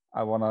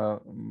 I want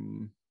to.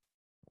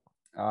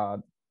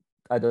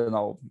 I don't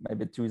know.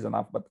 Maybe 2 is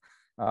enough, but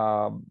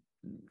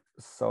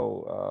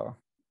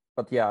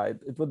but yeah,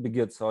 it would be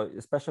good. So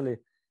especially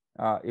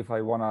if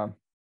I want to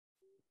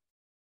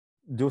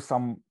do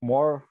some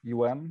more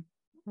UN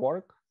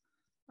work,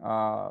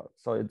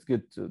 so it's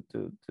good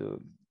to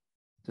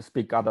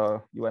speak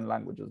other UN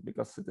languages,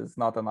 because it is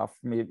not enough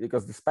for me,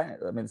 because the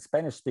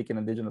Spanish speaking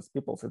indigenous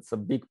peoples, it's a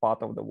big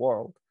part of the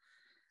world,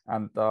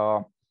 and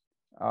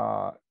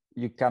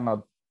you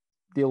cannot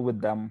deal with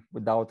them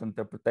without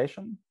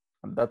interpretation,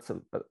 and that's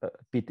a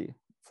pity.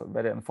 It's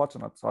very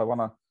unfortunate. So I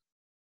want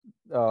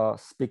to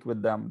speak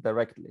with them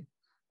directly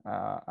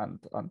and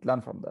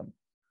learn from them.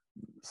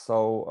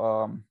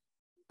 So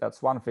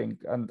that's one thing.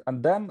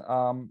 And then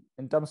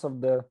in terms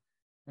of the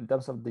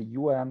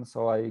UN,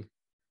 so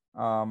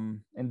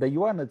in the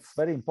UN, it's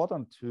very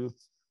important to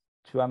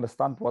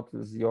understand what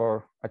is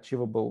your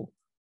achievable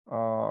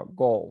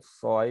goals.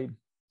 So I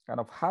kind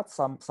of had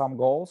some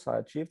goals. I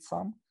achieved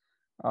some.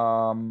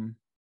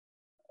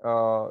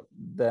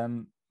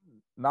 Then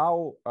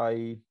now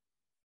I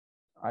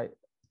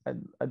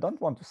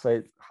don't want to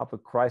say have a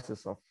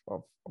crisis of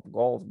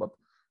goals, but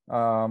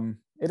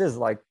it is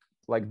like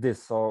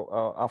this.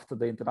 So after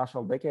the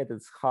international decade,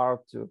 it's hard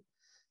to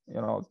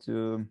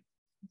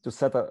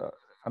set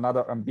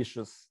another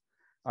ambitious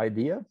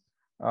idea.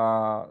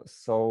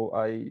 So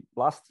I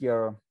last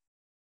year,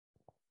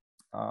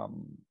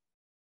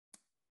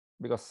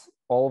 because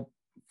all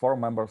 4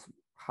 members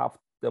have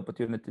the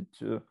opportunity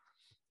to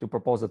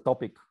propose a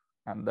topic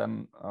and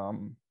then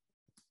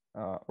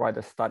write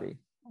a study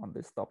on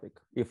this topic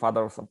if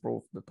others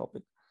approve the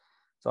topic.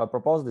 So I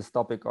proposed this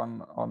topic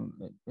on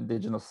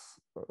indigenous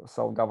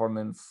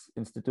self-governance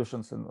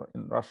institutions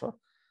in Russia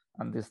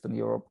and Eastern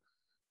Europe.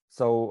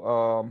 So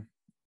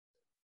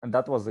and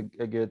that was a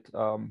good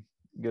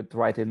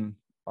writing,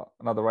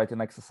 another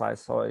writing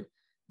exercise. So I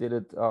did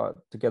it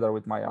together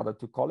with my other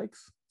 2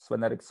 colleagues,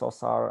 Sven-Erik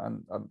Sosar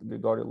and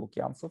Grigory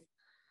Lukyantsov.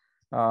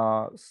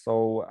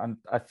 So, and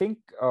I think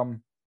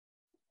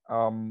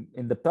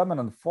in the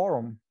permanent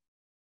forum,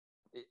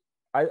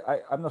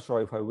 I'm not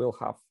sure if I will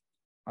have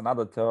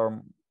another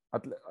term.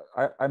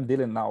 I'm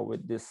dealing now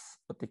with this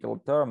particular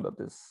term that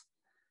is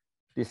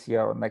this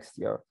year or next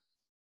year.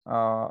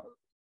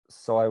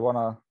 So I want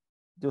to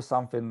do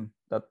something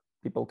that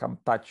people can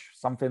touch,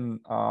 something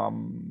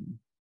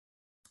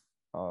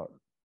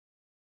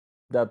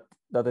that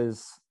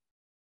is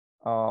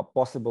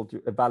possible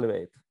to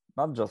evaluate,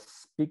 not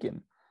just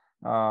speaking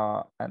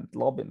and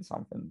lobbying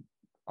something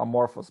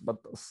amorphous, but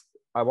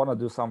I want to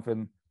do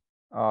something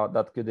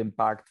that could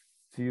impact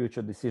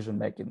future decision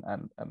making,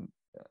 and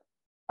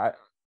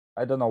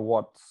I don't know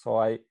what. So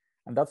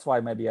and that's why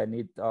maybe I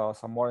need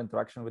some more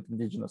interaction with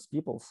indigenous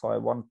people. So I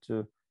want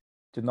to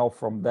know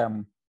from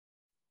them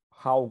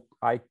how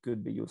I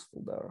could be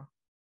useful there,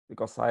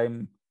 because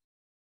I'm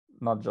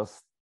not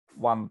just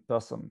one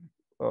person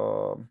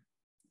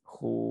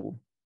who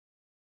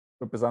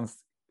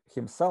represents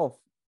himself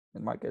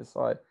in my case.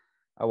 So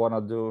I want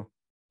to do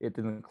it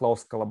in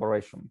close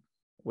collaboration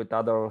with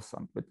others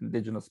and with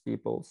indigenous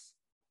peoples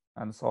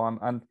and so on.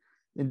 And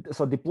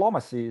so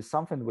diplomacy is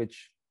something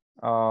which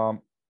I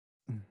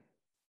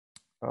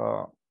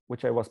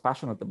was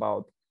passionate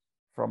about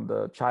from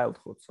the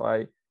childhood. So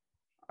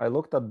I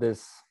looked at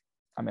this,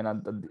 I mean,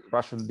 at the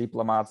Russian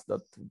diplomats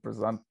that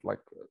present, like,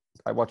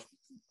 I watched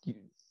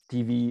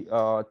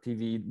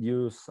TV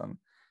news, and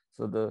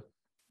so the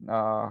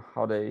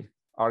how they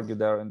argue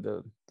there in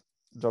the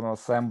General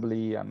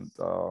Assembly and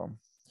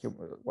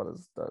what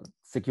is the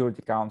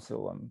Security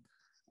Council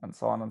and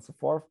so on and so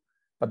forth.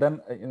 But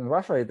then in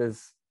Russia, it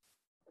is,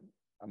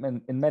 I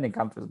mean, in many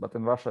countries, but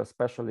in Russia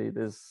especially, it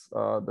is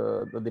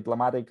the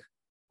diplomatic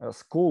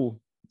school,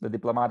 the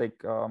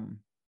diplomatic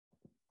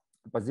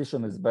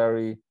position is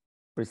very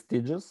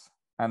prestigious.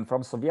 And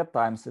from Soviet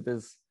times, it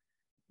is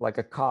like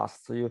a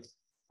caste. So you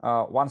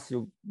once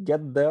you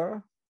get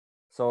there,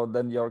 so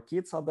then your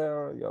kids are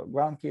there, your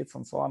grandkids,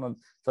 and so on. And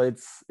so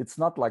it's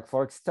not like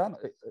for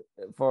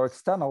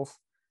externals,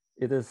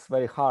 it is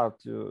very hard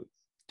to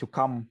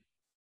come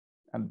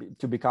and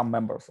to become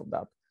members of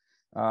that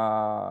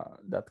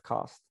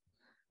caste.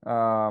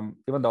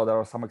 Even though there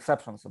are some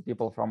exceptions, so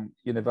people from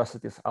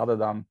universities other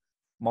than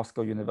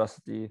Moscow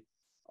University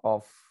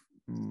of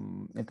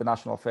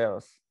International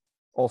Affairs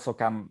also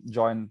can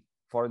join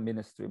foreign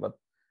ministry.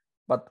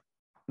 But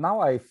now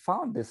I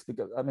found this,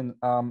 because I mean,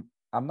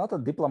 I'm not a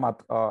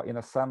diplomat in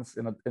a sense,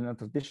 in a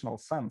traditional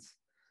sense,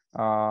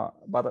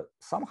 but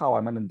somehow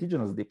I'm an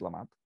indigenous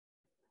diplomat.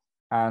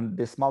 And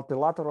this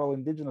multilateral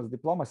indigenous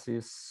diplomacy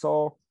is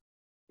so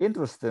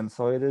interesting.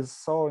 So it is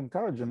so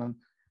encouraging. And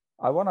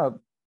I want to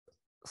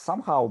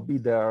somehow be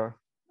there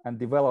and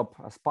develop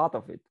as part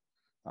of it.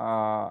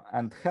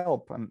 and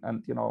help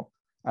and you know,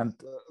 and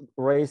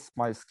raise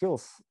my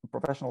skills,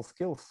 professional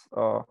skills,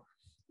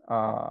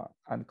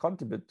 and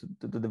contribute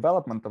to the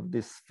development of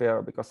this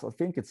sphere, because I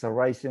think it's a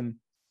rising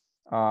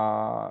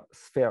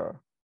sphere.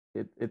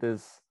 It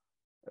is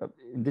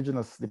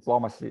indigenous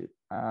diplomacy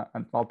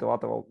and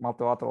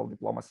multilateral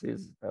diplomacy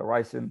is a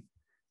rising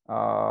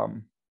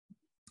kind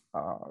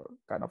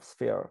of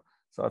sphere.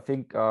 So I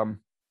think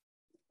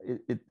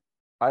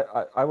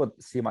I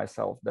would see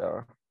myself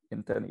there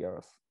in 10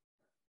 years.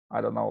 I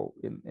don't know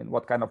in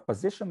what kind of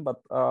position,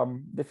 but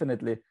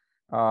definitely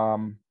I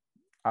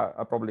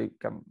probably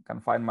can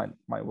find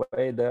my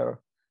way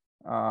there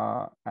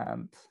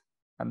and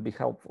be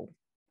helpful.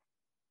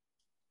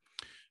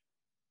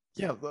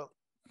 Yeah, well,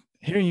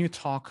 hearing you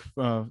talk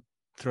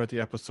throughout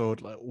the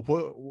episode, like,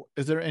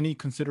 is there any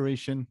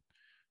consideration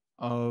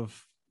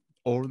of,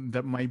 or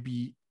that might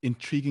be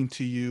intriguing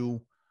to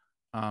you,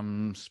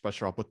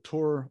 special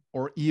rapporteur,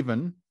 or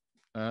even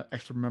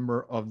extra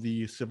member of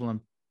the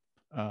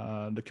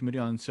the Committee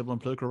on Civil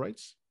and Political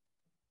Rights?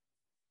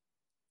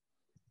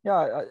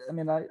 Yeah, I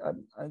mean, I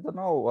don't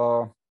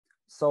know.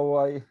 So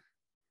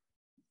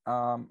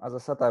as I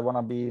said, I want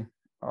to be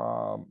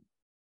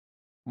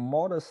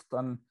modest,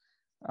 and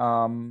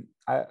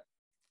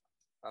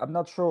I'm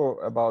not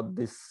sure about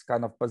this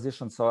kind of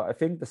position. So I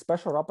think the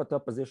special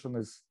rapporteur position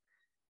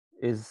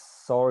is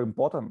so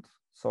important.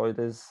 So it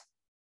is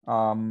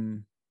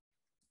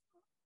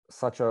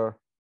such a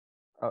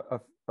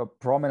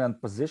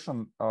prominent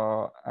position,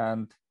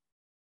 and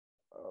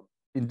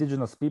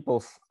indigenous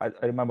peoples. I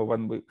remember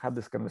when we had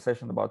this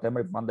conversation about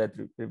MRIP mandate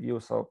review.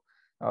 So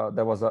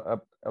there was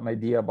an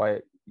idea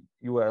by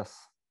US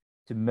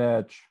to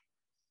merge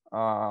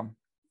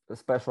the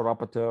special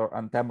rapporteur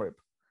and MRIP,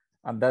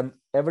 and then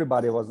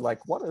everybody was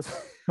like, "What is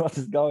what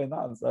is going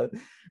on?" So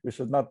we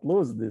should not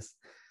lose this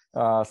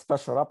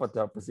special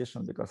rapporteur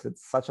position because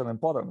it's such an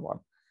important one,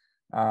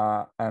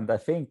 and I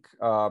think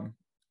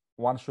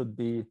one should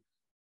be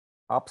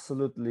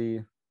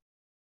absolutely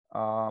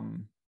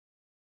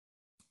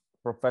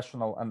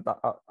professional and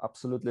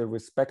absolutely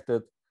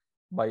respected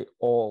by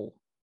all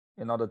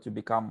in order to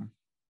become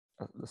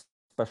the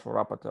special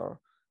rapporteur.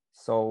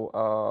 So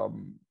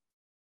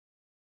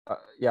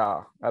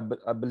yeah,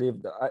 I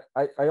believe that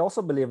I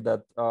also believe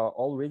that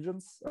all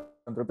regions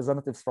and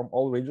representatives from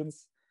all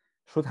regions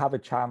should have a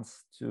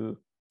chance to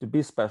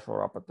be special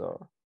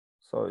rapporteur.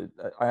 So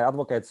I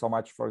advocate so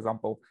much, for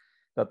example,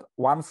 that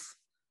one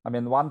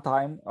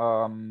time,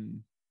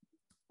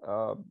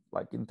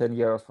 like in 10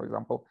 years, for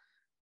example,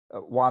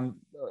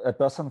 a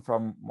person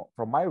from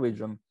my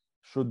region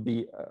should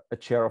be a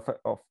chair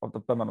of the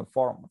permanent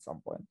forum at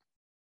some point.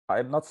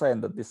 I'm not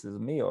saying that this is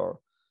me or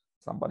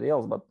somebody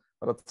else, but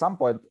at some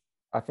point,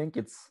 I think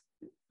it's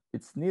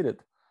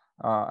needed,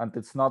 and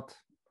it's not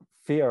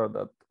fair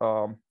that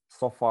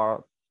so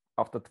far,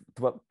 after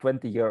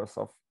 20 years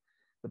of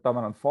the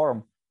permanent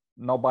forum,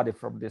 nobody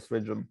from this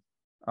region,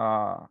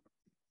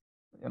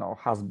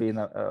 has been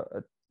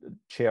a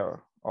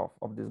chair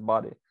of this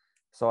body.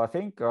 So I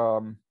think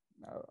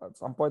at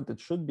some point it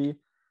should be,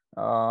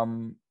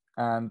 and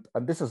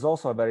this is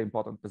also a very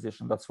important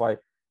position. That's why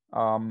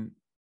I'm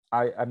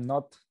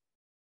not.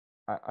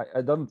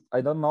 I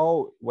don't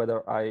know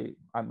whether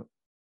I'm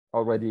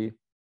already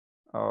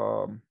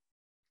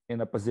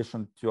in a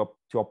position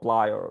to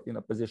apply, or in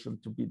a position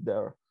to be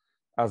there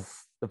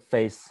as the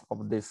face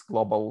of this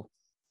global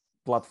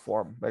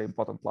platform, very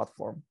important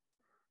platform.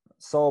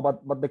 So,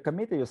 but the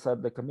committee, you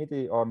said the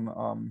committee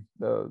on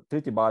the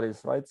treaty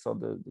bodies, right? So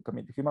the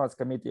committee, Human Rights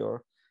Committee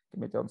or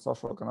Committee on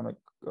Social Economic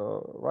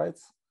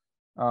Rights.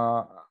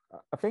 I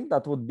think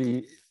that would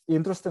be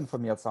interesting for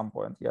me at some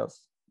point,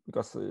 yes,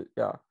 because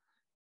yeah,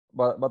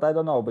 but I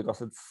don't know,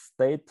 because it's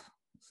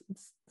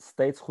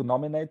states who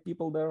nominate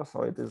people there,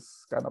 so it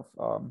is kind of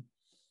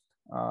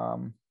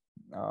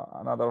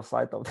another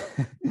side of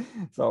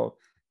so,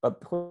 but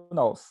who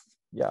knows?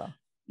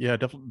 Yeah,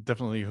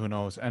 definitely who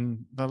knows.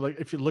 And like,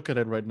 if you look at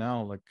it right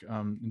now, like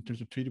in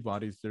terms of treaty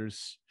bodies,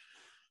 there's,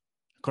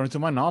 according to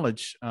my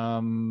knowledge,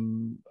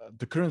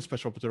 the current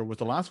special rapporteur was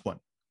the last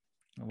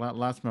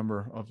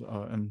member of,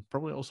 and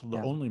probably also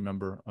the only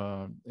member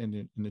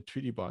in the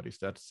treaty bodies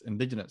that's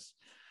indigenous.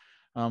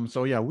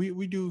 So yeah, we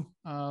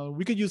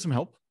could use some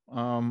help.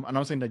 I'm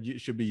not saying that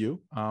it should be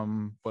you,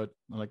 but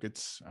like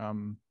it's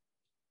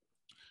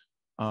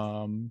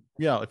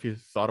yeah, if you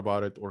thought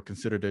about it or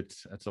considered it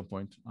at some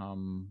point,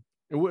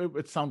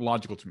 it sounds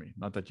logical to me.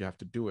 Not that you have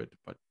to do it,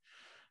 but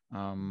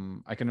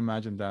I can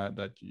imagine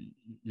that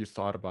you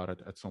thought about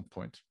it at some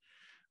point.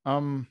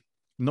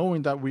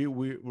 Knowing that we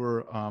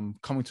were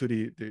coming to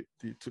the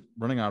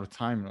running out of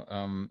time,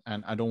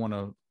 and I don't want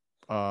to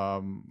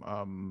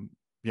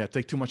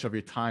take too much of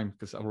your time,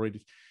 because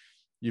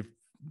you've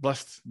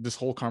blessed this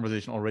whole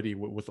conversation already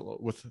with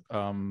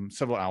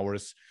several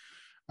hours.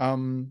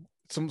 Some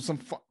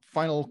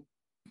final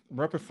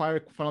rapid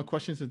fire final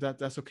questions, if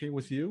that's okay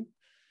with you?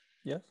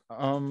 Yes.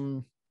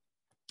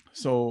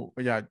 So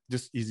yeah,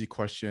 just easy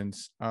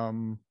questions.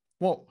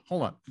 Well,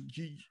 hold on.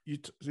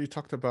 You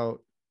talked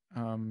about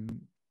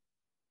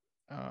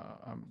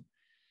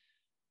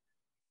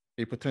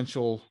a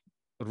potential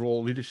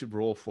role, leadership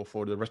role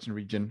for the Russian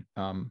region,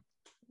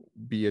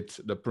 be it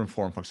the Perm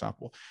Forum, for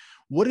example.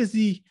 What is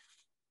the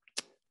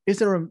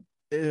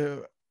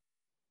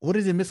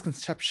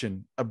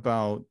misconception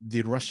about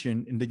the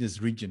Russian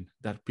indigenous region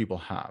that people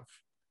have?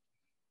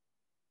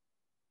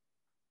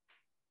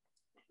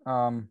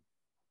 I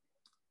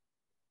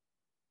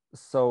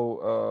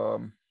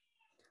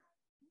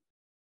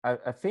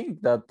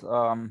think that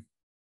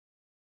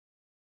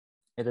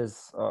it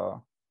is,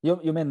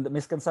 you mean the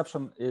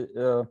misconception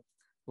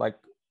like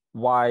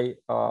why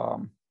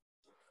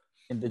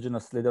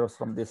indigenous leaders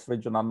from this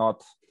region are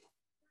not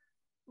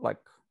like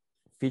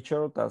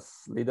featured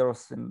as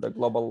leaders in the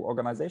global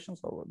organizations?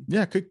 Or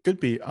yeah, could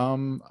be.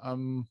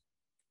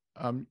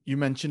 You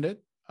mentioned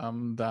it,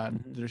 that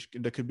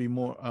there could be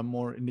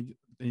more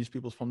indigenous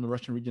peoples from the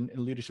Russian region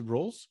in leadership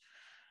roles.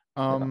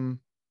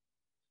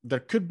 There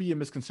could be a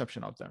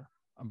misconception out there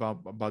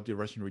about the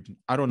Russian region.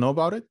 I don't know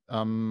about it.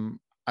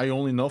 I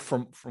only know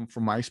from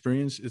my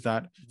experience is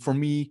that for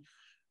me,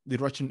 the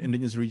Russian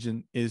indigenous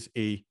region is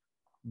a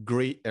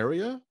gray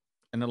area,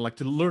 and I'd like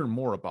to learn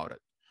more about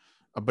it.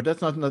 But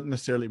that's not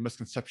necessarily a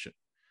misconception.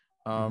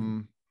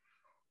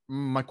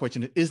 My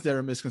question is there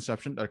a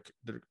misconception?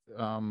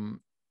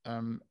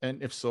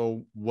 And if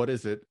so, what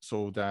is it,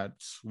 so that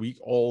we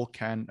all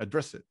can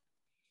address it?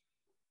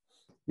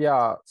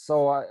 Yeah,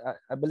 so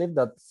I believe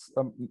that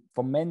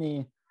for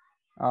many,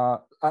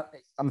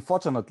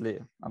 unfortunately,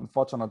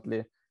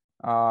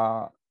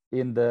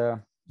 in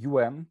the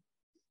UN,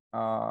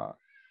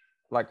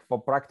 like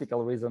for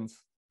practical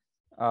reasons,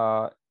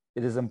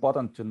 it is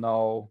important to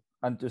know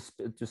and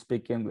to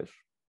speak English.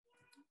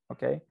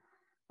 Okay,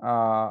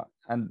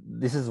 and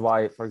this is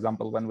why, for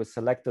example, when we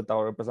selected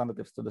our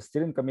representatives to the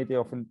steering committee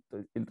of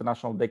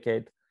International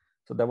Decade,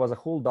 so there was a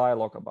whole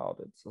dialogue about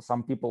it. So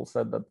some people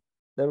said that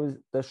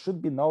there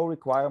should be no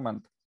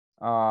requirement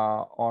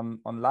on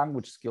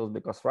language skills,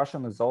 because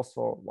Russian is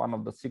also one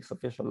of the 6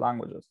 official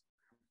languages.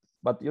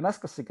 But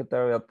UNESCO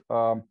Secretariat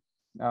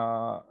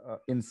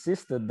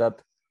insisted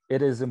that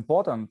it is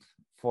important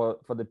for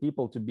the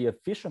people to be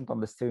efficient on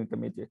the steering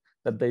committee,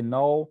 that they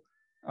know,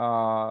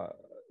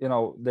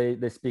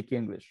 they speak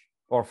English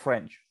or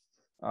French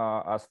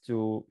as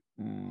to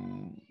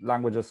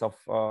languages of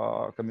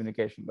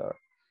communication there.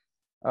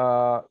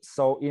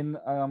 So in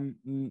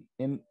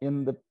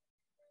the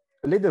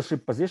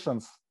leadership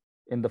positions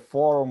in the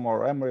forum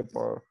or MRIP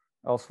or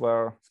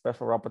elsewhere,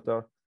 special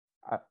rapporteur,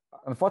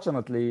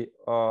 unfortunately,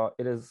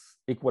 it is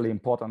equally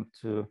important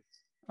to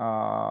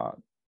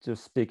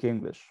speak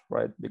English,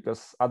 right?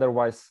 Because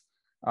otherwise,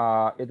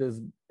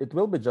 it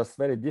will be just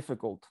very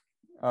difficult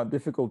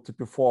to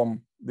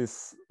perform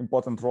these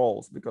important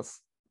roles,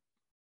 because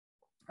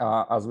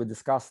as we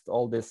discussed,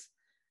 all this,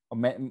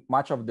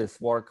 much of this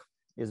work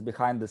is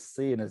behind the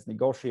scene, is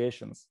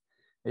negotiations.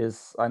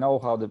 I know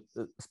how the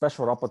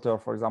special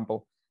rapporteur, for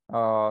example,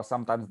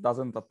 sometimes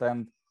doesn't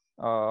attend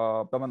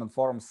permanent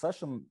forum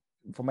session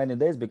for many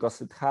days,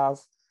 because it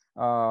has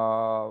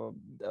all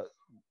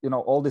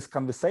these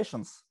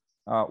conversations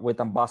with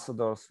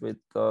ambassadors, with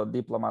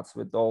diplomats,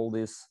 with all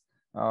these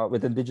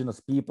with indigenous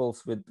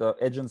peoples, with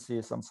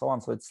agencies and so on.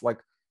 So it's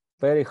like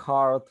very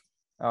hard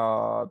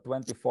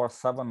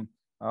 24/7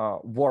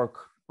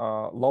 work,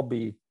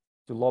 lobby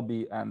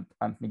and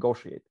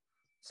negotiate.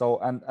 So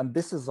and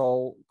this is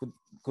all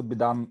could be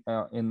done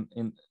in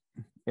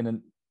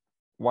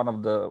one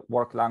of the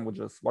working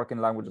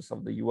languages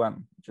of the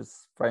UN, which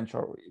is French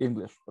or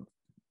English, but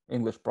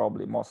English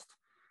probably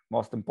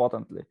most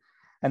importantly.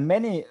 And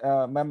many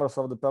members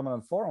of the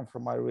Permanent Forum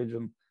from my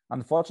region,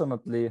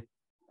 unfortunately,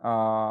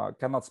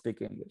 cannot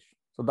speak English.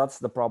 So that's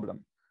the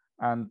problem.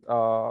 And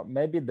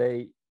maybe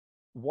they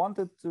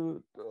wanted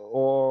to,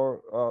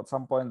 or at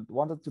some point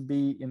wanted to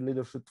be in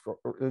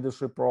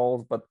leadership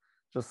roles, but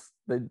just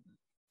they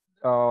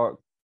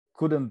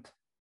couldn't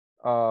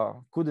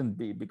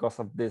be because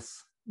of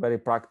this very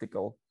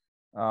practical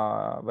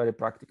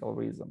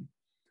reason.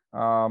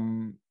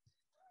 I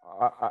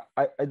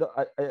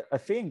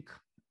think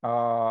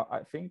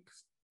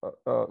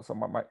so.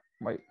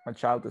 My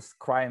child is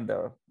crying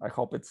there. I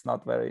hope it's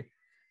not very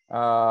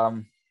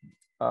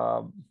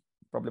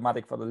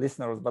problematic for the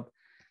listeners, but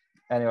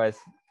anyways,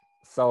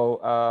 so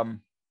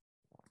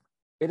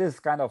it is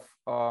kind of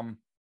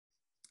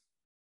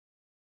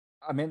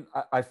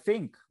I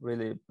think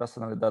really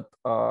personally that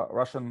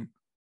Russian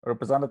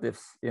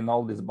representatives in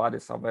all these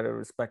bodies are very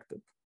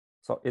respected.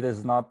 So it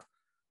is not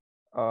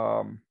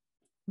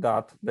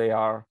that they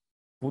are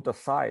put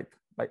aside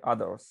by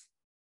others.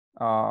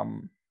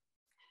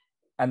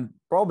 And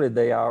probably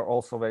they are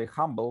also very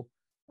humble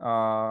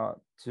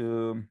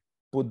to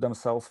put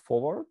themselves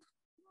forward,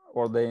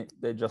 or they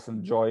just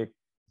enjoy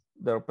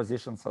their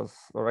positions as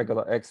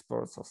regular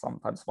experts or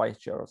sometimes vice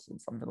chairs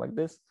and something like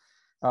this.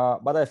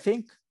 But I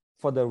think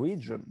for the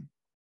region,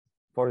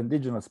 for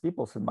indigenous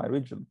peoples in my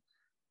region,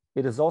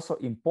 it is also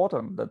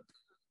important that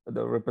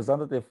the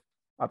representative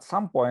at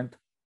some point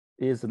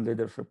is in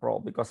leadership role,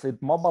 because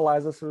it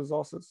mobilizes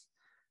resources.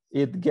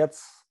 It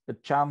gets a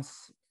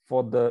chance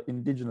for the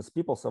indigenous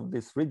peoples of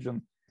this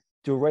region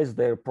to raise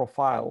their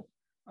profile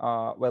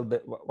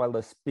while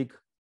they speak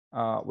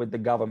with the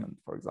government,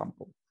 for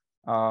example.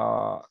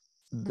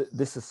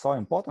 This is so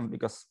important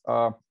because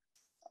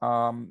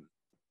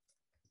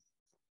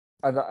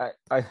and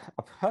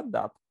I've heard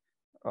that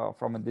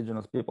from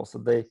indigenous people. So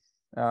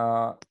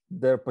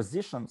their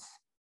positions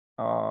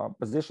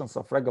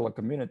of regular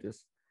communities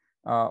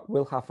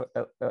will have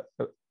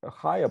a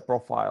higher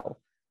profile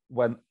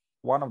when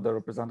one of the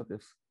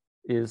representatives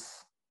is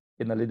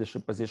in a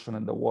leadership position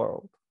in the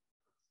world.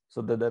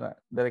 So that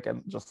they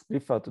can just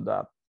refer to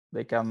that.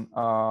 They can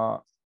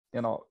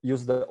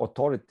use the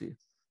authority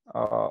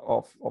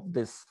of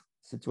this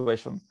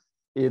situation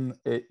in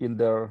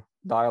their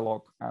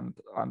dialogue and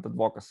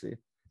advocacy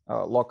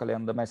locally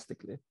and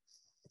domestically.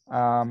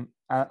 And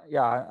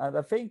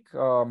I think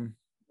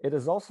it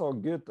is also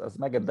good, as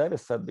Megan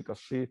Davis said,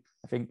 because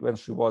I think when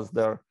she was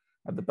there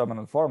at the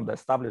Permanent Forum, they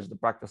established the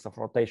practice of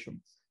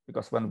rotation.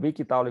 Because when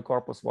Vicky Tauli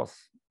Corpus was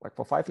like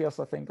for 5 years,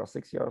 I think, or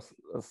 6 years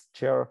as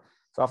chair,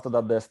 so after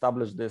that they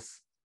established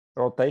this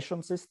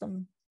rotation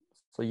system,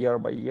 so year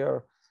by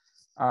year.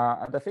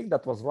 And I think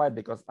that was right,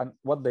 because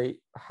what they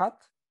had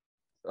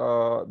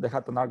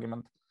an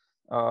argument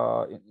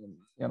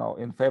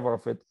in favor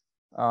of it.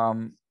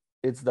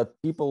 It's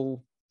that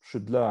people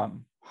should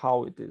learn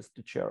how it is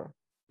to chair,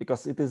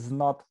 because it is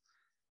not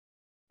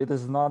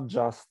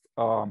just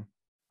a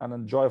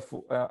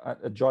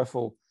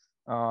joyful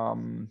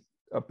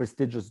a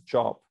prestigious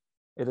job.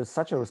 It is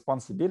such a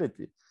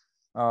responsibility.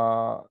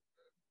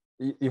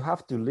 You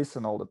have to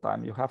listen all the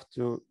time. You have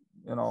to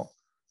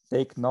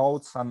take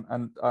notes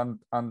and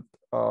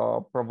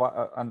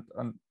provide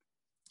and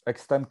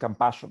extend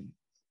compassion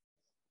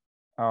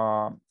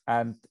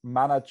and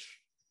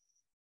manage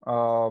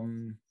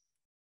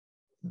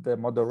the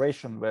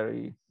moderation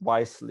very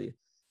wisely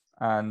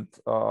and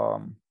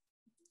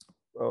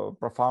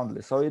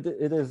profoundly. So it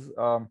is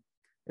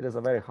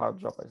a very hard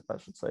job, I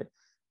should say,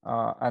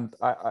 and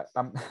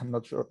I'm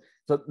not sure.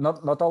 So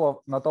not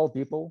all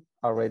people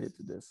are ready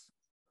to this.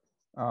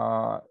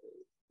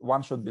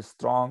 One should be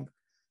strong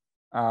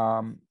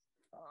and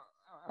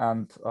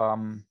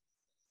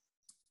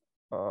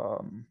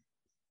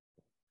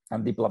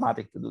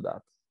diplomatic to do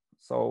that.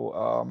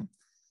 So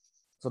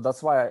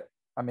that's why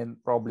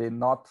probably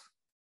not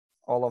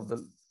all of the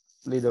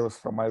leaders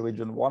from my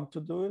region want to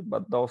do it,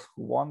 but those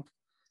who want,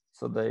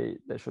 so they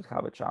should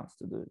have a chance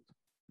to do it,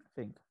 I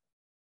think.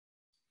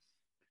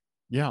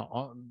 Yeah,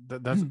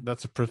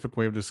 that's a perfect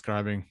way of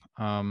describing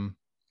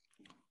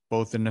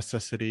both the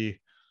necessity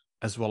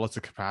as well as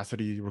the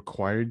capacity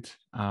required,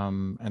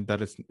 and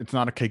that it's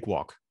not a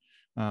cakewalk,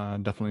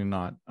 definitely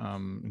not,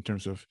 in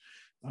terms of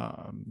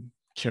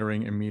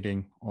chairing a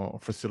meeting or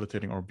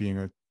facilitating or being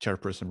a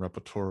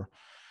chairperson-rapporteur.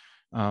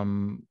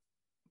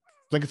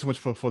 Thank you so much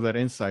for that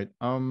insight.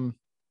 All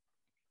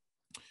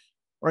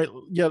right,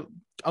 yeah,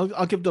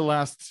 I'll give the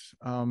last.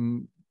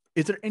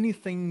 Is there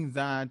anything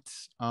that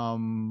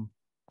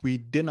we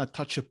did not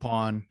touch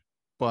upon,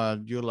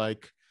 but you're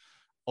like,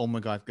 oh my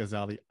God,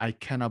 Ghazali, I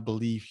cannot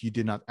believe you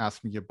did not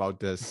ask me about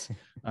this.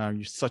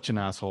 You're such an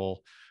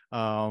asshole.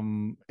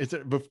 Is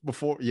it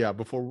before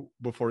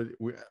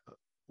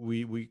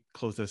we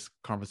close this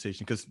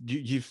conversation, because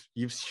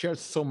you've shared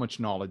so much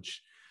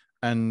knowledge,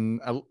 and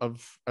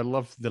I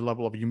love the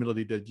level of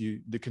humility that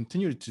you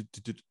continue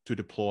to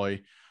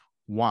deploy,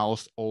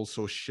 whilst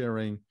also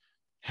sharing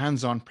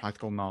hands-on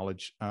practical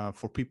knowledge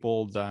for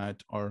people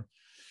that are.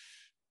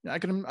 I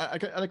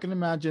can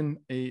imagine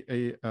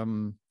a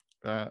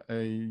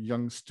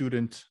young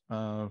student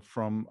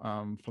from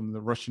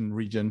the Russian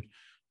region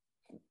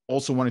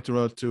also wanting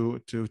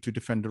to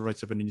defend the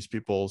rights of indigenous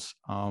peoples,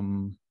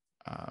 and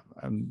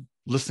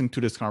listening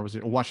to this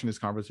conversation, watching this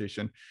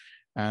conversation,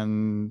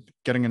 and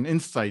getting an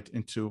insight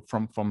into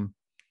from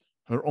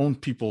her own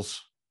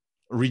people's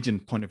region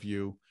point of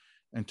view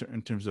in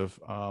terms of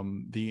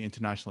the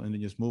international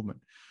indigenous movement.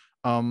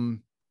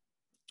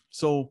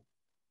 So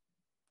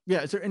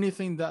yeah, is there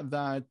anything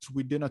that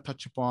we did not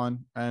touch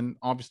upon? And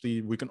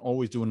obviously we can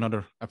always do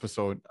another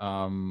episode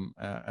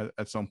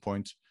at some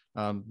point.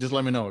 Just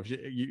let me know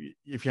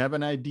if you have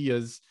any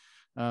ideas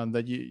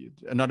that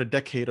another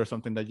decade or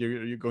something that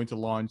you're going to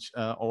launch,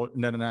 or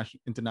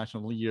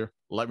international year.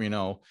 Let me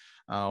know.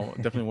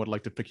 Definitely would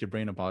like to pick your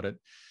brain about it.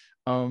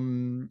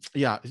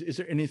 Yeah, is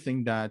there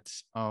anything that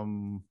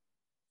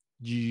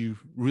you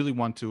really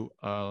want to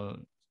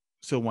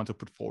still want to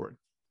put forward?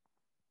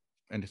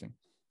 Anything?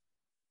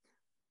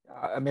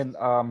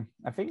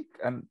 I think,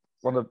 and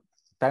want to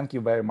thank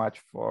you very much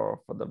for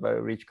the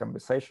very rich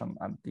conversation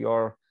and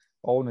your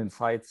own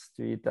insights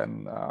to it,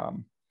 and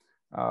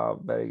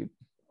very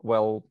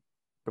well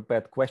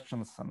prepared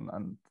questions.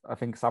 And I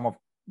think some of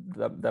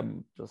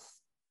them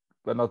just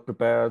were not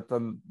prepared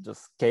and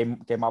just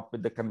came up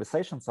with the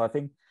conversation. So I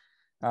think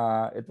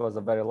it was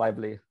a very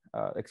lively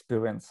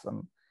experience,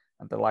 and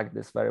I like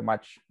this very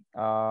much.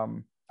 I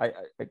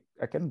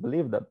can't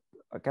believe that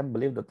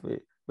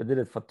we did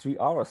it for 3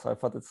 hours. I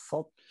thought it's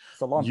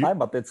a long time,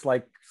 but it's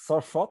like so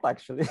short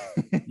actually.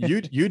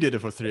 you did it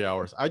for 3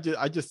 hours. I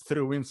just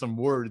threw in some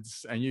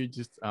words, and you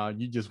just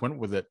went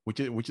with it,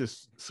 which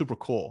is super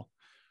cool.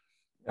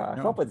 Yeah, I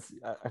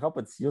hope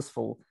it's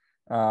useful.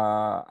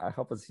 I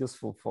hope it's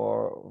useful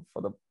for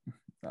the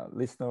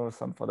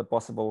listeners and for the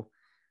possible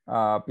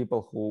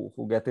people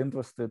who get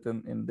interested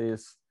in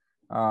this.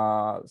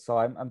 So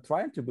I'm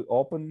trying to be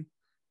open.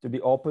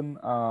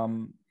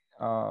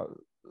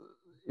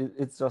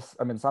 It's just,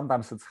 I mean,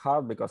 sometimes it's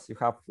hard because you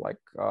have like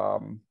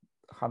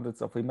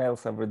hundreds of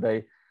emails every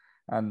day,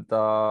 and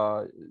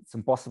it's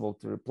impossible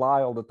to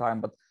reply all the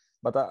time.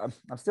 But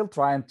I'm still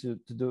trying to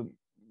do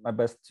my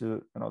best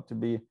to to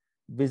be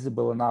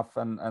visible enough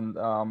and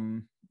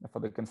for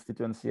the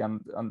constituency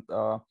and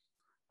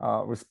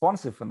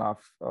responsive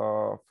enough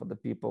for the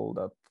people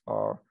that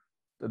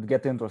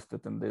get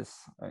interested in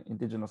this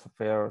indigenous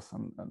affairs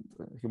and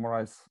human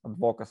rights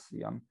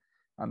advocacy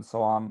and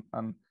so on.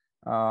 And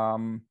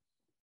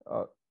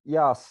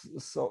yes,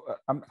 so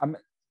I'm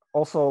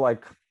also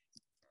like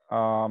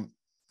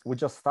we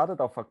just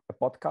started off a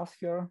podcast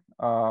here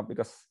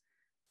because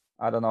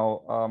I don't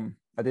know,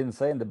 I didn't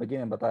say in the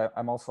beginning, but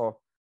I'm also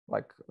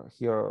like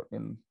here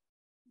in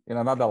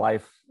another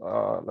life,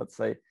 let's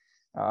say.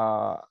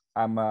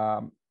 I'm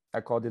a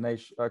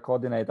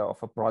coordinator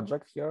of a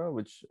project here,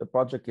 which the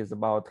project is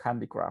about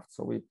handicraft.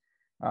 So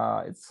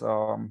it's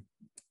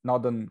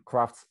Northern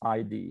Crafts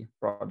ID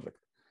project,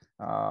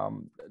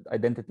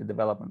 identity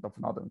development of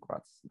Northern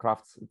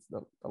crafts. It's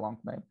the long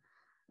name,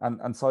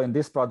 and so in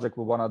this project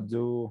we want to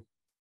do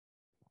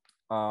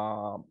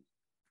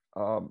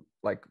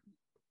like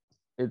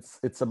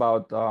it's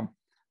about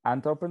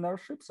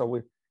entrepreneurship. So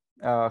we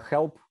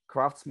help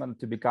craftsmen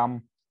to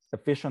become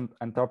efficient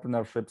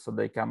entrepreneurship, so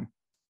they can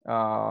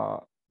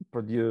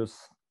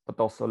produce but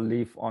also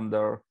live on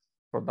their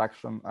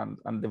production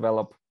and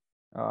develop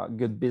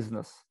good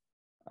business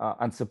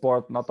and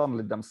support not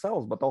only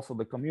themselves but also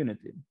the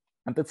community.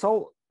 And it's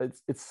for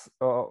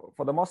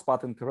the most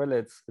part in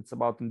Karelia it's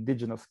about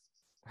indigenous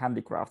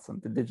handicrafts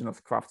and indigenous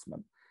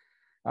craftsmen,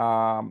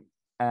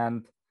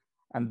 and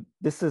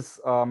this is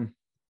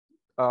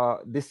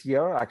this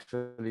year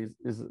actually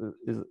is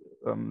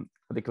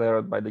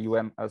declared by the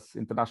UN as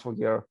International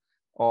Year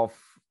of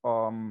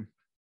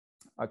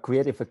a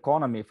creative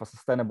economy for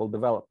sustainable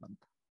development.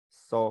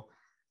 So,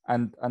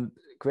 and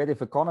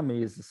creative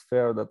economy is a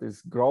sphere that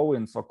is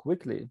growing so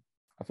quickly.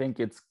 I think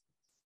it's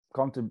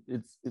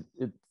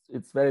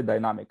very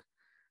dynamic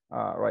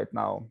right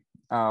now,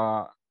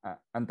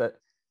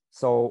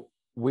 so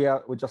we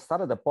just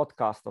started a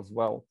podcast as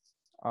well,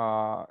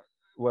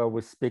 where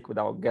we speak with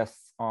our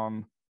guests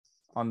on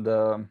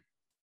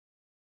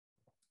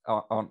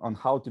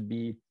how to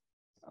be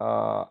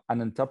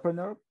an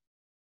entrepreneur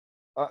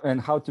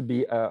and how to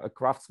be a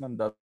craftsman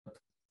that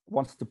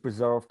wants to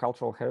preserve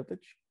cultural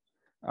heritage,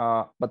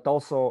 but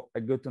also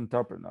a good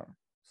entrepreneur.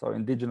 So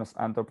indigenous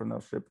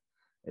entrepreneurship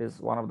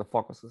is one of the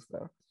focuses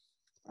there.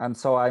 And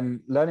so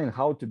I'm learning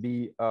how to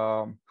be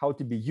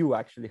you,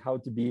 actually, how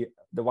to be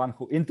the one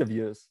who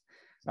interviews,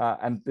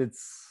 and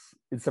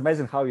it's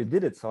amazing how you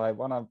did it. So I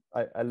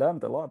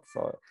learned a lot.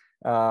 So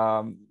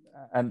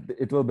and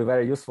it will be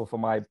very useful for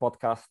my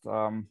podcast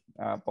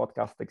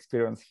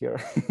experience here.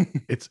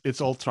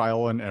 It's all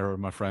trial and error,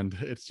 my friend.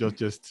 It's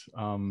just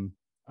well,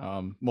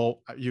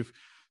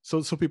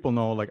 so people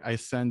know, like, I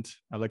sent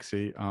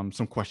Aleksei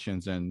some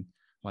questions, and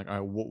like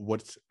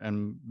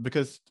and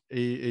because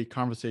a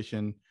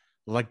conversation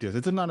like this,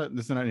 it's not an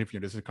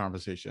interview, this is a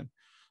conversation.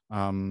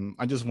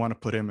 I just want to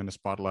put him in the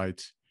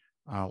spotlight,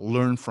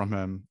 learn from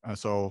him.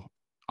 So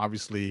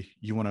obviously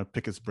you want to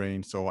pick his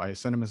brain. So I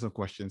sent him some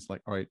questions,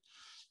 like, all right,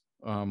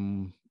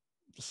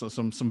 so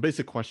some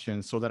basic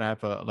questions, so that I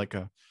have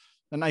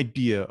an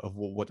idea of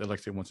what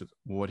Aleksei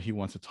he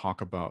wants to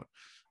talk about,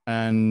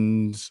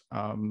 and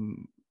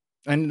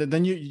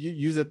then you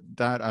use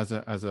that as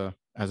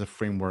a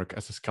framework,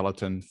 as a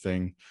skeleton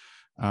thing,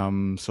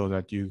 so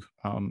that you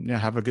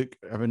have a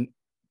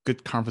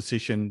good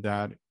conversation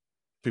that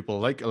people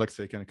like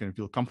Aleksei can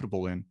feel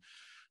comfortable in,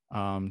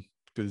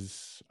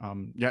 because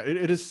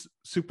it is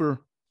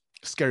super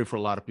scary for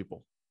a lot of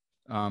people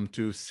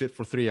to sit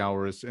for 3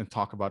 hours and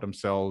talk about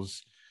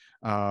themselves.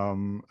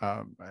 It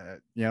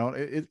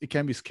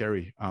can be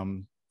scary,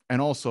 and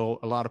also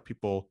a lot of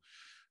people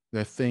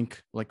that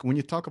think, like, when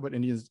you talk about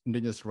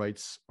indigenous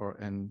rights,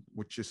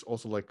 which is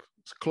also like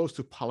close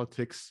to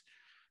politics,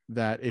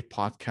 that a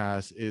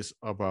podcast is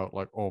about,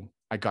 like, oh,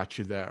 I got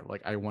you there,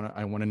 like I want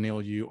to nail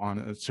you on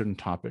a certain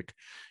topic,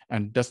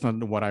 and that's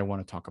not what I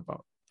want to talk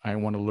about. I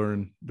want to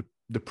learn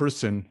the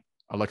person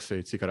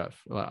Aleksei Tsykarev,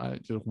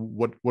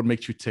 what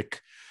makes you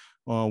tick,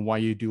 why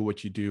you do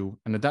what you do,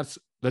 and that's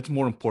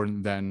more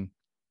important than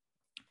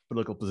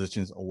political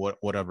positions or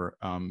whatever,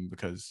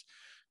 because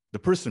the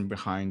person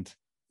behind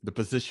the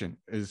position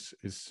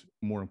is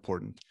more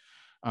important.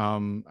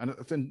 And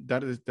I think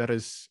that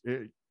is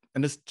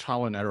and it's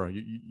trial and error.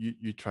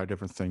 You try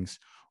different things.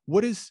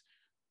 What is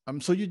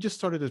so you just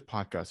started this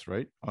podcast,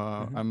 right?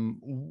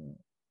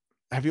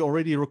 Have you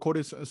already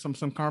recorded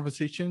some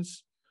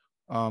conversations,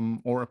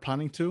 or are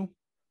planning to?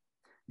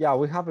 Yeah,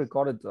 we have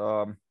recorded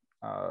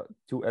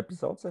 2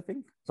 episodes, I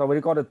think. So we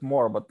recorded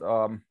more, but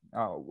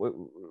we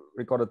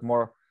recorded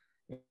more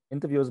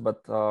interviews,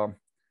 but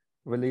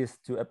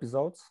released 2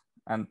 episodes.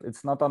 And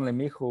it's not only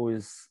me who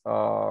is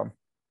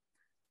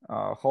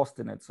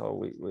hosting it. So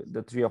we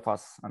the 3 of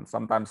us, and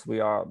sometimes we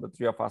are the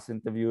 3 of us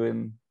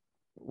interviewing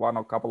one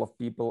or couple of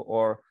people,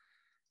 or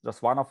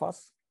just one of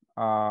us.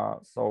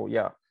 So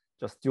yeah,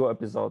 just 2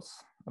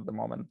 episodes at the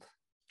moment.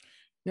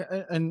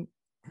 Yeah, and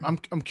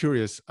I'm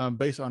curious,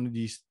 based on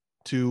these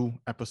 2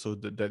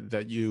 episodes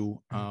that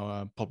you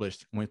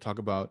published, when we talk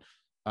about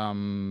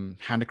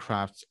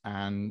handicrafts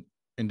and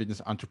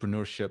indigenous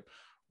entrepreneurship,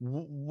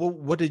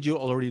 what did you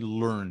already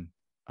learn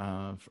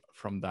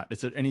from that?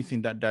 Is there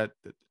anything that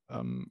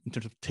in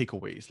terms of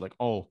takeaways, like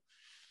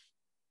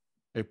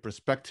a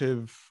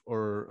perspective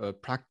or a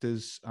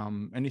practice,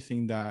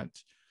 anything that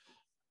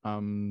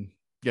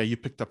you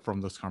picked up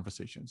from those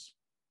conversations?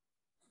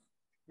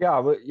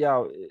 Yeah,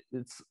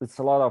 it's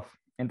a lot of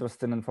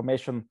interesting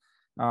information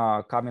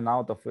coming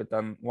out of it.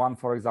 And one,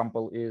 for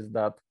example, is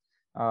that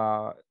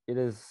it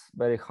is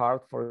very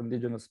hard for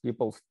indigenous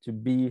peoples to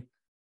be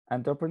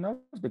entrepreneurs,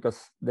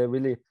 because they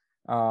really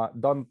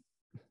don't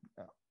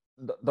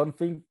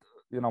think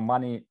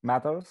money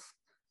matters.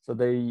 So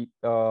they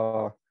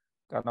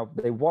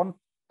they want,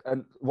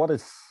 and what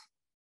is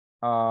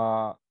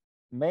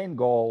main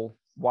goal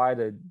why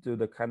they do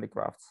the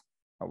handicrafts,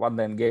 why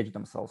they engage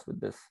themselves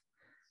with this.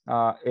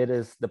 It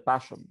is the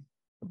passion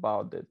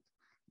about it,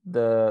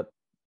 the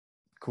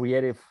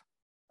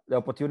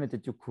opportunity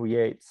to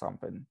create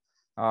something,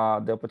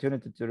 the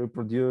opportunity to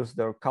reproduce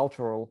their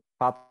cultural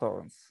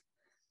patterns,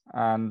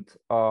 and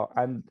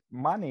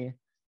money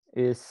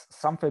is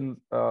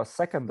something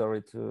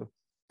secondary to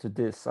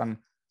this. And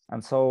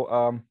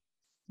so,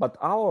 but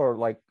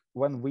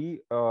when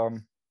we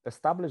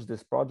established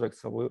this project,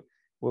 so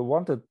we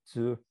wanted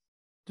to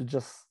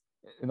just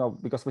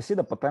because we see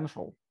the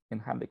potential in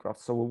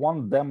handicrafts, so we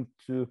want them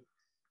to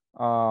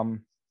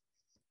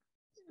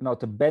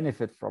to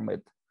benefit from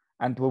it,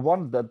 and we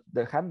want that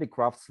the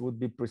handicrafts would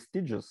be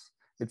prestigious.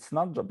 It's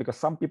not just because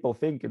some people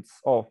think it's,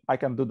 oh, I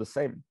can do the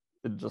same.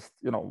 It just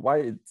why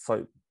it's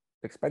so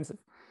expensive.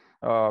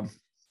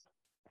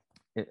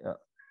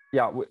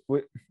 Yeah,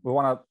 we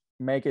want to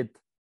make it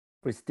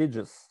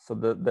prestigious, so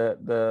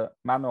the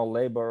manual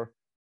labor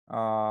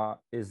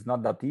is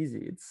not that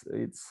easy.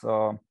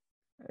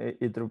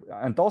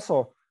 And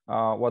also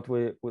what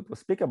we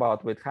speak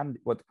about with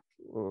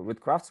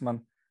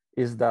craftsmen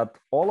is that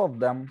all of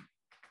them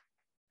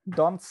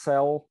don't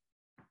sell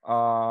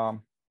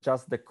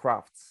just the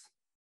crafts.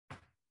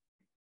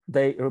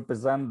 They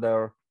represent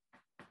their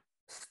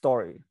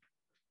story.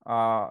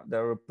 They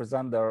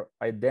represent their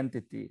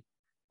identity,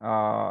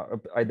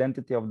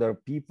 identity of their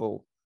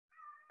people,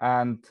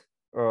 and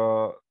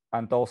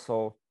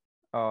also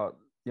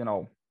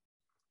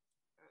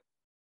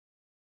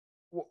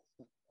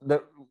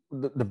the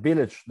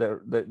village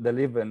they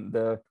live in,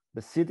 the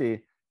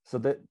city. So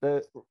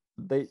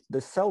they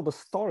sell the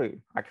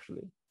story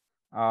actually,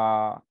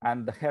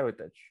 and the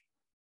heritage,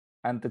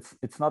 and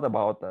it's not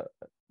about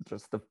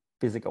just the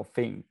physical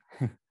thing.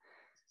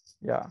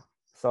 Yeah,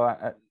 so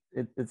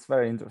it's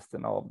very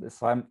interesting, all of this.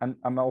 So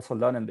I'm also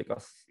learning,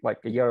 because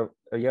like a year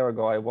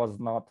ago I was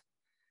not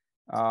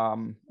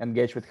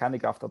engaged with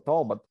handicraft at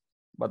all,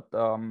 but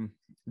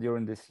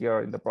during this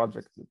year in the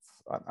project,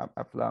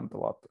 I've learned a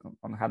lot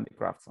on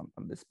handicrafts and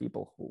these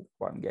people who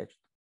are engaged.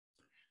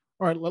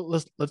 All right,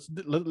 let's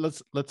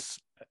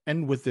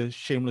end with the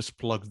shameless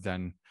plug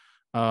then.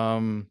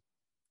 The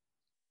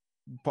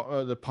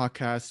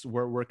podcast,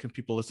 where can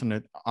people listen to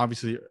it?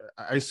 Obviously,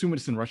 I assume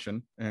it's in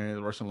Russian,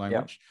 the Russian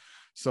language. Yeah.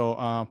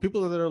 So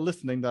people that are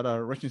listening that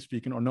are Russian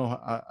speaking or know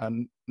a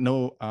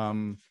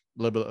little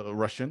bit of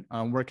Russian,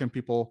 where can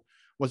people?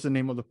 What's the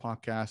name of the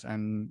podcast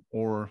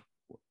or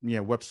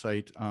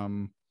website?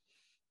 And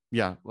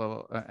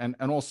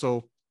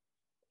also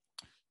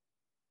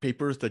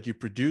papers that you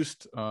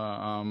produced.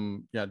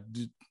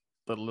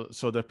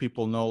 So that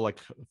people know, like,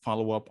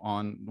 follow up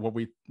on what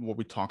we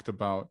talked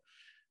about.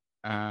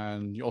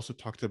 And you also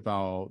talked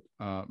about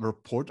a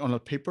report on a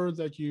paper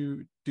that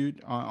you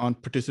did on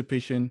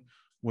participation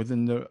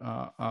within the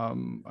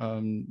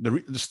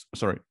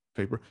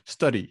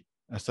study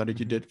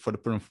you did for the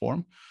Permanent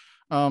Forum.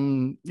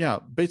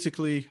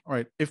 Basically, all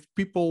right, if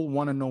people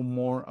want to know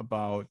more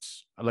about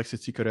Aleksei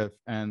Tsykarev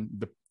and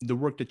the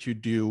work that you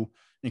do,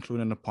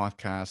 including the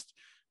podcast,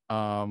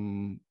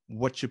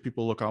 what should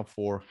people look out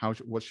for?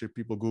 What should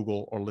people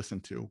Google or listen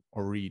to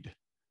or read?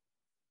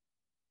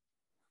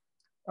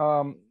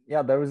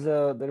 There is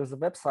a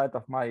website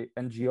of my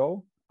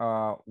NGO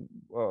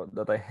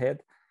that I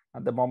had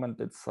at the moment.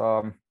 It's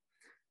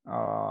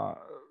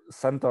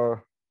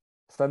Center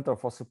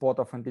for Support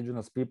of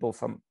Indigenous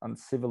Peoples and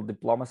Civil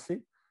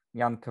Diplomacy,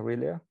 Yan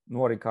Karelia,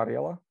 Nuori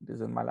Karela, this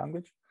is in my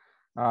language.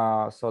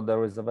 So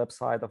there is a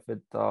website of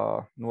it,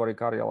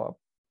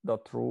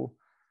 nuorikarela.ru,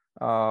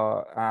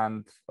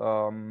 and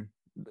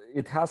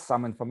it has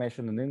some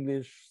information in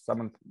English,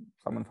 some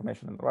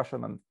information in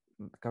Russian and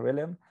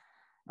Karelian.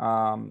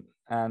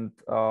 And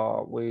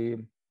we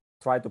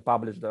try to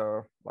publish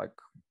there like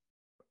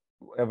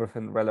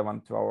everything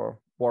relevant to our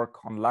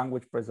work on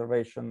language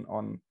preservation,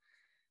 on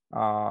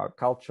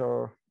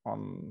culture,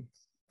 on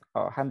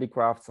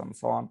handicrafts, and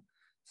so on.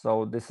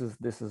 So this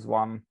is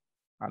one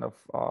kind of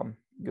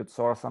good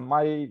source. And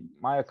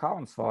my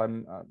account, so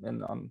I'm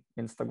on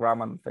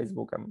Instagram and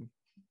Facebook and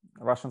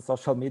Russian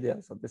social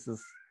media. So this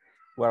is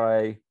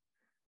where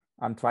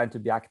I'm trying to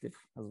be active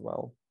as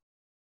well.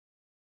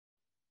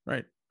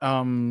 Right.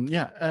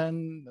 Yeah.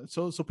 And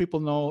so people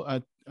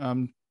know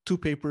two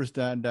papers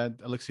that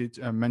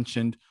Aleksei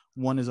mentioned.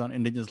 One is on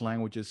indigenous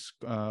languages,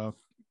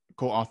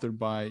 co-authored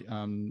by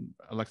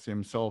Aleksei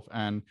himself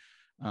and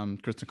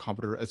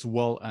Chairperson-Rapporteur, as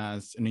well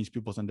as Indigenous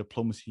Peoples and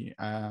Diplomacy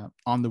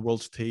on the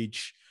world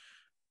stage,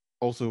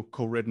 also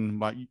co-written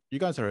by, you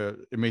guys are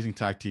an amazing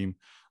tag team,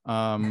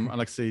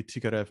 Aleksei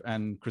Tsykarev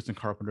and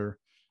Chairperson-Rapporteur.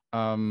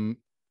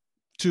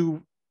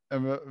 Two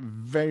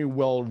very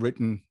well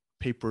written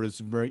papers,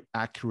 very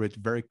accurate,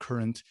 very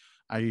current.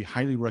 I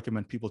highly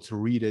recommend people to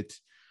read it.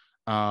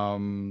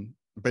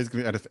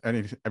 Basically,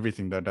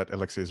 everything that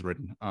Aleksei has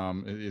written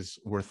is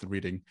worth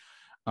reading.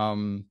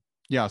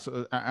 Yeah,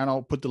 so, and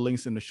I'll put the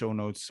links in the show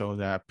notes so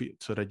that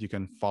you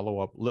can follow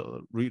up,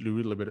 read a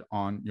little bit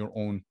on your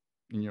own,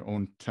 in your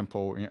own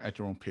tempo, at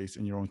your own pace,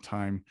 in your own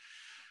time.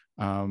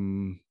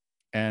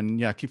 And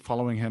yeah, keep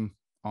following him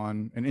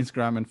on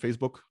Instagram and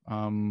Facebook.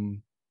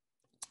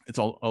 It's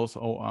also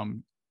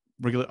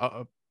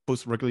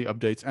post regularly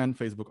updates, and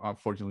Facebook,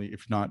 unfortunately,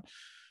 if not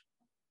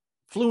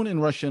fluent in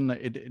Russian,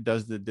 it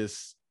does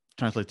this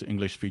translate to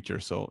English feature,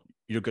 so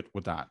you're good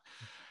with that.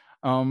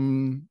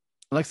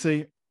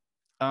 Aleksei,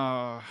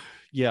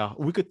 yeah,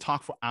 we could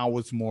talk for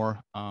hours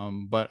more,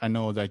 but I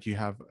know that you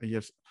have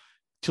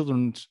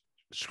children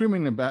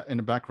screaming in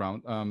the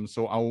background,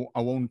 so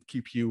I won't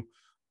keep you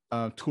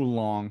too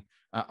long.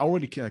 I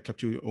already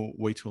kept you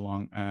way too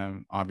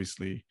long,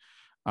 obviously.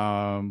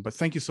 But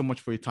thank you so much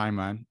for your time,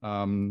 man.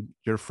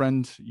 You're a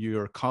friend,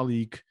 you're a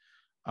colleague,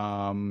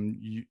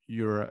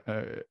 you're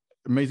an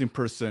amazing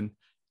person.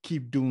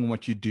 Keep doing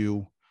what you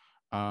do.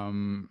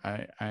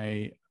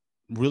 I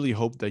really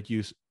hope that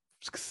you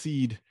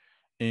succeed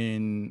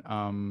in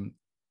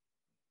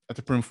at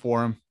the Prim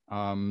Forum.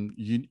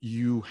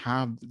 You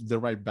have the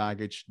right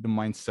baggage, the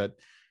mindset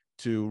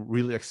to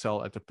really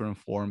excel at the Prim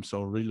Forum.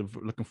 So really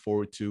looking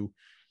forward to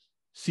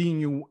seeing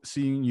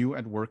you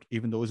at work,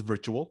 even though it's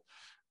virtual,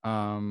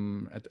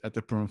 at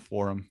the Prim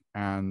Forum.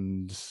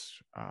 And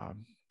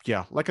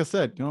yeah, like I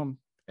said,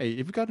 hey,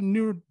 if you got a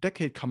new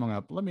decade coming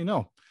up, let me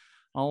know.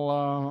 I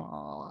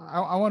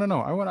want to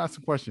know. I want to ask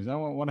some questions. I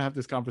want to have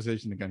this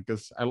conversation again,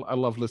 because I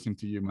love listening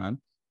to you,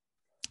 man.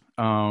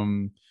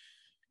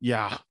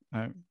 Yeah,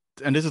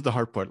 and this is the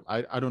hard part.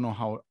 I don't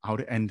know how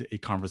to end a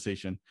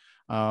conversation.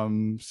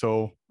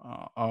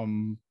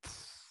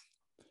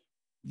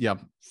 Yeah,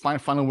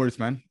 final words,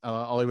 man.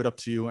 I'll leave it up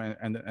to you,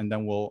 and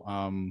then we'll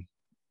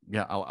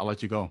yeah, I'll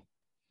let you go.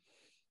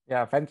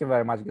 Yeah, thank you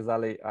very much,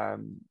 Ghazali.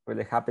 I'm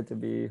really happy to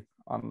be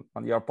on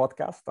your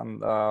podcast,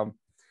 and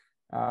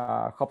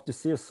hope to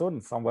see you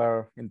soon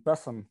somewhere in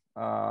person.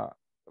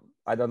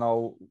 I don't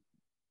know.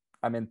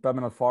 I mean,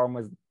 permanent forum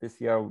is this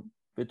year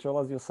virtual,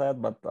 as you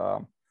said, but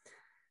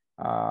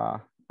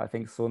I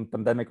think soon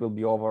pandemic will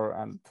be over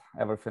and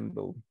everything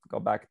will go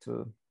back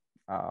to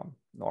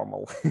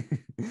normal.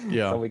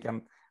 Yeah. So we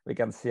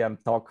can see and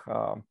talk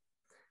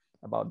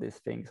about these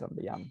things and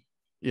beyond.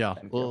 Yeah.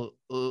 Well,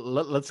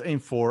 let's aim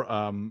for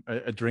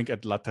a drink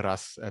at La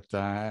Terrasse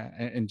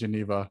in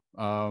Geneva,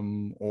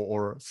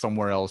 or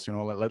somewhere else.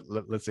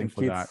 Let's aim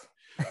for that.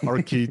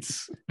 Or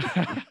Keats.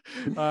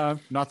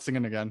 Not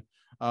singing again.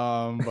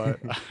 But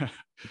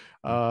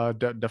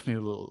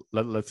definitely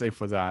let's aim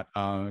for that.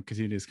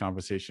 Continue this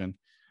conversation.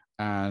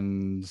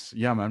 And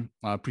yeah, man,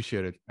 I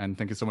appreciate it. And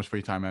thank you so much for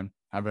your time, man.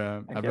 Have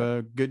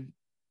a good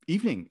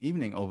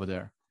evening over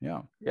there.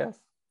 Yeah. Yes.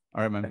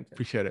 All right, man.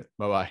 Appreciate it.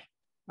 Bye-bye.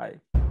 Bye.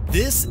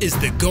 This is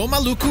the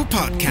Gomaluku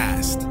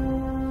Podcast.